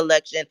influence the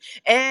election.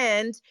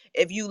 And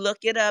if you look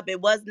it up,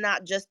 it was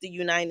not just the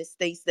United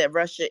States that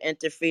Russia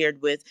interfered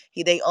with.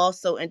 They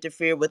also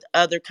interfered with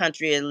other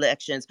country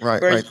elections,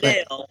 Right, right,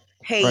 Brazil, right,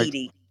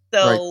 Haiti. right.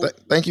 So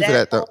Thank you for that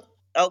that, though.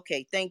 whole,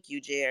 okay, thank you,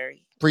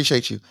 Jerry.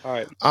 Appreciate you. all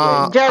right. Yeah, Let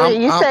you're me welcome. I'm,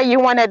 Jerry, you I'm. say you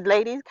wanted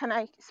ladies. Can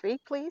I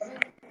speak, please?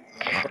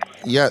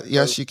 Yeah, brother.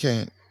 yes, you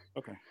can.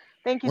 Okay.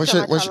 Thank you What's so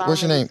your much for what's your, allowing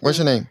what's me your to name? What's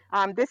your speak. name?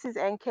 This is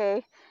NK.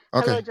 Okay.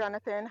 Hello,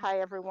 Jonathan. Hi,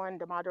 everyone.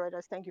 The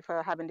moderators. Thank you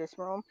for having this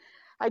room.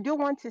 I do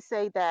want to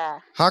say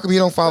that How come you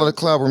don't follow the from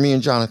club with me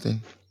and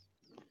Jonathan?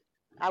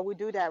 I would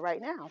do that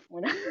right now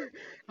when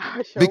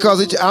I sure would Because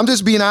do I'm that.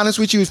 just being honest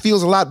with you. It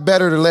feels a lot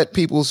better to let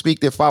people speak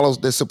that follows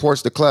that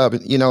supports the club.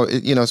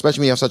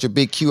 Especially when you have such a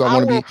big queue. I I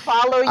want to will be.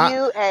 follow I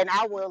you, and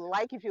I will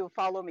like if you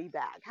follow me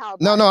back. How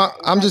no about no. that?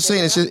 Is I'm that just good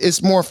saying enough?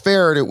 it's more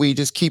fair that we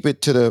just keep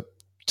it to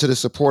the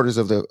supporters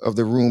of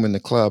the room and the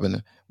club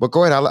but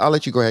go ahead. I'll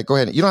let you go ahead. Go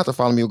ahead. You don't have to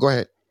follow me. Go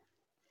ahead.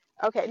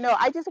 Okay, no,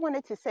 I just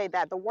wanted to say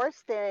that the worst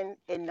thing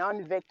a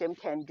non-victim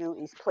can do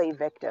is play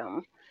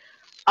victim.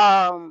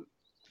 Um,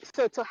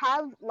 so to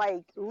have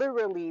like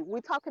literally,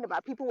 we're talking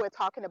about people were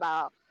talking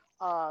about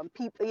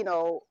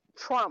people,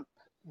 Trump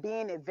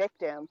being a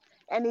victim,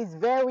 and it's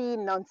very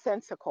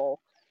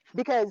nonsensical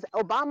because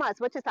Obama, as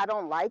much as I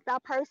don't like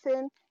that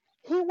person,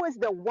 he was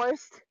the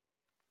worst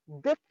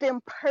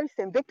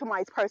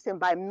victimized person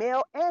by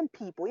male and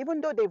people.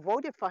 Even though they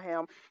voted for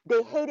him,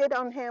 they hated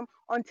on him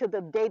until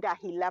the day that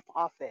he left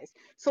office.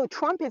 So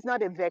Trump is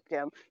not a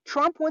victim.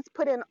 Trump was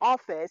put in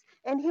office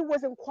and he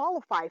wasn't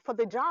qualified for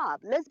the job.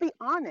 Let's be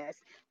honest.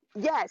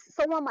 Yes,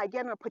 someone might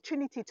get an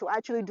opportunity to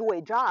actually do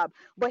a job,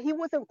 but he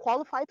wasn't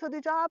qualified for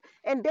the job.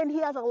 And then he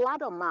has a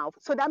lot of mouth.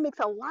 So that makes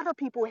a lot of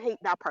people hate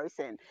that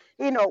person.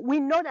 We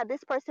know that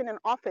this person in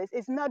office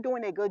is not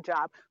doing a good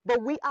job,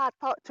 but we are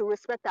taught to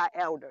respect our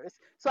elders.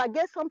 So I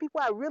guess some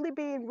people are really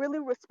being really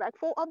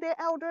respectful of their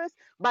elders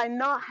by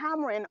not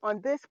hammering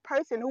on this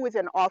person who is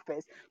in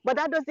office. But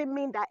that doesn't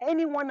mean that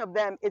any one of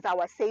them is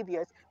our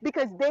saviors,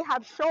 because they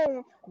have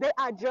shown they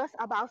are just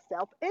about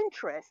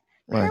self-interest.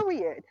 Right.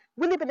 Period.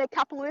 We live in a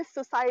capitalist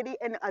society,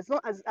 and as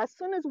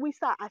soon as we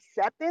start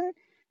accepting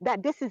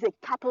that this is a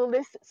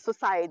capitalist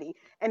society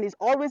and is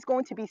always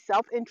going to be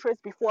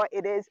self-interest before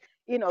it is,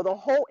 the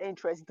whole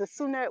interest, the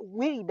sooner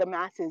we, the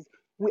masses,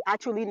 we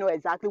actually know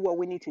exactly what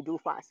we need to do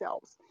for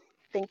ourselves.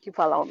 Thank you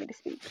for allowing me to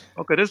speak.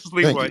 Okay, this is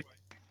Thank Leroy. you.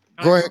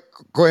 Can I Go go? ahead.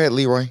 Go ahead,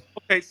 Leroy.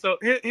 Okay, so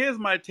here's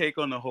my take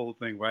on the whole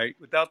thing, right?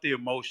 Without the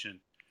emotion.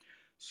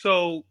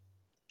 So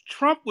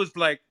Trump was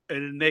like an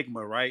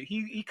enigma, right?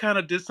 He kind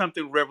of did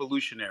something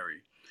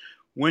revolutionary.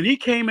 When he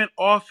came in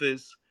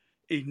office,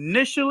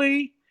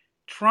 initially,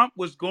 Trump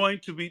was going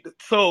to be.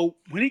 So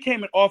when he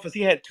came in office,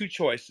 he had two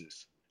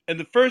choices. And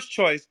the first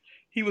choice,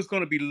 he was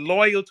going to be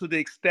loyal to the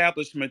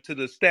establishment, to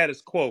the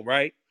status quo,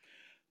 right?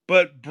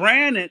 But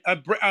Bannon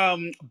and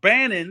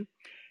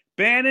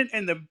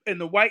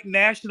the white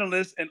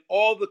nationalists and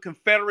all the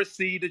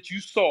Confederacy that you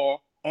saw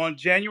on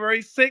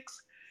January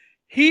 6th,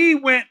 he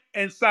went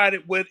and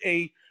sided with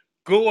a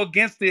go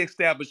against the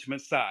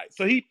establishment side.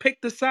 So he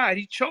picked a side.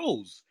 He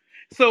chose.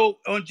 So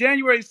on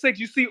January 6th,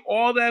 you see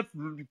all that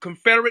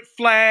Confederate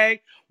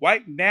flag,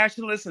 white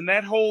nationalists, and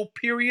that whole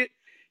period.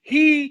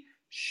 He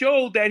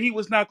showed that he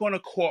was not going to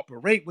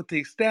cooperate with the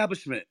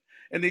establishment.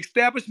 And the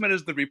establishment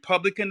is the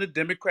Republican, the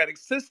Democratic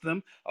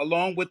system,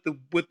 along with the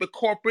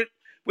corporate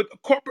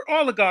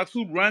oligarchs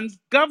who runs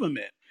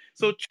government.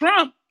 So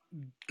Trump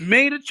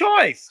made a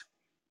choice.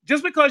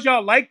 Just because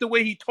y'all like the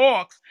way he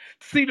talks,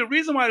 see, the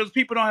reason why those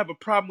people don't have a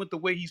problem with the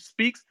way he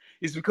speaks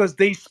is because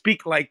they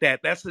speak like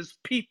that. That's his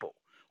people.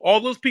 All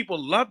those people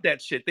love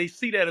that shit. They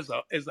see that as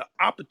an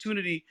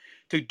opportunity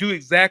to do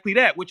exactly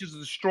that, which is to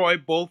destroy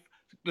both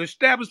the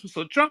establishment.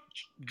 So Trump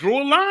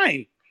drew a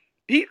line.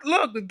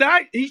 The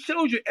guy, he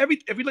showed you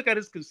if you look at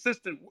his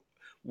consistent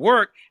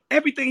work,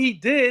 everything he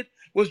did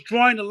was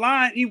drawing the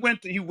line. He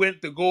went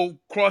to go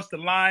cross the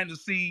line to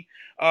see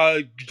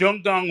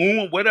Jung Dong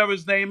Un, whatever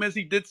his name is.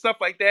 He did stuff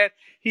like that.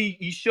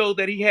 He showed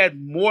that he had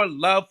more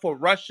love for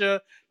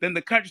Russia than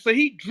the country. So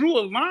he drew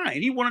a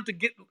line. He wanted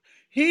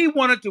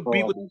to be Oh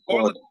with my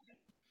all God. of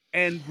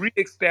and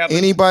reestablish.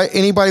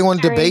 Anybody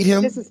want to debate Mary, this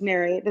him? is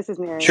Mary. This is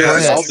Mary. Go Yeah, Sure, it's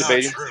ahead. I'll just So, not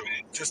debate him. true.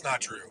 Just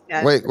not true.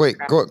 yeah, Wait, that's wait.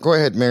 correct. Go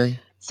ahead, Mary.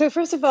 So,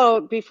 first of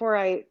all, before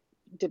I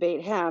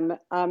debate him,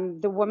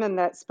 the woman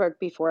that spoke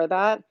before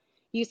that,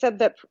 you said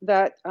that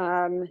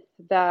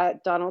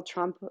Donald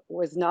Trump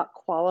was not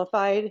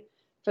qualified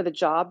for the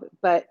job,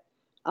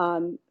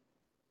 um,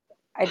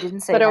 I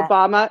didn't say but that.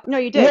 Obama. No,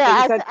 you did, Yeah, but I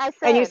you said said I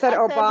said he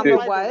Obama Did.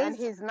 wasn't, and was.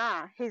 he's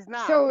not.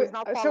 So, He's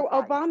not so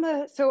qualified.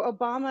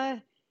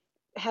 Obama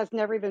has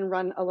never even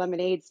run a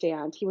lemonade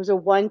stand. He was a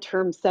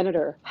one-term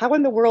senator. How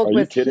in the world Are you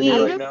was kidding me Are right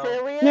he? you now?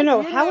 No, serious?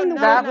 no. You How know in the world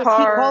nothing That was he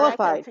about his part. record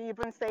qualified? to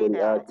even say Pretty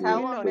that. accurate. You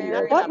Tell him, know Pretty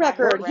Mary, What nothing accurate. about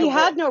his record? about He your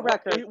had record. no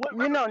record. What? record.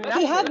 You know He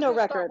Let's had nothing. no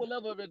let's start record. with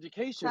level of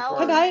education Tell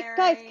Can him, first.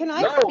 can Mary.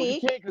 I No, you speak?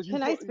 can't because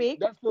Can I speak?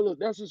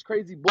 that's just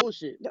crazy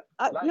bullshit. No,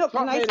 Like no, can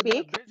Trump I may have been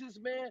a speak?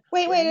 businessman,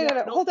 Wait, but wait, he no, no, had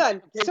no. no Hold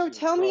on. So qualifications,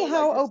 tell me bro. Like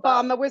how just stop.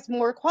 Obama was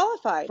more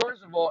qualified.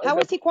 First of all, How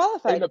was he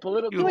in qualified? the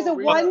He was political a arena,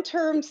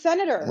 one-term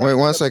senator. Wait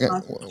one in the second.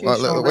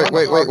 Constitutional Wait, right.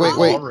 wait, wait, wait, He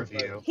wait. did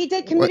he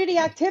did Wait. community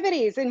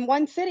activities in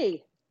one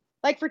city,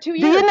 like for 2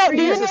 years, Do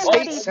three you he's a know years. what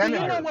state he do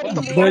you know senator. what What he the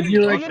did? fuck But are you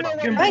you're Do talking you know about?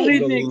 what he he's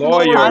did a completely One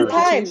lawyer. for time.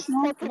 Constitutional.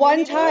 One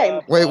community?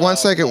 time. Blah Wait one blah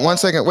second. One blah.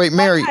 second. Wait, One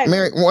Mary. time.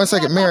 Mary. One Yes,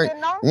 second. I've Mary.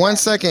 been known One him.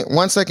 second.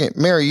 One second.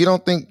 Mary, you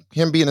don't think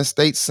him being a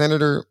state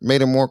senator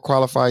made him more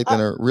qualified Uh,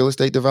 than a real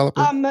estate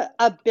developer?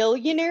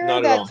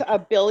 Not at all. a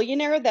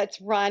billionaire that's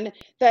run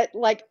that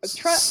like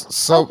Trump.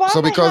 So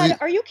Obama because he had,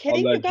 are you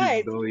kidding? You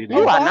guys, Allegedly,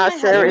 You are not Obama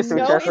had serious This with is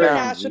no yourself. crazy.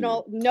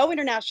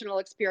 international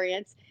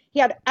experience.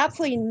 He had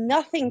absolutely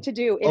nothing to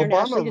do internationally.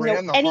 Obama He didn't know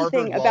ran the Harvard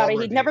anything about Law it.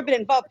 He'd never Review.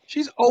 been involved.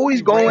 she's He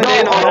always ran going the Who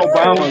in No, on Harvard Law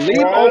Obama. cares? Review.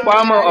 Leave Obama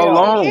Obama ran Who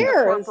a alone. cares?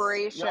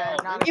 corporation, Yo,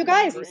 not a this You is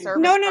guys, community crazy.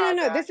 service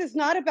no. This project. is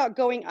not about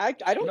going.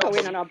 I don't No, go but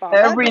in on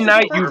Obama. Every This is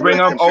the night you first time bring I've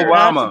up ever Mary,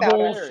 asked Obama.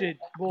 about him. Bullshit,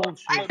 but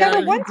I've bullshit. never Yeah,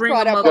 Mary, you once bring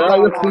brought them up up Stay out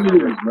your Obama. Obama.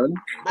 feelings, man.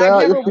 Stay I've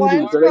out your never feelings. once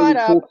Let brought ladies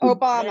up talking.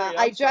 Obama. Mary, I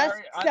I'm just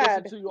sorry. I listen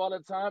said, to you all the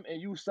time,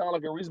 and you sound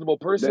like a reasonable Let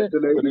person. the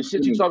But the ladies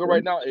shit you finish, talking right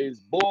man. now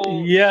is bullshit.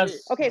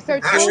 Yes, okay, the so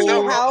Hush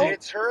them up. bullshit.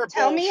 It's her tell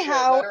bullshit. me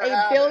Let her a have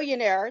it.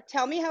 billionaire,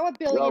 tell me how a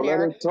Yo, let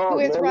her billionaire who talk,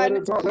 has man. Let run,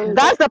 her talk. Let her that's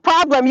talk. the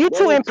problem. You Let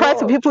too her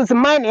impressed with talk. people's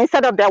money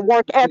instead of their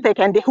work She, ethic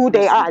and who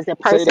they are as a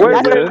say person. that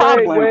That's the Wait, again. wait,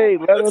 problem. wait.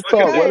 Let Let's us look you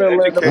at talk. the Let guys, her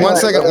let one Mary. education.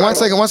 second. Let her One talk.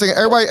 second. One second.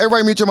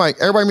 Everybody mute your mic.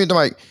 Everybody mute the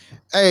mic.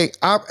 Hey,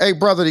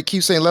 brother, that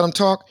keeps saying let them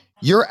talk.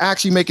 You're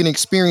actually making the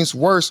experience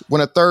worse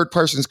when a third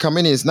person's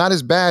coming in. It's not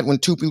as bad when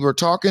two people are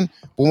talking,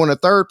 but when a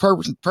third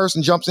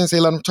person jumps in and say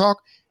let them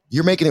talk,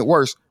 you're making it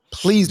worse.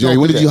 Please Jerry, don't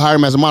when do did you that. hire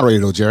him as a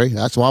moderator, though, Jerry?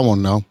 That's what I want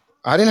to know.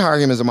 I didn't hire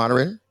him as a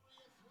moderator.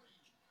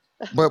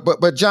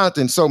 But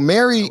Jonathan, so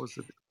That was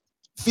a,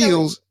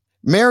 So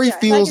Mary yeah,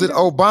 if I feels can that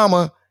just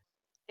Obama,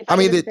 if I I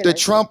can mean just that finish.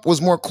 Trump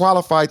was more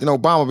qualified than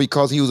Obama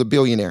because he was a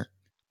billionaire.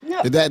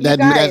 No,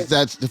 you That's guys,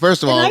 that's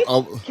first of can all. I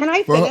can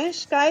I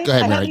finish, Go guys?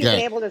 ahead, I Mary. haven't Go even been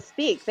ahead. able to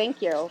speak.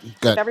 Thank you.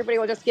 Go If ahead. everybody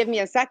will just give me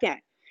a second.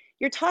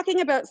 You're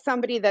talking about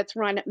somebody that's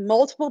run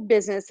multiple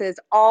businesses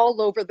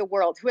all over the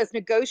world, who has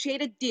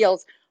negotiated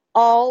deals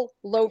all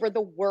over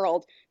the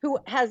world, who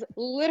has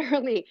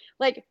literally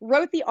like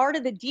wrote the art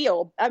of the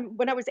deal.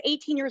 When I was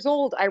 18 years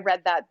old, I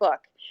read that book.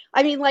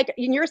 I mean, like,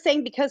 and you're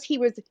saying because he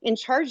was in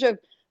charge of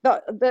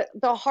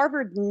the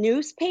Harvard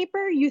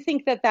newspaper, you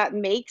think that that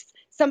makes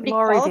somebody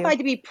Law review. qualified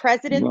to be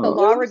president of the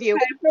law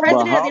review, Newspaper?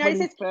 president of the How United many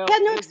States? He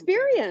had failed no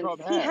businesses does experience.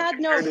 Trump have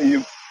compared to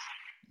you?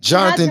 He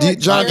had Jonathan, no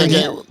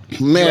Okay, experience.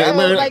 You Mary,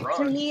 asked So, him Mary, to like,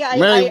 to run. me,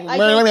 Mary, I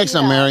Mary. Let don't me ask see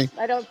something, that. Mary.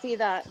 I don't see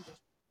that.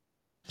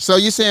 So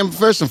you're saying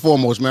first and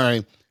foremost,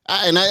 Mary,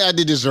 I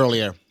did this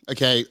earlier.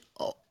 Okay,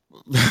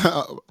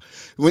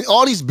 when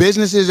all these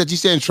businesses that you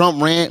said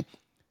Trump ran,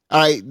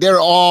 all right, they're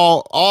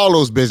all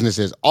those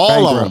businesses,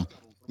 all of them, bankrupt.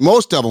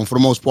 most of them for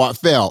the most part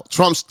failed.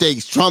 Trump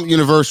Steaks, Trump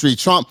University,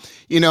 Trump,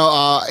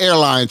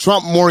 airline,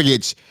 Trump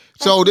mortgage.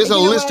 That's, So there's a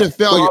you know list what? of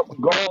failure.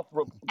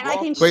 And I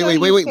can Wait, show wait,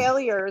 wait, you wait.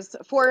 failures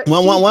for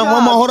One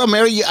more. Hold on,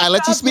 Mary. I Steve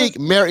let you Jobs was speak,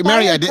 Mary.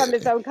 I fired did. from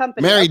his own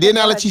company. Mary, Okay, didn't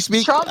I go let ahead. you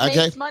speak? Trump Okay.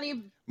 makes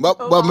money. Well,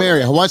 Obama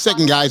Mary, makes one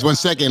fun second, of guys. One Trump.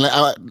 second.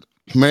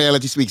 Mary, I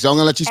let you speak. So I'm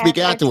gonna let you speak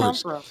Trump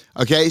afterwards. wrote.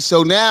 Okay.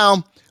 So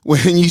now,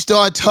 when you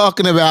start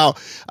talking about,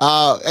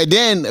 and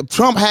then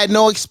Trump had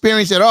no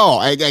experience at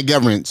all at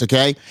governance.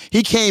 Okay,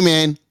 he came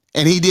in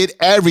and he did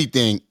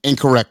everything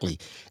incorrectly,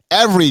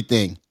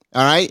 everything.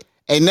 All right.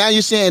 And now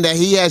you're saying that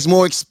he has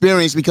more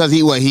experience because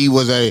he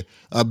was a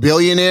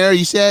billionaire.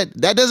 You said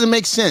that doesn't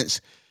make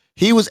sense.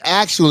 He was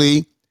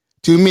actually,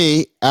 to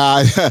me,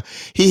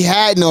 he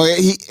had no.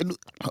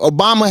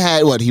 Obama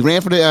had what? He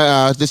ran for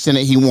the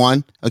Senate. He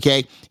won.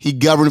 Okay, he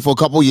governed for a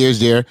couple years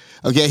there.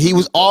 Okay, he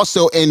was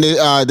also in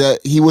the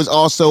he was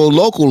also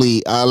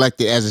locally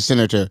elected as a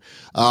senator,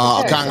 He's a a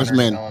state Okay,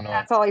 senator in congressman. Illinois.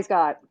 that's all he's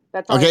got.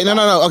 That's all Okay, he's no,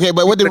 no, got. no. Okay,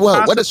 but he's a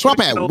what does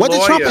Trump have? constitutional What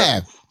did Trump lawyer.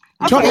 have?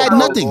 He's a Trump Okay, had well,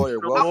 nothing.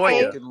 Well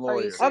okay, spoken Are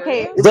you lawyer.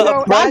 okay. serious? The,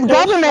 So that's as a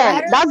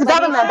government. let That's let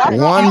me government.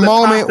 That's share. One he's a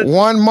moment, constitutional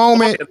one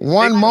moment, lawyer.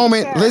 one Let me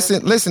moment. share.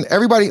 Listen,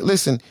 everybody,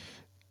 listen.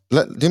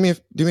 Do me a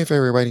favor,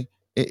 everybody.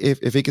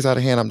 If it gets out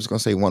of hand, I'm just gonna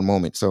say one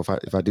moment. So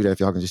if I do that,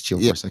 if y'all can just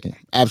chill for Yeah, a second.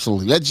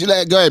 absolutely.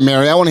 Go ahead,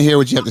 Mary. I want to hear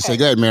what you have to say. Okay.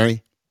 Go ahead,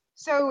 Mary.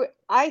 So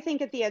I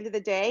think at the end of the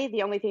day,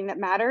 the only thing that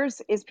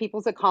matters is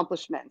people's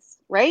accomplishments,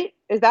 right?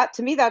 Is that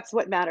to me, that's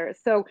what matters.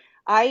 So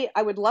I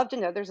would love to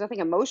know, there's nothing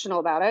emotional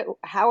about it,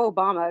 how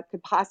Obama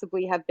could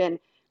possibly have been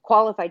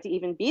qualified to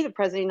even be the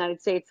president of the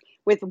United States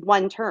with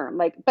one term.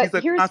 Like, but He's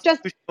a here's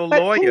just, constitutional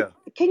but lawyer.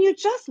 can you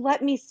just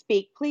let me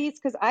speak, please?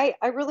 Because I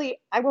really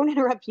I won't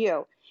interrupt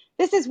you.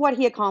 This is what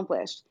he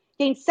accomplished.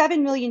 Gained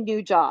 7 million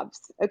new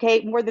jobs,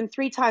 okay, more than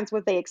three times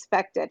what they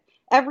expected.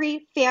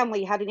 Every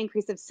family had an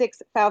increase of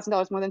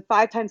 $6,000, more than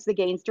five times the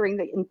gains during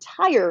the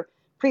entire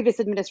previous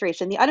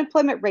administration. The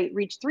unemployment rate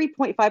reached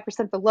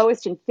 3.5%, the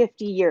lowest in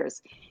 50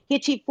 years. He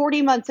achieved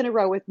 40 months in a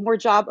row with more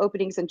job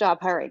openings and job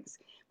hirings.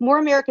 More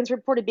Americans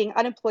reported being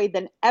unemployed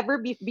than ever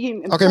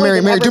being Okay, employed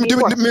Mary, than Mary, ever do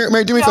before.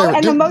 Mary, do me a No, favor.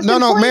 and the most No,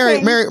 important Mary,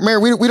 thing,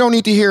 we don't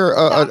need to hear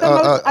not the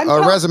most. I'm a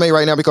telling. resume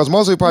right now because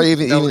most of it probably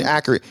even Telling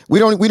accurate. We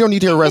don't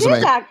need to hear a It is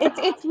resume. act.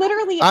 It's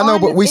literally I know, on.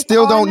 but we It's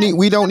still on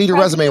we don't the need a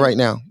resume president's. right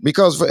now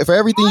because for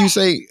everything you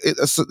say,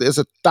 it's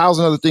a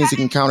thousand other things that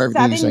can counter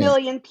everything you're Seven saying.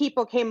 million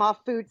people came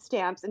off food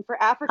stamps, and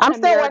for African I'm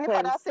still waiting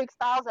for Americans, that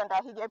 6,000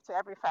 that he gave to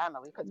every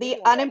family because we the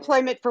didn't get it.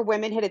 unemployment for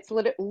women hit its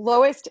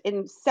lowest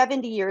in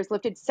 70 years,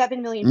 lifted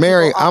 7 million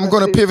people Mary, off I'm of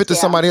going to food pivot to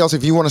somebody stamps. else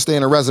if you want to stay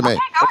in a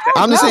resume. Go, go,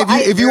 I'm just go. saying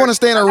if you want to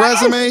stay in a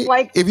Guys, resume,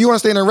 like, if you want to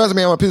stay in a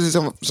resume, I'm going to pivot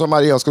to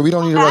somebody else because we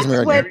don't need a resume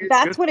right now. you're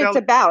that's what it's still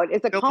about.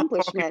 Is still a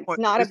talking accomplishments, point.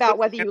 not You're still about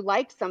whether you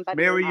like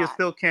somebody or Mary. You're not.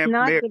 still camp. Not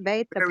Mary,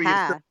 debate the Mary, you're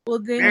still past. Well,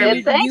 then And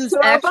Mary. thanks use to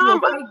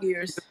actual Obama.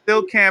 You're figures.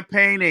 still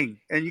campaigning,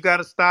 and you got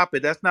to stop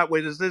it. That's not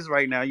what this is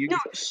right now. No,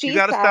 You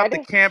got to stop the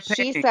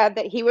she campaigning. said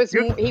that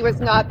You're he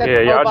was not that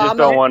Yeah, y'all just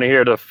don't Obama. want to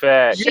hear the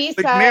yeah, She facts.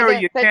 but Mary, said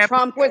you're that campaigning.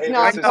 Trump was Hey,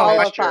 I not listen, know.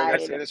 Senator Jerry, can I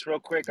say qualified. this real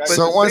quick? I But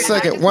So just one And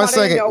I stated. second, just one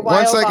wanted to second, know one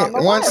why second,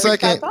 Obama one was. second,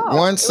 That's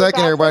all. one It was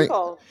second, that everybody.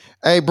 simple.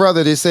 Hey,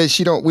 brother, they said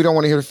we don't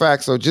want to hear the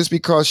facts. So just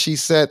because she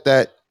said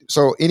that,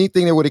 so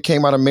anything that would have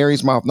came out of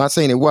Mary's mouth, not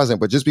saying it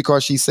wasn't, but just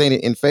because she's saying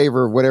it in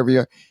favor of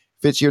whatever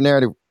fits your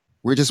narrative,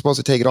 we're just supposed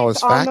to take it all It's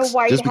as on the facts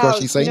White just because House.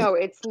 she's saying it. No,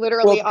 it's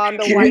literally Well, on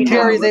the can we White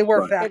can Jerry, we they House.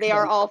 were They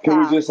are factual. all can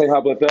we just say facts.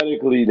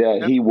 hypothetically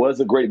that that's he was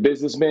a great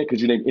businessman?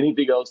 Could you name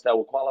anything else that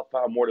would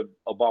qualify more than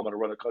Obama to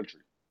run a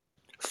country?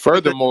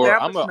 But the Furthermore,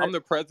 I'm establishment.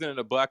 the president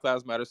of Black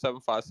Lives Matter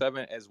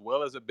 757 as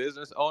well as a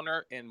business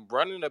owner, and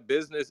running a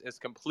business is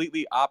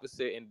completely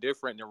opposite and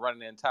different than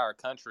running an entire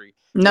country.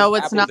 It's No,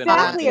 it's apples not. and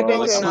Exactly a oranges.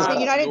 No, Like, it's I'm business. not The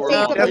not. a United you're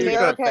States No, of all it's these not.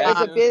 different America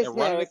is a factions, and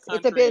running a business.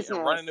 It's a country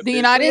and running a business. The We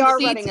United business are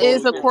is States running a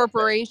is a totally business. different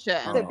thing.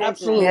 It's corporation. a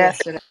Absolutely. business.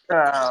 Yes, it is.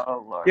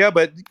 Oh Lord. Yeah,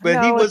 but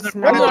he No, wasn't it's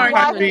We running the aren't not.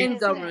 even country. in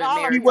government,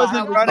 He Mary. So wasn't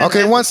how would you running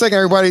Okay, know? it. 1 second,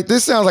 everybody.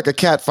 This sounds like a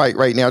cat fight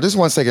right now. Just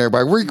 1 second,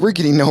 everybody. We're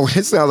getting nowhere.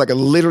 It sounds like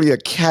literally a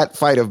cat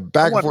fight of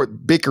I back and want. forth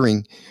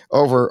bickering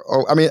over.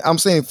 Oh, I mean, I'm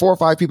saying 4 or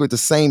 5 people at the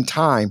same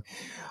time.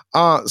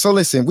 So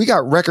listen, we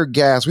got record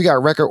gas, we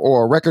got record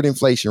oil, record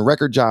inflation,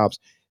 record jobs.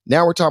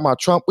 Now we're talking about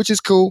Trump, which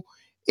is cool.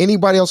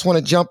 Anybody else want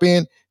to jump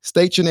in?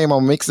 State your name.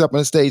 I'll mix it up on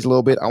the stage a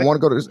little bit. I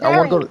want to go to. I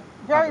want to go Jerry, to.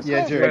 Jerry,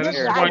 Yeah, please Jerry. Yeah, forgive this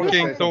me. is I One did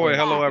King say Thor.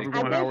 Hello,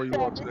 I everyone. did How are you say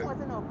all this today?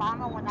 wasn't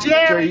Obama when I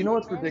said Jerry, the you know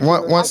what's statement.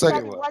 One, ridiculous? one I I'll tell said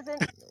you second. it what.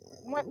 wasn't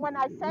when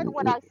I said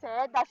what I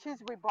said that she's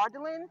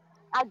rebuttaling.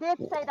 I did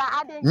say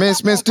that I didn't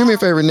Miss, check Miss, do me a Obama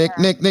favor, Nick. either.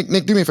 Nick,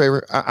 do me a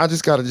favor. I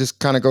just gotta just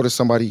kind of go to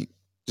somebody.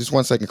 Just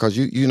 1 second, because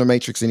you in the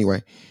matrix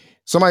anyway.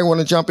 Somebody want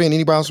to jump in?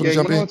 Anybody else want Yeah, to you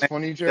jump know in? what's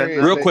funny, That Jerry,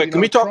 is not. Real that, quick,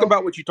 can we talk Trump.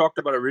 about what you talked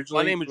about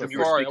My originally name is when you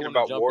were Jafari. I speaking want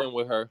to about jump war? in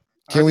with her.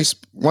 Can we?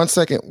 1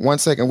 second, 1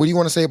 second. What do you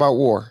want to say about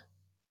war?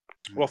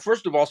 Well,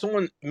 first of all,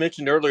 someone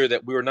mentioned earlier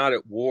that we were not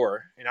at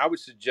war, and I would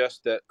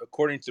suggest that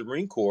according to the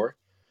Marine Corps,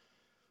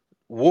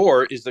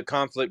 war is the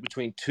conflict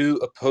between two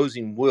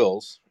opposing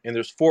wills, and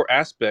there's four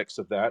aspects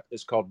of that.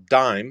 It's called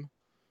DIME,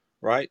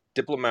 right?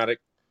 Diplomatic,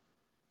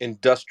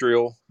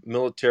 industrial,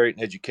 military,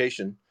 and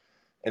education.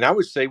 And I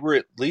would say we're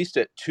at least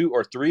at two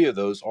or three of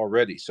those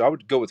already. So I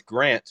would go with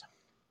Grant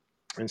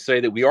and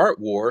say that we are at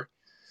war.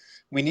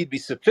 We need to be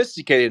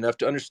sophisticated enough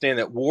to understand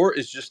that war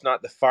is just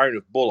not the firing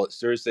of bullets.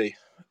 There is a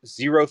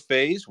zero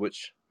phase,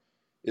 which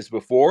is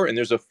before, and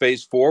there's a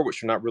phase four,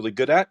 which we're not really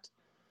good at.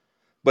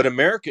 But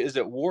America is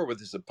at war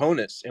with its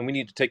opponents, and we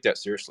need to take that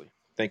seriously.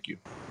 Thank you.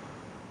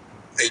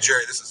 Hey,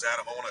 Jerry, this is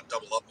Adam. I want to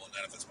double up on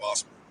that if it's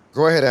possible.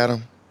 Go ahead,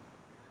 Adam.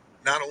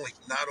 Not only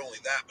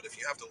that, but if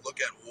you have to look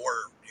at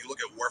war, you look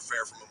at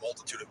warfare from a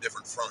multitude of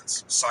different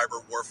fronts: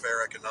 cyber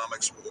warfare,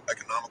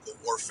 economical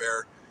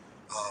warfare,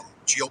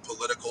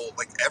 geopolitical.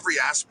 Like every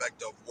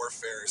aspect of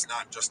warfare is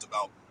not just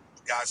about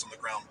guys on the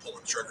ground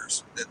pulling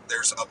triggers.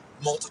 There's a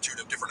multitude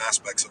of different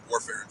aspects of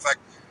warfare. In fact,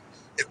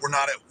 if we're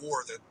not at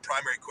war, the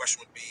primary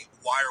question would be,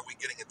 why are we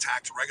getting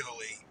attacked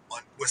regularly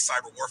with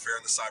cyber warfare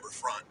in the cyber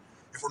front?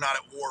 If we're not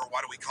at war,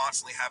 why do we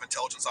constantly have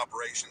intelligence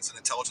operations and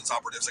intelligence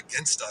operatives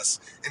against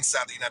us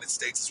inside the United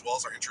States as well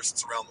as our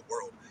interests around the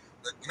world?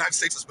 The United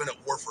States has been at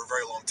war for a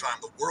very long time.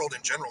 The world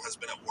in general has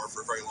been at war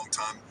for a very long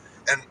time,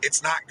 and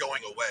it's not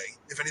going away.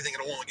 If anything,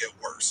 it'll only get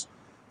worse.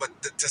 But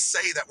to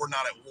say that we're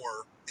not at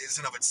war is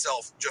in of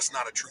itself just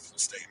not a truthful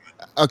statement.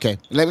 Okay,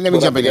 let me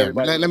But I jump in think there.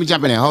 everybody Let me knows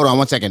jump in there. Hold on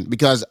 1 second,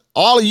 because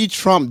all of you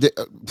Trump,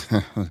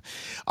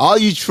 all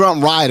you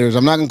Trump riders,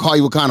 I'm not gonna call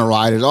you what kind of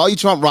riders. All you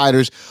Trump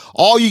riders,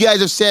 all you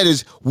guys have said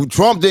is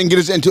Trump didn't get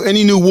us into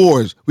any new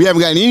wars. We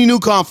haven't gotten any new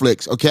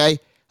conflicts. Okay,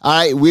 all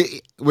right,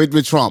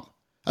 with Trump.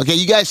 Okay,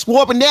 you guys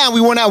swore up and down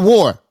we weren't at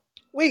war.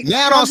 Wait,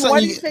 Now all of a Cardone, sudden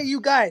why do you you. say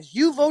you guys?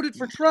 You voted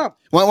for Trump.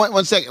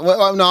 1 second.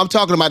 No, I'm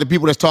talking about the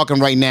people that's talking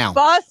right now.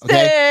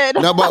 Okay. Busted.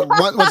 No, but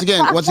once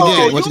again,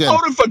 Oh, you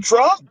voted for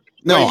Trump?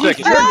 No, Wait a He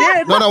second. sure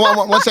did. no.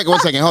 1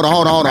 second.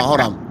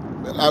 Hold on.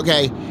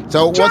 Okay.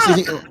 So once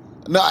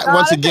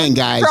again, Jonathan's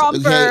a guys.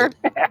 Okay. Trumper.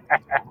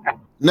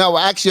 No,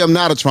 actually, I'm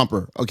not a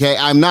Trumper. Okay,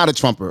 I'm not a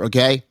Trumper.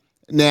 Okay.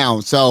 Now,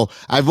 so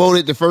I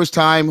voted the first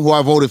time who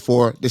I voted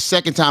for. The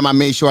second time, I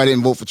made sure I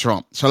didn't vote for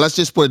Trump. So let's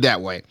just put it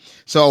that way.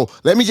 So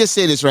let me just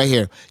say this right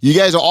here. You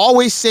guys are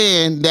always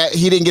saying that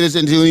he didn't get us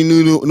into any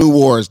new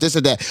wars, this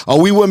or that.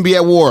 Oh, we wouldn't be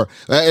at war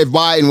if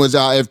Biden was,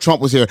 if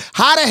Trump was here.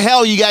 How the hell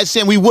are you guys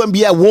saying we wouldn't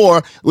be at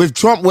war if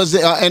Trump was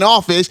in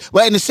office?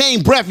 But in the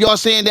same breath, y'all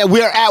saying that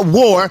we're at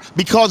war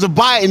because of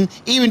Biden,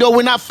 even though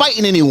we're not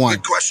fighting anyone.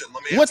 Good question.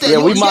 Let me What answer the? that Yeah,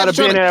 we You question. might guys are have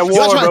been trying to. at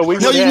Y'all war, trying. but we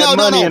No, would you have had no,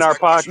 no, money no. in our Answer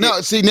that question. pocket.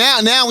 No, see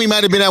now we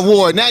might have been at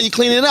war. Now you're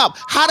cleaning it up.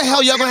 How the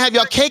hell y'all gonna have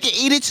your cake and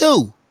eat it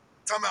too?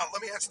 Time out.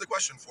 Let me answer the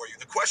question for you.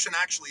 The question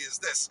actually is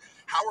this: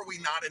 how are we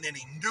not in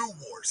any new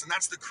wars? And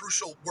that's the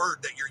crucial word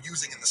that you're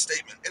using in the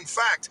statement. In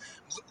fact,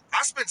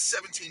 I spent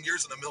 17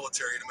 years in the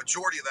military, and a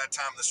majority of that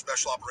time in the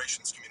special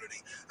operations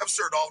community. I've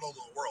served all over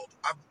the world.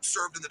 I've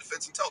served in the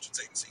Defense Intelligence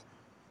Agency.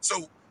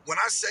 So when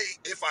I say,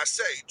 if I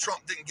say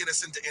Trump didn't get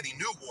us into any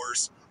new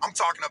wars, I'm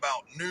talking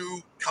about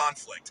new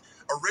conflict.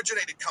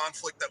 Originated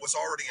conflict that was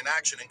already in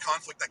action, and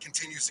conflict that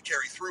continues to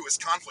carry through is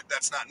conflict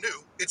that's not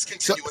new. It's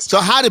So, continuous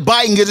so how conflict. did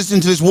Biden get us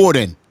into this war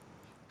then?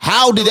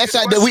 That's How a did really that's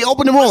good we question.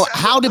 opened the room?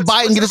 How did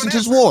Biden Let's get have us an into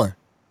this answer. war?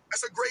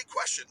 That's a great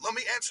question. Let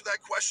me answer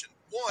that question.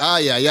 One,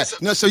 Yeah. there's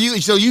a No, so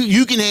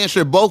you can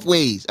answer it both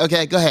ways.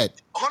 Okay, go ahead.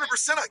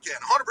 100% I can.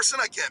 100%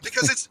 I can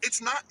because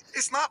it's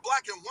not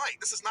black and white.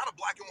 This is not a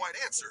black and white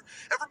answer.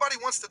 Everybody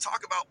wants to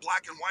talk about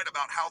black and white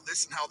about how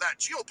this and how that.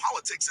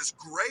 Geopolitics is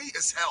gray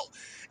as hell,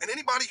 and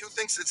anybody who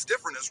thinks it's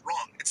different is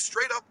wrong. It's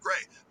straight up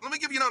gray. Let me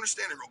give you an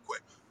understanding real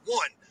quick.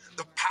 One,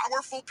 The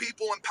powerful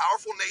people and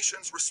powerful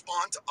nations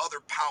respond to other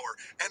power.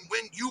 And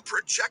when you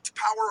project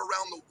power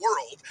around the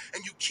world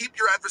and you keep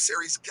your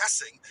adversaries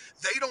guessing,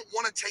 they don't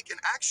want to take an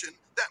action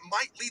that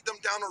might lead them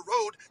down a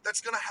road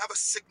that's going to have a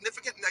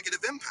significant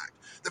negative impact.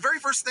 The very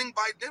first thing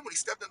Biden did when he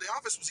stepped into the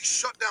office was he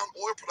shut down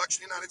oil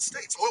production in the United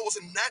States. Oil was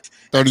a net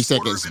 30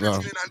 exporter of seconds, energy bro.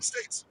 in the United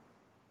States.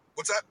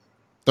 What's that?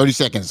 30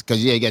 seconds,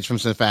 because you get from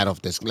some fat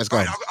off this. Let's All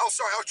go. right,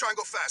 sorry, I'll try and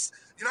go fast.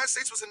 The United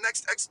States was a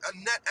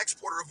net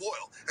exporter of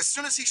oil. As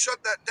soon as he shut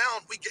that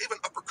down, we gave an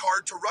upper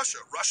card to Russia.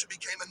 Russia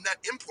became a net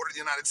importer of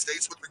the United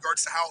States with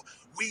regards to how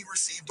we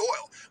received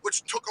oil,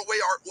 which took away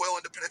our oil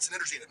independence and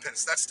energy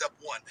independence. That's step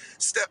one.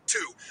 Step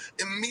two,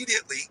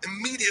 immediately,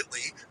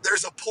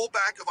 there's a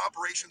pullback of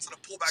operations and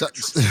a pullback So, of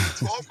troops. The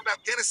withdrawal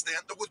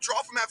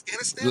from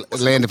Afghanistan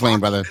was a land the plane,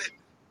 debacle, brother. and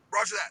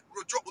Roger that.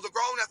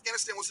 Withdrawal in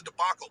Afghanistan was a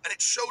debacle, and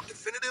it showed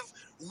definitive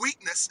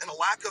weakness and a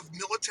lack of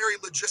military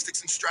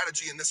logistics and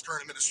strategy in this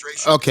current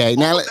administration. Okay,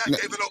 All of that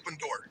gave an open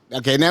door.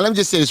 Okay, now let me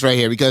just say this right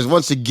here, because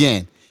once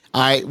again,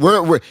 all right,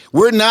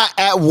 we're not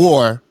at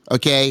war,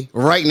 okay,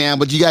 right now,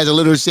 but you guys are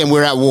literally saying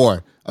we're at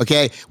war,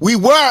 okay? We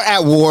were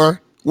at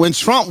war when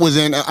Trump was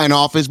in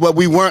office, but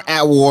we weren't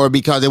at war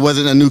because it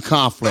wasn't a new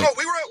conflict. No,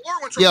 we were at war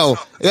when Trump was in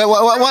office.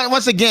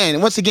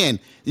 Once again,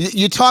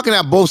 you're talking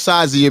out both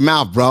sides of your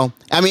mouth, bro.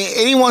 I mean,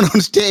 anyone on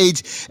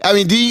stage, I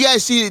mean, do you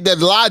guys see the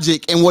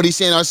logic in what he's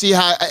saying, or see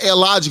how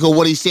illogical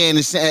what he's saying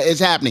is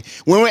happening?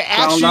 When we're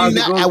Sound actually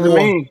not logical at to war.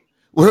 me.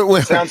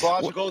 Sounds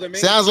logical to me.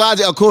 Sounds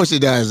logical. Of course it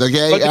does.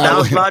 Okay. Look at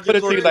Sounds put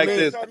it logical to you to like me.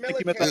 this. Our I think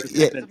you military,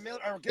 misunderstanding.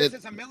 or gives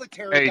us a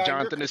military Hey, guy,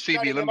 and you're Jonathan, it's CB.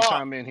 shutting Let him me up.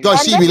 chime in here. Go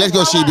And CB. this Let's is go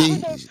why CB.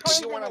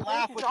 today's You want to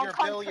laugh with your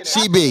billionaire.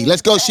 CB.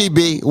 Let's go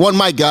CB. One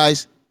mic,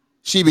 guys.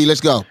 CB.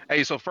 Let's go.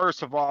 Hey, so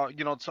first of all,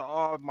 to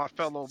all my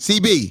fellow,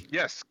 CB.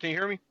 yes, can you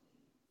hear me?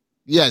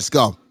 Yes,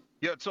 go.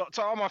 Yeah,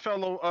 to all my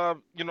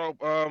fellow,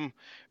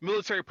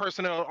 military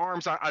personnel at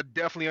arms, I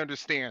definitely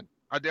understand.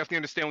 I definitely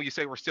understand when you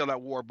say we're still at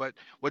war, but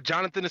what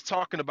Jonathan is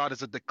talking about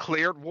is a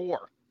declared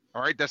war.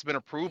 All right, that's been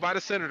approved by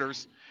the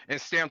senators and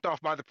stamped off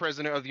by the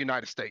president of the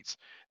United States.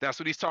 That's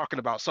what he's talking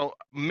about. So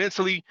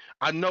mentally,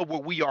 I know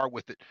where we are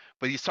with it,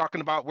 but he's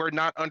talking about we're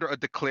not under a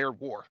declared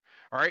war.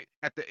 All right,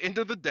 at the end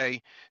of the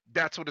day,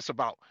 that's what it's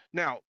about.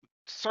 Now,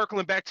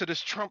 circling back to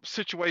this Trump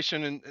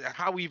situation and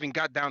how we even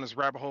got down this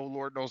rabbit hole,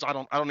 Lord knows, I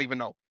don't even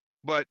know.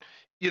 But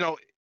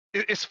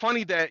it's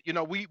funny that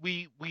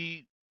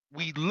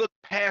we look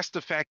past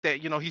the fact that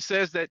he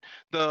says that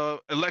the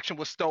election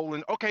was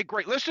stolen. Okay,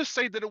 great. Let's just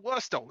say that it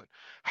was stolen.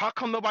 How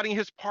come nobody in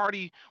his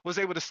party was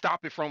able to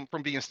stop it from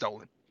being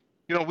stolen?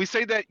 We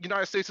say that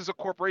United States is a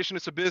corporation,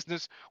 it's a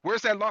business.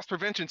 Where's that loss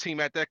prevention team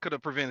at that could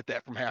have prevented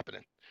that from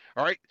happening?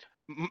 All right.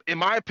 In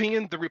my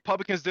opinion, the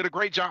Republicans did a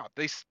great job.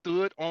 They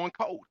stood on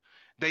code.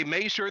 They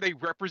made sure they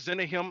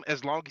represented him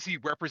as long as he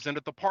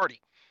represented the party.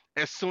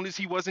 As soon as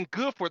he wasn't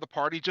good for the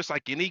party, just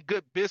like any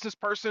good business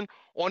person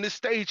on this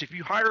stage, if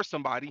you hire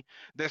somebody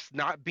that's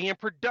not being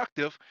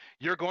productive,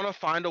 you're going to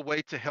find a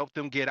way to help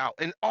them get out.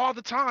 And all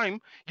the time,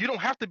 you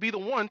don't have to be the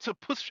one to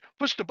push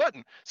the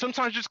button.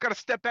 Sometimes you just got to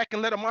step back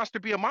and let a monster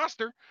be a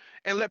monster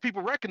and let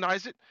people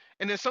recognize it.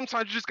 And then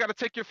sometimes you just got to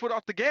take your foot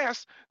off the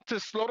gas to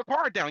slow the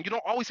car down. You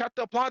don't always have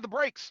to apply the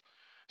brakes.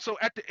 So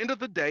at the end of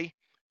the day,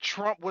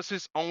 Trump was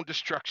his own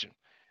destruction.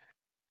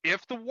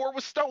 If the war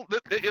was stolen,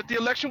 if the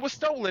election was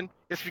stolen,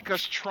 it's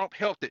because Trump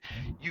helped it.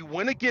 He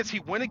went against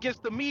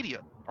the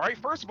media. All right.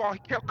 First of all, he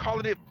kept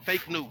calling it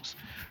fake news.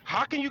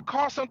 How can you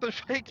call something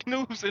fake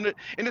news? And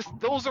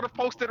those are the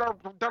folks that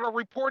are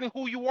reporting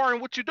who you are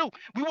and what you do.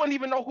 We wouldn't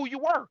even know who you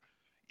were,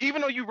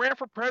 even though you ran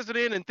for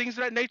president and things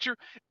of that nature.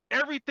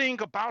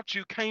 Everything about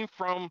you came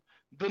from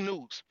the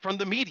news, from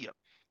the media.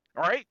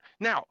 All right.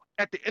 Now,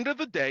 at the end of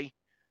the day,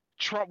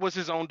 Trump was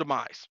his own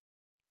demise.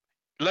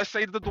 Let's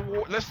say that the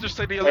war. Let's just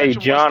say the Hey,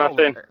 election was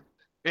stolen. Jonathan.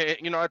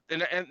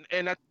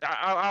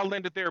 I'll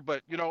end it there.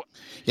 But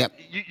Yep.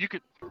 you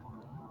could.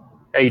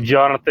 Hey,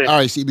 Jonathan. All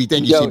right, CB.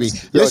 Thank you, Yo, CB.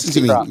 it's Listen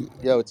to C Rock. me.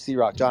 Yo, it's C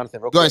Rock.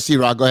 Jonathan, real Go ahead, quick.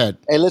 C-Rock. Go ahead.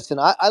 Hey, listen,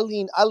 I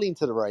lean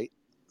to the right.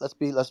 Let's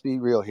be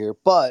real here.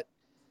 But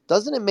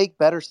doesn't it make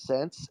better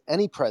sense,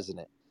 any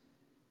president,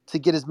 to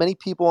get as many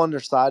people on their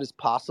side as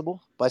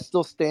possible by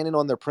still standing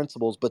on their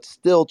principles, but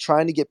still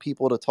trying to get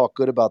people to talk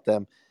good about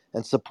them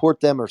and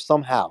support them or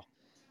somehow?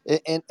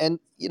 And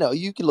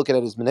you can look at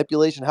it as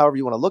manipulation, however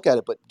you want to look at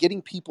it, but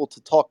getting people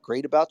to talk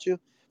great about you.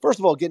 First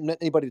of all, getting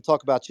anybody to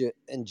talk about you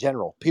in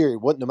general, period,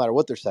 no matter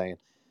what they're saying.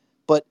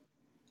 But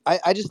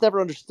I just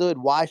never understood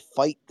why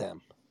fight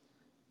them.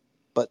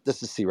 But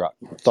this is C-Rock.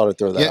 Thought I'd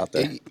throw that Yeah. out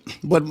there.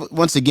 But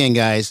once again,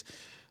 guys,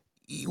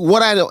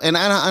 what I don't, and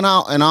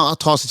I'll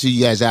toss it to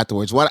you guys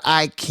afterwards. What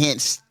I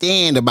can't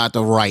stand about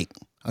the right,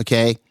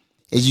 okay,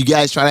 is you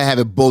guys try to have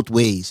it both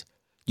ways.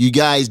 You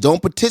guys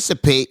don't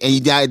participate, and you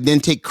guys then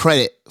take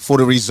credit for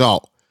the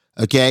result.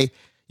 Okay,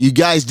 you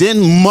guys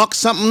then muck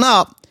something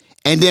up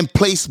and then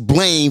place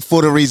blame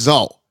for the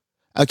result.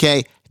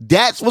 Okay,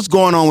 That's what's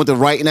going on with the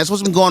right, and that's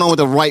what's been going on with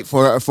the right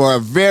for a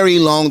very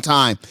long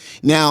time.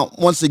 Now,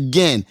 once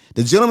again,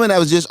 the gentleman that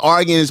was just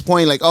arguing his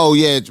point, like, oh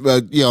yeah,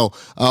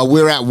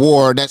 we're at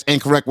war. That's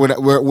incorrect.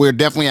 We're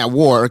definitely at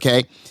war.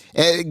 Okay.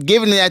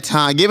 Given that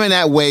time, given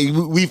that way,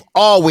 we've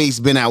always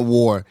been at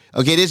war.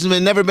 Okay,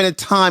 never been a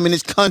time in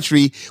this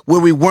country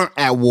where we weren't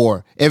at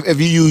war. If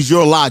you use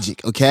your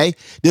logic, okay,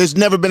 there's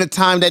never been a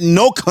time that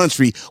no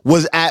country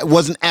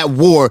wasn't at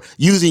war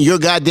using your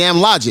goddamn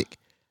logic.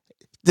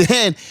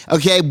 Then,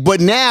 okay,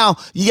 but now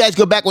you guys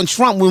go back on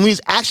Trump when we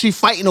was actually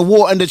fighting a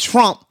war under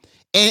Trump,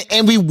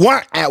 and we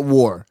weren't at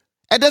war.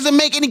 That doesn't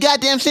make any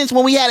goddamn sense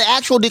when we had an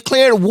actual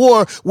declared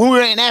war when we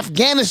were in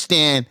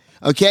Afghanistan,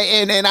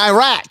 okay, and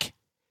Iraq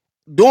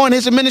during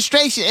his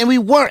administration, and we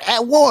weren't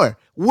at war.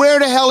 Where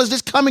the hell is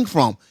this coming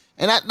from?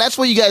 And that's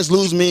where you guys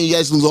lose me. You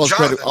guys lose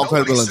Jonathan, all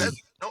nobody said credibility.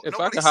 If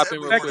I nobody could hop said in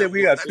we real The fact weren't quick, that at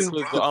we war. are This two, is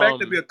because why. the fact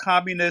that we are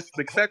communist,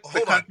 the fact that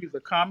the Hold on. country is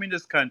a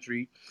communist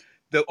country,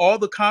 all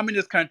the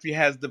communist country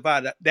has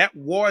divided. That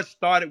war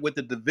started with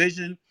the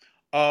division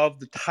of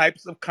the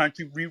types of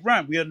country we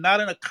run. We are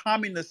not in a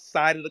communist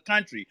side of the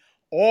country.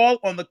 All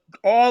on the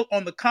all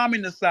on the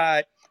communist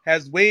side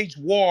has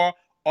waged war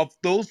of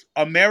those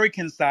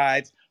American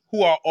sides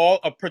who are all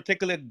a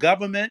particular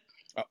government,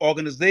 a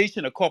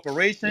organization, a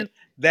corporation.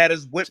 That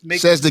is what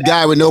makes Says the that.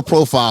 guy with no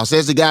profile.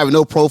 Says the guy with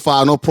no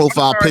profile, no I'm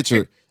profile sorry.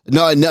 picture. And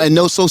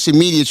no social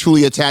media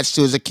truly attached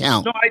to his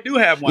account. No, I do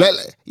have one.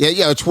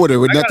 A Twitter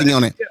with I got nothing it.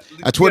 on it. Yeah,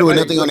 A yeah, Twitter with but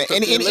hey, nothing on look, it.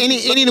 so yeah,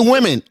 Any of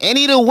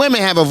the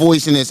women, have a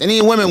voice in this. Any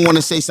of the women want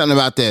to say something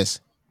about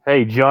this.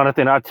 Hey,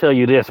 Jonathan, I'll tell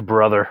you this,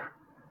 brother.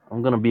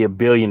 I'm gonna be a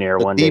billionaire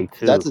one day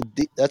too.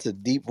 That's a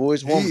deep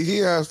voice woman.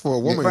 He asked for a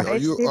Yeah. woman.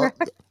 Right, Steve?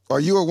 Are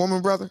you a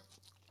woman, brother,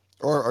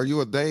 or are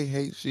you a they?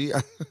 Hey, she.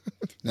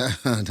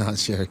 Not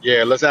sure.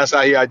 Yeah, let's ask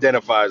how he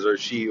identifies, or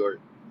she, or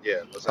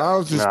yeah, let's I ask.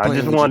 was No, just I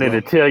playing just with you, wanted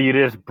to bro. tell you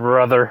this,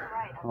 brother.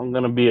 I'm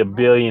gonna be a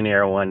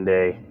billionaire one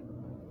day.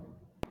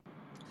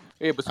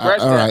 yeah, but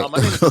scratch All that. right. My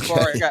name is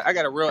Safari. Okay. I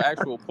got a real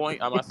actual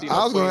point. I see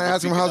no I was gonna queen just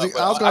ask him speaking how's up, he. but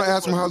I was I gonna just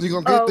ask him want how's he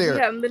gonna get Oh, we there.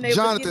 haven't been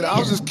able to get Jonathan, I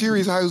was in. just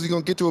curious how's he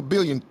gonna get to a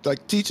billion.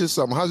 Like, teach us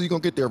something. How's he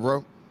gonna get there,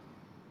 bro?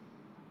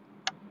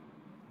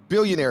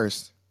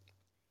 Billionaires.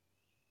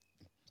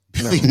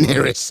 Never mind.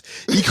 Billionaires.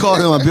 You call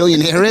him a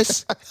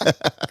billionaires?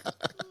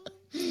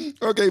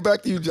 Okay,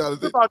 back to you,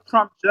 what Jonathan. about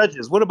Trump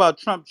judges? What about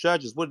Trump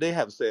judges? What do they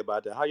have to say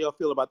about that? How y'all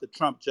feel about the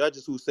Trump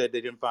judges who said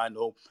they didn't find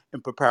no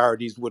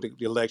improprieties with the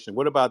election?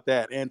 What about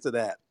that? Answer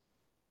that.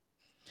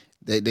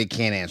 They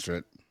can't answer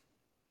it.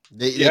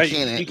 They Yeah,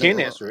 can't. he can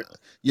answer it.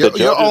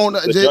 Your own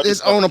The judges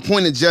his own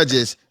appointed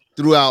judges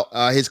throughout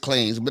his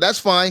claims, but that's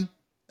fine.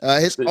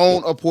 His the,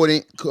 own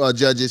appointed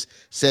judges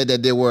said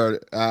that there were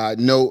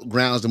no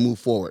grounds to move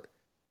forward.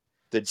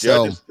 the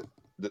So judges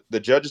the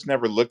judges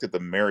never looked at the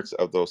merits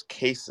of those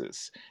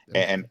cases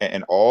and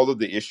all of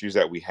the issues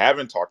that we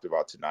haven't talked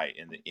about tonight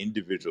in the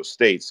individual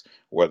states,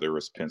 whether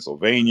it's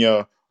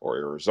Pennsylvania or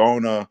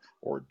Arizona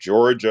or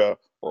Georgia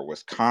or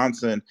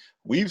Wisconsin.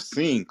 We've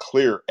seen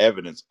clear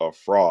evidence of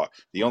fraud.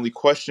 The only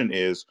question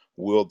is,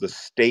 will the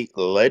state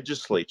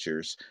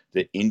legislatures,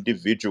 the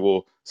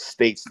individual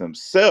states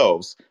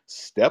themselves,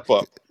 step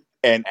up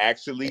and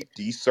actually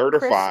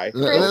decertify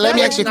those let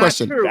me ask That's you a not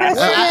elections? question. true.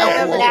 That's Where's the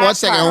Christian, One that evidence?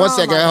 second. part. One Oh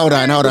second. my Hold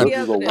on. God. Hold on.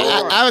 Where's judges the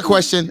are evidence? I have a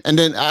question, and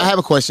then I have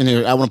a question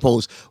here. I want to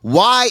pose.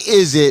 Why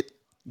is it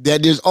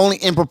that there's only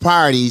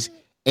improprieties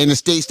in the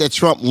states that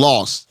Trump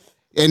lost,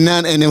 and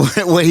none in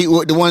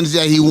the ones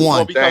that he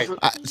Well, won? because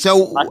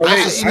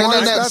That's the I,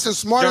 smartest. I That's the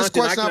smartest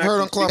Jonathan, I question can I've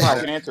heard actually on speak to I Clubhouse.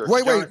 can that. answer.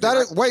 Wait.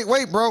 Jonathan,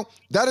 Wait, bro.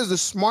 That is the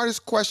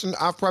smartest question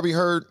I've probably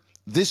heard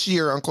this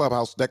year on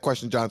Clubhouse. That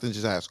question Jonathan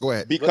just asked. Go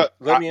ahead. let, Because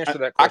let me answer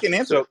that I can question.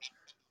 answer So it.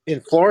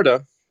 in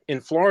Florida,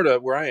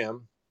 where I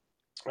am,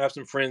 I have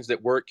some friends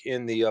that work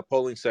in the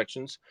polling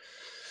sections,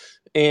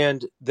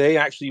 and they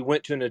actually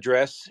went to an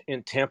address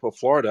in Tampa,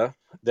 Florida,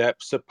 that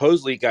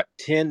supposedly got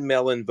 10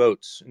 mail-in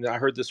votes. And I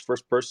heard this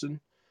first person,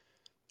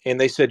 and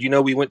they said,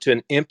 we went to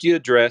an empty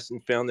address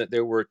and found that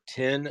there were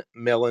 10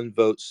 mail-in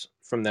votes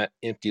from that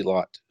empty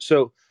lot.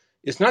 So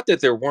it's not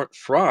that there weren't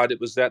fraud;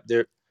 it was that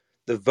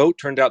the vote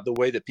turned out the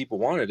way that people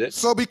wanted it.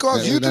 So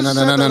because No, you no, no, just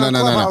no, said no, that no, on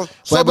no, no, no. Clubhouse,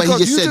 so But he because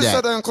just you said just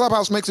said that. that on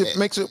Clubhouse makes it.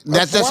 So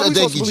That's why are we thank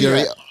supposed to you, believe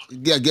Jerry. that?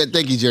 Yeah,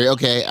 thank you, Jerry.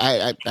 Okay,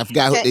 I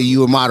forgot Can, who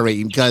you were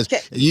moderating because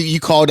can, you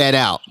called that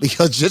out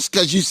because just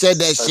because you said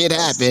that shit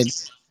happened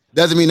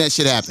doesn't mean that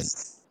shit happened.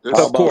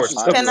 How Of about course,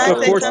 this? can I of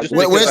say course, just something?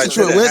 because Where's I the said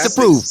truth? it Where's the happened.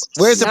 proof?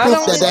 Where's the Not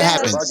proof that only that If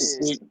that, happened? I can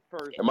speak,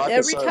 and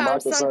every my time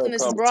concern something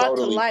is comes brought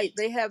to totally. light,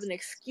 they have an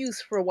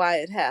excuse for why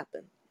it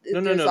happened.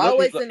 No. There's Let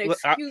me. always an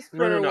excuse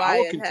No. for I why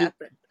will it continue.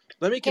 happened.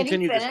 Let me Can he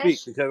continue to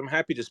speak finish? because I'm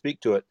happy to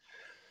speak to it.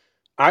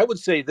 I would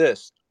say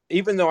this,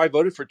 even though I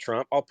voted for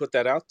Trump, I'll put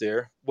that out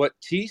there. What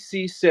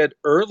TC said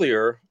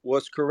earlier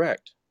was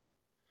correct.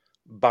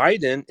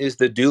 Biden is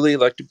the duly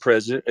elected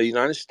president of the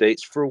United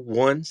States for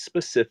one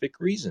specific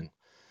reason.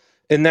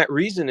 And that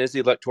reason is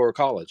the Electoral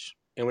College.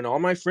 And when all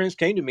my friends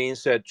came to me and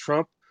said,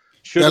 Trump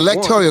The should have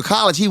won. electoral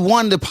college, he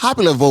won the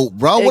popular vote,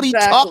 bro. What are you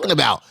talking Exactly.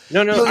 about?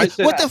 No. Yo, I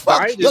said what the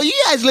fuck? Yo, Biden. you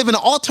guys live in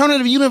an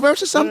alternative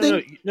universe or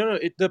something? No.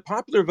 The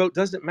popular vote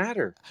doesn't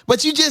matter.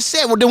 But you just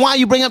said, well, then why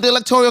you bring up the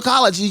electoral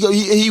college?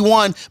 He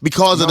won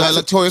because of the No,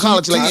 electoral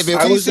college. Like if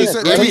I was TC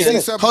said agreeing.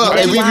 TC said hold up,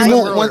 I if TC was we said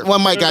remove something Why? earlier.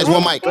 one mic, guys, Let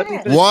one him mic,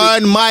 finish.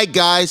 one mic,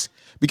 guys,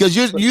 because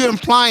you're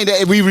implying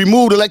that if we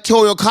removed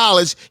electoral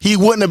college, he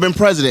wouldn't have been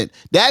president.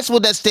 That's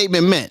what that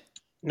statement meant.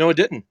 No, it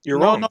didn't. You're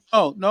No, wrong. no,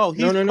 no, no. No,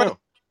 He's no, president. no.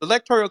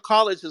 Electoral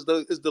college is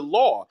the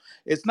law.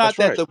 It's That's not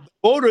that right. the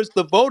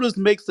voters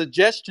make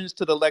suggestions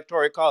to the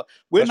electoral college.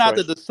 We're That's not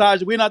right. the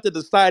decide. We're not the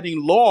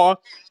deciding law.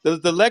 The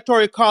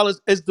electoral college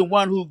is the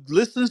one who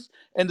listens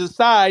and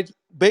decides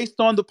based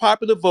on the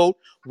popular vote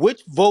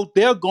which vote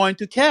they're going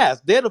to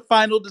cast. They're the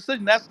final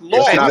decision. That's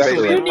It's law. Hey, not listen,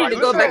 based You on need Leroy. to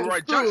go Listen, back popular to vote.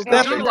 Leroy. school Jonathan, because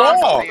That's you're Jonathan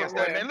lost law. understands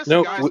that, somewhere. man. Listen,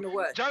 No, guys. Don't know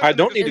what. I Jonathan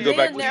don't need to And go understands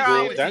back then to what they're he's school.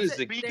 saying. always He's they're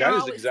speaking.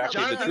 always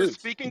telling Jonathan is us.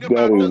 speaking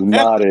That about is the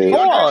That's not the it.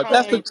 law.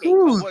 That's the undertone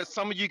Thinking. of truth. what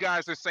some of you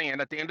guys are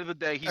saying. At the end of the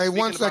day, he's Hey,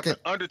 one speaking about the second.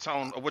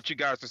 undertone of what you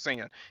guys are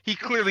saying. He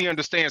clearly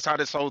understands how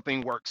this whole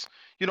thing works.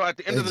 At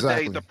the end of the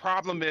day, Exactly. the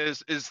problem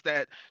is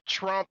that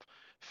Trump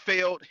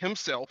failed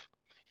himself.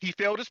 He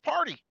failed his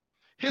party.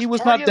 He His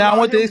was party not down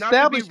allowed with the him not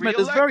to be establishment.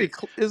 reelected.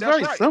 It's That's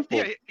very right.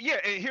 Yeah, simple. yeah.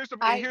 And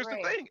I here's the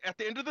agree. thing. At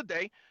the end of the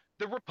day,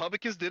 the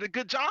Republicans did a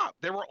good job.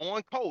 They were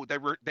on code. They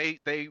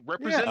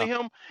Yeah. represented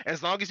him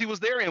as long as he was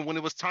there. And when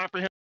it was time for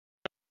him,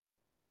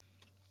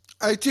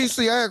 Hey,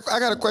 TC, I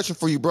got a question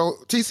for you, bro.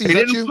 TC, they is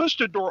that didn't you? push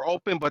the door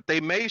open, but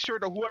they made sure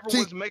that whoever T,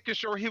 was making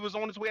sure he was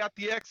on his way out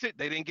the exit,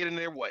 they didn't get in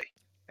their way.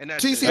 And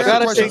that's it. TC, You I That's got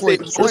a got to question take for the you.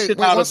 that's true. Wait, emotion wait,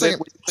 out one of it second.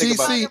 when you think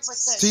about it. TC,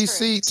 100% true.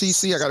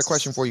 TC, I got a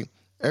question for you.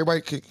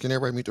 Everybody, can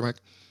everybody mute the mic?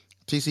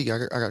 TC,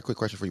 I got a quick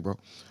question for you, bro.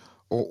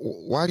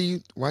 Why do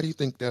you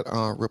think that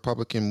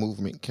Republican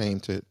movement came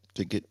to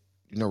get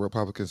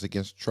Republicans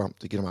against Trump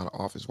to get him out of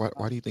office?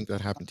 Why do you think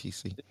that happened,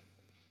 TC?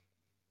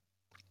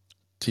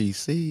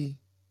 TC,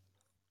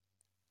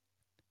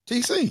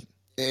 TC.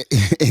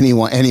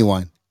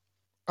 Anyone.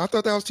 I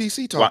thought that was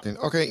TC Why, talking.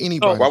 Okay,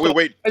 No, anybody. while we so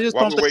wait, I just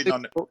while don't we're think waiting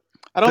on the,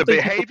 I The don't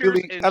think people behaviors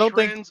really. and I don't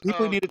think trends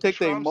people of need to take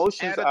the Trump's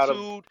emotions out of.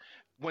 attitude,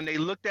 when they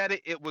looked at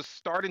it, it was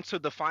starting to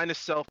define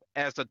itself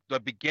as the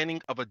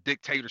beginning of a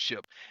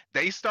dictatorship.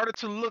 They started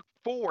to look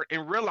forward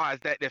and realize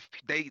that if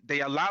they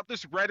allowed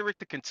this rhetoric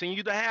to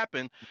continue to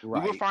happen,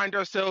 we will Right. find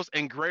ourselves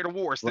in greater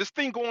wars. Right. This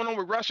thing going on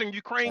with Russia and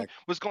Ukraine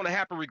was going to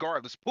happen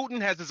regardless.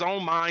 Putin has his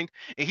own mind,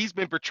 and he's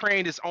been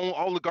betraying his own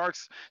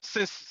oligarchs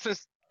since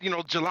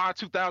July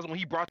 2000 when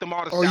he brought them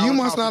all to Oh, you Stalin's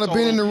must house not and have told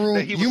been in them the that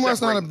room. he was You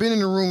must not have separating. been in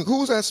the room. Who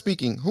was that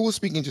speaking? Who was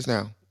speaking just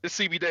now? It's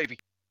CB Davy.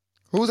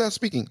 Who was that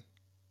speaking?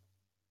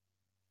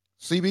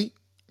 CB?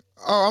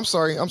 Oh, I'm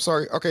sorry. I'm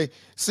sorry. Okay,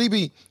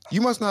 CB,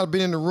 you must not have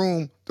been in the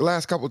room the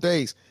last couple of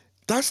days.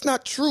 That's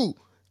not true.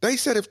 They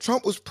said if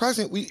Trump was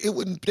president,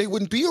 they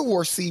wouldn't be a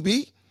war,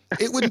 CB.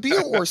 It wouldn't be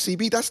a war,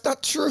 CB. That's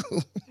not true.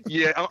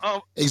 Yeah,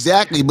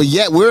 Exactly. But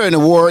yet we're in a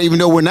war, even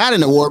though we're not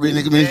in a war. When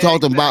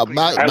talked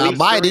exactly. At about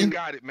least You Biden.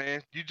 got it,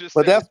 man. You just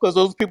But said that's it. because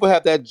those people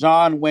have that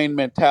John Wayne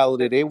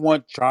mentality. They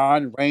want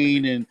John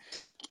Wayne and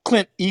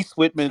Clint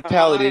Eastwood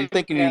mentality. They're time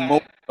thinking that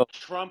emotional.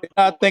 Trump They're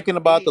not won thinking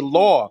about the anything.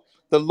 law.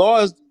 The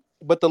law is,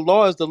 but the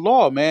law is the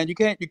law, man. You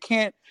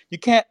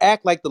can't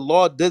act like the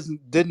law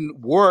didn't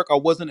work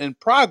or wasn't in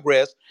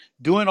progress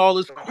doing all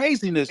this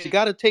craziness. You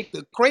got to take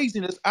the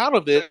craziness out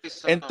of it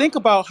Say and something. think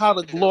about how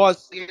the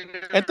laws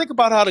and think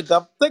about how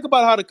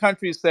the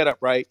country is set up,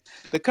 right?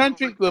 The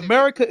country,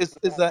 America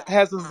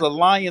has its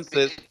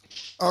alliances.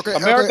 Okay, okay,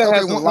 America okay.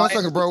 has One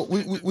second, alliances. bro.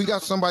 We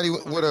got somebody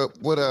with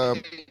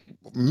a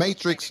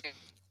matrix.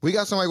 We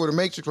got somebody with a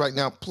matrix right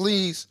now.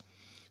 Please,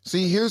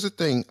 see. Here's the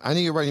thing. I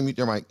need everybody to mute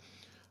their mic.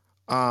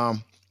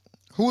 Um,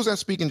 who was that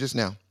speaking just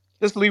now?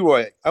 This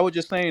Leroy. I was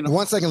just saying.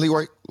 One second,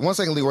 Leroy. One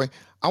second, Leroy.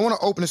 I want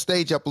to open the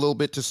stage up a little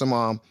bit to some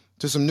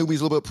newbies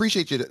a little bit.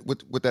 Appreciate you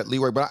with that,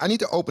 Leroy. But I need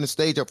to open the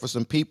stage up for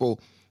some people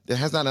that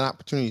has not an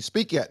opportunity to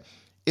speak yet.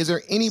 Is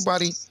there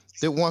anybody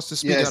that wants to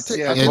speak? And Yes, I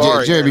yes, Yeah, take it.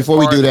 Barry, Jerry. yes. Before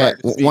we do Barry, I'd that,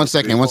 like to speak.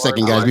 one Barry,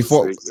 second, I'd guys. like to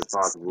speak if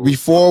possible.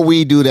 Before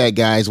we do that,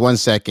 guys, one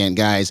second,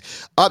 guys.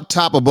 Up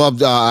top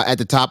above, at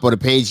the top of the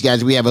page,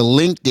 guys, we have a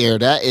link there.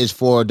 That is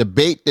for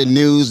Debate the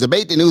News.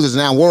 Debate the News is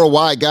now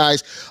worldwide,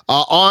 guys,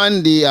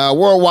 on the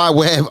World Wide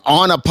Web,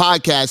 on a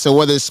podcast. So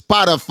whether it's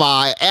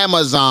Spotify,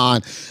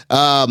 Amazon,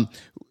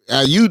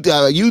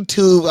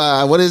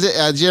 YouTube, what is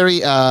it,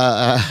 Jerry?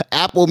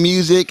 Apple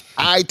Music,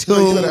 No,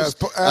 you better iTunes, ask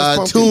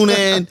Pumpkin.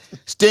 TuneIn,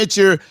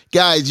 Stitcher.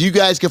 Guys, you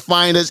guys can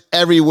find us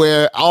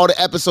everywhere. All the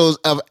episodes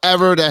of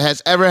ever that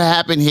has ever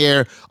happened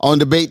here on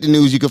Debate the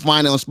News, you can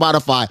find it on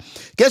Spotify.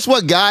 Guess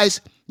what,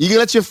 guys? You can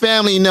let your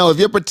family know if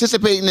you're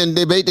participating in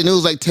Debate the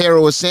News, like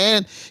Tara was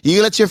saying. You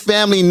can let your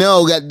family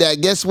know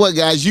that guess what,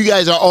 guys? You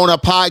guys are on a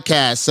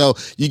podcast, so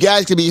you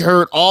guys can be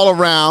heard all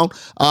around.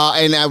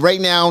 And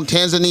right now,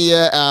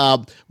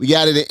 Tanzania, we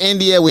got it in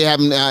India. We have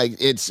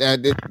it's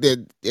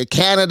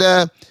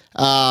Canada.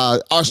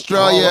 All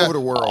Australia, over the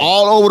world.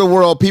 all over the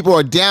world. People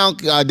are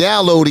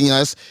downloading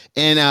us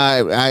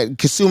and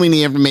consuming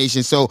the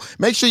information. So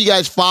make sure you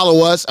guys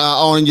follow us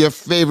on your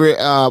favorite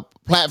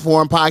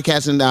platform,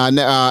 podcast, and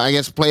I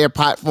guess player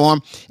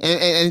platform,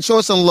 and show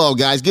us some love,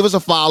 guys. Give us a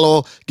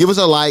follow, give us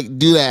a like,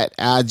 do that.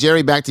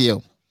 Jerry, back to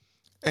you.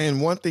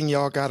 And one thing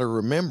y'all got to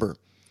remember,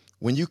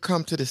 when you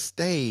come to the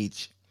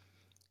stage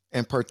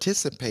and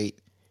participate,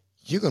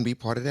 you're going to be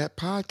part of that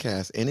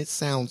podcast. And it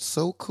sounds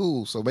so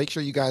cool. So make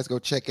sure you guys go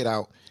check it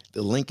out.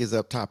 The link is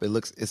up top.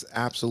 It's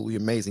absolutely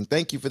amazing.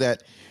 Thank you for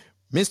that,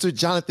 Mr.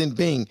 Jonathan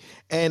Bing.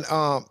 And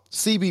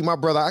CB, my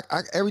brother,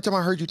 every time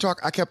I heard you talk,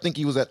 I kept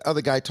thinking he was that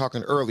other guy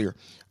talking earlier.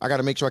 I got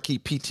to make sure I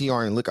keep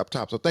PTR and look up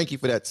top. So thank you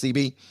for that,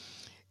 CB.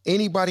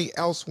 Anybody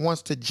else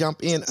wants to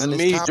jump in on this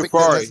Me, topic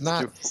that has Jafari.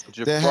 not,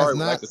 that has Jafari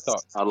would like not, to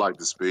talk. I'd like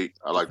to speak.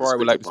 I'd like to Jafari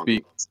would speak like if to I could.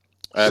 speak.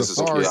 This is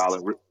Q Safari.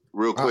 Allen.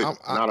 Real quick,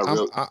 not a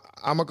real.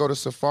 I'm gonna go to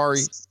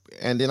Safari,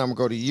 and then I'm gonna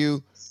go to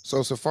you.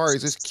 So Safari,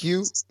 is this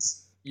Q?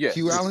 Yes,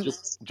 Q Allen?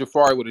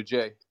 Jafari with a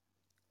J.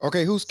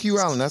 Okay, who's Q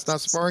Allen? That's not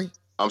Safari.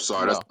 I'm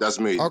sorry. No. That's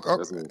me. Okay,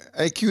 That's me.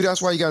 hey Q,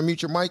 that's why you gotta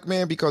mute your mic,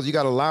 man, because you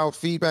got a loud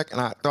feedback,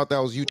 and I thought that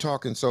was you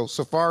talking. So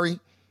Safari,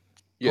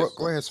 Yes.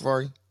 go ahead,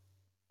 Safari.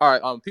 All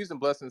right. Peace and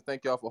blessings.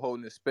 Thank y'all for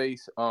holding this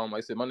space. Like I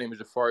said, my name is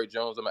Jafari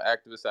Jones. I'm an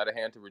activist out of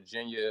Hampton,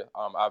 Virginia.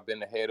 I've been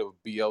the head of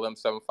BLM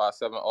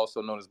 757, also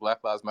known as Black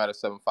Lives Matter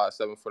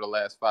 757, for the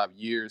last 5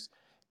 years.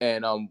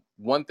 And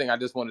one thing I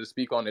just wanted to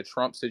speak on the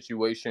Trump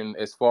situation,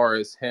 as far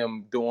as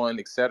him doing,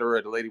 et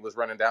cetera. The lady was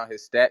running down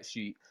his stat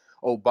sheet.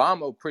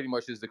 Obama pretty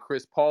much is the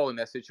Chris Paul in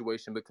that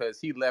situation, because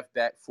he left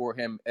that for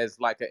him as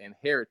like an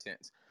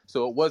inheritance.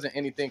 So it wasn't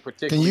anything Can you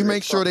particular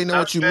make that sure Trump. they know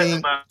what you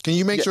mean? Can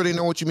you make Yeah, sure they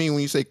know what you mean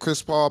when you say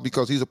Chris Paul,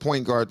 because he's a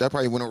point guard? That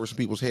probably went over some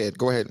people's head.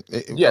 Go ahead,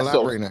 yeah. So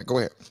elaborate on that. Go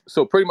ahead.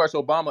 so pretty much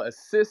Obama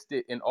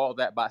assisted in all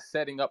that by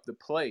setting up the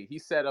play. He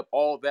set up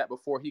all that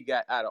before he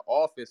got out of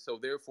office. So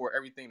therefore,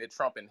 everything that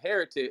Trump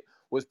inherited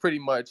was pretty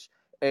much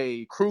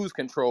a cruise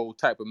control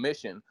type of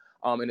mission.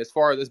 And as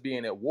far as us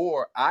being at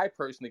war, I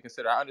personally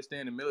consider, I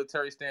understand the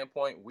military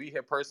standpoint. We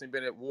have personally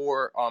been at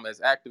war as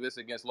activists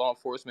against law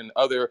enforcement and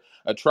other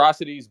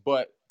atrocities,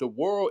 but the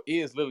world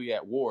is literally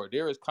at war.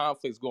 There is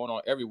conflicts going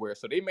on everywhere.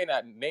 So they may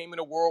not name it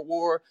a world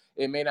war.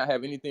 It may not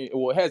have anything,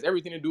 well, it has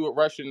everything to do with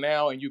Russia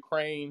now and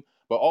Ukraine,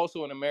 but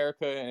also in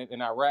America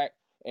and Iraq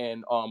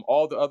and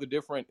all the other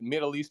different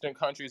Middle Eastern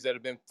countries that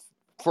have been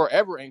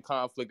forever in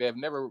conflict, that have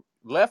never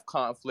left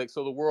conflict.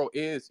 So the world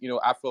is,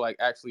 I feel like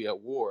actually at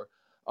war.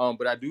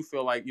 But I do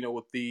feel like,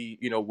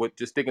 with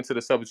just sticking to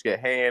the subject at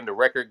hand, the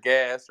record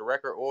gas, the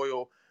record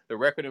oil, the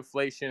record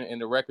inflation,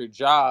 and the record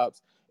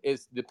jobs,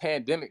 is the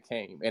pandemic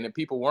came and the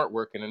people weren't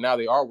working, and now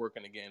they are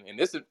working again. And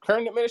this is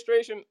current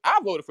administration. I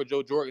voted for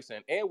Joe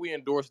Jorgensen, and we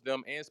endorsed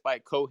them and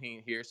Spike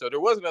Cohen here. So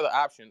there was another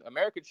option.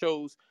 America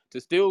chose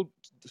to still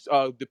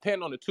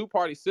depend on the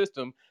two-party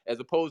system as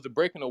opposed to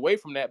breaking away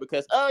from that,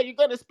 because you're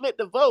gonna split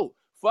the vote.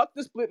 Fuck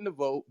the splitting the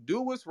vote.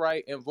 Do what's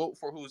right and vote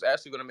for who's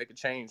actually gonna make a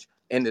change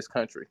in this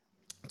country.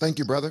 Thank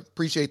you, brother.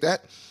 Appreciate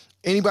that.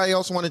 Anybody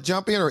else want to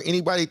jump in, or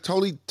anybody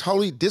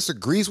totally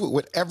disagrees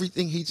with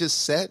everything he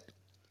just said?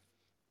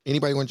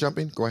 Anybody want to jump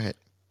in? Go ahead.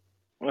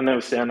 Well, no,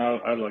 Stan,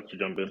 I'd like to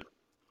jump in.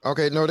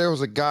 Okay, no, there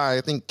was a guy,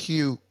 I think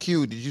Q.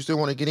 Did you still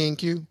want to get in,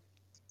 Q?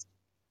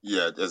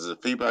 Yeah, is the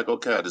feedback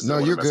okay? I just No,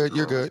 didn't want you're to mess with good. the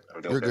You're room. good.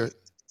 Everything You're okay? good.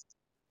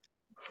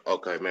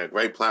 Okay, man.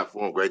 Great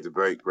platform, great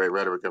debate, great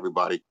rhetoric,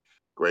 everybody.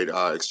 Great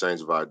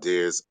exchange of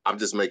ideas. I'm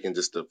just making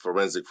just a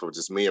forensic for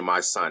just me and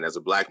my son as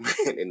a black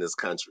man in this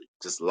country,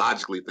 just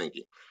logically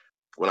thinking.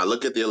 When I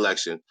look at the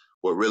election,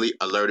 what really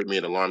alerted me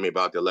and alarmed me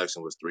about the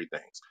election was three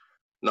things.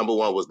 Number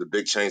one was the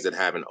big change that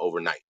happened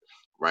overnight,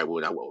 right?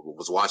 When I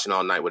was watching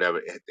all night,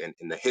 whatever, and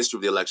in the history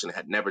of the election, it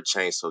had never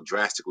changed so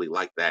drastically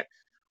like that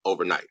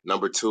overnight.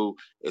 Number two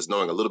is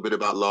knowing a little bit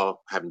about law,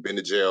 having been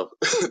to jail.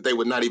 They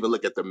would not even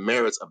look at the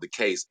merits of the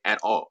case at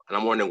all. And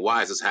I'm wondering,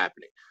 why is this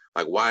happening?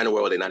 Like, why in the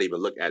world would they not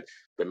even look at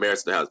the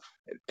merits of the house?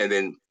 And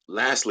then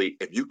lastly,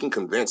 if you can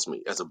convince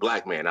me as a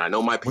black man, I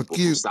know my But people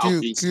from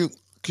Southeast,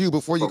 Q,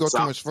 before you from go too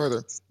South, much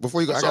further,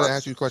 before you go, I'm I got to sorry.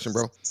 ask you a question,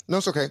 bro. No,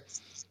 it's okay.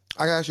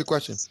 I got to ask you a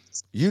question.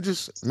 You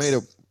just made a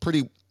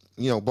pretty,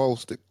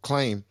 bold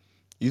claim.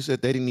 You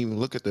said they didn't even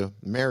look at the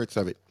merits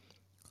of it.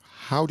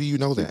 How do you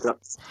know that?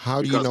 Because,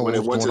 How do you because know when it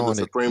what's went going to the on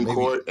that Supreme maybe?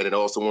 Court and it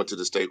also went to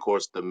the state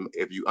courts,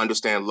 if you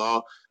understand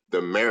law,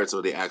 the merits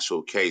of the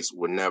actual case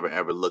were never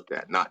ever looked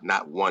at,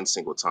 not one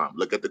single time.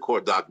 Look at the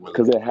court document,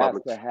 look Because at it the has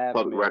public to have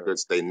public merit.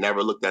 records. They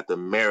never looked at the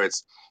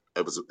merits.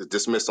 It was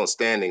dismissed on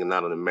standing and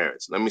not on the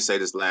merits. Let me say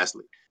this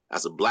lastly: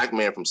 as a black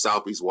man from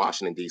Southeast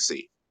Washington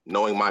D.C.,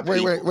 knowing my Wait,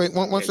 people,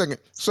 one and second.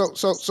 So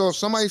if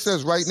somebody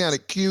says right now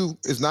that Q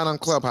is not on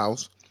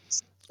Clubhouse,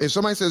 if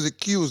somebody says that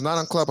Q is not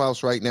on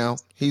Clubhouse right now,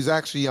 he's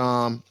actually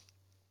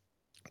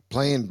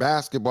playing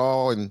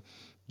basketball and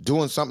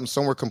doing something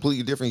somewhere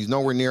completely different. He's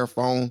nowhere near a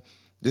phone.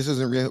 This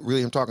isn't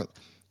really him talking.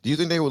 Do you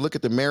think they would look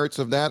at the merits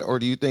of that, or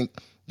do you think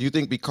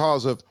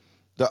because of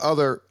the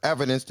other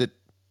evidence that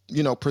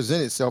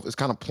presented itself, it's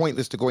kind of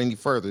pointless to go any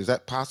further? Is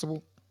that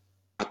possible?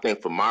 I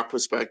think from my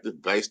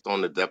perspective, based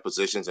on the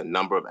depositions and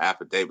number of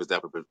affidavits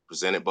that were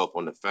presented both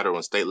on the federal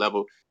and state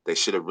level, they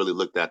should have really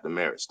looked at the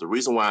merits. The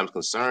reason why I'm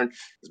concerned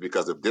is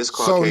because if this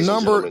So Caucasian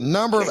gentleman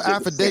number of can't get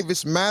the same,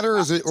 affidavits matter,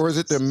 is it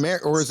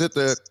the or is it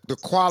the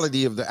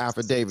quality of the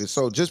affidavits?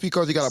 So just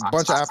because you got a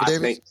bunch of I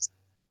affidavits, think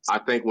I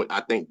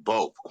think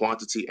both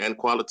quantity and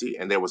quality,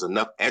 and there was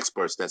enough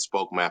experts that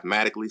spoke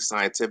mathematically,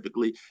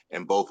 scientifically,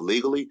 and both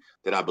legally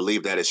that I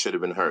believe that it should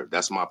have been heard.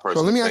 That's my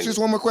so let personal me ask you opinion. just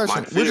one more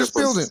My question. We're fear just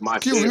from building.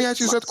 Q, let me ask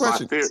you such a my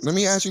question. fear. Let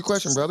me ask you a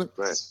question, brother.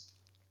 Right.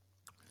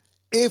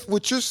 If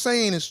what you're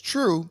saying is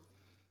true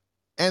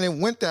and it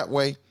went that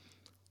way,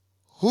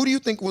 who do you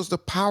think was the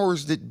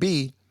powers that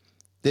be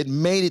that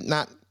made it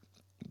not,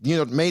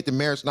 made the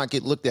merits not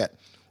get looked at?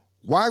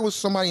 Why was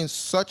somebody in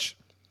such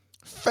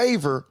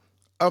favor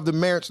of the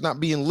merits not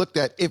being looked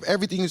at if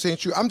everything you're saying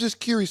is true? I'm just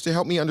curious to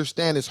help me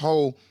understand this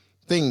whole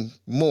thing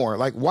more.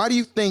 Like, why do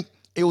you think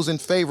it was in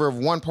favor of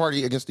one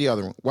party against the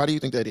other one? Why do you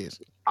think that is?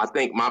 I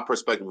think my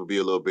perspective would be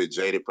a little bit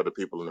jaded for the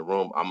people in the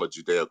room. I'm a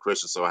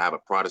Judeo-Christian, so I have a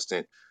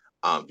Protestant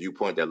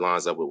viewpoint that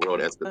lines up with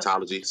world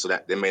eschatology, so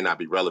that they may not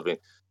be relevant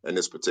in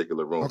this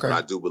particular room. But Okay.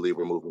 I do believe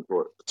we're moving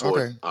toward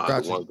Okay. the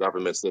Got you. one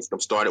government system.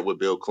 Started with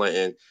Bill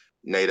Clinton,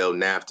 NATO,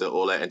 NAFTA,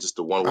 all that, and just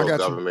the one I world got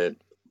you.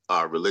 government,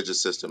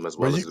 religious system as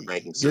But well as you, the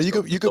banking yeah,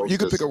 system. you Those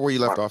could pick just up where you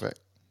left are off at.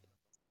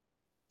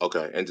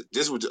 okay. And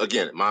this was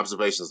again my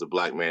observation as a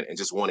black man, and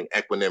just wanting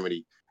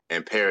equanimity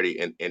and parity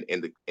in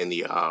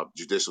the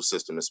judicial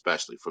system,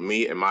 especially for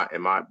me and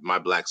my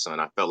black son.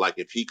 I felt like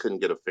if he couldn't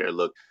get a fair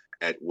look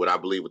at what I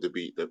believe would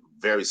be the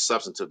very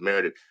substantive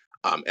merited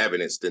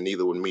evidence, then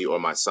neither would me or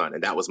my son.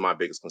 And that was my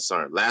biggest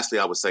concern. Lastly,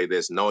 I would say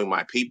this: knowing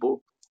my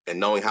people and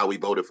knowing how we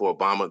voted for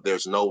Obama,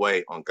 there's no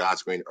way on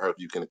God's green earth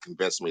you can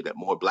convince me that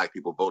more black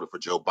people voted for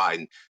Joe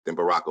Biden than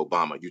Barack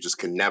Obama. You just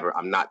can never.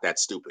 I'm not that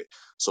stupid.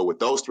 So with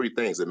those three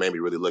things, it made me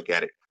really look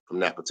at it from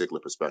that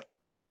particular perspective.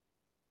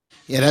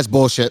 Yeah, that's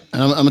bullshit.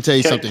 And I'm gonna tell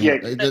you Can, something. yeah,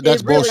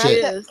 That's It Can really I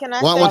bullshit. say, is. can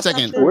I One say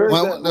second. something?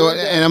 where's that?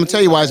 Where's And that? I'm gonna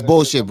tell Where's you that why it's manifest?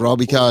 bullshit, I'm bro. a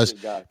Because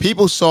bullshit guy.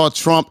 people saw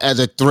Trump as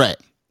a threat.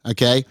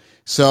 Okay,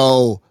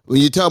 so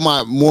when you talk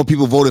about more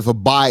people voted for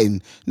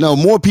Biden, no,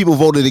 more people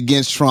voted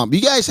against Trump.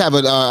 You guys have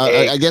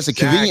I guess, a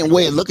convenient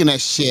way Exactly. of looking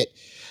at shit.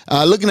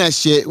 Looking at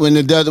shit when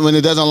it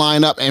doesn't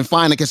line up, and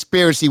find a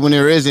conspiracy when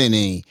there isn't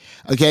any.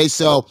 Okay,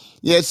 so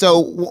yeah, so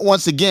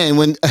once again,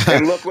 when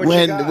And look what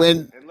you got.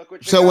 when And look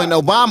what you so when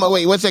got. Obama,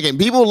 wait 1 second,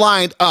 people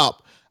lined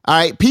up. All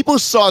right, people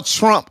saw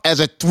Trump as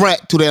a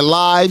threat to their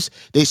lives.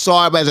 They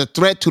saw him as a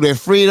threat to their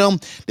freedom.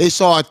 They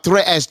saw a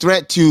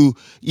threat to,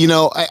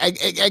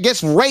 I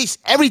guess, race,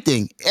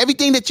 everything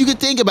that you could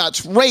think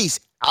about, race,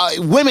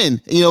 women,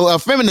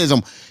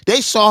 feminism.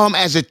 They saw him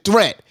as a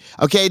threat.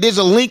 Okay, there's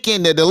a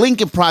Lincoln, the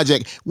Lincoln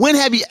Project. When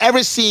have you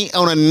ever seen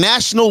on a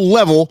national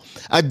level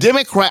a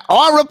Democrat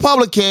or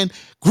Republican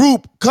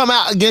group come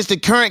out against the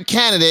current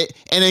candidate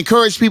and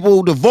encourage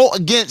people to vote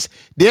against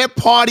their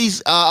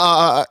party's,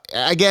 I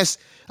guess,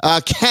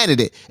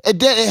 candidate?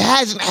 It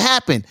hasn't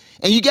happened.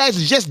 And you guys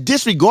are just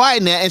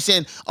disregarding that and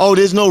saying, oh,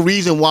 there's no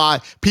reason why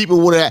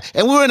people would have.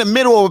 And we're in the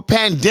middle of a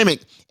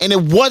pandemic and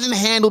it wasn't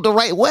handled the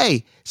right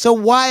way. So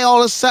why all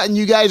of a sudden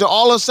you guys are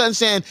all of a sudden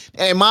saying,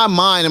 in my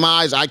mind, in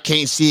my eyes, I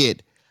can't see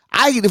it.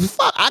 I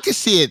can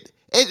see it.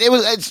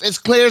 It's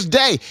clear as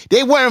day.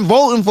 They weren't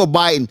voting for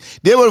Biden.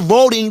 They were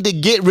voting to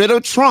get rid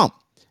of Trump.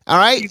 All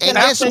right, He's and Can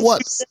I guess say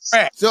what? absolutely something?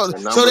 correct. So The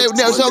so numbers, they what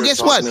so you're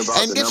guess what? talking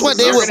about, And the guess what? numbers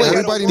They you're were You're gonna wait.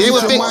 get quoting a Everybody They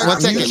were mute war your fit. on mic. One our African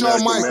second. Mute your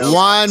hands. American mic. males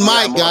One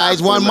more mic,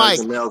 guys. African One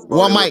mic. American males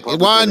One voted mic. Republican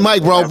One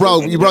mic, than bro. African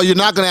Bro, you're Indians.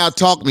 not gonna out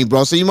talk me,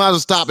 bro. So you might as well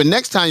stop. And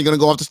next time you're gonna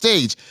go off the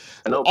stage.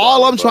 No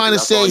All problem, I'm brother. trying to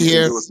That's all say you can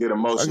here. do is get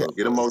Okay. emotional.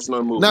 Get emotional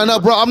and move No, me, no,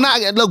 bro. bro. I'm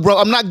not. Look, bro.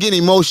 I'm not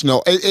getting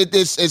emotional.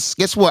 It's.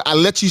 Guess what? I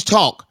let you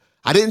talk.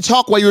 I didn't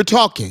talk while you were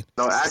talking,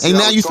 No, actually, and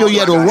I now was you feel you talking.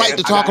 have the right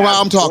to I got talk to while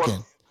ask I'm four.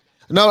 talking.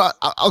 No,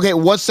 okay.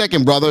 1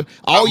 second, brother.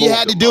 I All you moved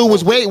had to him. I do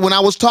was moved him. wait when I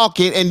was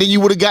talking, and then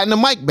you would have gotten the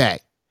mic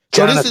back.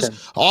 So this is Jonathan.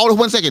 all.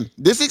 1 second.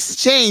 This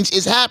exchange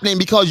is happening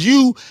because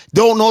you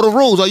don't know the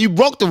rules or you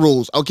broke the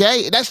rules.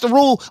 Okay, that's the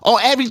rule on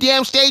every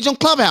damn stage on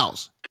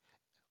Clubhouse.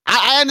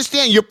 I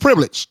understand you're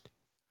privileged.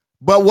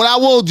 But what I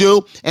will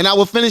do, and I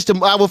will finish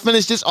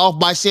this off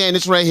by saying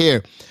this right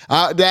here,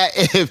 that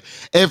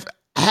if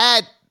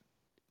had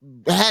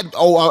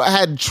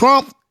had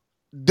Trump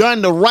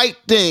done the right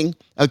thing,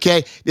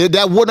 okay,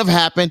 that wouldn't have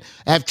happened.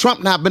 Have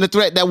Trump not been a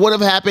threat, that would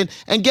have happened.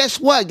 And guess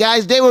what,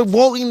 guys? They were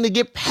voting to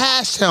get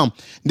past him.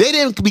 They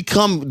didn't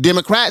become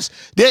Democrats.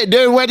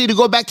 They're ready to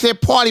go back to their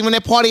party when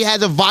their party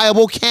has a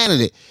viable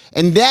candidate.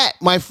 And that,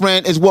 my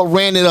friend, is what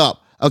ran it up.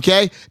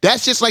 Okay,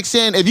 that's just like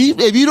saying if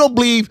you don't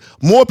believe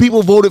more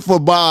people voted for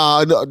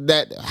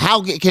that,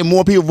 how can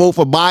more people vote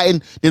for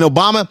Biden than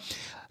Obama?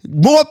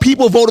 More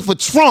people voted for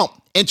Trump,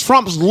 and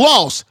Trump's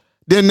lost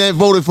than they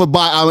voted for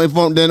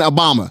Biden than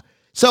Obama.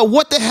 So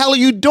what the hell are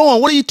you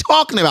doing? What are you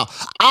talking about?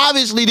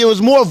 Obviously, there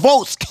was more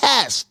votes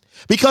cast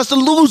because the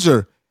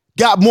loser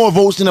got more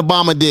votes than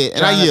Obama did,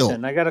 and I yield.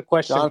 Jonathan, I got a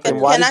question for Jonathan,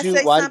 you. Can I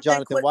say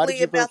something Why did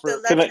quickly you vote about the for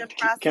Can I election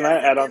can I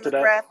process and add on to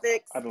that?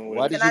 demographics? I've been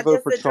why waiting. did Can you I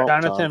vote just for address? Trump,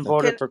 Jonathan Jonathan?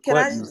 voted for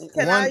Clinton.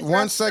 Can I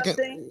One address second.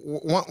 something?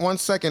 One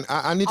second.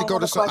 I need to I go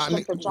have to a some.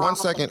 question for One Jonathan.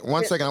 second.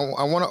 One Can, second.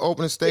 I want to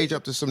open the can, stage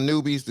up to some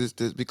newbies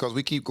because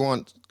we keep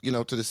going,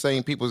 to the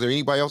same people. Is there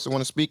anybody else that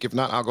want to speak? If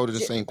not, I'll go to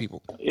the same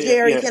people. Yeah,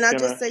 Jerry, yeah. can I Can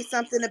just I? say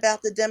something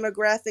about the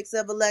demographics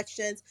of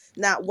elections?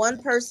 Not one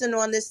person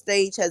on this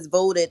stage has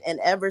voted and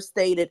ever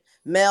stated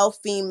male,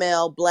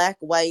 female, black,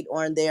 white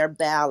on their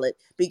ballot.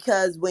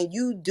 Because when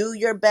you do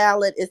your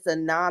ballot, it's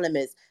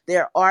anonymous.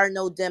 There are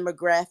no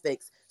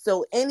demographics.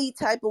 So any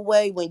type of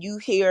way when you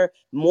hear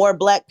more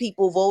black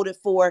people voted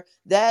for,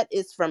 that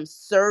is from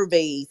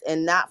surveys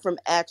and not from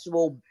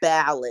actual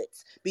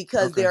ballots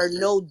because Okay. there are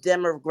no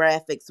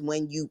demographics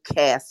when you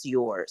cast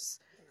yours.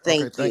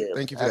 Okay. Thank you.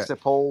 Thank you for that.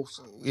 Exit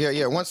polls.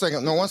 Yeah. 1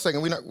 second. No, 1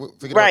 second.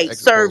 Forget about the Right,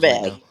 exit polls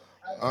right now. survey.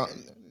 Uh,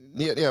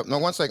 yeah. No,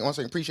 1 second. 1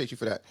 second. Appreciate you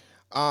for that.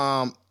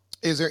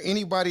 Is there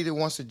anybody that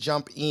wants to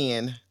jump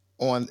in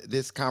on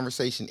this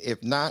conversation?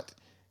 If not,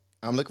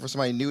 I'm looking for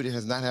somebody new that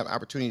has not had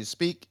opportunity to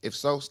speak. If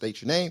so,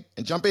 state your name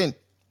and jump in.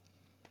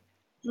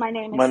 My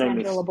name My is name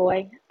Sandra is.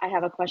 LeBoy. I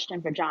have a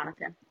question for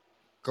Jonathan.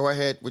 Go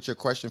ahead with your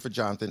question for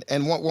Jonathan.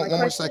 And My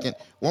one more question, second.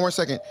 One more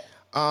second.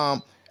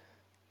 Um,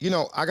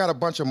 I got a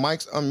bunch of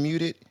mics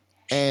unmuted,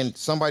 and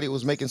somebody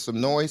was making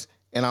some noise,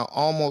 and I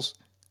almost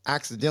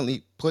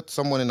accidentally put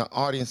someone in the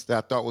audience that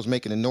I thought was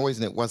making a noise,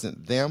 and it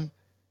wasn't them.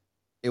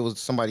 It was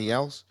somebody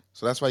else.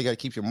 So that's why you got to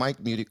keep your mic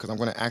muted because I'm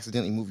going to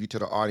accidentally move you to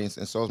the audience,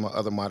 and so is my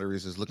other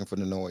moderators is looking for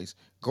the noise.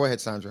 Go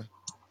ahead, Sandra.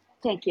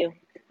 thank you.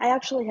 I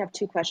actually have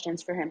two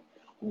questions for him.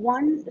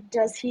 One,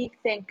 does he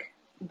think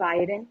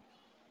Biden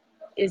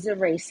is a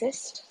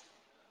racist?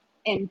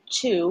 And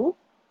two,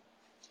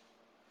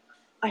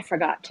 I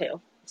forgot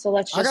two. So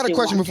let's I just got a do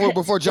question one.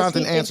 before Does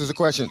Jonathan he think, answers the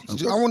question. I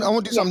does, want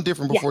to do yeah, something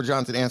different yeah, before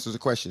Jonathan answers the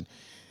question.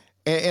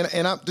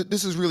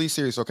 This is really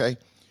serious, okay?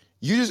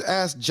 You just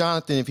asked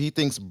Jonathan if he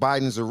thinks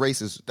Biden's a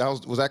racist.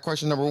 Was that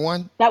question number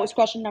one? that was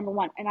question number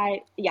one. And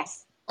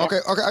yes, Okay,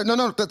 yes, okay. No.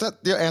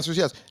 The answer is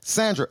yes.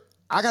 Sandra,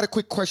 I got a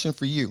quick question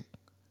for you.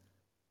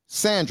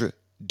 Sandra,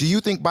 do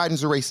you think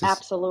Biden's a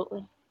racist?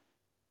 absolutely.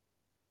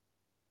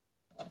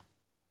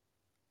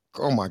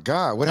 Oh my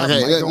God, what happened?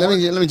 Okay, Mic don't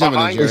work? let me jump in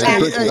there, Behind Jerry. your Hey,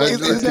 answer, hey, let's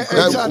do it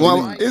hey, Jonathan,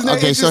 consecutively. isn't that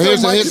Okay, so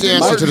interesting? here's the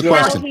answer to the How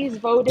question, he's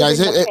voted guys.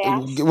 in the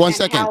past 1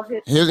 second. and how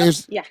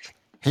his, yeah.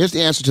 Here's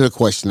the answer to the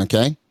question.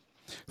 Okay.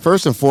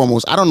 First and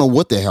foremost, I don't know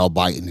what the hell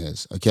Biden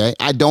is. Okay,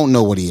 I don't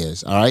know what he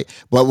is. All right,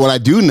 but what I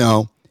do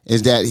know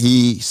is that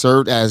he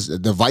served as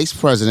the vice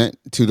president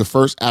to the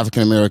first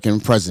African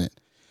American president.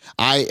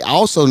 I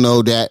also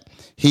know that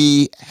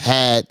he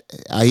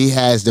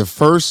has the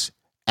first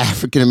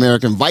African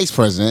American vice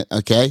president.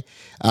 Okay,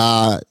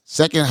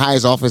 second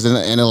highest office in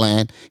the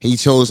land. He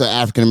chose an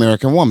African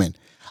American woman.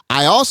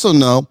 I also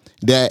know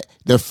that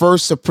the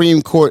first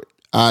Supreme Court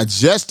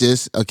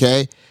justice,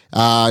 okay,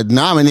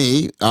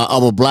 nominee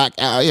of a black,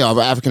 of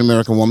an African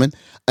American woman,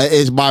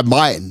 is by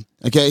Biden.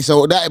 Okay,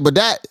 so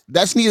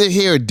that's neither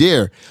here or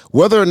there.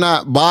 Whether or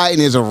not Biden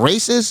is a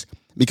racist,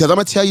 because I'm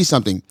gonna tell you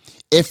something.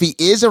 If he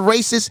is a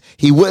racist,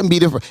 he wouldn't be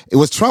the.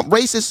 Was Trump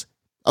racist?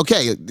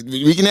 Okay,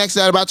 we can ask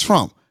that about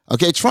Trump.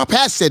 Okay, Trump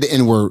has said the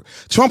N word.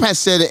 Trump has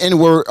said the N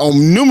word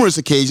on numerous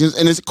occasions,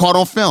 and it's caught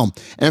on film.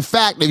 In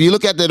fact, if you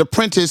look at the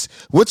Apprentice,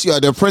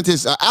 the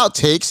Apprentice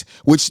outtakes,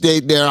 which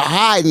they're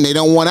hiding, they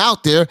don't want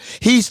out there.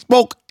 He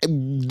spoke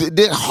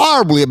did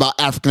horribly about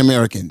African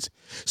Americans.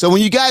 So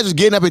when you guys are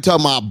getting up and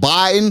talking about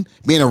Biden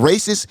being a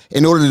racist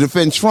in order to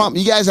defend Trump,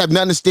 you guys have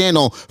nothing to stand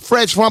on.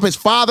 Fred Trump, his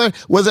father,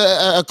 was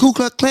a Ku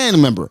Klux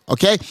Klan member.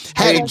 Okay,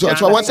 Hey,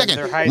 so one Jonathan, second,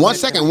 they're hiding the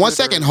one computer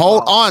second. as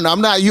Hold well. on.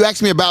 I'm not. You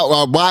asked me about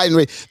Biden.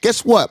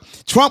 Guess what?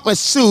 Trump was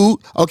sued.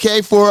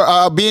 Okay, for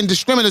being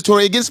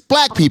discriminatory against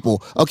black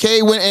people.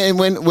 Okay,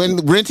 when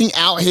renting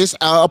out his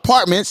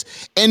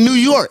apartments in New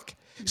York.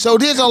 So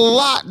there's a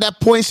lot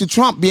that points to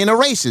Trump being a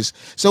racist.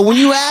 So when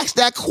you ask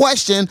that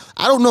question,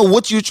 I don't know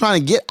what you're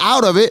trying to get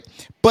out of it,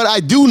 but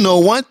I do know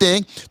one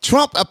thing.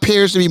 Trump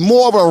appears to be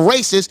more of a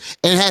racist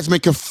and has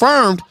been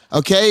confirmed,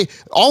 okay,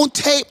 on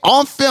tape,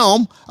 on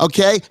film,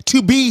 okay,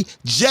 to be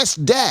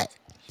just that.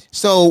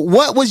 So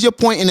what was your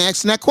point in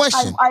asking that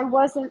question?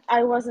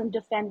 I wasn't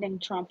defending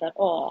Trump at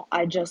all.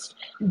 I just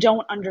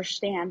don't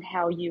understand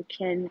how you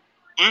can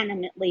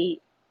animately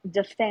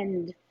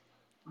defend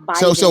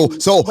Biden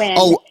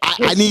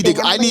when I his need to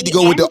family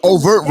go with the and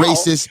overt himself.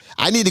 racist.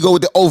 I need to go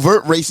with the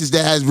overt racist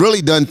that has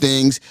really done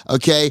things.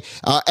 Okay,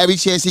 every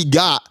chance he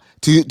got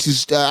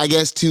I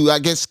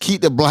guess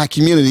keep the black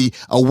community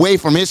away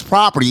from his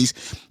properties.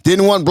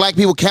 Didn't want black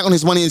people counting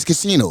his money in his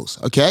casinos.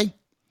 Okay.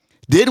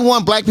 Didn't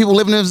want black people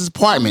living in his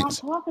I'm not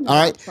apartments. talking All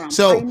right. about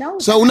Trump. I So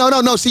know so that.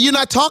 no. See, you're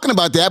not talking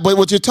about that, but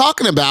what you're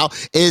talking about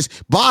is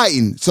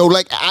Biden. So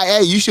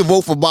hey, you should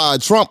vote for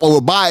Trump over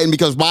Biden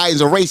because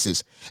Biden's a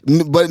racist.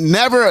 But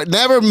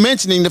never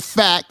mentioning the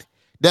fact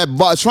that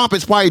Trump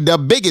is probably the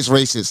biggest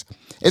racist.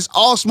 It's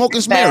all smoke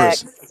and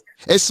mirrors. Facts.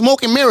 It's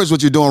smoke and mirrors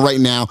what you're doing right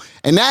now,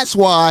 and that's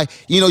why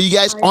you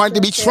guys I aren't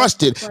to be just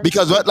asked a trusted.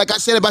 Because question. like I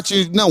said about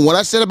you, no, what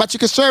I said about you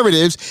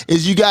conservatives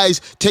is you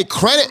guys take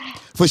credit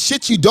for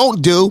shit you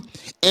don't do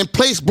and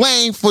place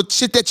blame for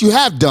shit that you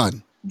have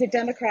done. The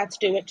Democrats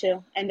do it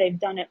too, and they've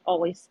done it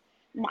always.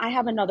 I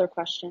have another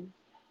question.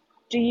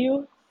 Do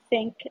you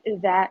think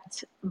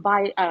that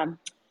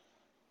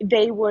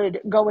they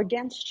would go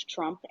against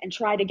Trump and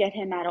try to get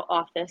him out of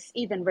office,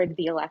 even rig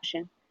the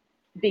election,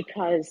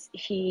 because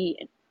he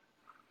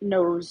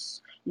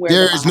knows where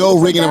the There is no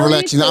bodies are rigging of buried,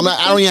 elections. so I'm to not.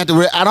 I don't speak? even have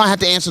to. I don't have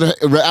to answer.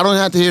 I don't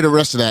have to hear the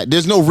rest of that.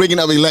 There's no rigging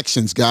of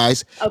elections,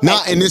 guys. Okay,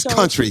 Not in this so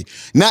country.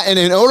 Not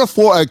in order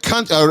for an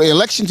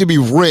election to be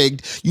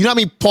rigged. You know how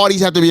many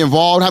parties have to be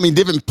involved? How many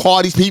different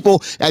parties,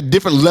 people at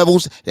different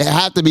levels that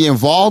have to be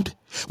involved?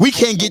 We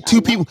can't get I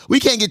two know. people.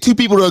 We can't get two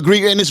people to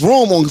agree in this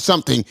room on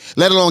something,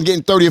 let alone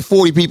getting 30 or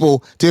 40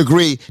 people to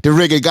agree to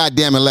rig a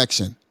goddamn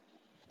election.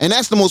 And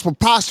that's the most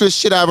preposterous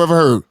shit I've ever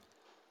heard.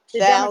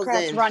 The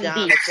Democrats Thousands, run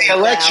deep. The Jonathan,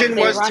 election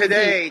They was thousands. run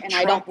deep, today, and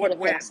I don't Trump put would it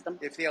win. past them.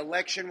 If the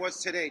election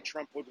was today,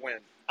 Trump would win.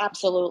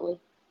 Absolutely.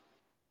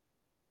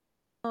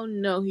 Oh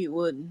no, he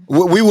wouldn't.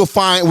 We will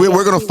find. We're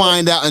Yes, going he to would.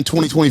 find out in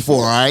 2024.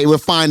 All right, we'll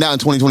find out in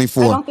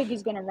I 2024. don't think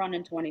he's going to run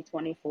in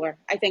 2024.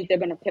 I think they're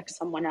going to pick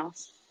someone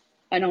else.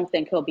 I don't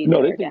think he'll be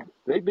No, there they think again.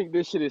 they think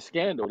this shit is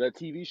Scandal, that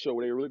TV show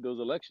where they rig those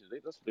elections.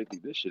 That's what they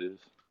think this shit is.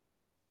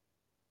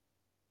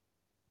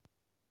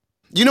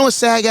 You know what's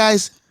sad,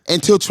 guys?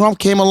 Until Trump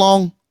came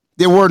along,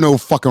 there were no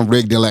fucking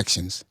rigged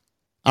elections.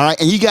 All right,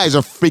 and you guys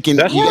are freaking.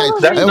 That's You guys.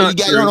 that's Hillary, Oh, you not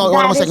guys. Hold true. on.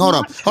 Hold on one that second. is Hold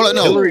on. not Hold on.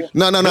 No. Hillary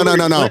true.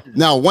 Hillary Clinton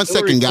No. One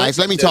Hillary second, guys.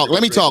 Let Clinton me said talk. it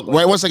Let was me rigged talk.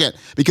 Wait, one elections. second.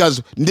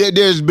 Because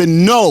there's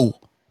been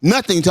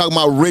nothing talking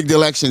about rigged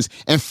elections.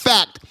 In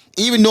fact,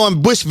 even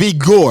during Bush v.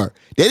 Gore,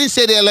 they didn't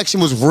say the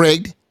election was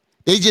rigged.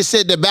 They just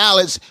said the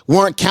ballots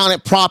weren't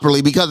counted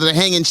properly because of the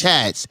hanging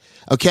chads.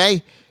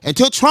 Okay?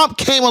 Until Trump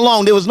came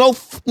along, there was no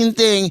fucking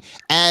thing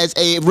as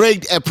a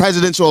rigged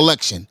presidential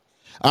election.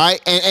 All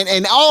right.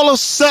 And all of a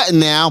sudden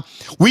now,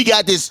 we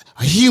got this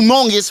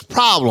humongous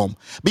problem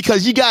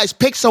because you guys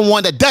pick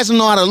someone that doesn't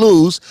know how to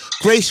lose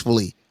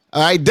gracefully.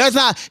 All right. Does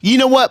not, you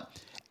know what?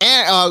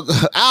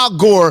 Al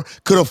Gore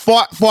could have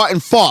fought,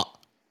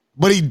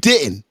 but he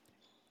didn't.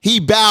 He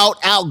bowed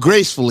out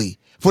gracefully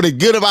for the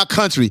good of our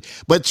country.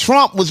 But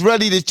Trump was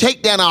ready to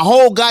take down our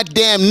whole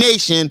goddamn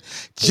nation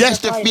He's a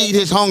just to fighter. feed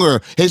his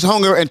hunger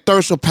and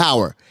thirst for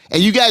power.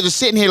 And you guys are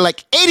sitting here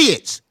like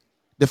idiots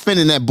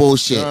defending that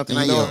bullshit. Jonathan,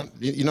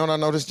 you know what I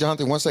noticed,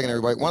 Jonathan? One second,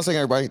 everybody. One second,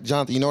 everybody.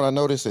 Jonathan, you know what I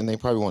noticed, and they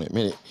probably won't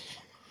admit it.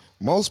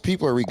 Most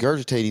people are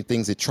regurgitating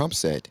things that Trump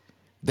said.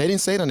 They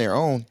didn't say it on their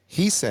own.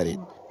 He said it.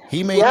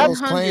 He made One those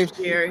hundred, claims.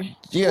 Jerry.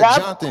 Yeah,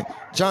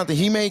 Jonathan,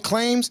 he made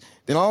claims.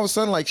 Then all of a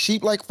sudden, like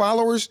sheep, like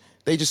followers,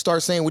 they just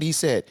start saying what he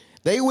said.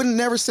 They would have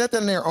never said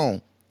that on their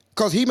own,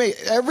 because he made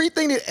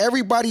everything that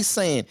everybody's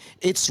saying.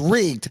 It's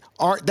rigged.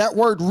 That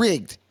word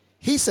rigged.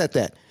 He said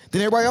that.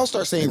 Then everybody else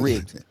starts saying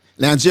rigged.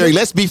 Now, Jerry,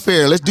 let's be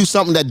fair. Let's do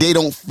something that they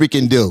don't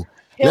freaking do.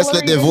 Let's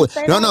let Hillary their didn't voice.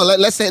 say No, that. no.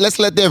 Let's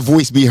let their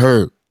voice be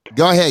heard.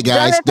 Go ahead,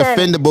 guys. Jonathan,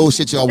 Defend the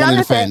bullshit y'all want to Jonathan,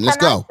 defend. Let's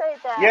can I go. say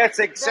that Yes,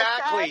 the sad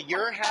exactly.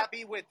 You're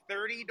happy with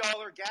 $30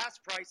 gas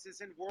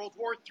prices in World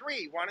War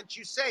III. Why don't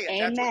you say it?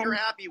 That's what you're Amen.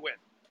 happy with.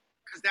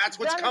 Because that's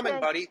what's coming,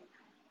 Jonathan, buddy.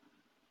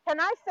 can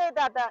I say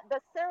that the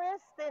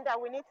serious thing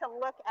that we need to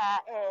look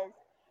at is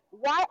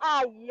why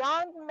are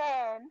young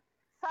men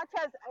such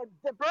as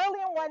the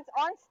brilliant ones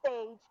on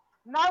stage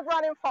not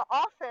running for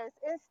office?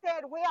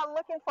 Instead, we are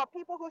looking for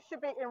people who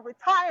should be in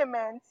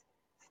retirement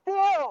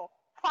still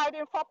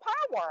fighting for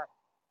power.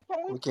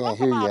 Can we We talk can't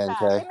hear you, about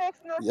that? NK. It makes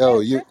no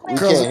Yo, sense. This we man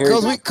Cause, can't is hear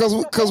cause you. we, just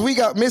cause, cause we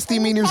got Pennsylvania and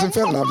he's misdemeanors in fighting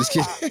for federal. No, I'm just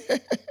power. kidding.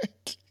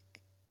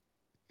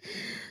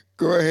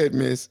 Go ahead,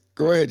 Miss.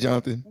 Go ahead,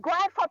 Jonathan.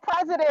 Grant for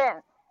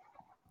president.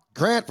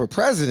 Grant for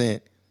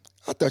president.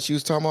 I thought she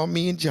was talking about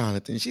me and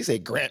Jonathan. She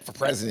said Grant for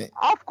president.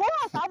 Of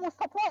course, I will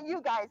support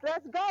you guys.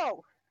 Let's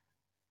go.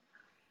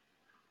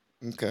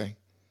 Okay.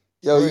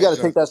 Yo, Go you got ahead, to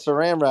take Jonathan. that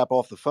saran wrap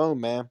off the phone,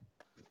 man.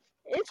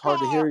 It's It's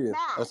hard to hear called you.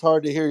 max That's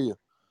hard to hear you.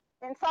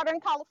 in Southern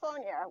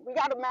California. We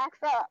got to max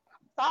up.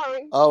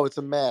 Sorry. Oh, it's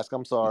a mask.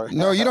 I'm sorry.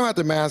 No, you don't have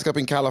to mask up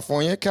in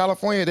California.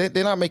 California,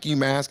 they're not making you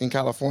mask in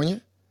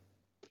California.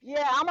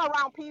 Yeah, I'm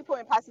around people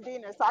in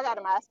Pasadena, so I got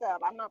to mask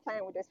up. I'm not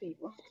playing with these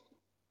people.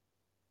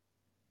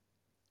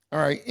 All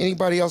right.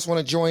 Anybody else want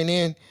to join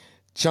in?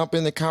 Jump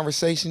in the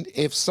conversation?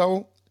 If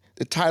so,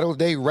 the title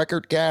today,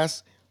 record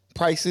gas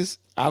prices.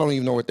 I don't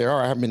even know what they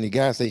are. I haven't been to the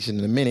gas station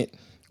in a minute.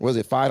 Was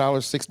it $5,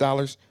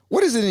 $6?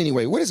 What is it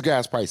anyway? What is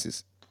gas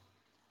prices?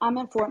 I'm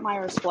in Fort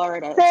Myers,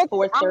 Florida. It's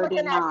I'm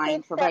looking at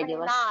 439 for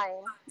regular.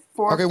 679.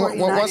 Okay, one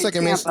 449 in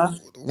second, miss. Tampa.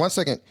 1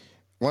 second.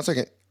 1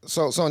 second.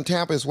 So in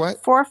Tampa is what?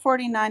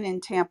 449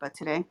 in Tampa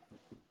today.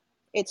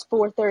 It's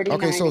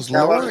Okay, 439 so in it's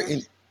Fort lower Calif-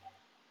 in. Myers.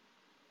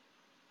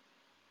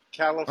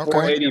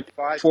 Okay. California, 480,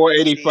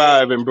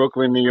 485 558 in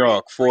Brooklyn, New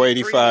York.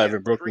 485 premium,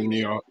 in Brooklyn, New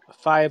premium. York.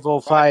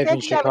 505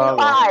 in 558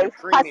 Chicago. premium, 675.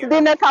 premium.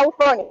 Pasadena,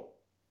 California.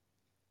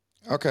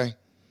 Okay.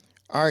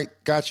 All right,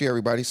 got you,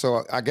 everybody.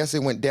 So I guess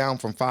it went down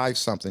from five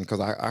something because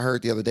I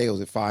heard the other day it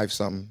was at five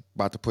something,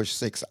 about to push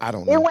six. I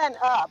don't It know, went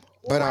up.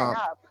 It but went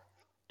up.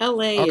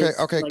 LA okay, is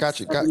okay, like got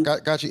you, got 7.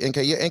 got you. NK,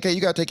 yeah, NK,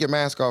 you got to take your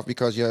mask off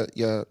because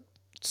your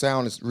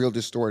sound is real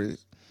distorted.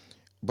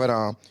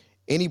 But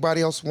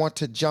anybody else want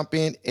to jump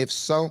in? If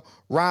so,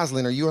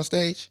 Roslyn, are you on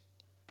stage?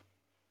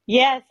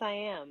 Yes, I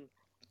am.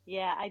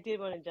 Yeah, I did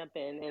want to jump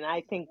in, and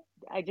I think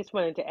I just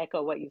wanted to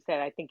echo what you said.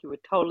 I think you were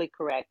totally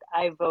correct.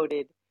 I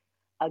voted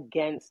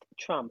against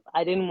Trump.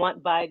 I didn't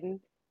want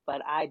Biden,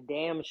 but I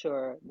damn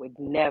sure would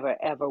never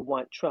ever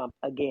want Trump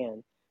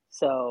again.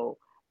 So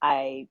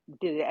I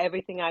did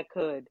everything I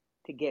could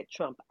to get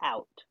Trump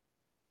out.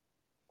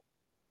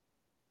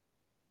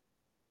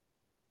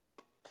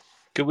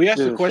 Could we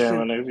ask the This is question?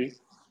 Shannon Navy.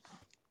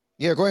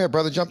 Yeah, go ahead,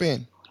 brother, jump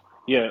in.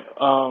 Yeah.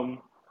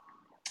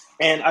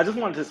 And I just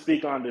wanted to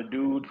speak on the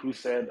dude who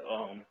said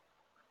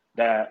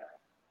that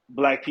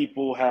black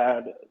people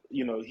had,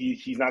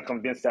 he's not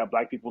convinced that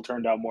black people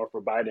turned out more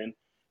for Biden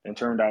than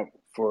turned out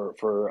for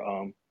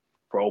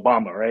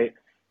Obama, right?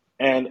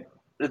 And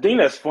the thing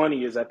that's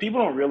funny is that people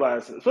don't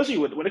realize, especially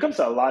when it comes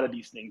to a lot of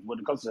these things, when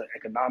it comes to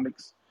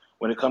economics,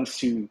 when it comes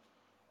to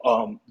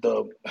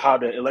the how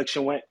the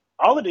election went,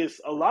 a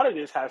lot of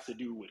this has to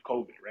do with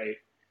COVID, right?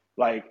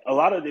 Like a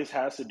lot of this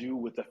has to do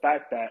with the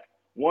fact that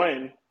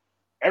one,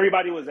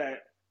 everybody was at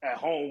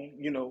home,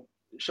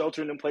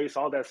 sheltering in place,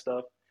 all that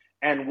stuff,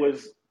 and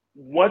was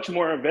much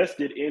more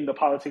invested in the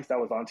politics that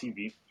was on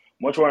TV,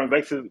 much more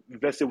invested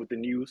with the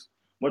news,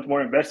 much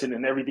more invested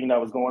in everything that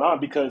was going on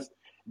because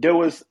there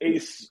was a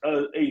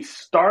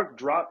stark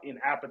drop in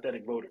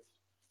apathetic voters.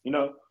 You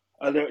know,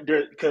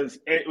 because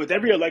with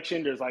every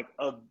election, there's like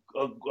a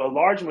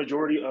large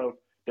majority of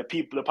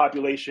the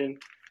population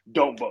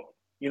don't vote.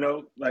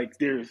 Like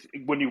there's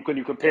when you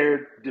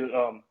compare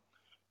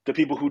the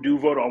people who do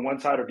vote on one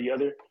side or the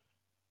other,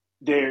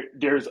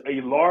 there's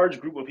a large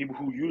group of people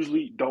who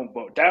usually don't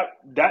vote.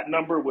 That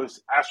number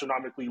was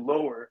astronomically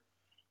lower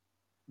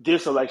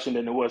this election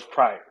than it was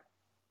prior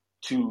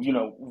to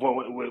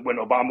when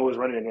Obama was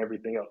running and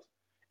everything else.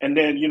 And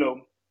then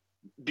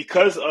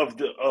because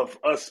of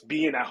us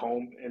being at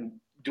home and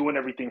doing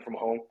everything from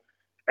home,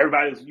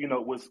 everybody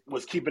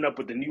was keeping up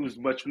with the news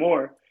much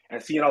more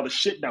and seeing all the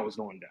shit that was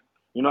going down.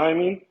 You know what I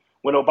mean?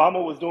 When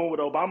Obama was doing what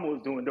Obama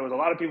was doing, there was a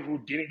lot of people who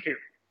didn't care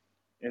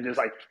and just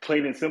like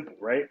plain and simple,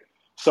 right?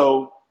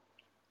 So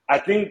I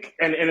think,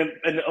 and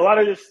a lot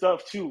of this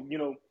stuff too,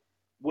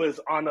 was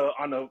on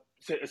a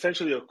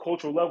essentially a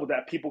cultural level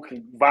that people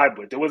can vibe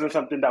with. It wasn't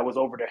something that was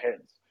over their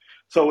heads.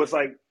 So it's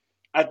like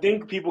I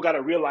think people got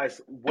to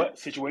realize what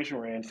situation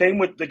we're in. Same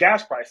with the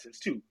gas prices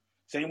too.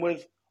 Same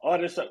with all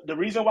this stuff. The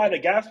reason why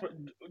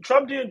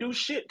Trump didn't do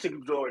shit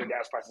to lower the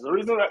gas prices. The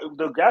reason that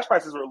the gas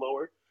prices were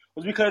lower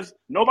was because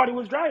nobody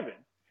was driving.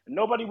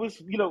 Nobody was,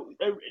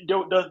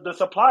 the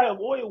supply of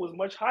oil was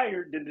much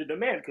higher than the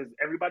demand because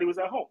everybody was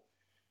at home.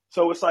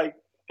 So it's like,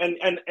 and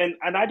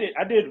I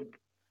did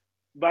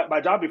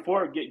my job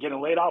before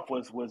getting laid off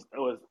was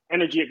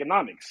energy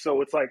economics.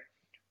 So it's like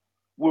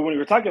when we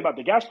were talking about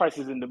the gas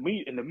prices in the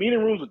meeting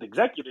rooms with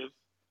executives,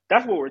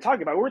 that's what we're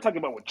talking about. We were talking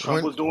about what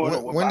Trump When was doing when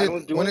or what when did Biden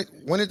was when doing. did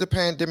when did the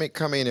pandemic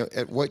come in?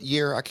 At what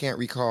year? I can't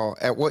recall.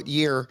 At what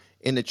year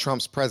in the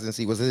Trump's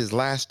presidency? Was it his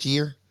last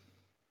year?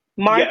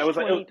 Yeah, it March was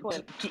like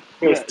 2020. yeah,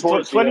 It was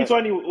towards the end.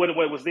 2020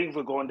 when things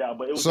were going down,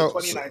 but it was the So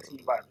 2019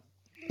 virus.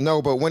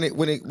 no, but when it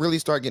really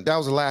started getting, that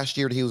was the last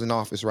year that he was in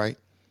office, right?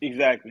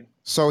 Exactly,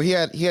 So he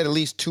had at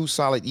least 2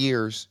 solid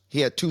years.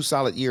 He had 2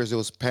 solid years. It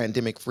was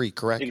pandemic free,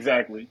 correct?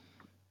 exactly.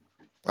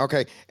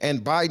 Okay,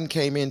 and Biden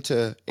came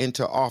into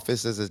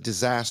office as a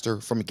disaster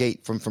from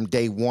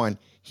day one.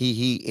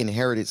 He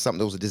inherited something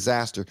that was a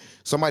disaster.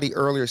 Somebody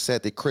earlier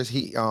said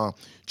that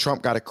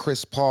Trump got a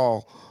Chris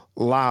Paul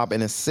lob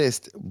and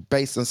assist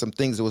based on some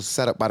things that was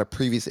set up by the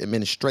previous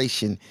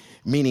administration,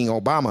 meaning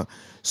Obama.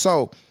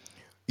 So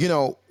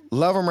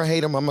love him or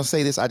hate him, I'm gonna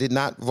say this: I did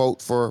not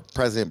vote for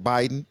President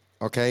Biden.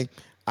 Okay,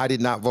 I did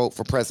not vote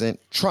for President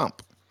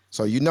Trump.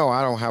 So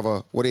I don't have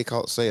a, what do you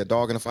call it? Say, a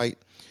dog in a fight.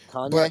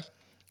 Kanye.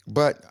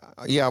 But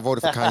yeah, I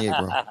voted for Kanye,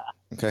 bro.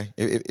 Okay,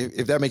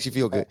 if that makes you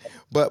feel good.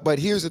 But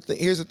here's the thing.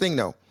 Here's the thing,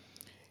 though.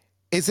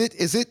 Is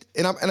it?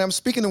 And I'm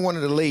speaking to one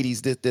of the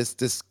ladies that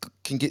this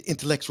can get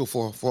intellectual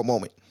for a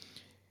moment.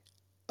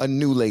 A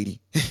new lady.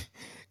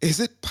 Is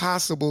it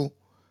possible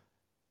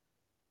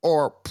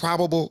or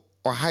probable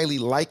or highly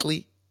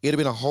likely it'd have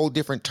been a whole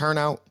different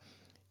turnout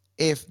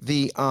if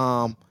the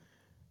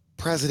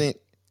president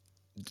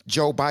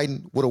Joe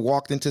Biden would have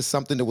walked into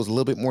something that was a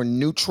little bit more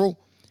neutral,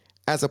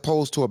 as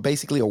opposed to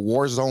basically a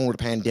war zone with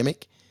a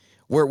pandemic,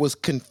 where it was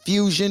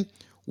confusion.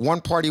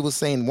 One party was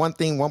saying one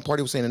thing, one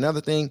party was saying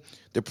another thing.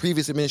 The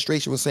previous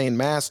administration was saying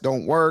masks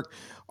don't work,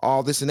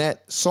 all this and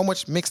that. So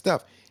much mixed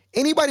up.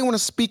 Anybody want to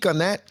speak on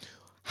that?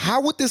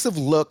 How would this have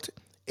looked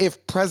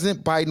if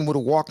President Biden would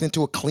have walked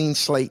into a clean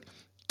slate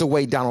the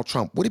way Donald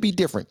Trump? Would it be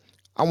different?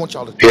 I want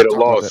y'all to He'd have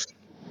talk about that. lost.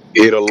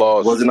 He'd have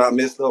Was lost. it not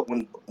messed up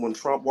when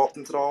Trump walked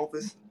into the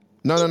office?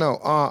 No.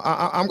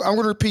 I'm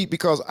going to repeat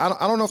because I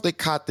don't know if they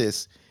caught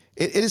this.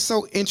 It is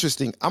so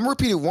interesting. I'm gonna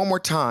repeat it one more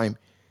time.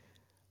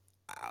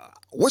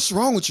 What's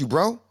wrong with you,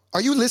 bro?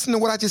 Are you listening to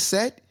what I just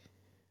said?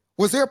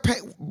 Was there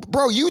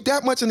bro, you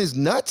that much in his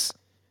nuts?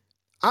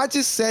 I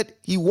just said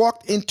he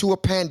walked into a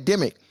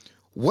pandemic.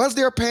 Was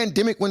there a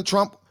pandemic when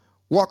Trump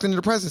walked into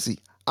the presidency?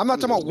 I'm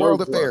not talking about No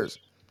world question. affairs.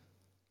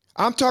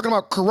 I'm talking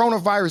about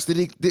coronavirus.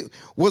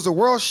 Was the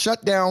world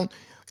shut down,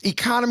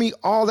 economy,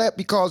 all that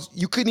because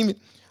you couldn't even.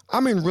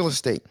 I'm in real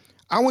estate.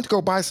 I went to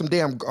go buy some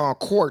damn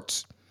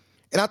quartz,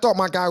 and I thought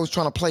my guy was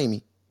trying to play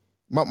me.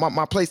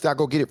 My place that I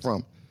go get it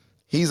from.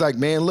 He's like,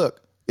 man,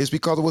 look, it's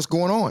because of what's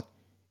going on.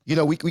 You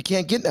know, we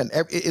can't get nothing.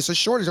 It's a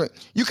shortage.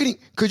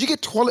 Could you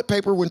get toilet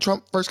paper when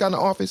Trump first got in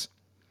office?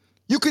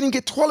 You couldn't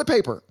get toilet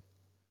paper.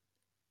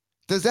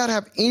 Does that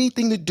have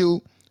anything to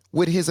do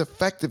with his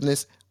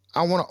effectiveness?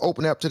 I want to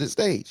open it up to the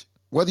stage.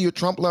 Whether you're a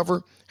Trump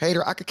lover,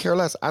 hater, I could care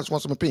less. I just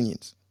want some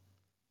opinions.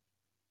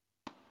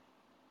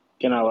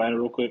 Can I land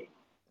real quick?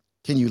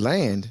 Can you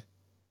land?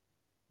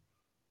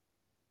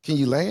 Can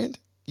you land?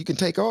 You can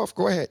take off.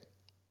 Go ahead.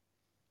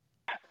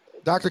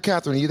 Dr.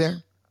 Catherine, are you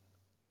there?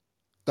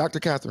 Dr.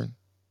 Catherine.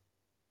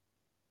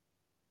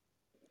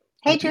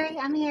 Hey, Jerry,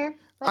 I'm here.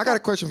 I got a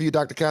question for you,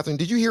 Dr. Catherine.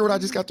 Did you hear what I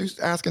just got through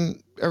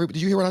asking everybody?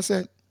 Did you hear what I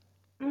said?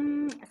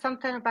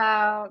 Something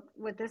about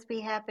would this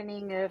be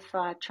happening if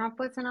Trump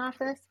was in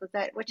office? Was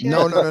that what you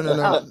No, asked? no, no, no,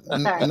 no, Oh,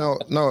 sorry.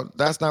 no.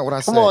 That's not what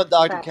I Come said. on,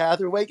 Dr. Sorry.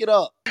 Catherine, wake it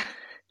up.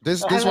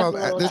 This I is was what a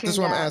little this is tuned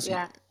what I'm out. asking.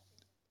 Yeah.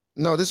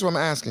 No, this is what I'm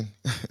asking.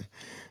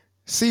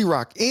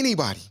 C-Rock,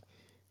 anybody,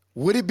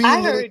 would it be a I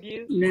little? heard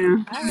you. Yeah.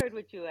 I heard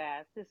what you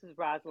asked. This is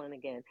Rosalind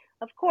again.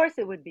 Of course,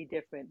 it would be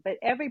different, but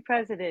every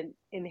president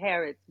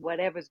inherits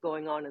whatever's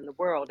going on in the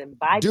world, and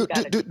Biden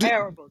got a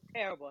terrible,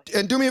 terrible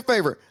And hand. do me a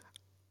favor.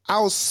 I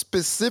was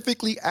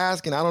specifically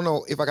asking. I don't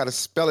know if I got to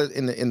spell it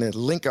in the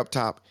link up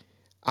top.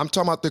 I'm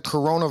talking about the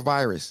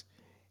coronavirus.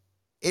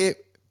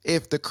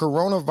 If the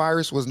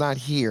coronavirus was not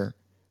here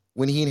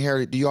when he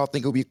inherited, do y'all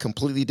think it would be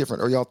completely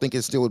different, or y'all think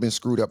it still would have been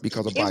screwed up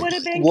because of It would Biden?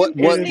 have been What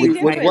It what would completely be would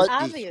what different, tighter. what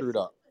be screwed obviously.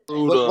 up?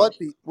 Screwed up.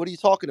 What are you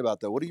talking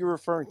about though? What are you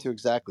referring to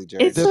exactly,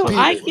 Jerry? It's The so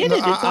I people, get no,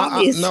 it. It's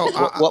obvious. no,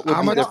 What would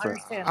I'm be I gonna, don't different?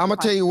 understand I'm the gonna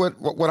tell part. you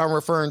what I'm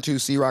referring to,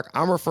 C-Rock.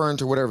 I'm referring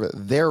to whatever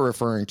they're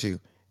referring to.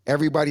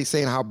 Everybody's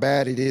saying how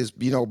bad it is.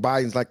 You know,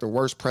 Biden's like the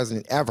worst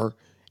president ever,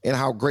 and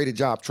how great a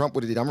job Trump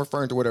would have did. I'm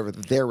referring to whatever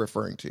they're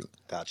referring to.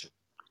 Gotcha.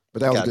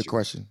 But that was a Got good you.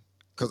 question,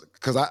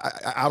 because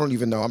I don't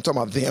even know. I'm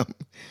talking about them,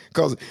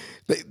 because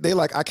they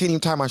like I can't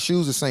even tie my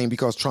shoes the same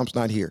because Trump's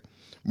not here.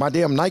 My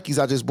damn Nikes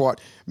I just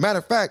bought. Matter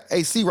of fact,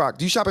 hey C-Rock,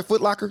 do you shop at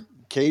Foot Locker?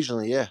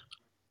 Occasionally, yeah.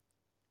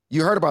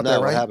 You heard about that,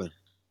 No, what right? happened?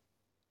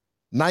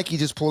 Nike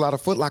just pulled out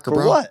of Foot Locker, For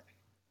bro. what?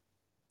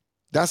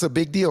 That's a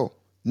big deal.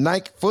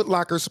 Nike Foot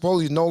Locker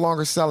supposedly is no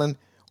longer selling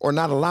or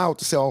not allowed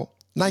to sell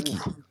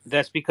Nike.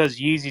 That's because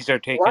Yeezys are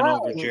taking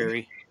over, Why?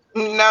 Jerry.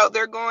 No,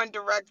 they're going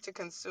direct to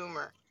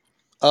consumer.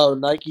 Oh,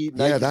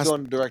 Yeah, Nike's that's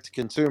going direct to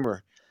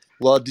consumer.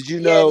 Well, did you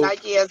Yeah, know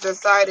Nike has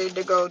decided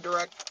to go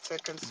direct to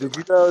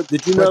consumer.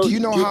 but do you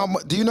know how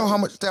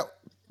much that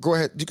go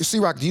ahead. You can see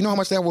Rock, do you know how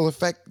much that will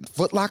affect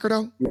Foot Locker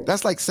though?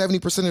 That's like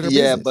 70% of their Yeah,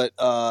 business. but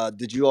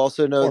did you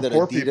also know Or that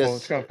poor people.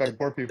 It's gonna affect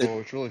poor people,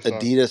 which really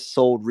sucks. Adidas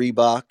sold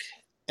Reebok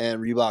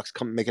and Reebok's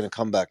making a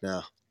comeback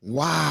now?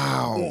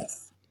 Wow.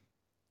 Yes.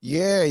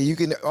 Yeah, you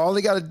can all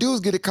they gotta do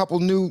is get a couple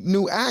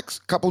new acts,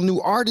 couple new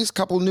artists,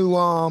 couple new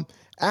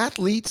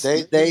athletes.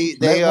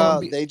 Let one of them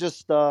be. They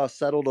just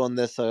settled on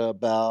this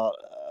about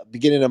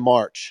beginning of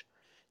March.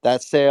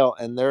 That sale,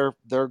 and their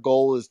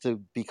goal is to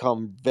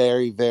become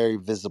very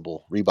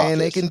visible. Reebok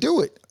And they is. can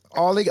do it.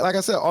 All they like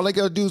I said, all they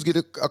gotta do is get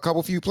a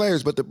couple few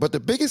players. But the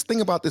biggest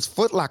thing about this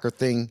Foot Locker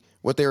thing,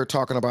 what they were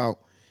talking about,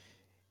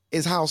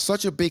 is how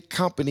such a big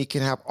company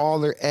can have all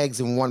their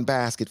eggs in one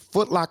basket.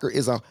 Foot Locker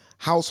is a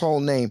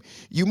household name.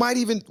 You might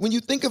even, when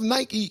you think of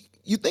Nike,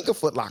 you think of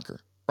Foot Locker,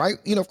 right?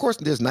 You know, of course,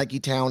 there's Nike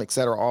Town, et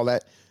cetera, all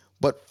that.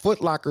 But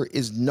Foot Locker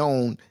is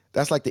known.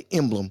 That's like the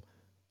emblem,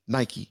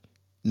 Nike.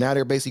 Now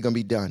they're basically gonna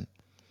be done.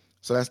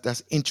 So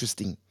that's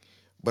interesting.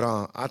 But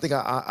I think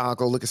I'll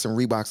go look at some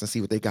Reeboks and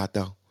see what they got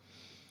though.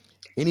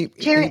 Any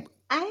Jerry,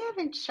 I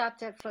haven't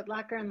shopped at Foot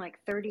Locker in like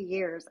 30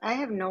 years. I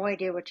have no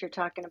idea what you're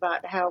talking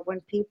about. How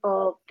when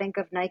people think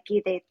of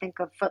Nike, they think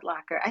of Foot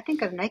Locker. I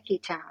think of Nike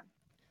Town.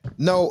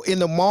 No, in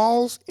the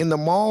malls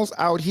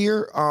out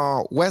here,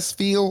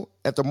 Westfield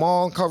at the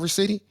mall in Culver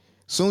City.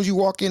 Soon as you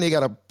walk in,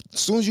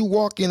 soon as you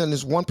walk in on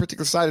this one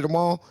particular side of the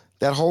mall,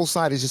 that whole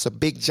side is just a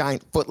big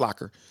giant Foot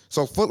Locker.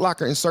 So Foot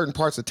Locker in certain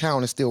parts of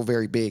town is still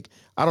very big.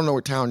 I don't know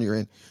what town you're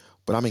in,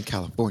 but I'm in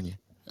California.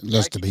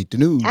 Let's debate the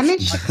news. I'm in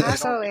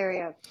Chicago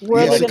area.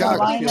 Where are Yeah, they going to Chicago.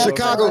 line up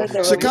for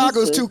the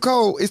Chicago's too releases?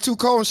 cold. It's too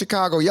cold in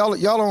Chicago. Y'all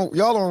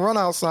don't run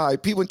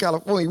outside. People in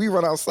California, we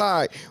run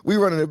outside. We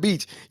run on the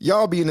beach.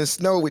 Y'all be in the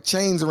snow with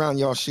chains around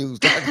y'all shoes.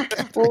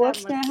 Well, That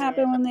what's going must to be it.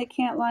 happen when they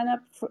can't line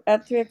up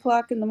at 3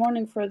 o'clock in the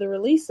morning for the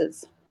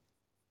releases?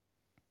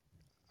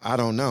 I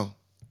don't know.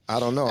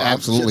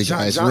 Absolutely,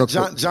 guys. Real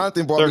quick.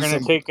 Jonathan bought They're me going to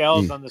some. take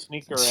L's on the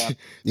sneaker app.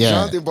 Yeah.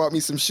 Jonathan bought me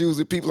some shoes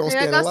that people don't Hey,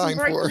 I stand in got some line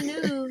for. breaking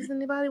news.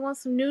 Anybody want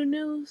some new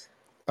news?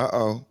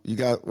 You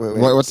got wait.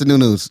 What's the new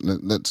news?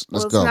 Let's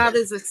Well, it's go. not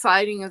as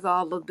exciting as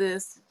all of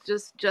this.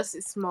 Just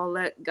Jussie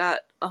Smollett got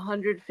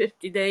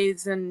 150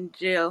 days in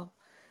jail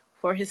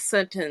for his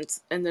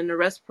sentence, and then the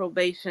rest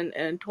probation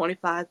and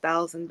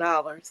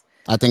 $25,000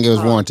 I think it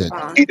was warranted. He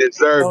fine. deserved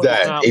So it's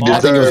that. not He I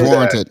think it was longer. deserved that.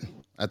 warranted.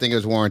 I think it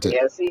was warranted.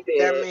 Yes, he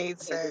That did. made He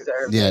sense.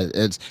 deserved Yeah, it.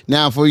 it's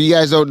now for you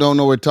guys don't know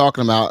what we're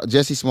talking about.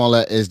 Jesse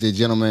Smollett is the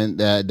gentleman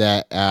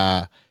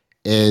that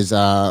is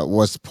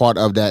was part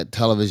of that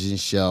television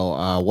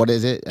show. What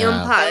is it? I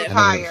Empire. never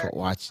Empire.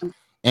 watched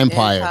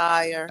Empire.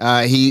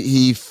 Empire.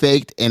 He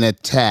faked an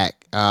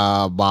attack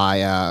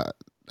by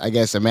I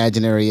guess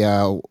imaginary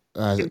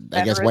I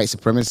guess white Confederates.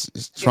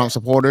 supremacist Yeah. Trump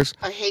supporters,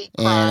 A hate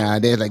and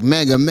crime. they're like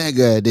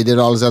mega. They did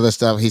all this other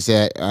stuff. He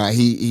said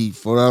he He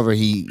for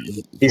said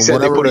they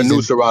whatever put a reason.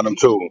 noose around him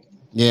too.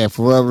 Yeah,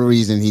 for whatever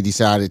reason, he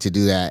decided to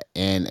do that,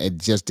 and it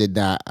just did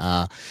not.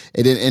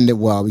 It didn't end it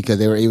well because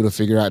they were able to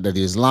figure out that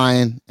he was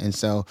lying, and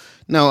so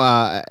no.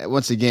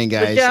 Once again,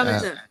 But guys.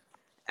 Jonathan,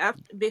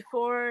 after He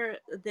before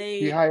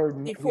the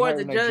hired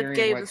judge Nigerian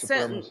gave white the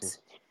sentence,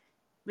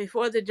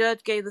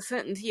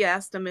 supremacists. he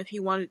asked him if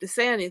he wanted to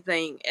say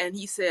anything, and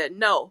he said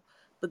no.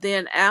 But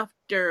then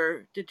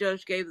after the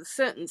judge gave the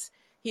sentence,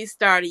 he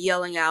started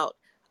yelling out,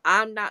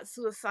 "I'm not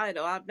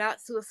suicidal. I'm not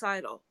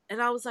suicidal."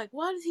 And I was like,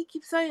 "Why does he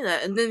keep saying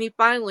that?" And then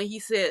he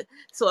said,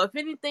 "So if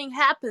anything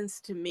happens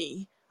to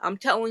me, I'm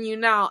telling you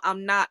now,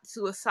 I'm not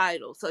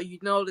suicidal. So you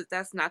know that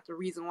that's not the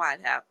reason why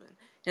it happened."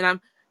 And I'm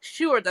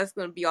sure that's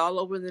going to be all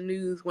over the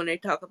news when they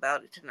talk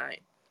about it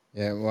tonight.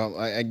 Yeah, well,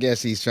 I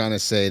guess he's trying to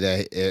say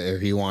that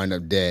if he wind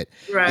up dead,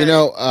 Right.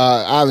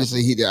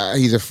 obviously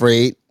he's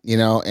afraid,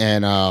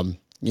 and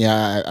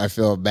yeah, I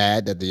feel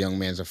bad that the young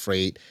man's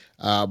afraid,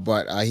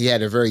 but he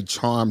had a very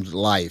charmed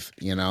life,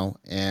 and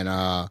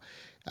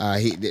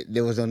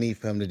there was no need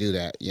for him to do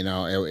that,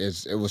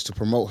 it was to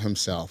promote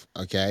himself,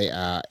 okay,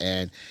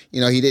 and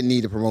he didn't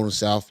need to promote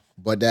himself.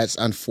 But that's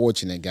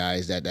unfortunate,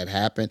 guys, that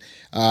happened.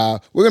 We're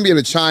gonna be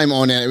able to chime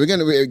on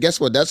that. Guess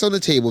what? That's on the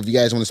table if you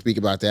guys want to speak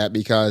about that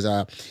because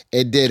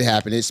it did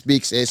happen. It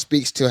speaks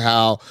to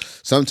how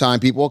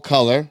sometimes people of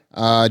color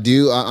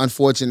do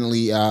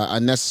unfortunately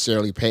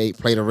unnecessarily play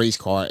the race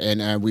card,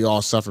 and we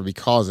all suffer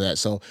because of that.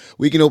 So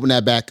we can open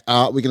that back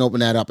up. We can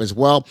open that up as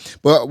well.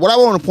 But what I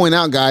want to point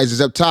out, guys,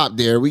 is up top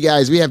there. We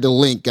have the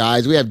link,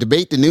 guys. We have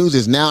Debate the News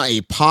is now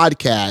a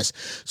podcast.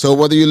 So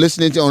whether you're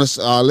listening to us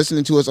on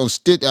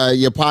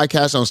your podcast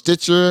on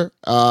Stitcher,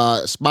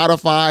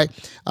 Spotify,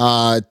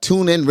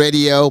 TuneIn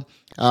Radio,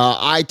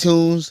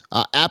 iTunes,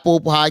 Apple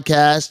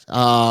Podcast,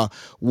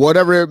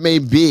 whatever it may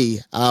be,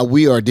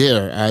 we are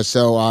there.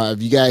 So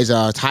if you guys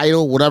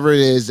title whatever it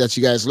is that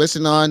you guys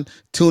listen on,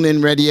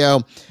 TuneIn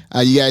Radio,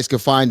 you guys can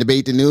find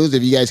Debate the News.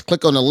 If you guys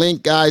click on the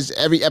link, guys,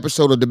 every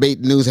episode of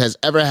Debate the News has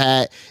ever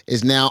had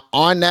is now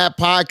on that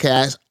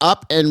podcast,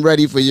 up and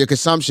ready for your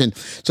consumption.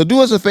 So do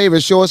us a favor,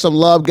 show us some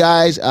love,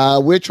 guys.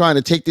 We're trying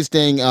to take this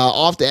thing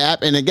off the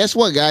app. And then guess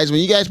what, guys?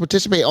 When you guys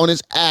participate on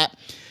this app,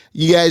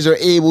 you guys are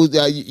able,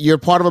 you're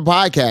part of a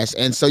podcast.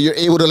 And so you're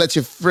able to let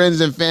your friends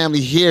and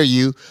family hear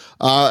your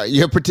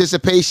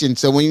participation.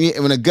 So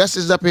when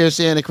Augustus is up here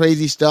saying the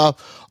crazy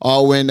stuff,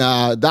 or when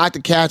Dr.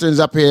 Catherine's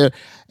up here,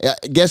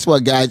 guess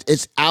what, guys?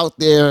 It's out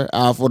there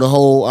for the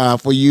whole,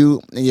 for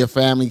you and your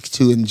family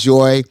to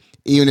enjoy.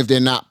 Even if they're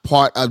not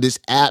part of this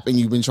app and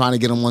you've been trying to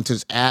get them onto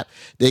this app,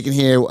 they can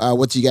hear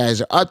what you guys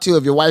are up to.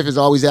 If your wife is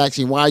always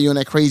asking, why are you on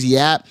that crazy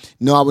app?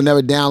 No, I would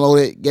never download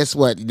it. Guess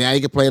what? Now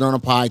you can play it on a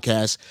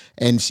podcast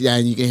and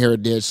you can hear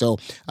it there. So,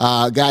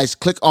 guys,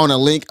 click on the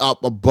link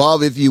up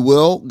above, if you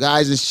will,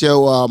 guys, and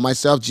show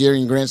myself, Jerry,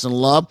 and Grant some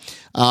love.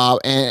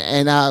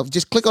 And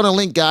just click on the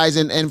link, guys,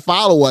 and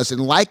follow us and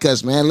like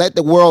us, man. Let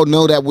the world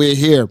know that we're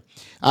here.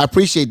 I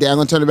appreciate that. I'm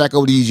going to turn it back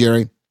over to you,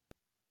 Jerry.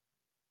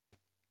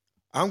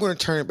 I'm going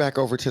to turn it back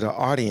over to the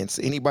audience.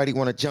 Anybody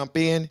want to jump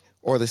in,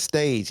 or the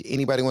stage?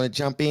 Anybody want to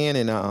jump in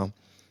and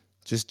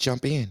just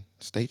jump in?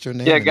 State your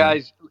name. Yeah,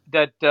 guys,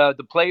 that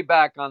the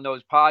playback on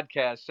those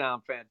podcasts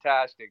sound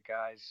fantastic,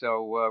 guys.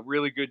 So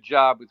really good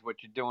job with what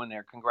you're doing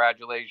there.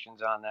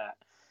 Congratulations on that.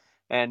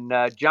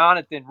 And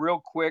Jonathan,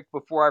 real quick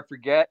before I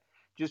forget,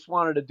 just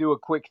wanted to do a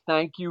quick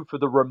thank you for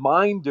the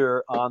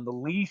reminder on the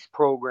lease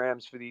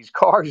programs for these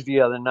cars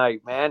the other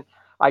night, man.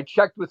 I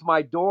checked with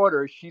my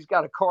daughter. She's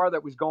got a car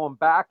that was going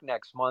back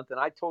next month, and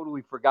I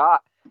totally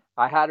forgot.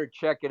 I had her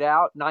check it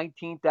out.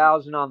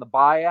 19,000 on the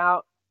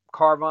buyout.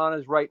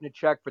 Carvana's writing a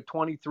check for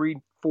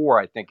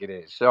 23.4, I think it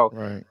is. So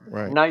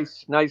right.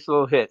 Nice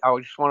little hit. I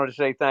just wanted to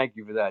say thank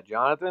you for that,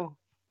 Jonathan.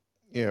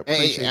 Yeah,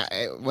 appreciate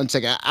it. 1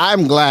 second.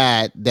 I'm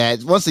glad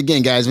that, once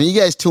again, guys, when you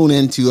guys tune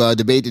in to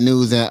Debate the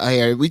News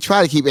here, we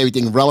try to keep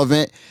everything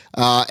relevant.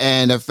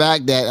 And the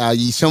fact that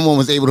someone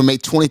was able to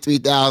make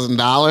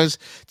 $23,000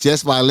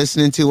 just by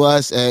listening to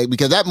us,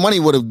 because that money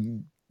would have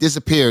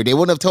disappeared. They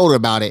wouldn't have told her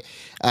about it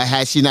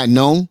had she not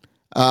known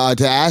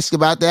to ask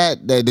about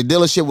that. The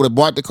dealership would have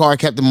bought the car,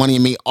 kept the money,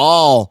 and made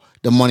all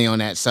the money on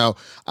that. So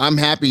I'm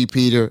happy,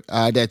 Peter,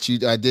 that you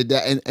did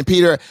that. And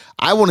Peter,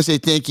 I want to say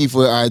thank you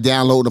for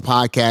downloading the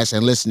podcast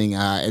and listening.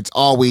 It's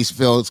always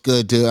feels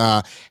good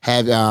to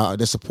have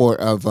the support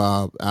of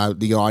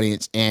the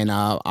audience and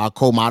our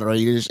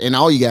co-moderators and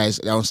all you guys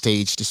on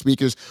stage. The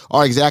speakers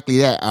are exactly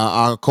that,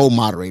 our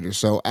co-moderators.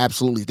 So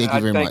absolutely, thank you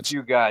very Thank much.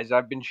 you guys.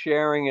 I've been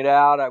sharing it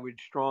out. I would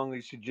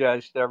strongly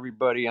suggest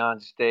everybody on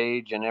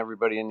stage and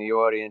everybody in the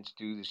audience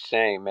do the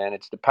same, man.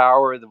 It's the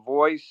power of the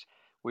voice.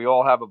 We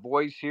all have a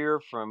voice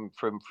here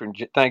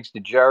thanks to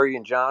Jerry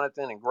and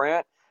Jonathan and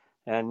Grant.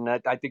 And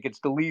I think it's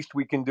the least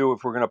we can do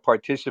if we're going to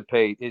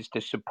participate is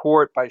to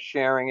support by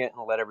sharing it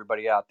and let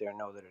everybody out there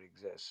know that it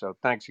exists. So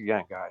thanks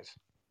again, guys.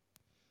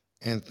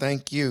 And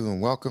thank you,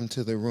 and welcome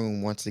to the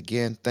room once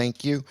again.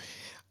 Thank you.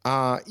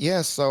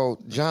 Yeah, so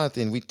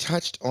Jonathan, we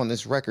touched on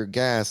this record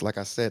gas. Like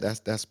I said,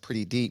 that's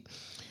pretty deep.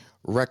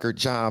 Record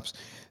jobs.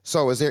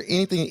 So is there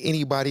anything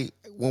anybody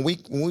when we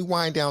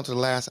wind down to the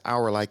last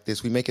hour like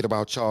this, we make it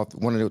about y'all.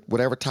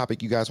 Whatever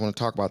topic you guys want to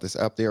talk about this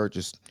up there, or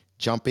just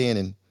jump in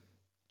and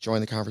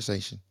join the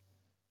conversation.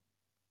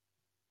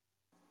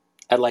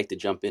 I'd like to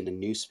jump into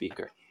new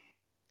speaker.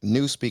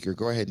 New speaker,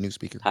 go ahead, new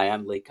speaker. Hi,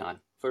 I'm Lakon.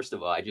 First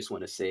of all, I just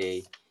want to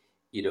say,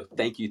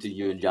 thank you to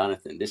you and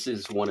Jonathan. This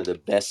is one of the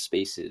best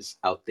spaces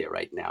out there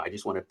right now. I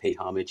just want to pay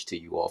homage to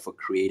you all for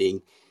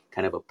creating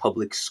kind of a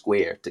public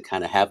square to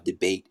kind of have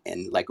debate.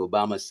 And like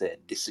Obama said,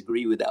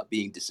 disagree without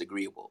being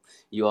disagreeable.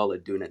 You all are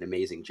doing an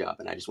amazing job.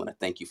 And I just want to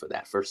thank you for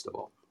that, first of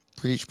all.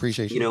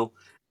 Appreciate You you. know,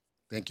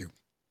 Thank you.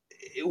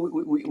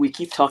 we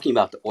keep talking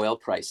about the oil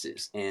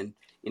prices. And,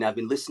 I've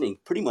been listening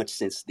pretty much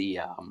since the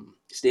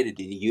State of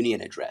the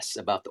Union address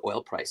about the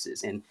oil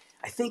prices. And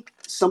I think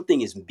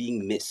something is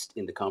being missed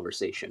in the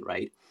conversation,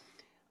 right?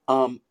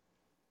 Um,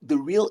 the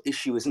real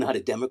issue is not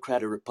a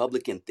Democrat or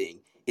Republican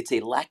thing. It's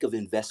a lack of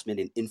investment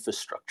in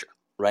infrastructure,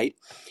 right?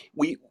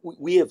 We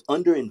have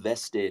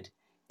underinvested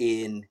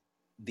in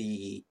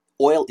the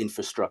oil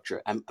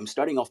infrastructure. I'm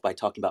starting off by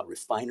talking about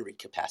refinery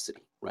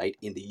capacity, right,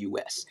 in the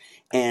US.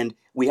 And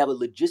we have a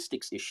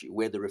logistics issue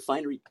where the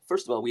refinery,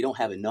 first of all, we don't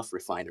have enough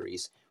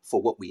refineries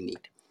for what we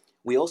need.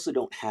 We also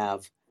don't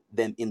have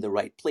them in the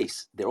right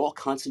place. They're all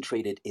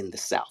concentrated in the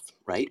South,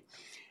 right?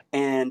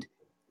 And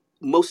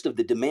most of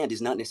the demand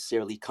is not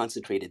necessarily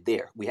concentrated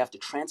there. We have to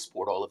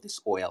transport all of this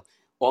oil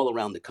all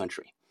around the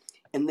country.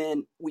 And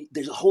then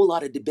there's a whole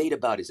lot of debate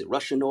about, is it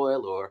Russian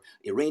oil or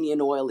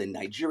Iranian oil and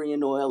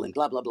Nigerian oil and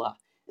blah, blah, blah.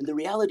 And the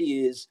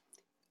reality is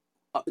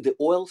the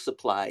oil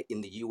supply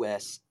in the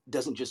US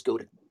doesn't just go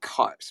to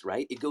cars,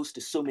 right? It goes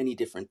to so many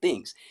different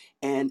things.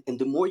 And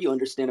the more you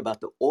understand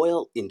about the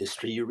oil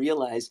industry, you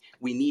realize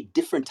we need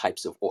different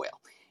types of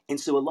oil. And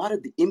so a lot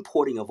of the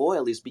importing of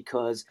oil is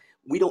because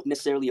we don't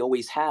necessarily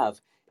always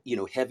have,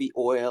 heavy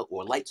oil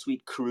or light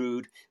sweet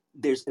crude.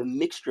 There's a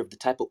mixture of the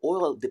type of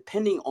oil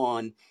depending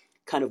on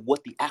kind of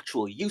what the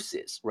actual use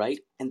is, right?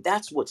 And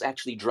that's what's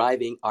actually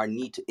driving our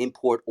need to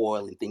import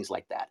oil and things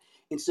like that.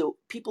 And so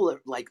people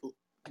are like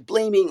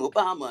blaming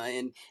Obama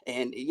and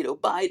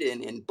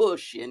Biden and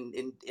Bush and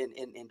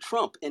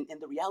Trump, and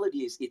the reality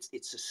is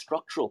it's a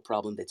structural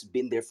problem that's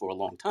been there for a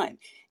long time,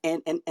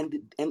 and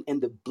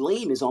the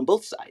blame is on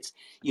both sides.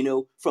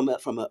 From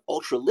a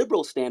ultra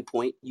liberal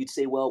standpoint, you'd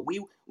say, well,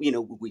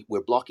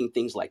 we're blocking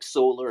things like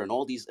solar and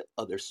all these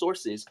other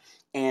sources,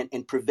 and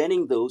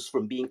preventing those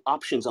from being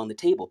options on the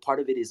table.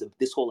 Part of it is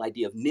this whole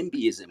idea of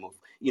NIMBYism of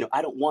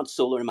I don't want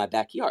solar in my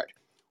backyard.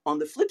 On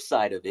the flip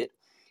side of it,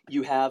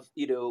 you have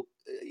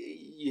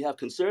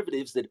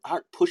conservatives that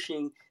aren't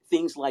pushing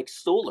things like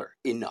solar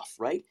enough,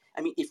 right?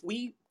 I mean, if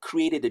we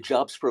created a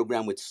jobs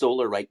program with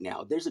solar right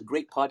now, there's a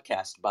great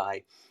podcast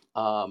by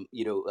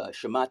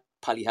Shamat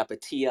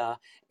Palihapitiya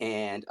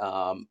and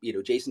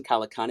Jason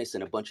Calacanis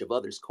and a bunch of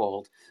others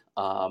called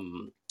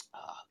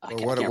I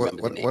can't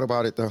remember the name. What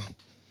about it though?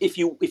 If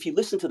you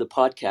listen to the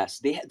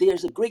podcast,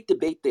 there's a great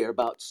debate there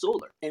about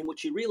solar, and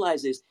what you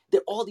realize is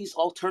there are all these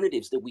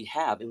alternatives that we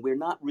have, and we're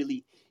not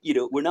really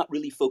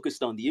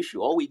focused on the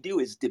issue. All we do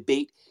is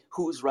debate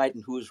who's right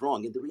and who's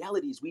wrong, and the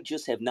reality is we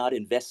just have not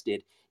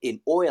invested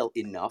in oil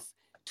enough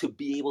to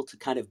be able to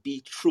kind of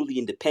be truly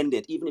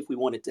independent, even if we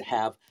wanted to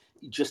have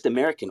just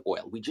American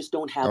oil. We just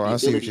don't have Oh, the I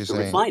see what ability you're to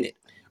saying. refine it,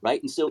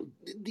 right? And so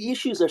the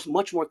issues are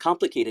much more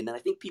complicated, and I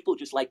think people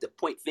just like to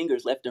point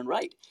fingers left and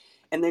right.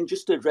 And then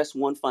just to address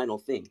one final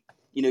thing,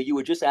 you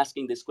were just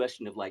asking this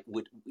question of like,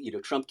 would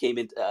Trump came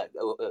in,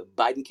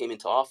 Biden came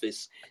into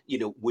office,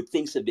 would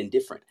things have been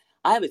different?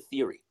 I have a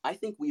theory. I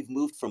think we've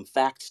moved from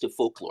facts to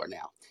folklore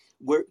now.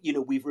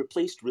 We've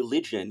replaced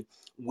religion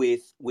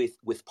with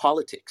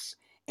politics.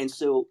 And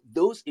so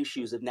those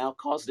issues have now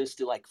caused us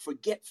to like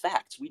forget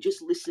facts. We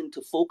just listen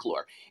to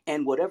folklore,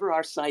 and whatever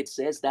our side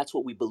says, that's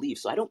what we believe.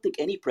 So I don't think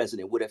any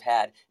president would have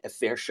had a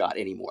fair shot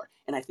anymore.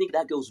 And I think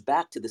that goes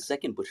back to the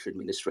second Bush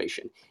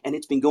administration. And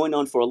it's been going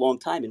on for a long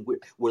time, and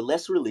we're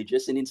less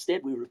religious, and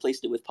instead we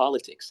replaced it with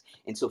politics.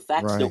 And so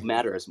facts don't Right.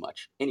 matter as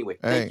much. Anyway,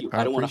 thank Hey, you.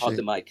 I I don't want to hog appreciate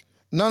the it. mic.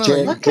 No, you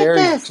Look at Jerry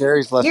this.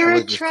 Jerry's less You're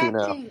religious too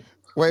now. attracting,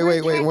 wait, we're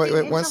wait, wait, wait, attracting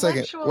wait, 1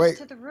 second. intellectuals Wait.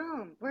 to the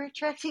room. We're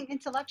attracting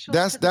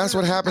intellectuals to the That's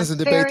what room. happens That's in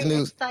debate the very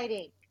news.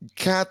 exciting.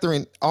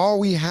 Catherine, all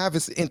we have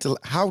is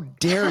intellect. How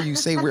dare you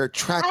say we're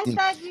I attracting?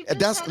 thought you just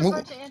That's had a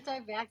bunch of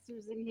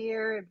anti-vaxxers in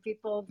here and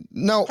people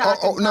no.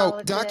 talking No,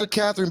 Dr. politics.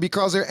 Catherine.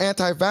 Because they're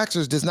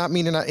anti-vaxxers does not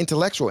mean they're not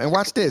intellectual. And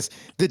watch this: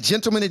 the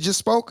gentleman that just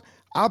spoke,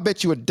 I'll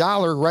bet you $1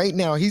 right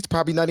now. He's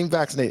probably not even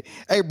vaccinated.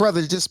 Hey,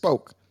 brother, that just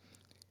spoke.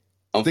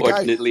 The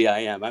guy. Unfortunately, I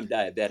am. I'm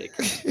diabetic.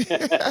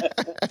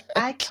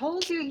 I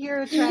told you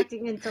you're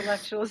attracting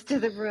intellectuals to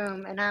the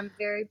room, and I'm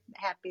very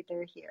happy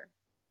they're here.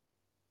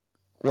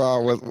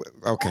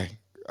 Okay,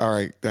 all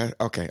right.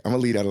 Okay. I'm gonna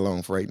leave that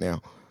alone for right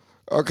now.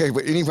 Okay,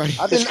 but anybody?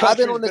 I've This been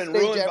country's on this been stage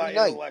ruined every by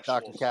night,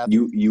 Dr. intellectuals.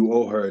 Catherine. You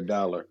owe her $1.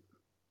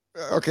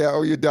 Okay, I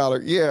owe you $1.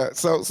 Yeah.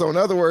 So in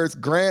other words,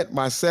 Grant,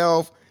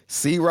 myself,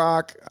 C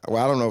Rock.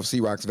 Well, I don't know if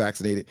C Rock's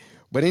vaccinated,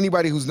 but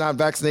anybody who's not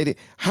vaccinated,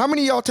 how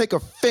many of y'all take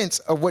offense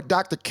of what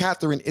Dr.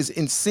 Catherine is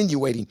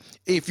insinuating?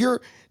 If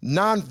you're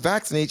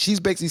non-vaccinated, she's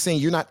basically saying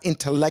you're not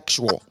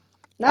intellectual.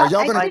 Are No,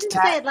 y'all I gonna? didn't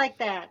say it like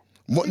that.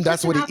 It's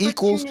That's just an what it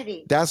equals.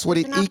 opportunity. That's what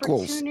It's it an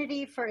equals.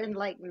 opportunity for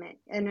enlightenment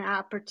and an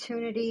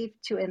opportunity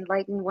to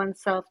enlighten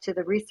oneself to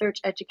the research,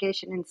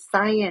 education, and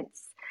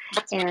science.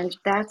 And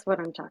that's what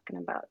I'm talking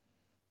about.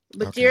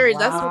 But Okay. Jerry,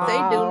 that's what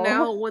they do Wow.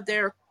 now with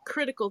their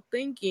critical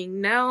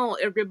thinking. Now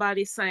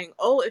everybody's saying,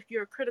 "Oh, if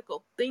you're a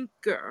critical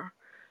thinker,"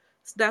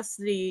 that's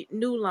the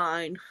new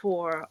line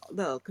for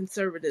the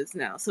conservatives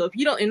now. So if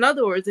you don't, in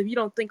other words, if you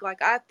don't think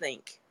like I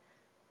think,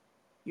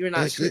 you're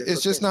not a It's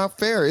critical just thinker. not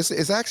fair.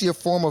 It's actually a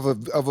form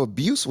of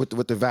abuse what the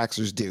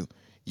vaxxers do.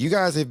 You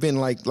guys have been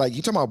like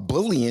you talking about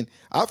bullying.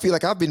 I feel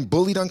like I've been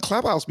bullied on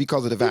Clubhouse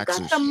because of the You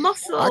got the vaxxers.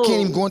 I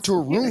can't even go muscles. into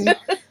a room.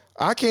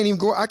 I can't even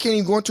go. I can't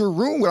even go into a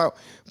room without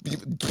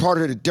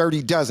part of the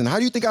dirty dozen. How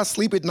do you think I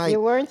sleep at night?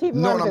 You weren't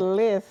even Knowing on the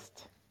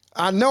list.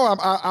 I know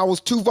I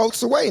was 2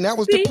 votes away, and that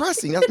was See,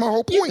 depressing. That's my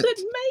whole you point.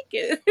 couldn't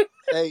make it.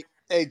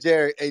 Hey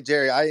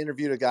Jerry, I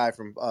interviewed a guy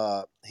from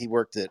he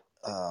worked at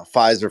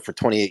Pfizer for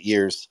 28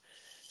 years,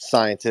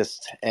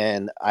 scientist,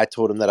 and I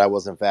told him that I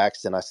wasn't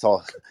vaxxed, and I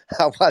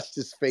watched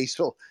his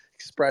facial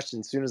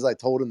expression as soon as I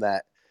told him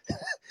that.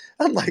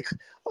 I'm like,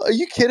 are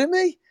you kidding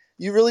me?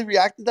 You really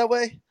reacted that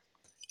way?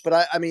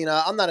 But I mean,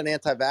 I'm not an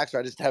anti-vaxxer.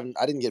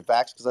 I didn't get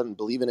vaxxed because I didn't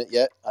believe in it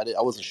yet. I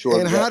wasn't sure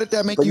of And it how yet. did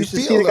that make But you you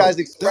should see feel the though? guy's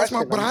That's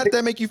my. expression. But I mean, how did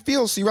that make you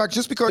feel, C-Rock?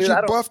 Just because dude, you're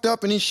I don't. buffed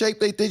up and in shape,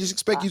 they just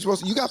expect you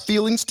supposed to. You got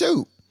feelings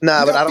too.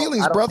 Nah, You but got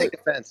feelings, I don't brother. take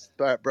offense,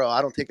 bro.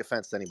 I don't take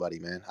offense to anybody,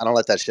 man. I don't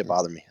let that shit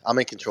bother me. I'm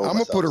in control of I'm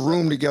gonna put myself. a So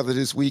room together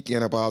this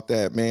weekend about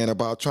that, man.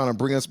 About trying to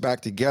bring us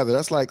back together.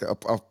 That's like a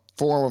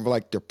form of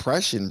like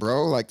depression,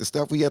 bro. Like the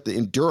stuff we have to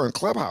endure in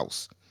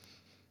Clubhouse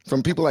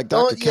from people like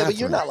don't. Dr. Yeah, but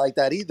you're Catherine. not like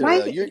that either, Why,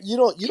 though. You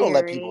don't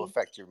let people Jerry?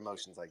 affect your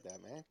emotions like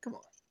that, man. Come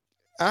on.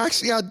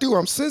 Actually, I do.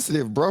 I'm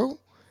sensitive, bro.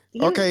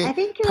 I Okay,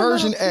 think you're a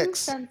little Persian too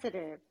X.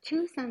 sensitive.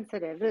 Too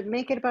sensitive.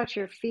 Make it about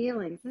your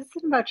feelings. This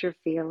isn't about your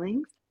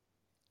feelings.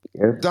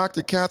 Yes.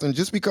 Dr. Catherine,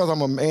 just because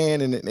I'm a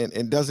man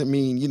and doesn't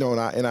mean,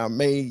 and I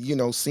may,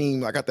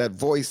 seem I got that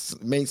voice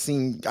may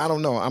seem, I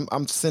don't know.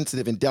 I'm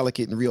sensitive and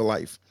delicate in real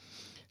life.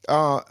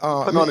 You're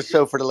putting Me, on a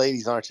show for the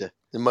ladies, aren't you?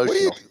 what do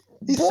you, Emotional.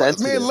 He's boy,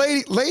 man, sensitive.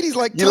 ladies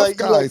like You tough like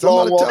guys. I'm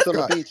not long a walks tough on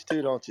the guy. beach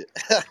too, don't you?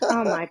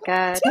 Oh my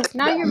God.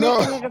 Now you're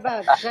No, making it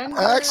about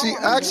gender. Are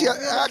you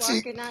really actually,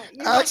 walking out?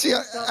 You know, actually,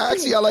 yourself.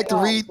 Be actually, I like to ashamed,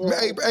 read.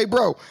 Hey, Jerry. hey,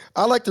 bro,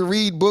 I like to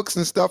read books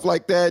and stuff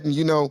like that, and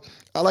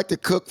I like to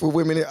cook for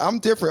women. I'm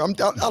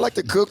different. I like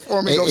to cook for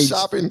them and Hey, go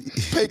shopping,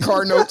 pay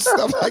car notes,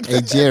 stuff like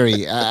hey, that.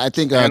 Jerry, I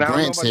think And I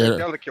don't know Grant's about that here.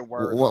 delicate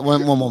word.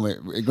 One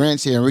moment.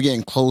 Grant's here, and we're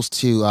getting close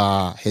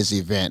to his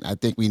event. I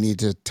think we need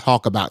to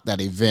talk about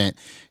that event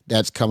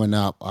that's coming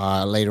up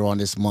later on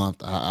this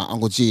month.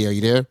 Uncle G, are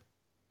you there?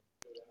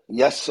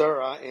 Yes,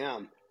 sir, I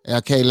am.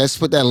 Okay, let's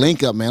put that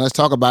link up, man. Let's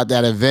talk about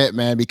that event,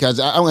 man, because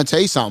I'm gonna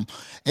tell you something.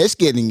 It's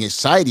getting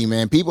exciting,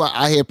 man.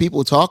 I hear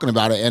people talking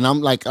about it, and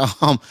I'm like,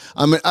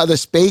 I'm in other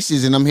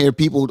spaces, and I'm hearing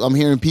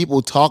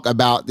people talk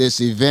about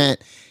this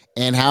event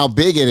and how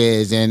big it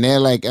is, and they're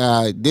like,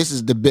 this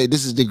is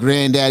the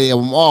granddaddy of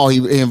them all.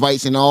 He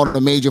invites in all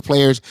the major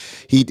players.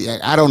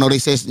 I don't know. They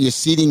say your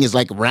seating is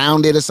like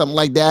rounded or something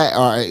like that,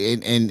 or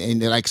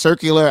and they're like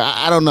circular.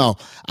 I don't know.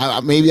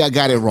 Maybe I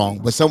got it wrong,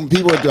 but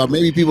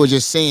maybe people are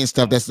just saying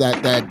stuff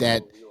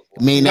that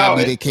may not No,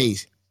 be it. the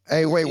case.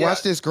 Hey, wait, Yeah,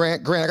 watch this,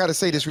 Grant. Grant, I got to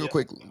say this real yeah.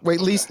 quick.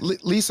 Wait,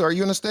 Lisa, are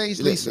you on the stage?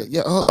 Lisa,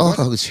 Yeah. watch.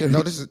 Sure.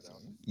 No, this is.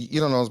 You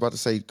don't know what I was about to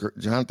say,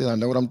 Jonathan. I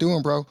know what I'm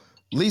doing, bro.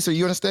 Lisa, are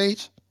you on the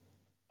stage?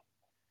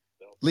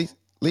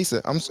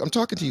 Lisa, I'm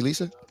talking to you,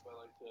 Lisa.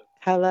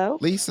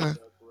 Hello? Lisa.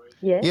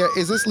 Yes? Yeah,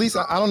 is this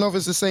Lisa? I don't know if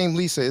it's the same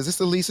Lisa. Is this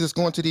the Lisa that's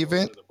going to the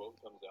event?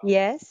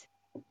 Yes?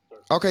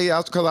 Okay,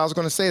 yeah, because I was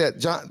going to say that,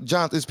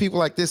 John, there's people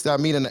like this that I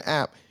meet in the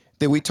app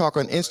that we talk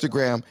on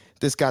Instagram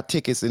that's got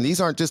tickets, and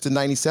these aren't just the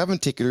 97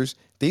 ticketers.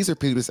 These are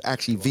people that's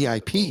actually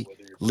VIP.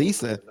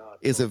 Lisa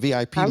is a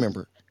VIP Um,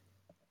 member.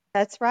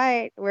 that's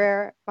right.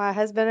 My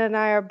husband and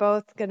I are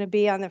both going to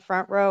be on the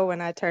front row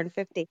when I turn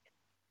 50.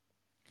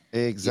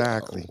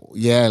 Exactly.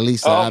 Yeah,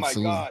 Lisa, Oh my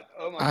absolutely. God!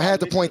 Oh my I God, had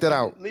to point that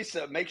out.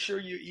 Lisa, make sure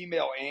you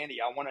email Andy.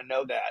 I want to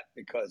know that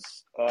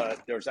because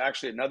there's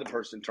actually another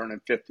person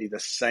turning 50 the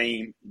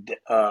same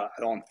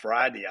on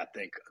Friday. I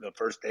think the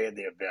first day of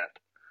the event.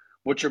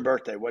 What's your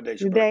birthday? What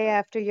day's your The day birthday?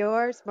 after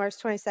yours, March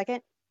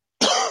 22nd.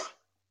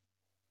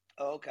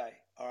 Okay,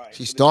 all right.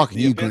 She's So stalking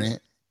the you, event's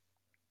Grant.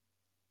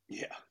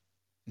 yeah,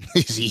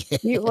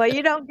 Yeah.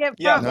 You don't get yeah.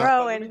 front No, row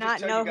But let me and just not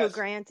tell you know who guys.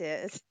 Grant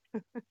is.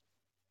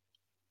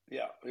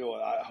 Yeah, well,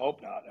 I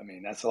hope not. I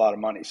mean, that's a lot of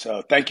money.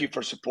 So thank you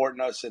for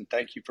supporting us and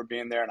thank you for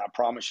being there. And I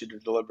promise you to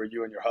deliver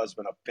you and your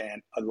husband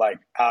a like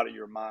out of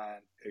your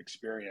mind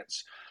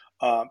experience.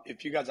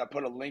 If you guys, I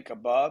put a link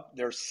above.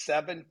 There's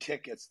 7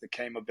 tickets that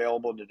came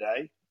available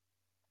today.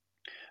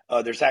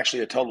 There's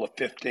actually a total of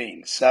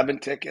 15. 7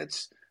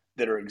 tickets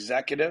that are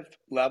executive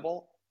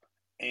level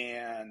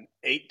and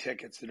 8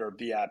 tickets that are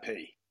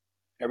VIP.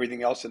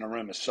 Everything else in the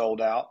room is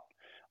sold out.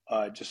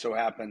 Just so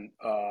happened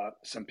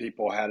some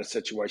people had a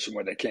situation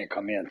where they can't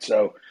come in.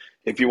 So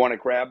if you want to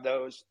grab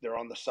those, they're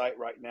on the site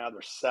right now.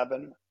 There's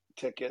 7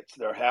 tickets.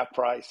 They're half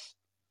price.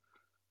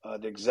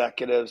 The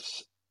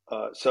executives.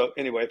 So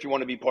anyway, if you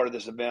want to be part of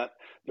this event,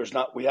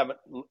 we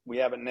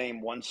haven't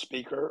named one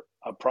speaker.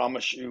 I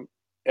promise you,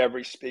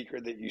 every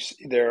speaker that you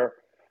see there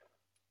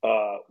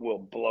will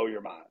blow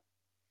your mind.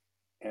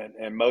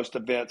 And most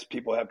events,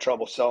 people have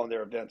trouble selling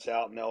their events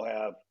out, and they'll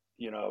have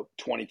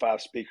 25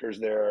 speakers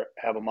there,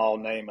 have them all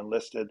named and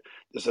listed.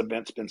 This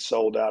event's been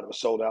sold out. It was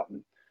sold out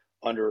in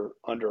under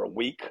a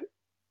week,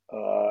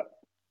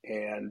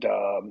 and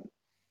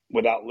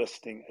without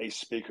listing a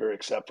speaker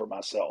except for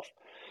myself.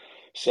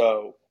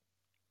 So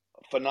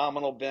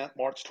phenomenal event,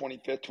 March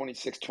 25th,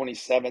 26th,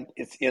 27th.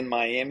 It's in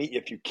Miami.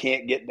 If you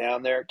can't get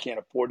down there, can't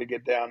afford to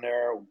get down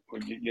there, or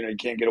you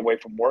can't get away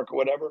from work or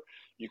whatever,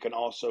 you can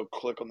also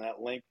click on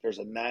that link. There's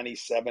a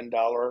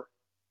 $97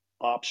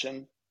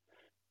 option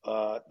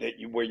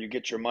where you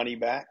get your money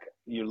back.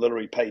 You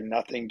literally pay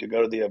nothing to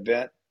go to the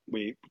event.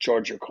 We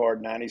charge your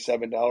card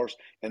 $97,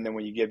 and then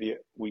we give you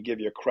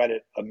a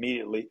credit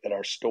immediately at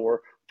our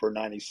store for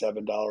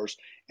 $97,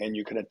 and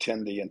you can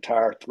attend the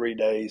entire 3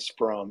 days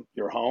from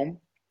your home.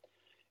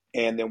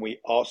 And then we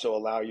also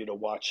allow you to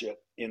watch it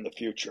in the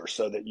future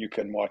so that you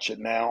can watch it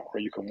now, or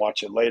you can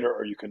watch it later,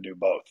 or you can do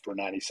both for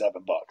 $97.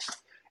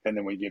 And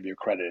then we give you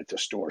credit at the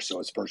store, so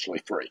it's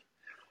virtually free.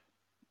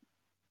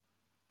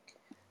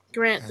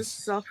 Grant, this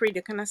is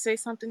Alfreda. Can I say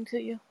something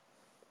to you?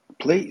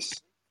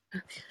 Please.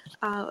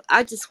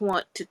 I just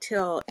want to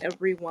tell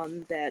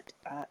everyone that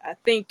I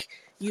think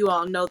you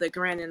all know that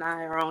Grant and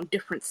I are on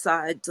different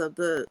sides of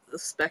the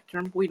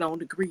spectrum. We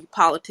don't agree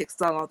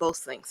politics on all those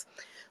things.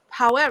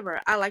 However,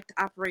 I like to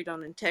operate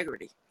on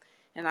integrity.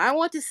 And I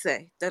want to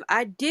say that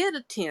I did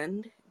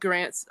attend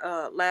Grant's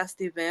last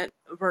event,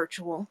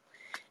 virtual,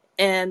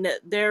 and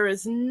there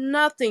is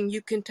nothing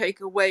you can take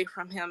away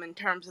from him in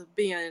terms of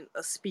being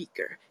a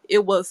speaker.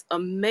 It was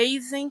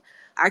amazing.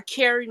 I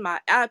carried my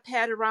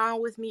iPad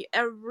around with me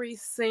every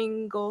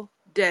single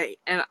day,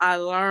 and I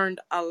learned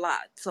a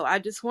lot. So I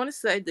just want to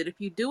say that if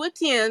you do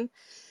attend,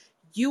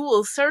 you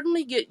will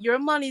certainly get your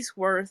money's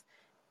worth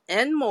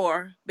and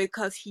more,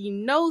 because he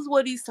knows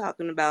what he's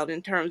talking about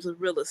in terms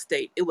of real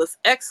estate. It was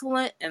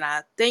excellent, and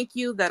I thank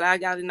you that I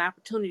got an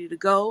opportunity to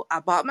go. I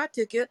bought my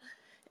ticket,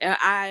 and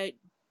I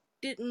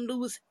didn't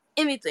lose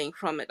anything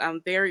from it.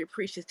 I'm very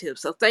appreciative.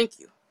 So thank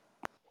you.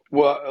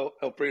 Well,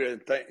 Elfrida,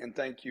 and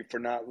thank you for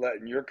not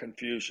letting your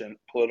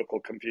political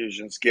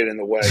confusions, get in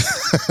the way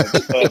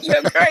of You're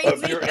of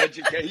crazy. your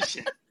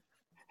education.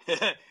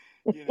 And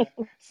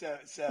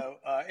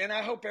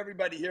I hope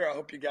everybody here, I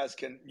hope you guys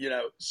can,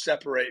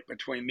 separate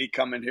between me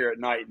coming here at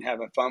night and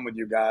having fun with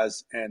you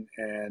guys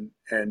and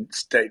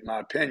state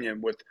my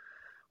opinion with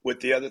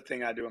the other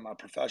thing I do in my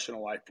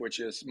professional life, which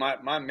is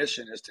my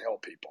mission is to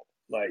help people.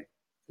 Like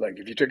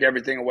if you took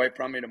everything away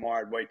from me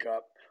tomorrow, I'd wake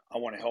up, I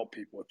want to help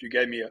people. If you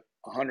gave me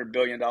 $100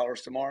 billion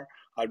tomorrow,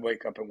 I'd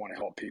wake up and want to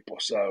help people.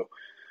 So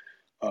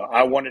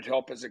I wanted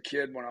help as a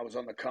kid when I was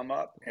on the come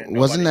up, and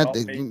Wasn't nobody that helped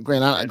me.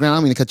 Grant? And Grant, I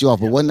don't mean to cut you off,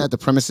 but yeah, wasn't that the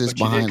premises but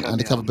you did behind cut me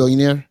Undercover off.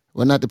 Billionaire?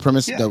 Wasn't that the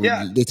premise Yeah, that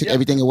yeah, they took yeah,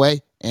 everything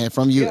away and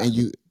from you yeah, and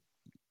you?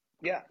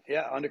 yeah.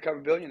 Undercover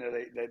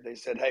billionaire. They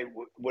said, hey,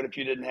 what if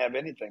you didn't have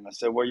anything? I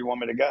said, where you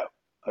want me to go?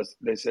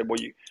 They said, well,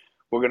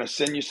 we're going to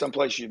send you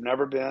someplace you've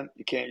never been.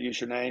 You can't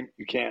use your name.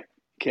 You can't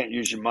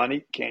use your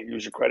money. Can't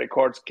use your credit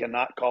cards.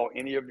 Cannot call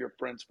any of your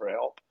friends for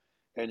help.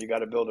 And you got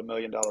to build $1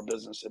 million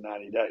business in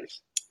 90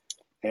 days.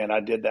 And I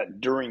did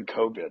that during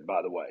COVID,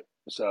 by the way.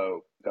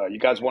 So you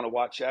guys want to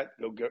watch that?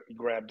 Go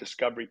grab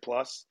Discovery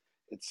Plus.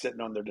 It's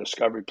sitting on the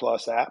Discovery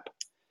Plus app.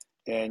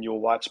 And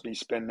you'll watch me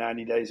spend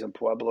 90 days in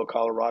Pueblo,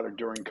 Colorado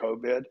during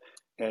COVID.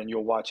 And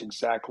you'll watch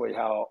exactly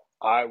how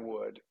I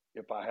would,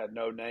 if I had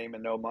no name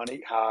and no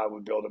money, how I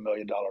would build $1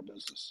 million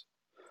business.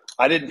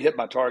 I didn't hit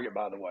my target,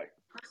 by the way.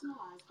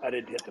 I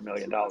didn't hit the $1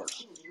 million.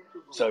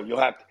 So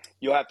you'll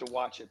have to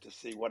watch it to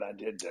see what I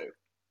did do.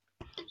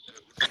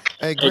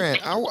 Hey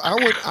Grant,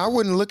 I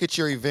wouldn't look at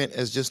your event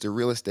as just a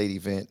real estate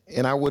event,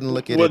 and I wouldn't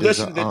look at Well, it as this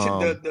a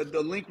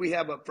the link we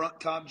have up front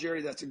top,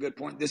 Jerry. That's a good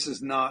point. This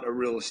is not a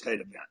real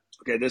estate event.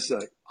 Okay, this is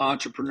an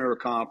entrepreneur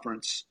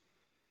conference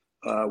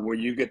where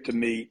you get to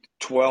meet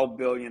 12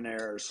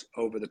 billionaires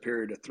over the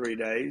period of 3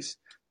 days.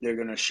 They're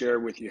going to share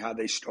with you how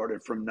they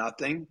started from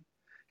nothing,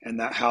 and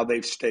that how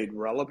they've stayed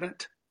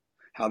relevant,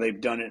 how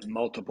they've done it in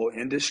multiple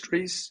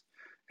industries.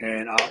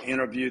 And I'll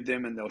interview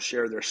them, and they'll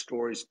share their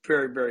stories.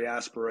 Very, very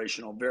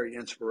aspirational, very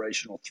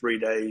inspirational 3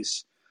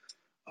 days.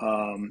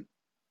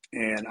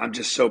 And I'm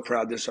just so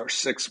proud. This is our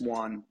sixth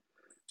one.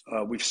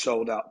 We've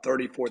sold out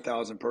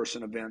 34,000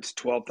 person events,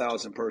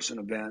 12,000 person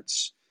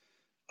events,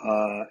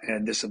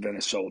 and this event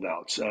is sold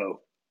out.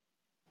 So,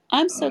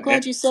 I'm so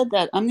glad you said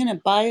that. I'm going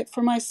to buy it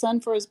for my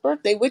son for his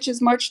birthday, which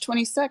is March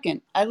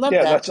 22nd. I love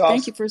yeah, that. that's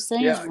Thank you awesome. for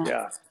saying Yeah, that.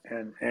 yeah.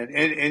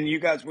 And you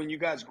guys, when you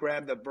guys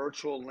grab the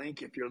virtual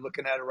link, if you're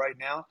looking at it right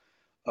now,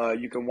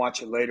 you can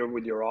watch it later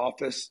with your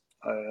office.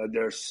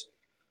 There's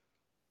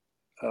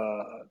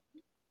uh,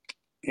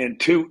 in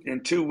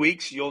 2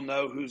 weeks, you'll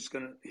know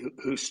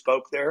who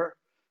spoke there.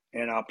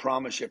 And I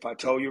promise you, if I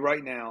told you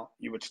right now,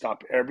 you would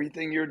stop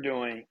everything you're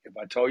doing. If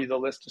I told you the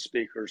list of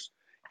speakers,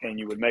 and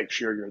you would make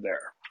sure you're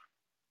there.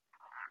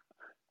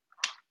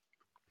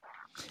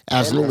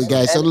 Absolutely,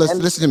 guys. So And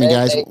listen to me,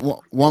 guys.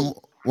 One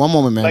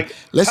moment, man. Like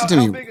Listen to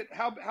me.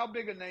 how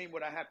big a name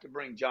would I have to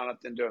bring,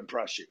 Jonathan, to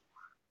impress you?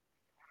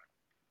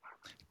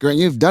 Grant,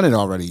 you've done it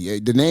already.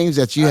 The names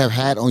that you Uh, have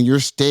had on your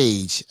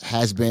stage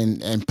has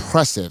been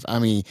impressive. I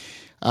mean,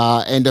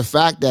 and the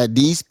fact that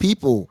these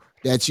people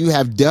that you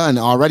have done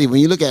already,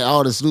 when you look at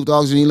all the Snoop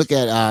Dogs, when you look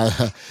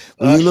at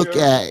when you look Usher,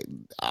 at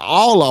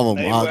all of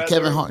them,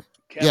 Kevin Mayweather, Hart,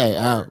 Kevin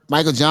yeah, Hart,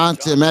 Michael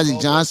Johnson, John Magic Travolta.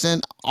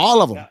 Johnson,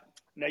 all of them.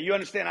 Now you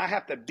understand. I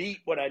have to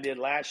beat what I did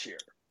last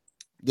year,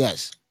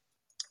 Yes.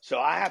 so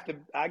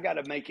I got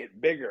to make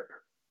it bigger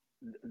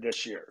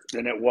this year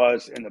than it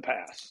was in the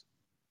past.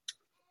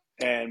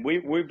 And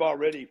we've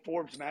already,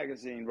 Forbes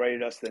magazine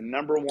rated us the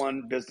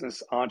 #1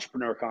 business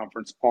entrepreneur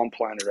conference on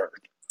planet Earth.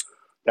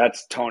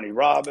 That's Tony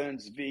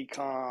Robbins,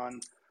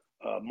 VCon,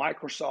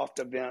 Microsoft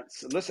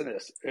events. Listen to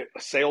this,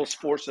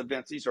 Salesforce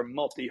events. These are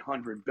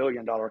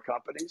multi-hundred-billion-dollar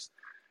companies.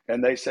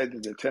 And they say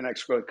that the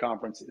 10X Growth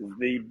Conference is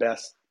the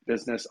best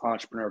business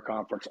entrepreneur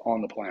conference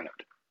on the planet.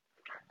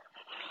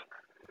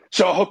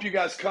 So I hope you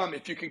guys come.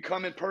 If you can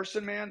come in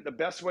person, man, the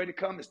best way to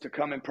come is to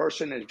come in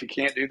person. And if you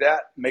can't do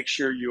that, make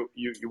sure you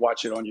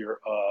watch it on your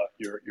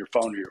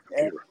phone or your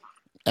computer.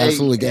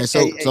 Absolutely, guys.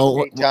 So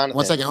one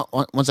Jonathan. second,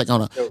 one second,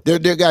 hold on. So, There,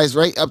 guys.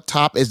 Right up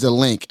top is the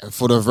link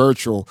for the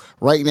virtual.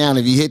 Right now, and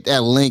if you hit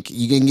that link,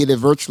 you can get it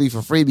virtually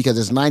for free because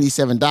it's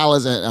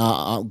 $97,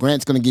 and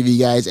Grant's going to give you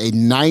guys a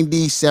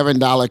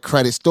 $97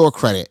 credit, store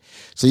credit,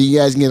 so you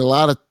guys can get a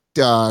lot of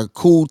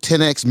cool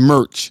 10x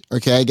merch.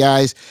 Okay,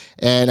 guys,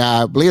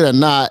 and believe it or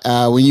not,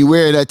 when you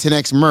wear that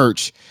 10x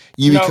merch,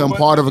 you No, become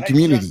part but of a hey,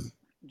 community.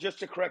 just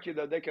to correct you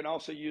though, they can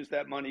also use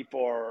that money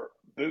for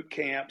boot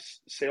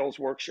camps, sales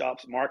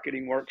workshops,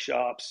 marketing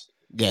workshops.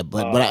 Yeah,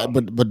 Um,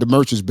 but the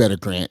merch is better,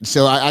 Grant.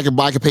 So I can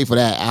pay for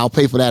that. I'll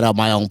pay for that out of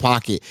my own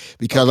pocket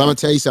because I'm okay. gonna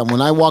tell you something.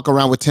 When I walk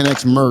around with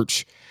 10x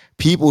merch,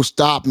 people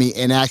stop me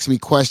and ask me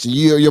questions.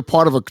 You're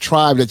part of a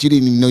tribe that you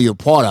didn't even know you're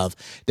part of.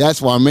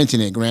 That's why I'm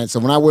mentioning it, Grant. So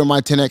when I wear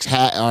my 10x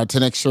hat or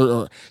 10x shirt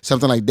or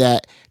something like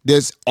that,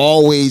 there's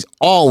always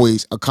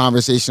a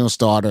conversational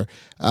starter,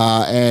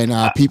 and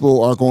I,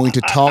 people are going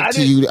to talk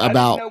to you I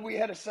didn't about. know we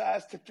had a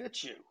size to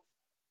fit you.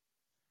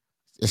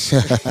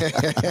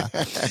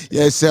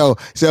 Yeah, so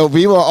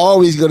people are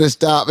always going to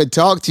stop and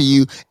talk to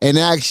you and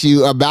ask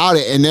you about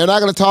it, and they're not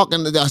going to talk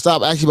and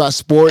stop asking you about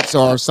sports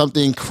or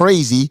something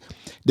crazy.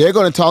 They're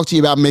going to talk to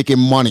you about making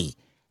money.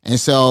 And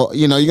so,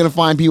 you're going to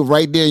find people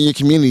right there in your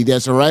community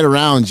that's right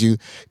around you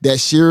that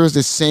shares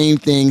the same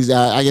things,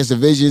 I guess, the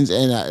visions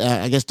and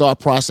I guess thought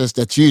process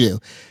that you do.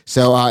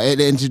 So it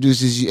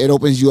introduces you, it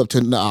opens you up to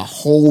a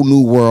whole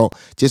new world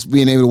just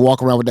being able to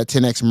walk around with that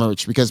 10X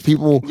merch because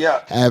people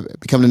Yeah. have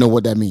become to know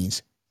what that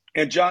means.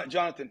 And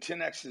Jonathan,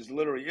 10X is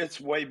literally,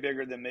 it's way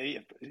bigger than me.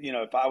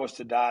 If I was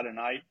to die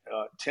tonight,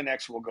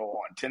 10X will go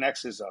on.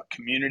 10X is a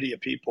community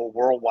of people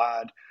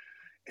worldwide,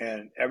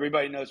 and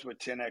everybody knows what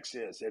 10X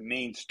is. It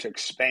means to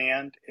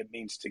expand. It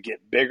means to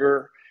get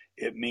bigger.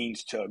 It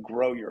means to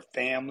grow your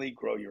family,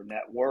 grow your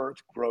net worth,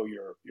 grow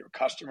your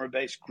customer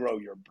base, grow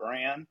your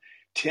brand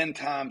 10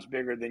 times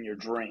bigger than your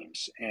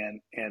dreams.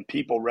 And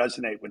people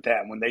resonate with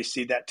that. And when they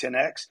see that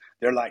 10X,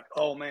 they're like,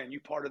 oh man, you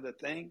part of the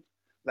thing?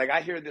 Like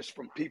I hear this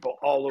from people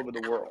all over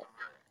the world.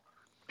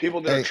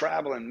 People that are hey,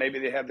 traveling, maybe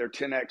they have their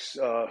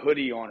 10X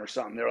hoodie on or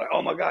something. They're like,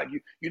 "Oh my God,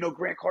 you know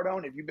Grant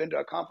Cardone? Have you been to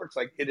a conference?"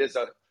 Like it is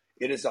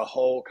a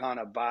whole kind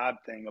of vibe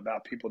thing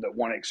about people that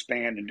want to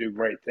expand and do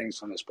great things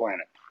on this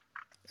planet.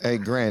 hey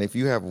Grant, if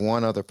you have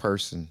one other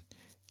person,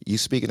 you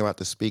speaking about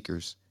the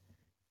speakers,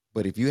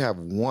 but if you have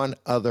one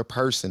other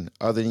person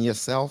other than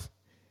yourself,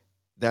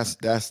 that's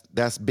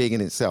big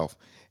in itself.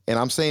 And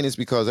I'm saying this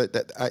because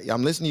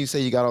I'm listening to you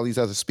say you got all these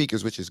other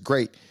speakers, which is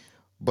great.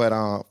 But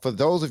for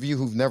those of you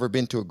who've never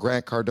been to a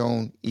Grant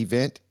Cardone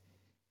event,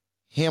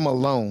 him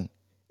alone.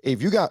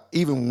 If you got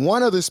even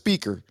one other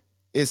speaker,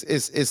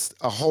 it's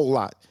a whole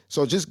lot.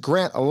 So just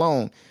Grant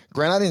alone.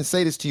 Grant, I didn't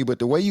say this to you, but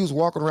the way you was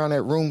walking around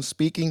that room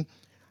speaking,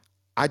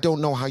 I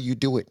don't know how you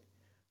do it.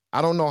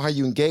 I don't know how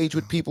you engage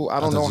with people. I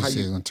I don't thought know you how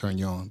said it you. was gonna turn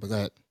you on, but go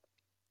ahead.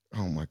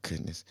 Oh my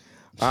goodness,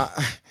 uh,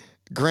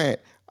 Grant.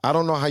 I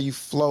don't know how you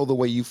flow the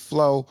way you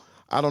flow.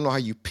 I don't know how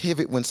you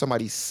pivot when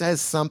somebody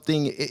says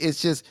something.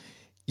 It's just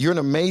you're an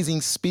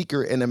amazing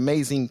speaker, an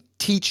amazing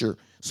teacher.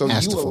 So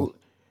Masterful.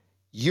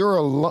 you're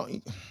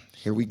alone.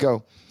 Here we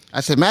go.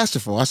 I said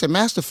masterful. I said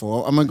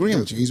masterful. I'm agreeing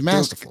Dude, with you. He's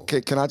dude, masterful.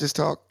 can I just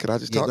talk? Can I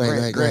just Yeah, talk, go ahead,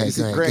 go Grant? ahead, go Grant, ahead,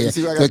 go ahead. You Yeah,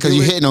 see what I got to because deal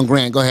you're with? hitting on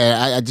Grant. Go ahead.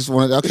 I just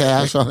wanted. Okay,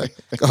 I saw that.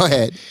 Go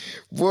ahead.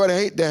 Boy,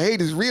 the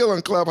hate is real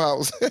on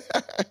Clubhouse.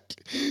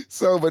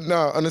 So, but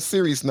no, on a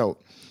serious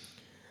note,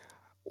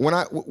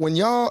 when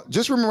y'all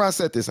just remember I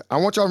said this. I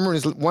want y'all to remember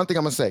this one thing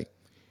I'm gonna say.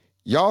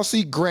 Y'all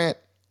see Grant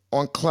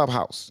on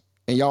Clubhouse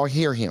and y'all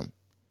hear him.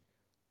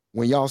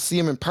 When y'all see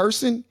him in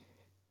person,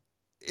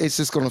 it's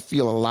just gonna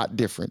feel a lot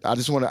different. I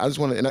want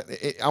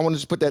to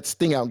just put that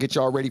sting out and get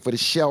y'all ready for the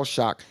shell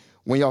shock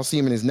when y'all see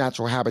him in his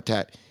natural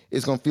habitat.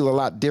 It's gonna feel a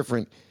lot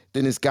different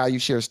than this guy you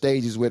share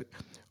stages with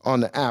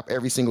on the app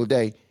every single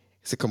day.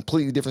 It's a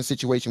completely different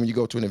situation when you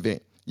go to an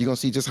event. You're gonna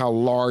see just how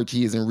large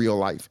he is in real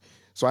life.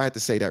 So I had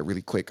to say that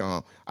really quick.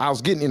 I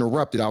was getting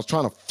interrupted. I was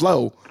trying to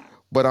flow,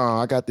 but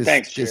I got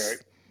this Thanks, Jerry.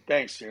 this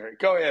Thanks, Jerry.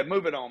 Go ahead,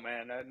 move it on,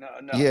 man.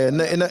 yeah,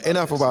 Enough about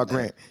enough this. about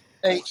Grant.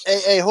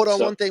 Hey, hold on.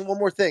 So One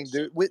more thing,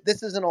 dude.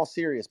 This isn't all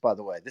serious, by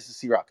the way. This is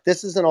C Rock.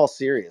 This isn't all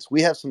serious.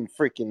 We have some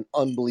freaking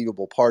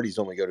unbelievable parties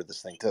when we go to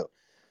this thing too.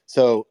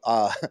 So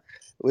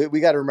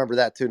we got to remember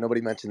that too.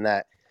 Nobody mentioned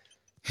that.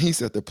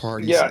 He's at the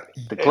parties. yeah,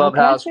 The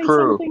Can I clubhouse say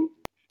crew. something?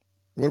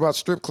 What about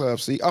strip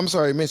clubs? See, I'm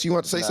sorry, Miss. You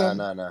want to say Nah, something?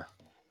 nah, nah.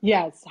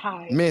 Yes.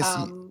 Hi.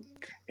 Missy.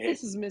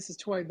 This is Mrs.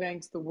 Toy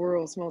Banks, the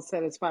world's most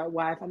satisfied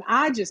wife, and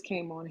I just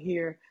came on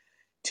here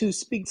to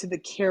speak to the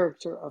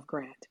character of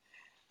Grant.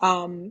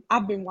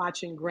 I've been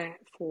watching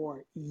Grant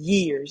for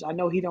years. I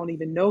know he don't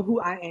even know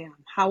who I am.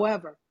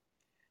 However,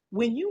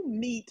 when you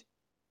meet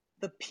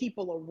the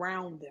people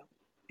around them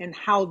and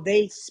how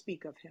they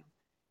speak of him,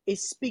 it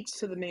speaks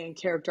to the man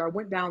character. I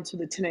went down to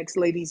the 10X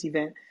ladies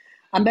event.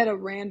 I met a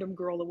random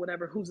girl or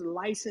whatever who's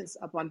licensed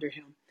up under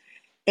him.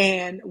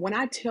 And when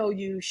I tell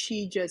you,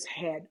 she just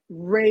had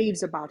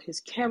raves about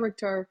his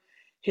character,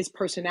 his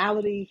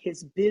personality,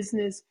 his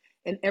business,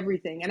 and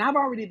everything. And I've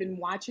already been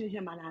watching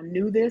him and I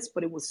knew this,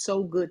 but it was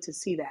so good to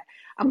see that.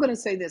 I'm going to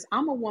say this,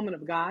 I'm a woman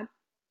of God,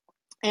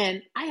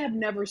 and I have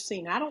never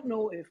seen, I don't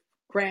know if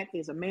Grant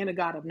is a man of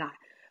God or not,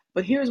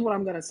 but here's what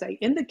I'm going to say.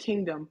 In the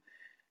kingdom,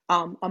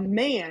 a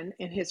man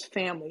and his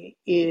family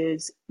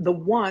is the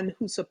one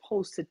who's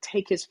supposed to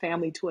take his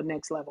family to a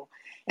next level.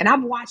 And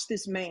I've watched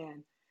this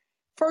man,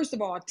 first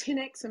of all,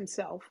 10x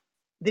himself,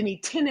 then he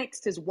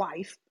 10x his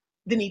wife,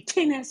 then he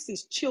 10x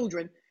his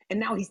children, and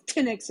now he's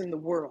 10x in the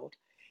world.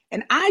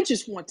 And I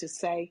just want to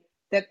say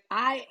that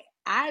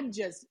I'm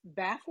just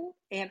baffled,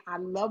 and I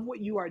love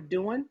what you are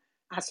doing.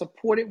 I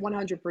support it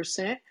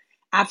 100%.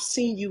 I've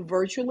seen you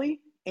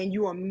virtually, and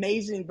you're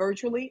amazing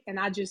virtually, and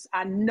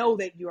I know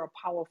that you are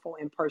powerful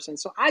in person.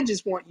 So I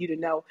just want you to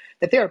know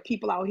that there are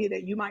people out here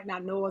that you might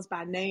not know us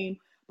by name,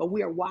 but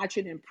we are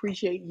watching and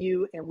appreciate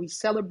you, and we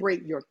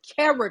celebrate your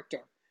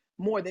character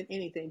more than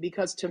anything.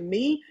 Because to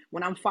me,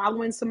 when I'm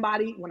following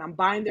somebody, when I'm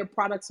buying their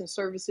products and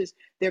services,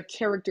 their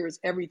character is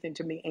everything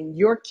to me. And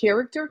your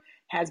character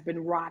has been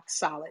rock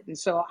solid. And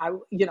so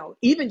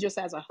even just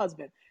as a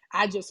husband,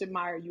 I just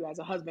admire you as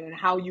a husband and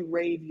how you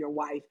rave your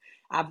wife.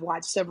 I've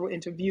watched several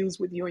interviews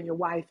with you and your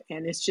wife,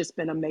 and it's just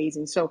been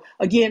amazing. So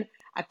again,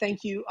 I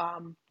thank you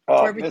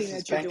for everything Mrs.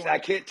 that you're Banks, I doing.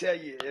 can't tell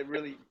you it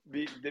really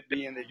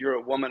being that you're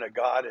a woman of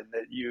God and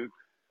that you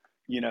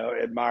know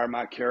admire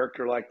my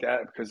character like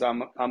that because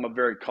I'm a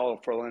very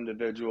colorful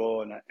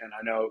individual and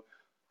I know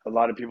a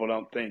lot of people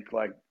don't think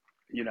like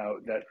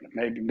that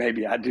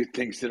maybe I do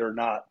things that are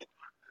not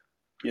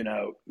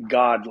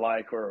God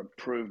like or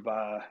approved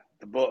by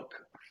the book,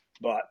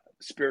 but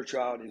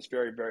spirituality is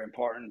very very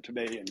important to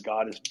me and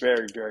God is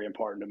very very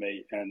important to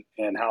me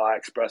and how I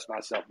express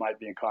myself might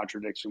be in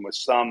contradiction with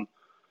some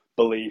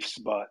beliefs,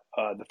 but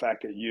the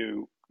fact that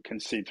you can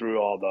see through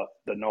all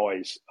the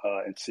noise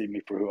and see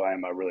me for who I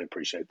am, I really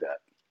appreciate that.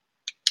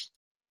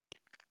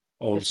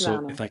 It's an Also,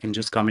 honor. if I can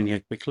just come in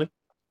here quickly.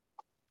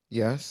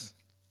 Yes.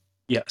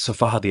 Yeah, so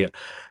Fahad here.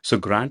 So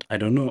Grant, I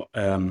don't know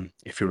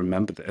if you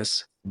remember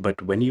this,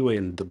 but when you were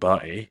in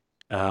Dubai,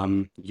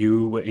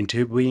 you were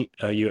interviewing,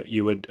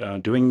 you were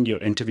doing your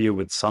interview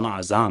with Sana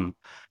Azam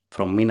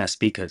from Mina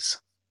Speakers.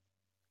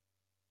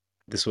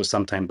 This was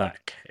some time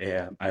back.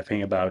 I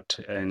think about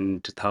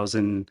in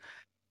 2018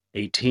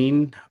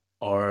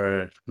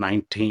 or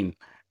 19,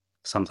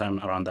 sometime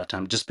around that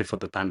time, just before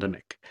the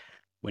pandemic,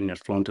 when you're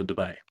flown to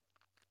Dubai.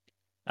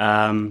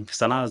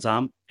 Sana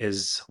Azam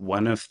is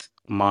one of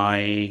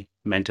my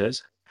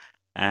mentors,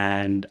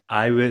 and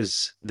I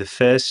was the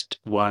first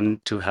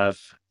one to have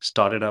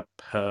started up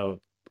her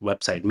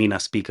website, Mina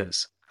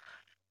Speakers.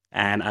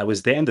 And I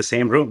was there in the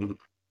same room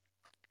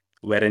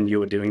wherein you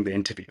were doing the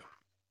interview.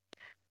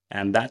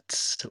 and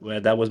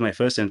that was my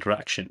first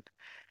interaction.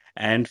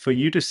 And for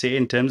you to say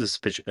in terms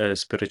of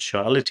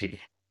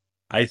spirituality,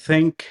 I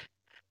think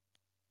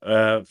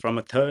from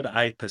a third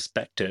eye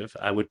perspective,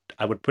 I would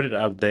put it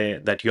out there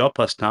that your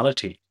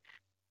personality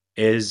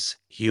is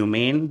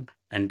humane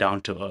and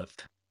down to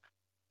earth,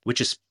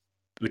 which is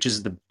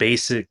the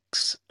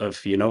basics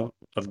of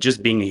of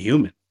just being a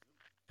human,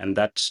 and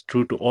that's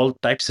true to all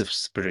types of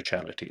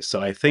spirituality.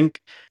 So I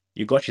think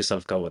you got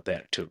yourself covered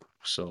there too.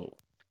 So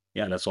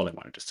yeah, that's all I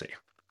wanted to say.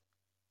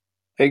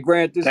 Hey,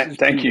 Grant, this is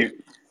Thank Peter. you.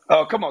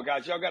 Oh, come on,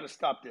 guys. Y'all got to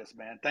stop this,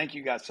 man. Thank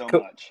you guys so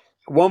much.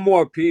 One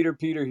more, Peter.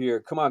 Peter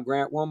here. Come on,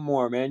 Grant. One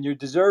more, man. You're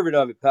deserving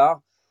of it,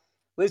 pal.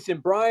 Listen,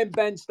 Brian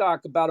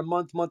Benstock about a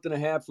month and a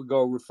half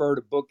ago referred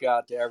a book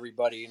out to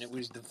everybody, and it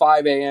was The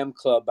 5 a.m.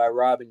 Club by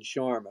Robin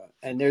Sharma.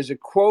 And there's a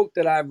quote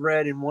that I've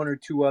read in one or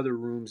two other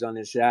rooms on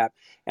this app,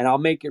 and I'll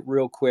make it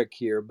real quick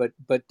here. But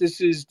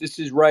this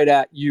is right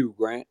at you,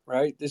 Grant.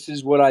 Right? This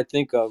is what I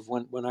think of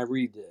when I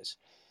read this.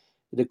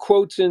 The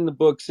quotes in the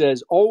book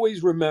says,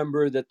 always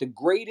remember that the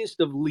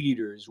greatest of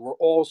leaders were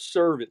all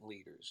servant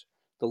leaders.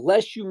 The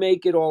less you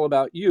make it all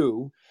about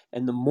you,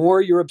 and the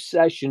more your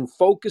obsession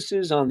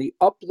focuses on the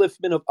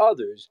upliftment of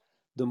others,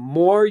 the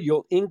more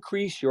you'll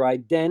increase your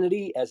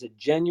identity as a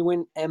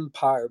genuine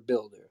empire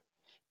builder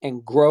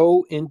and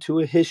grow into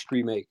a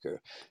history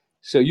maker.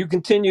 So you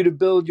continue to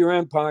build your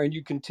empire and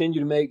you continue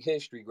to make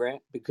history,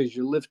 Grant, because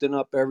you're lifting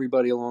up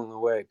everybody along the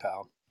way,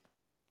 pal.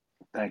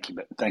 Thank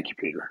you,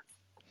 Peter.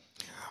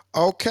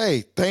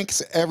 Okay,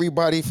 thanks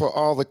everybody for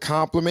all the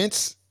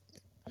compliments.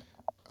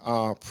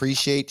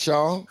 Appreciate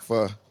y'all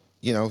for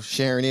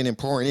sharing in and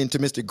pouring into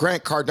Mr.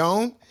 Grant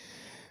Cardone.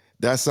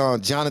 That's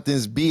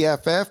Jonathan's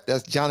BFF.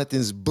 That's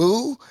Jonathan's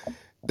boo.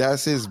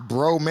 That's his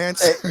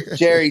bromance.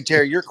 Hey,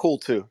 Jerry, you're cool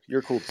too.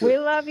 You're cool too. We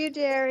love you,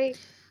 Jerry.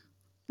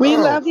 We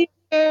Oh, love you,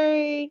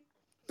 Jerry.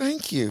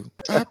 thank you.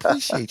 I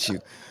appreciate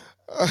you.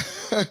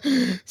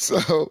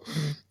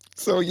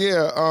 so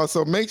yeah.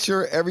 So make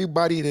sure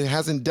everybody that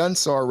hasn't done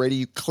so already,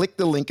 you click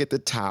the link at the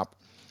top.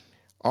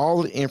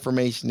 All the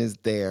information is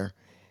there.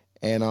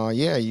 And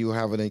yeah, you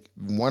have a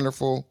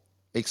wonderful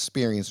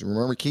experience.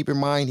 Remember, keep in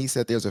mind, he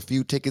said there's a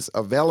few tickets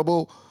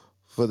available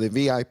for the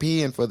VIP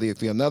and for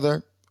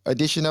another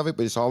edition of it,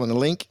 but it's all in the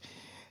link.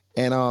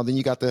 And then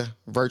you got the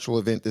virtual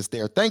event that's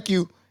there. Thank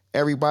you,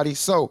 everybody.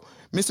 So,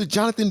 Mr.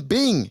 Jonathan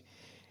Bing,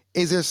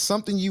 is there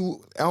something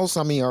else?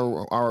 I mean,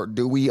 or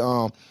do we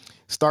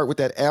start with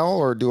that L,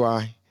 or do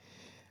I?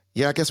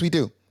 Yeah, I guess we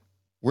do.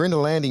 We're in the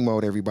landing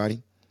mode,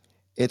 everybody.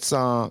 It's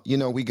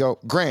we go,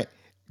 Grant.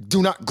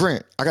 Do not,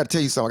 Grant. I got to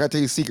tell you something. I got to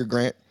tell you a secret,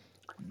 Grant.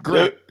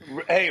 Grant.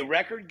 Hey,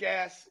 record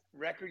gas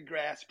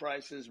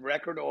prices,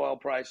 record oil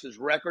prices,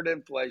 record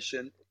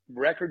inflation,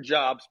 record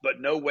jobs, but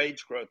no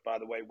wage growth, by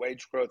the way.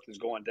 Wage growth is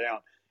going down.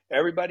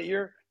 Everybody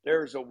here,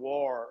 there's a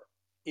war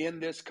in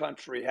this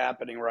country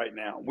happening right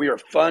now. We are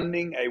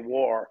funding a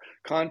war,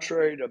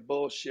 contrary to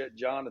bullshit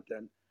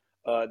Jonathan,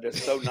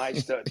 that's so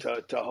nice to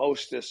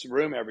host this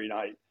room every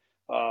night.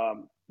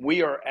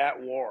 We are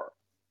at war.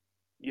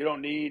 You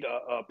don't need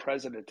a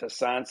president to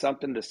sign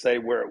something to say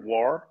we're at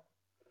war.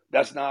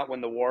 That's not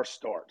when the war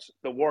starts.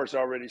 The war's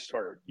already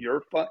started.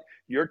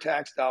 Your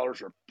tax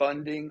dollars are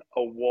funding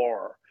a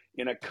war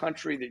in a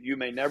country that you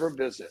may never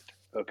visit,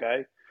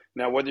 okay?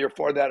 Now, whether you're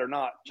for that or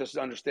not, just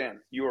understand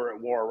you are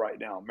at war right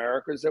now.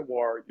 America's at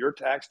war. Your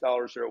tax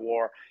dollars are at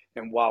war.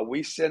 And while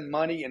we send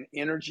money and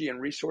energy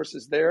and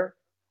resources there,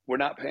 we're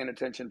not paying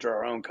attention to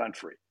our own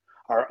country,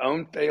 our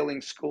own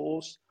failing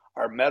schools,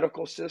 our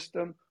medical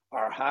system,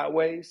 our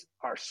highways,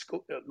 our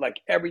school, like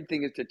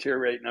everything is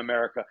deteriorating in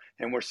America,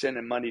 and we're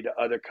sending money to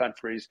other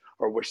countries,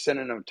 or we're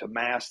sending them to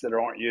masks that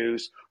aren't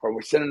used, or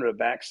we're sending them to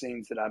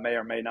vaccines that I may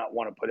or may not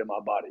want to put in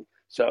my body.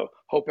 So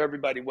hope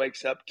everybody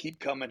wakes up, keep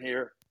coming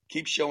here,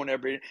 keep showing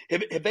everybody.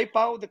 Have they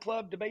followed the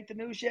club Debate the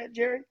News yet,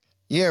 Jerry?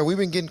 Yeah, we've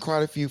been getting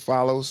quite a few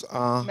follows.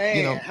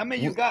 Man, how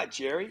many you got,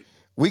 Jerry?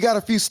 We got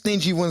a few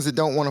stingy ones that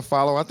don't want to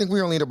follow. I think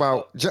we're only at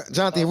about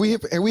Jonathan. Okay. Have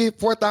we hit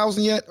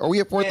 4,000 yet? Are we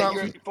at Yeah,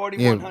 you're 4,000? at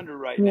 4,100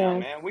 right now,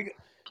 man.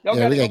 Y'all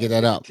got to we gotta help get us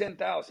that get to up.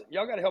 10,000.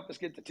 Y'all got to help us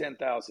get to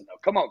 10,000 though.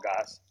 Come on,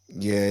 guys.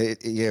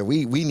 Yeah,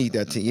 we need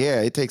that.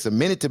 It takes a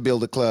minute to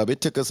build a club.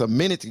 It took us a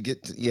minute to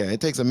get.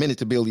 It takes a minute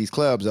to build these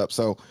clubs up.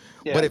 So,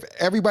 Yeah. but if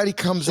everybody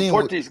comes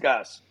support these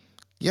guys.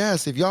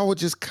 Yes, if y'all would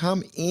just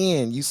come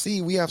in. You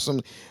see, we have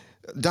some.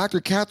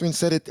 Dr. Catherine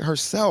said it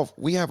herself.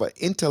 We have an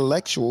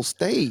intellectual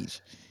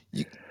stage.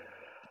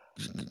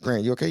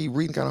 Grant, you okay? You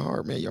reading kind of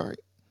hard, man. You all right?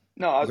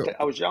 No,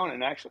 I was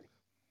yawning actually.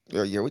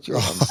 Yeah, what you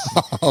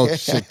Oh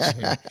shit,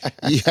 Jerry.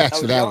 You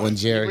asked for that one, You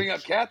Jerry. bring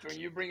up Catherine.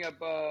 You bring up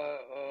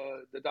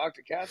the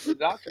Dr. Catherine. The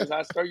doctors.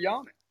 I start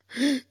yawning.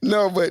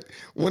 No, but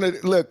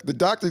look, the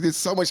doctor gets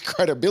so much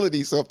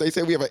credibility. So if they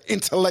say we have an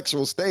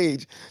intellectual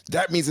stage,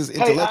 that means it's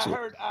intellectual.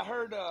 Hey, I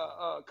heard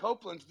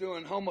Copeland's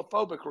doing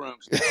homophobic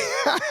rooms now.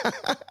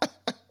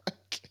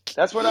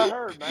 That's what I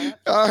heard, man.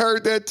 I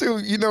heard that too.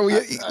 You know,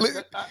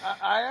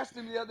 I asked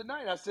him the other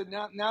night. I said,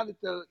 now that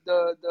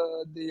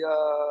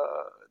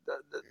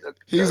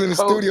he's the in the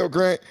code studio,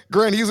 Grant.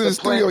 Grant, he's in the the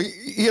plan studio.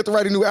 He had to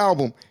write a new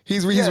album.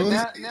 He's yeah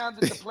released. now that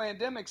the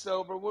pandemic's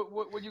over,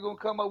 what you gonna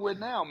come up with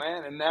now,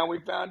 man? And now we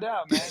found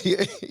out, man.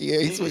 Yeah,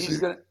 He's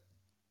gonna.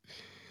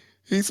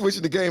 he's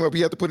switching the game up.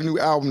 He had to put a new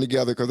album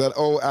together because that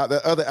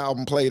other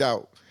album played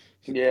out.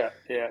 Yeah,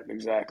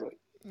 exactly.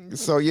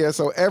 So yeah,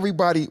 so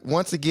everybody,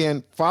 once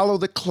again, follow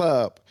the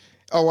club.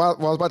 Oh, I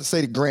was about to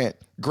say to Grant.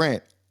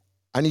 Grant,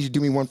 I need you to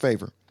do me one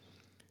favor.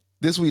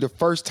 This will be the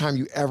first time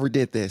you ever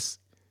did this,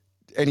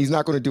 and he's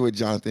not going to do it,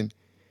 Jonathan.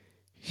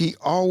 He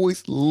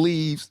always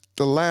leaves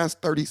the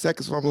last 30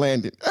 seconds from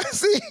landing.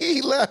 See,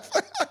 he left.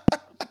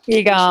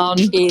 He gone.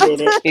 He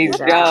did it. He's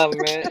gone,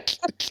 man.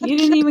 You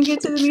didn't even get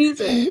to the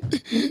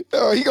music.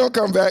 Oh, he gonna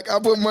come back. I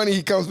put money.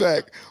 He comes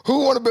back. Who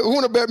wanna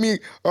bet me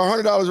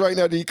 $100 right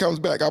now that he comes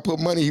back? I put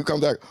money. He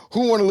comes back.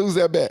 Who wanna lose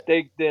that bet?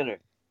 Steak dinner.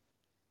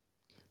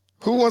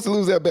 Who wants to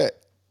lose that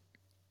bet?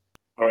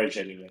 All right,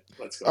 Jenny,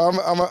 let's go. I'm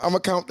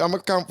gonna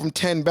count from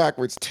 10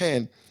 backwards.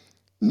 10,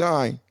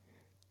 9,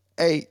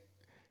 8.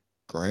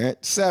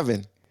 Grant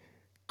 7.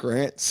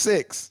 Grant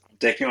 6. I'm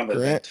taking on the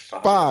Grant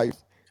bet. 5.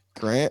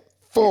 Grant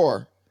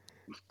 4.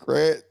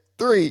 Grant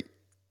 3.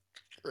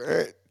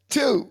 Grant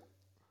 2.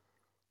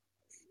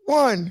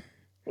 1.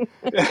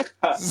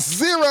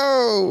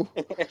 0.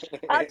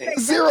 I'll take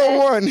 0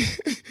 1.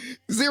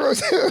 0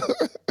 2.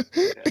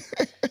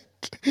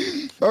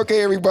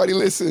 Okay, everybody,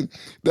 listen.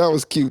 That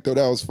was cute, though.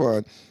 That was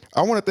fun.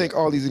 I want to thank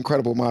all these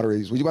incredible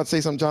moderators. Were you about to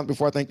say something, John,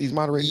 before I thank these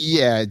moderators?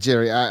 Yeah,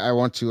 Jerry, I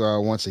want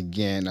to once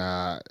again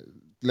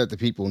let the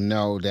people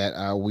know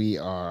that we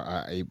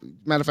are a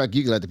matter of fact,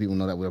 you can let the people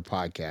know that we're a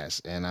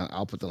podcast, and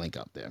I'll put the link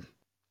up there.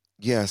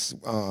 Yes,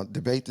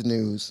 Debate the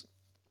News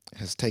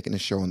has taken the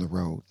show on the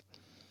road.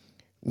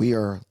 We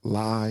are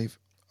live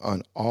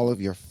on all of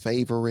your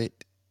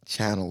favorite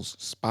channels: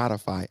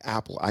 Spotify,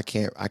 Apple. I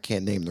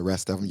can't name the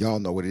rest of them. Y'all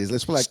know what it is.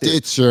 Let's put like this: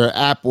 Stitcher,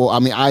 Apple.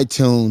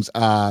 iTunes.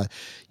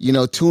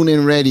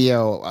 TuneIn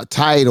Radio,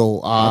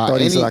 Tidal. I thought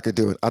he said I could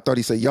do it. I thought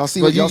he said, "Y'all see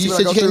But what you y'all see what I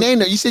said go you can't through?" name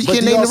that. You said you But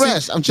can't do name y'all the see-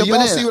 rest. I'm do jumping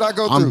y'all in. see what I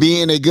go I'm through?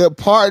 being a good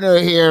partner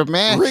here,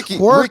 man. Ricky,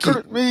 Work Ricky,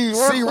 with me.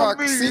 C-Rock,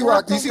 do you see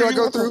what I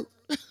go through?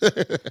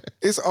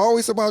 It's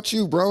always about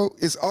you, bro.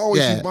 It's always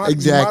Yeah,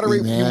 exactly,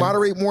 you man.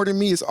 moderate more than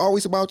me. It's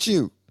always about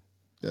you.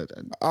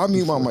 I'll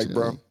mute my mic,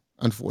 bro.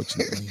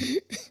 Unfortunately,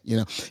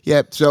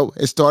 yeah. So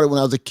it started when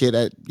I was a kid.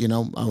 I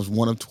was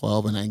one of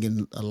 12, and I get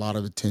a lot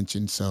of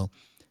attention. So,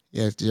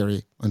 yeah,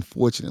 Jerry.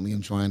 Unfortunately,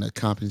 I'm trying to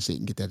compensate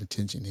and get that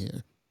attention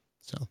here.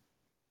 So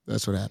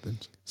that's what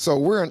happens. So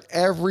we're on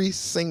every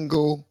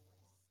single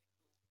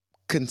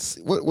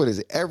what is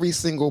it? Every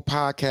single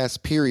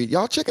podcast period.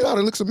 Y'all check it out.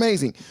 It looks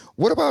amazing.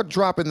 What about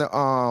dropping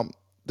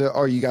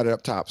or you got it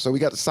up top. So we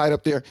got the site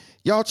up there.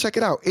 Y'all check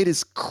it out. It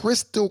is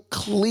crystal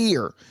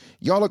clear.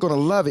 Y'all are going to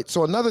love it.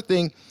 So another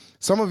thing,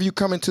 some of you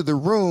come into the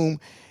room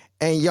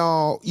and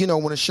y'all,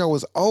 when the show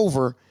is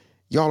over,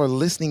 y'all are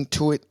listening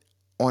to it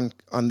on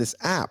this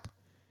app.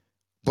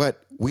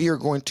 But we are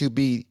going to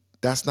be,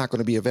 that's not going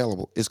to be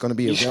available. It's going to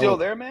be available. You still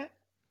there, man?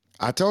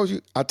 I told you.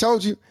 I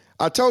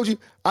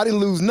didn't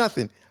lose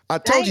nothing. I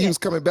told you he was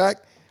coming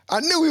back. I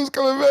knew he was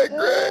coming back,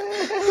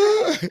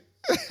 Grant.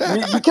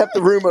 You kept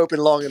the room open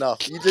long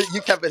enough. You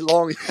kept it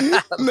long.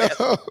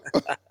 No,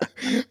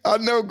 I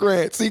know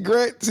Grant. See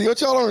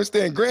what y'all don't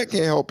understand. Grant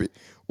can't help it.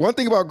 One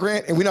thing about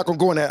Grant, and we're not gonna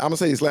go on that. I'm gonna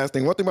say this last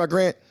thing. One thing about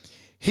Grant,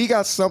 he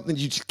got something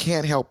you just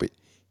can't help it.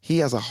 He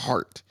has a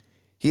heart.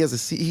 He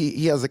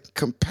has a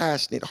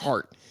compassionate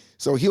heart.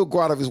 So he'll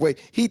go out of his way.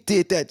 He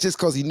did that just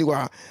because he knew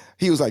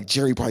he was like,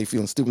 Jerry probably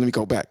feeling stupid. Let me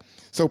go back.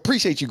 So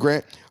appreciate you,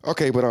 Grant.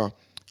 Okay, but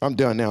I'm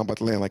done now. I'm about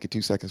to land like in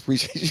 2 seconds.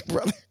 Appreciate you,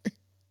 brother.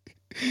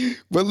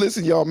 But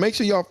listen, y'all, make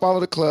sure y'all follow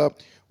the club.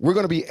 We're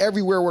going to be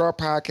everywhere with our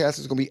podcast.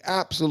 It's going to be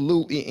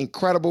absolutely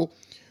incredible.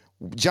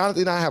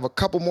 Jonathan and I have a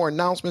couple more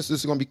announcements. This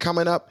is going to be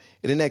coming up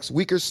in the next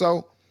week or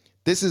so.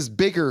 This is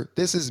bigger.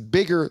 This is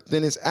bigger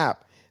than this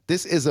app.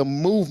 This is a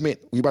movement.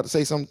 You about to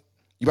say something?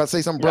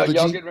 Brother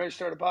Y'all G? getting ready to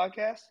start a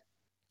podcast?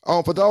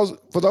 Oh, for those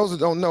that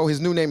don't know, his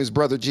new name is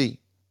Brother G.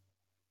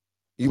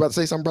 You about to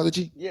say something, Brother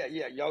G? Yeah.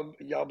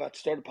 Y'all about to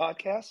start a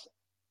podcast?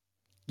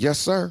 Yes,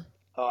 sir.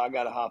 Oh, I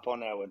gotta hop on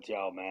that with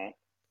y'all, man.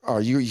 Oh,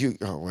 you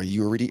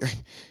already,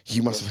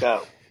 you must. Let's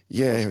go.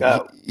 Yeah. Let's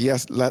go.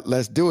 Yes.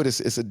 Let's do it.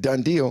 It's a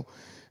done deal.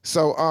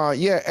 So,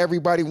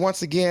 everybody,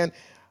 once again,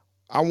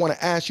 I want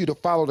to ask you to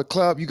follow the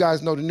club. You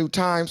guys know the new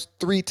times: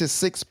 3 to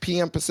 6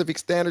 p.m. Pacific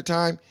Standard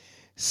Time,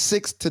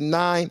 6 to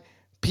 9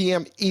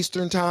 p.m.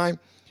 Eastern Time.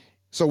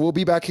 So we'll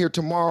be back here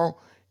tomorrow.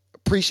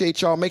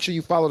 Appreciate y'all. Make sure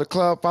you follow the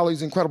club. Follow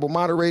these incredible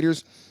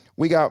moderators.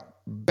 We got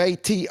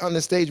Beatty on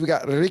the stage. We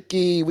got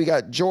Ricky. We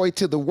got Joy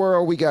to the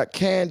World. We got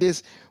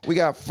Candace. We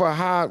got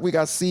Fahad. We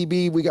got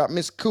CB. We got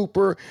Miss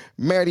Cooper,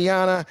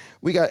 Mariana.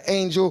 We got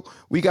Angel.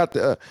 We got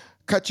the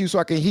Cut You So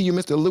I Can Hear You,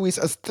 Mr. Luis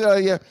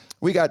Estrella.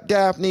 We got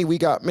Daphne. We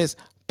got Miss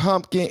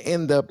Pumpkin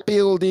in the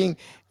building.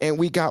 And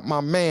we got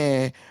my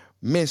man,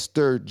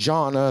 Mr.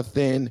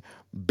 Jonathan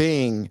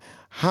Bing.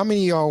 How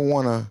many of y'all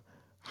wanna?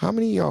 How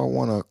many of y'all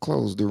wanna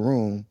close the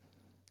room,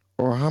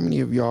 or how many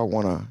of y'all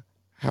wanna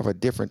have a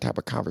different type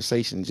of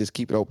conversation and just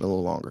keep it open a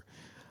little longer?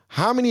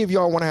 How many of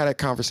y'all wanna have that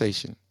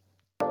conversation?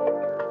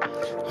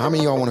 How many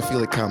of y'all wanna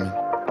feel it coming?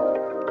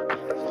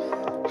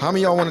 How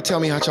many of y'all wanna tell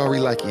me how y'all really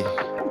like it?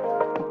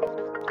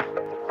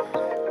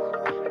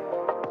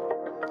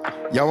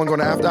 Y'all wanna go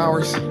to after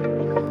hours?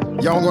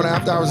 Y'all wanna go to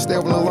after hours and stay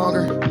open a little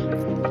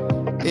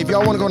longer? If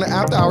y'all wanna go to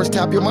after hours,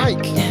 tap your mic.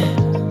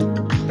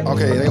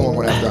 Okay, they won't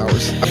go to after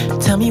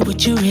hours. Tell me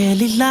what you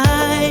really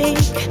like.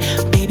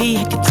 Baby,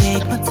 I can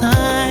take my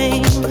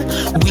time.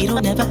 We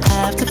don't ever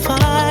have to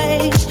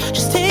fight.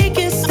 Just take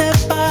it step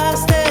by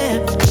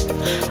step.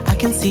 I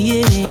can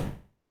see it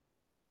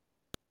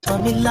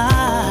in me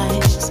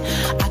lies.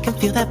 I can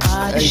feel that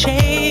body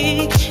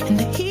shake and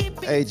the heat.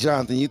 Hey,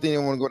 Jonathan, you think they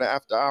want to go to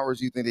after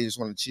hours? Or you think they just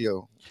want to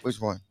chill? Which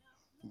one?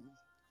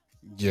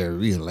 You're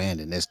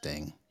landing this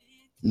thing.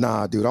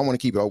 Nah, dude, I want to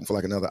keep it open for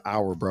like another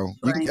hour, bro.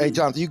 Hey,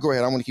 Jonathan, you go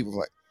ahead. I want to keep it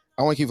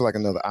for like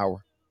another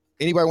hour.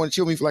 Anybody want to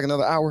chill me for like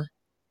another hour?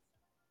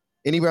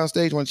 Anybody on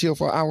stage want to chill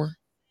for an hour?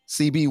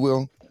 CB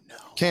will. No.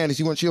 Candace,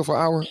 you want to chill for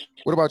an hour?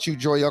 What about you,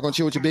 Joy? Y'all gonna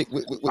chill with your big?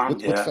 I'm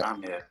here.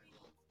 I'm here.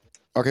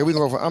 Okay, we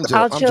gonna go for. I'm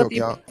I'll chill with joking,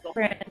 you, y'all.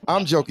 friend.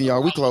 I'm joking,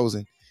 y'all. We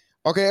closing.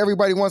 Okay,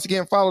 everybody. Once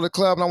again, follow the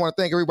club, and I want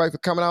to thank everybody for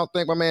coming out.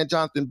 Thank my man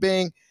Jonathan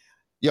Bing,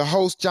 your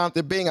host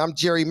Jonathan Bing. I'm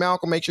Jerry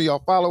Malcolm. Make sure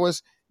y'all follow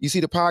us. You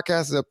see the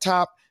podcast is up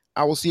top.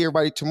 I will see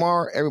everybody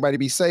tomorrow. Everybody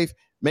be safe.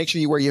 Make sure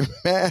you wear your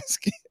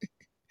mask.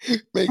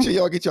 Make sure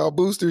y'all get y'all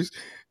boosters,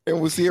 and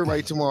we'll see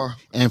everybody tomorrow.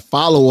 And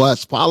follow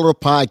us. Follow the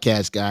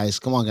podcast, guys.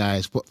 Come on,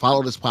 guys.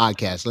 Follow this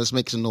podcast. Let's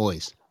make some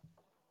noise.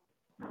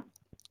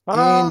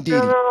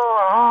 Indeed.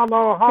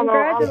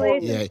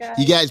 Congratulations, Yeah, guys.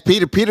 you guys.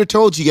 Peter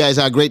told you guys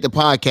how great the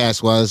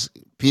podcast was.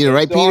 Peter,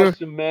 right, It's Peter?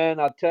 awesome, man.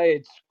 I'll tell you,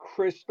 it's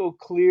crystal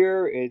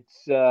clear.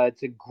 It's a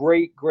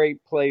great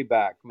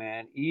playback,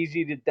 man.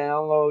 Easy to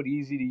download,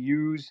 easy to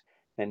use,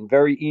 and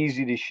very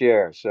easy to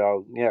share.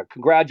 So yeah,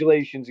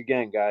 congratulations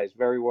again, guys.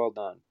 Very well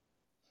done.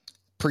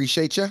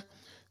 Appreciate you.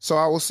 So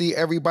I will see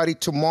everybody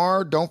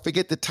tomorrow. Don't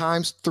forget the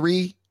times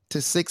 3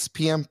 to 6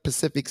 p.m.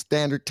 Pacific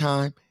Standard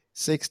Time,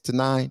 6 to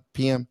 9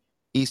 p.m.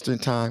 Eastern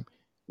Time.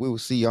 We will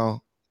see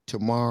y'all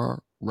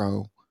tomorrow.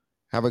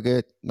 Have a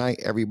good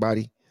night,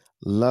 everybody.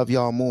 Love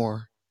y'all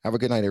more. Have a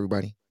good night,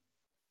 everybody.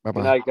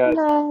 Bye-bye. Good night, guys.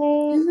 Good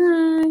night. Good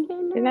night.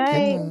 Good Good night.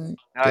 night. Night,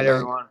 Good night.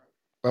 everyone.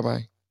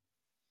 Bye-bye.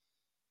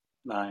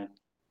 Night.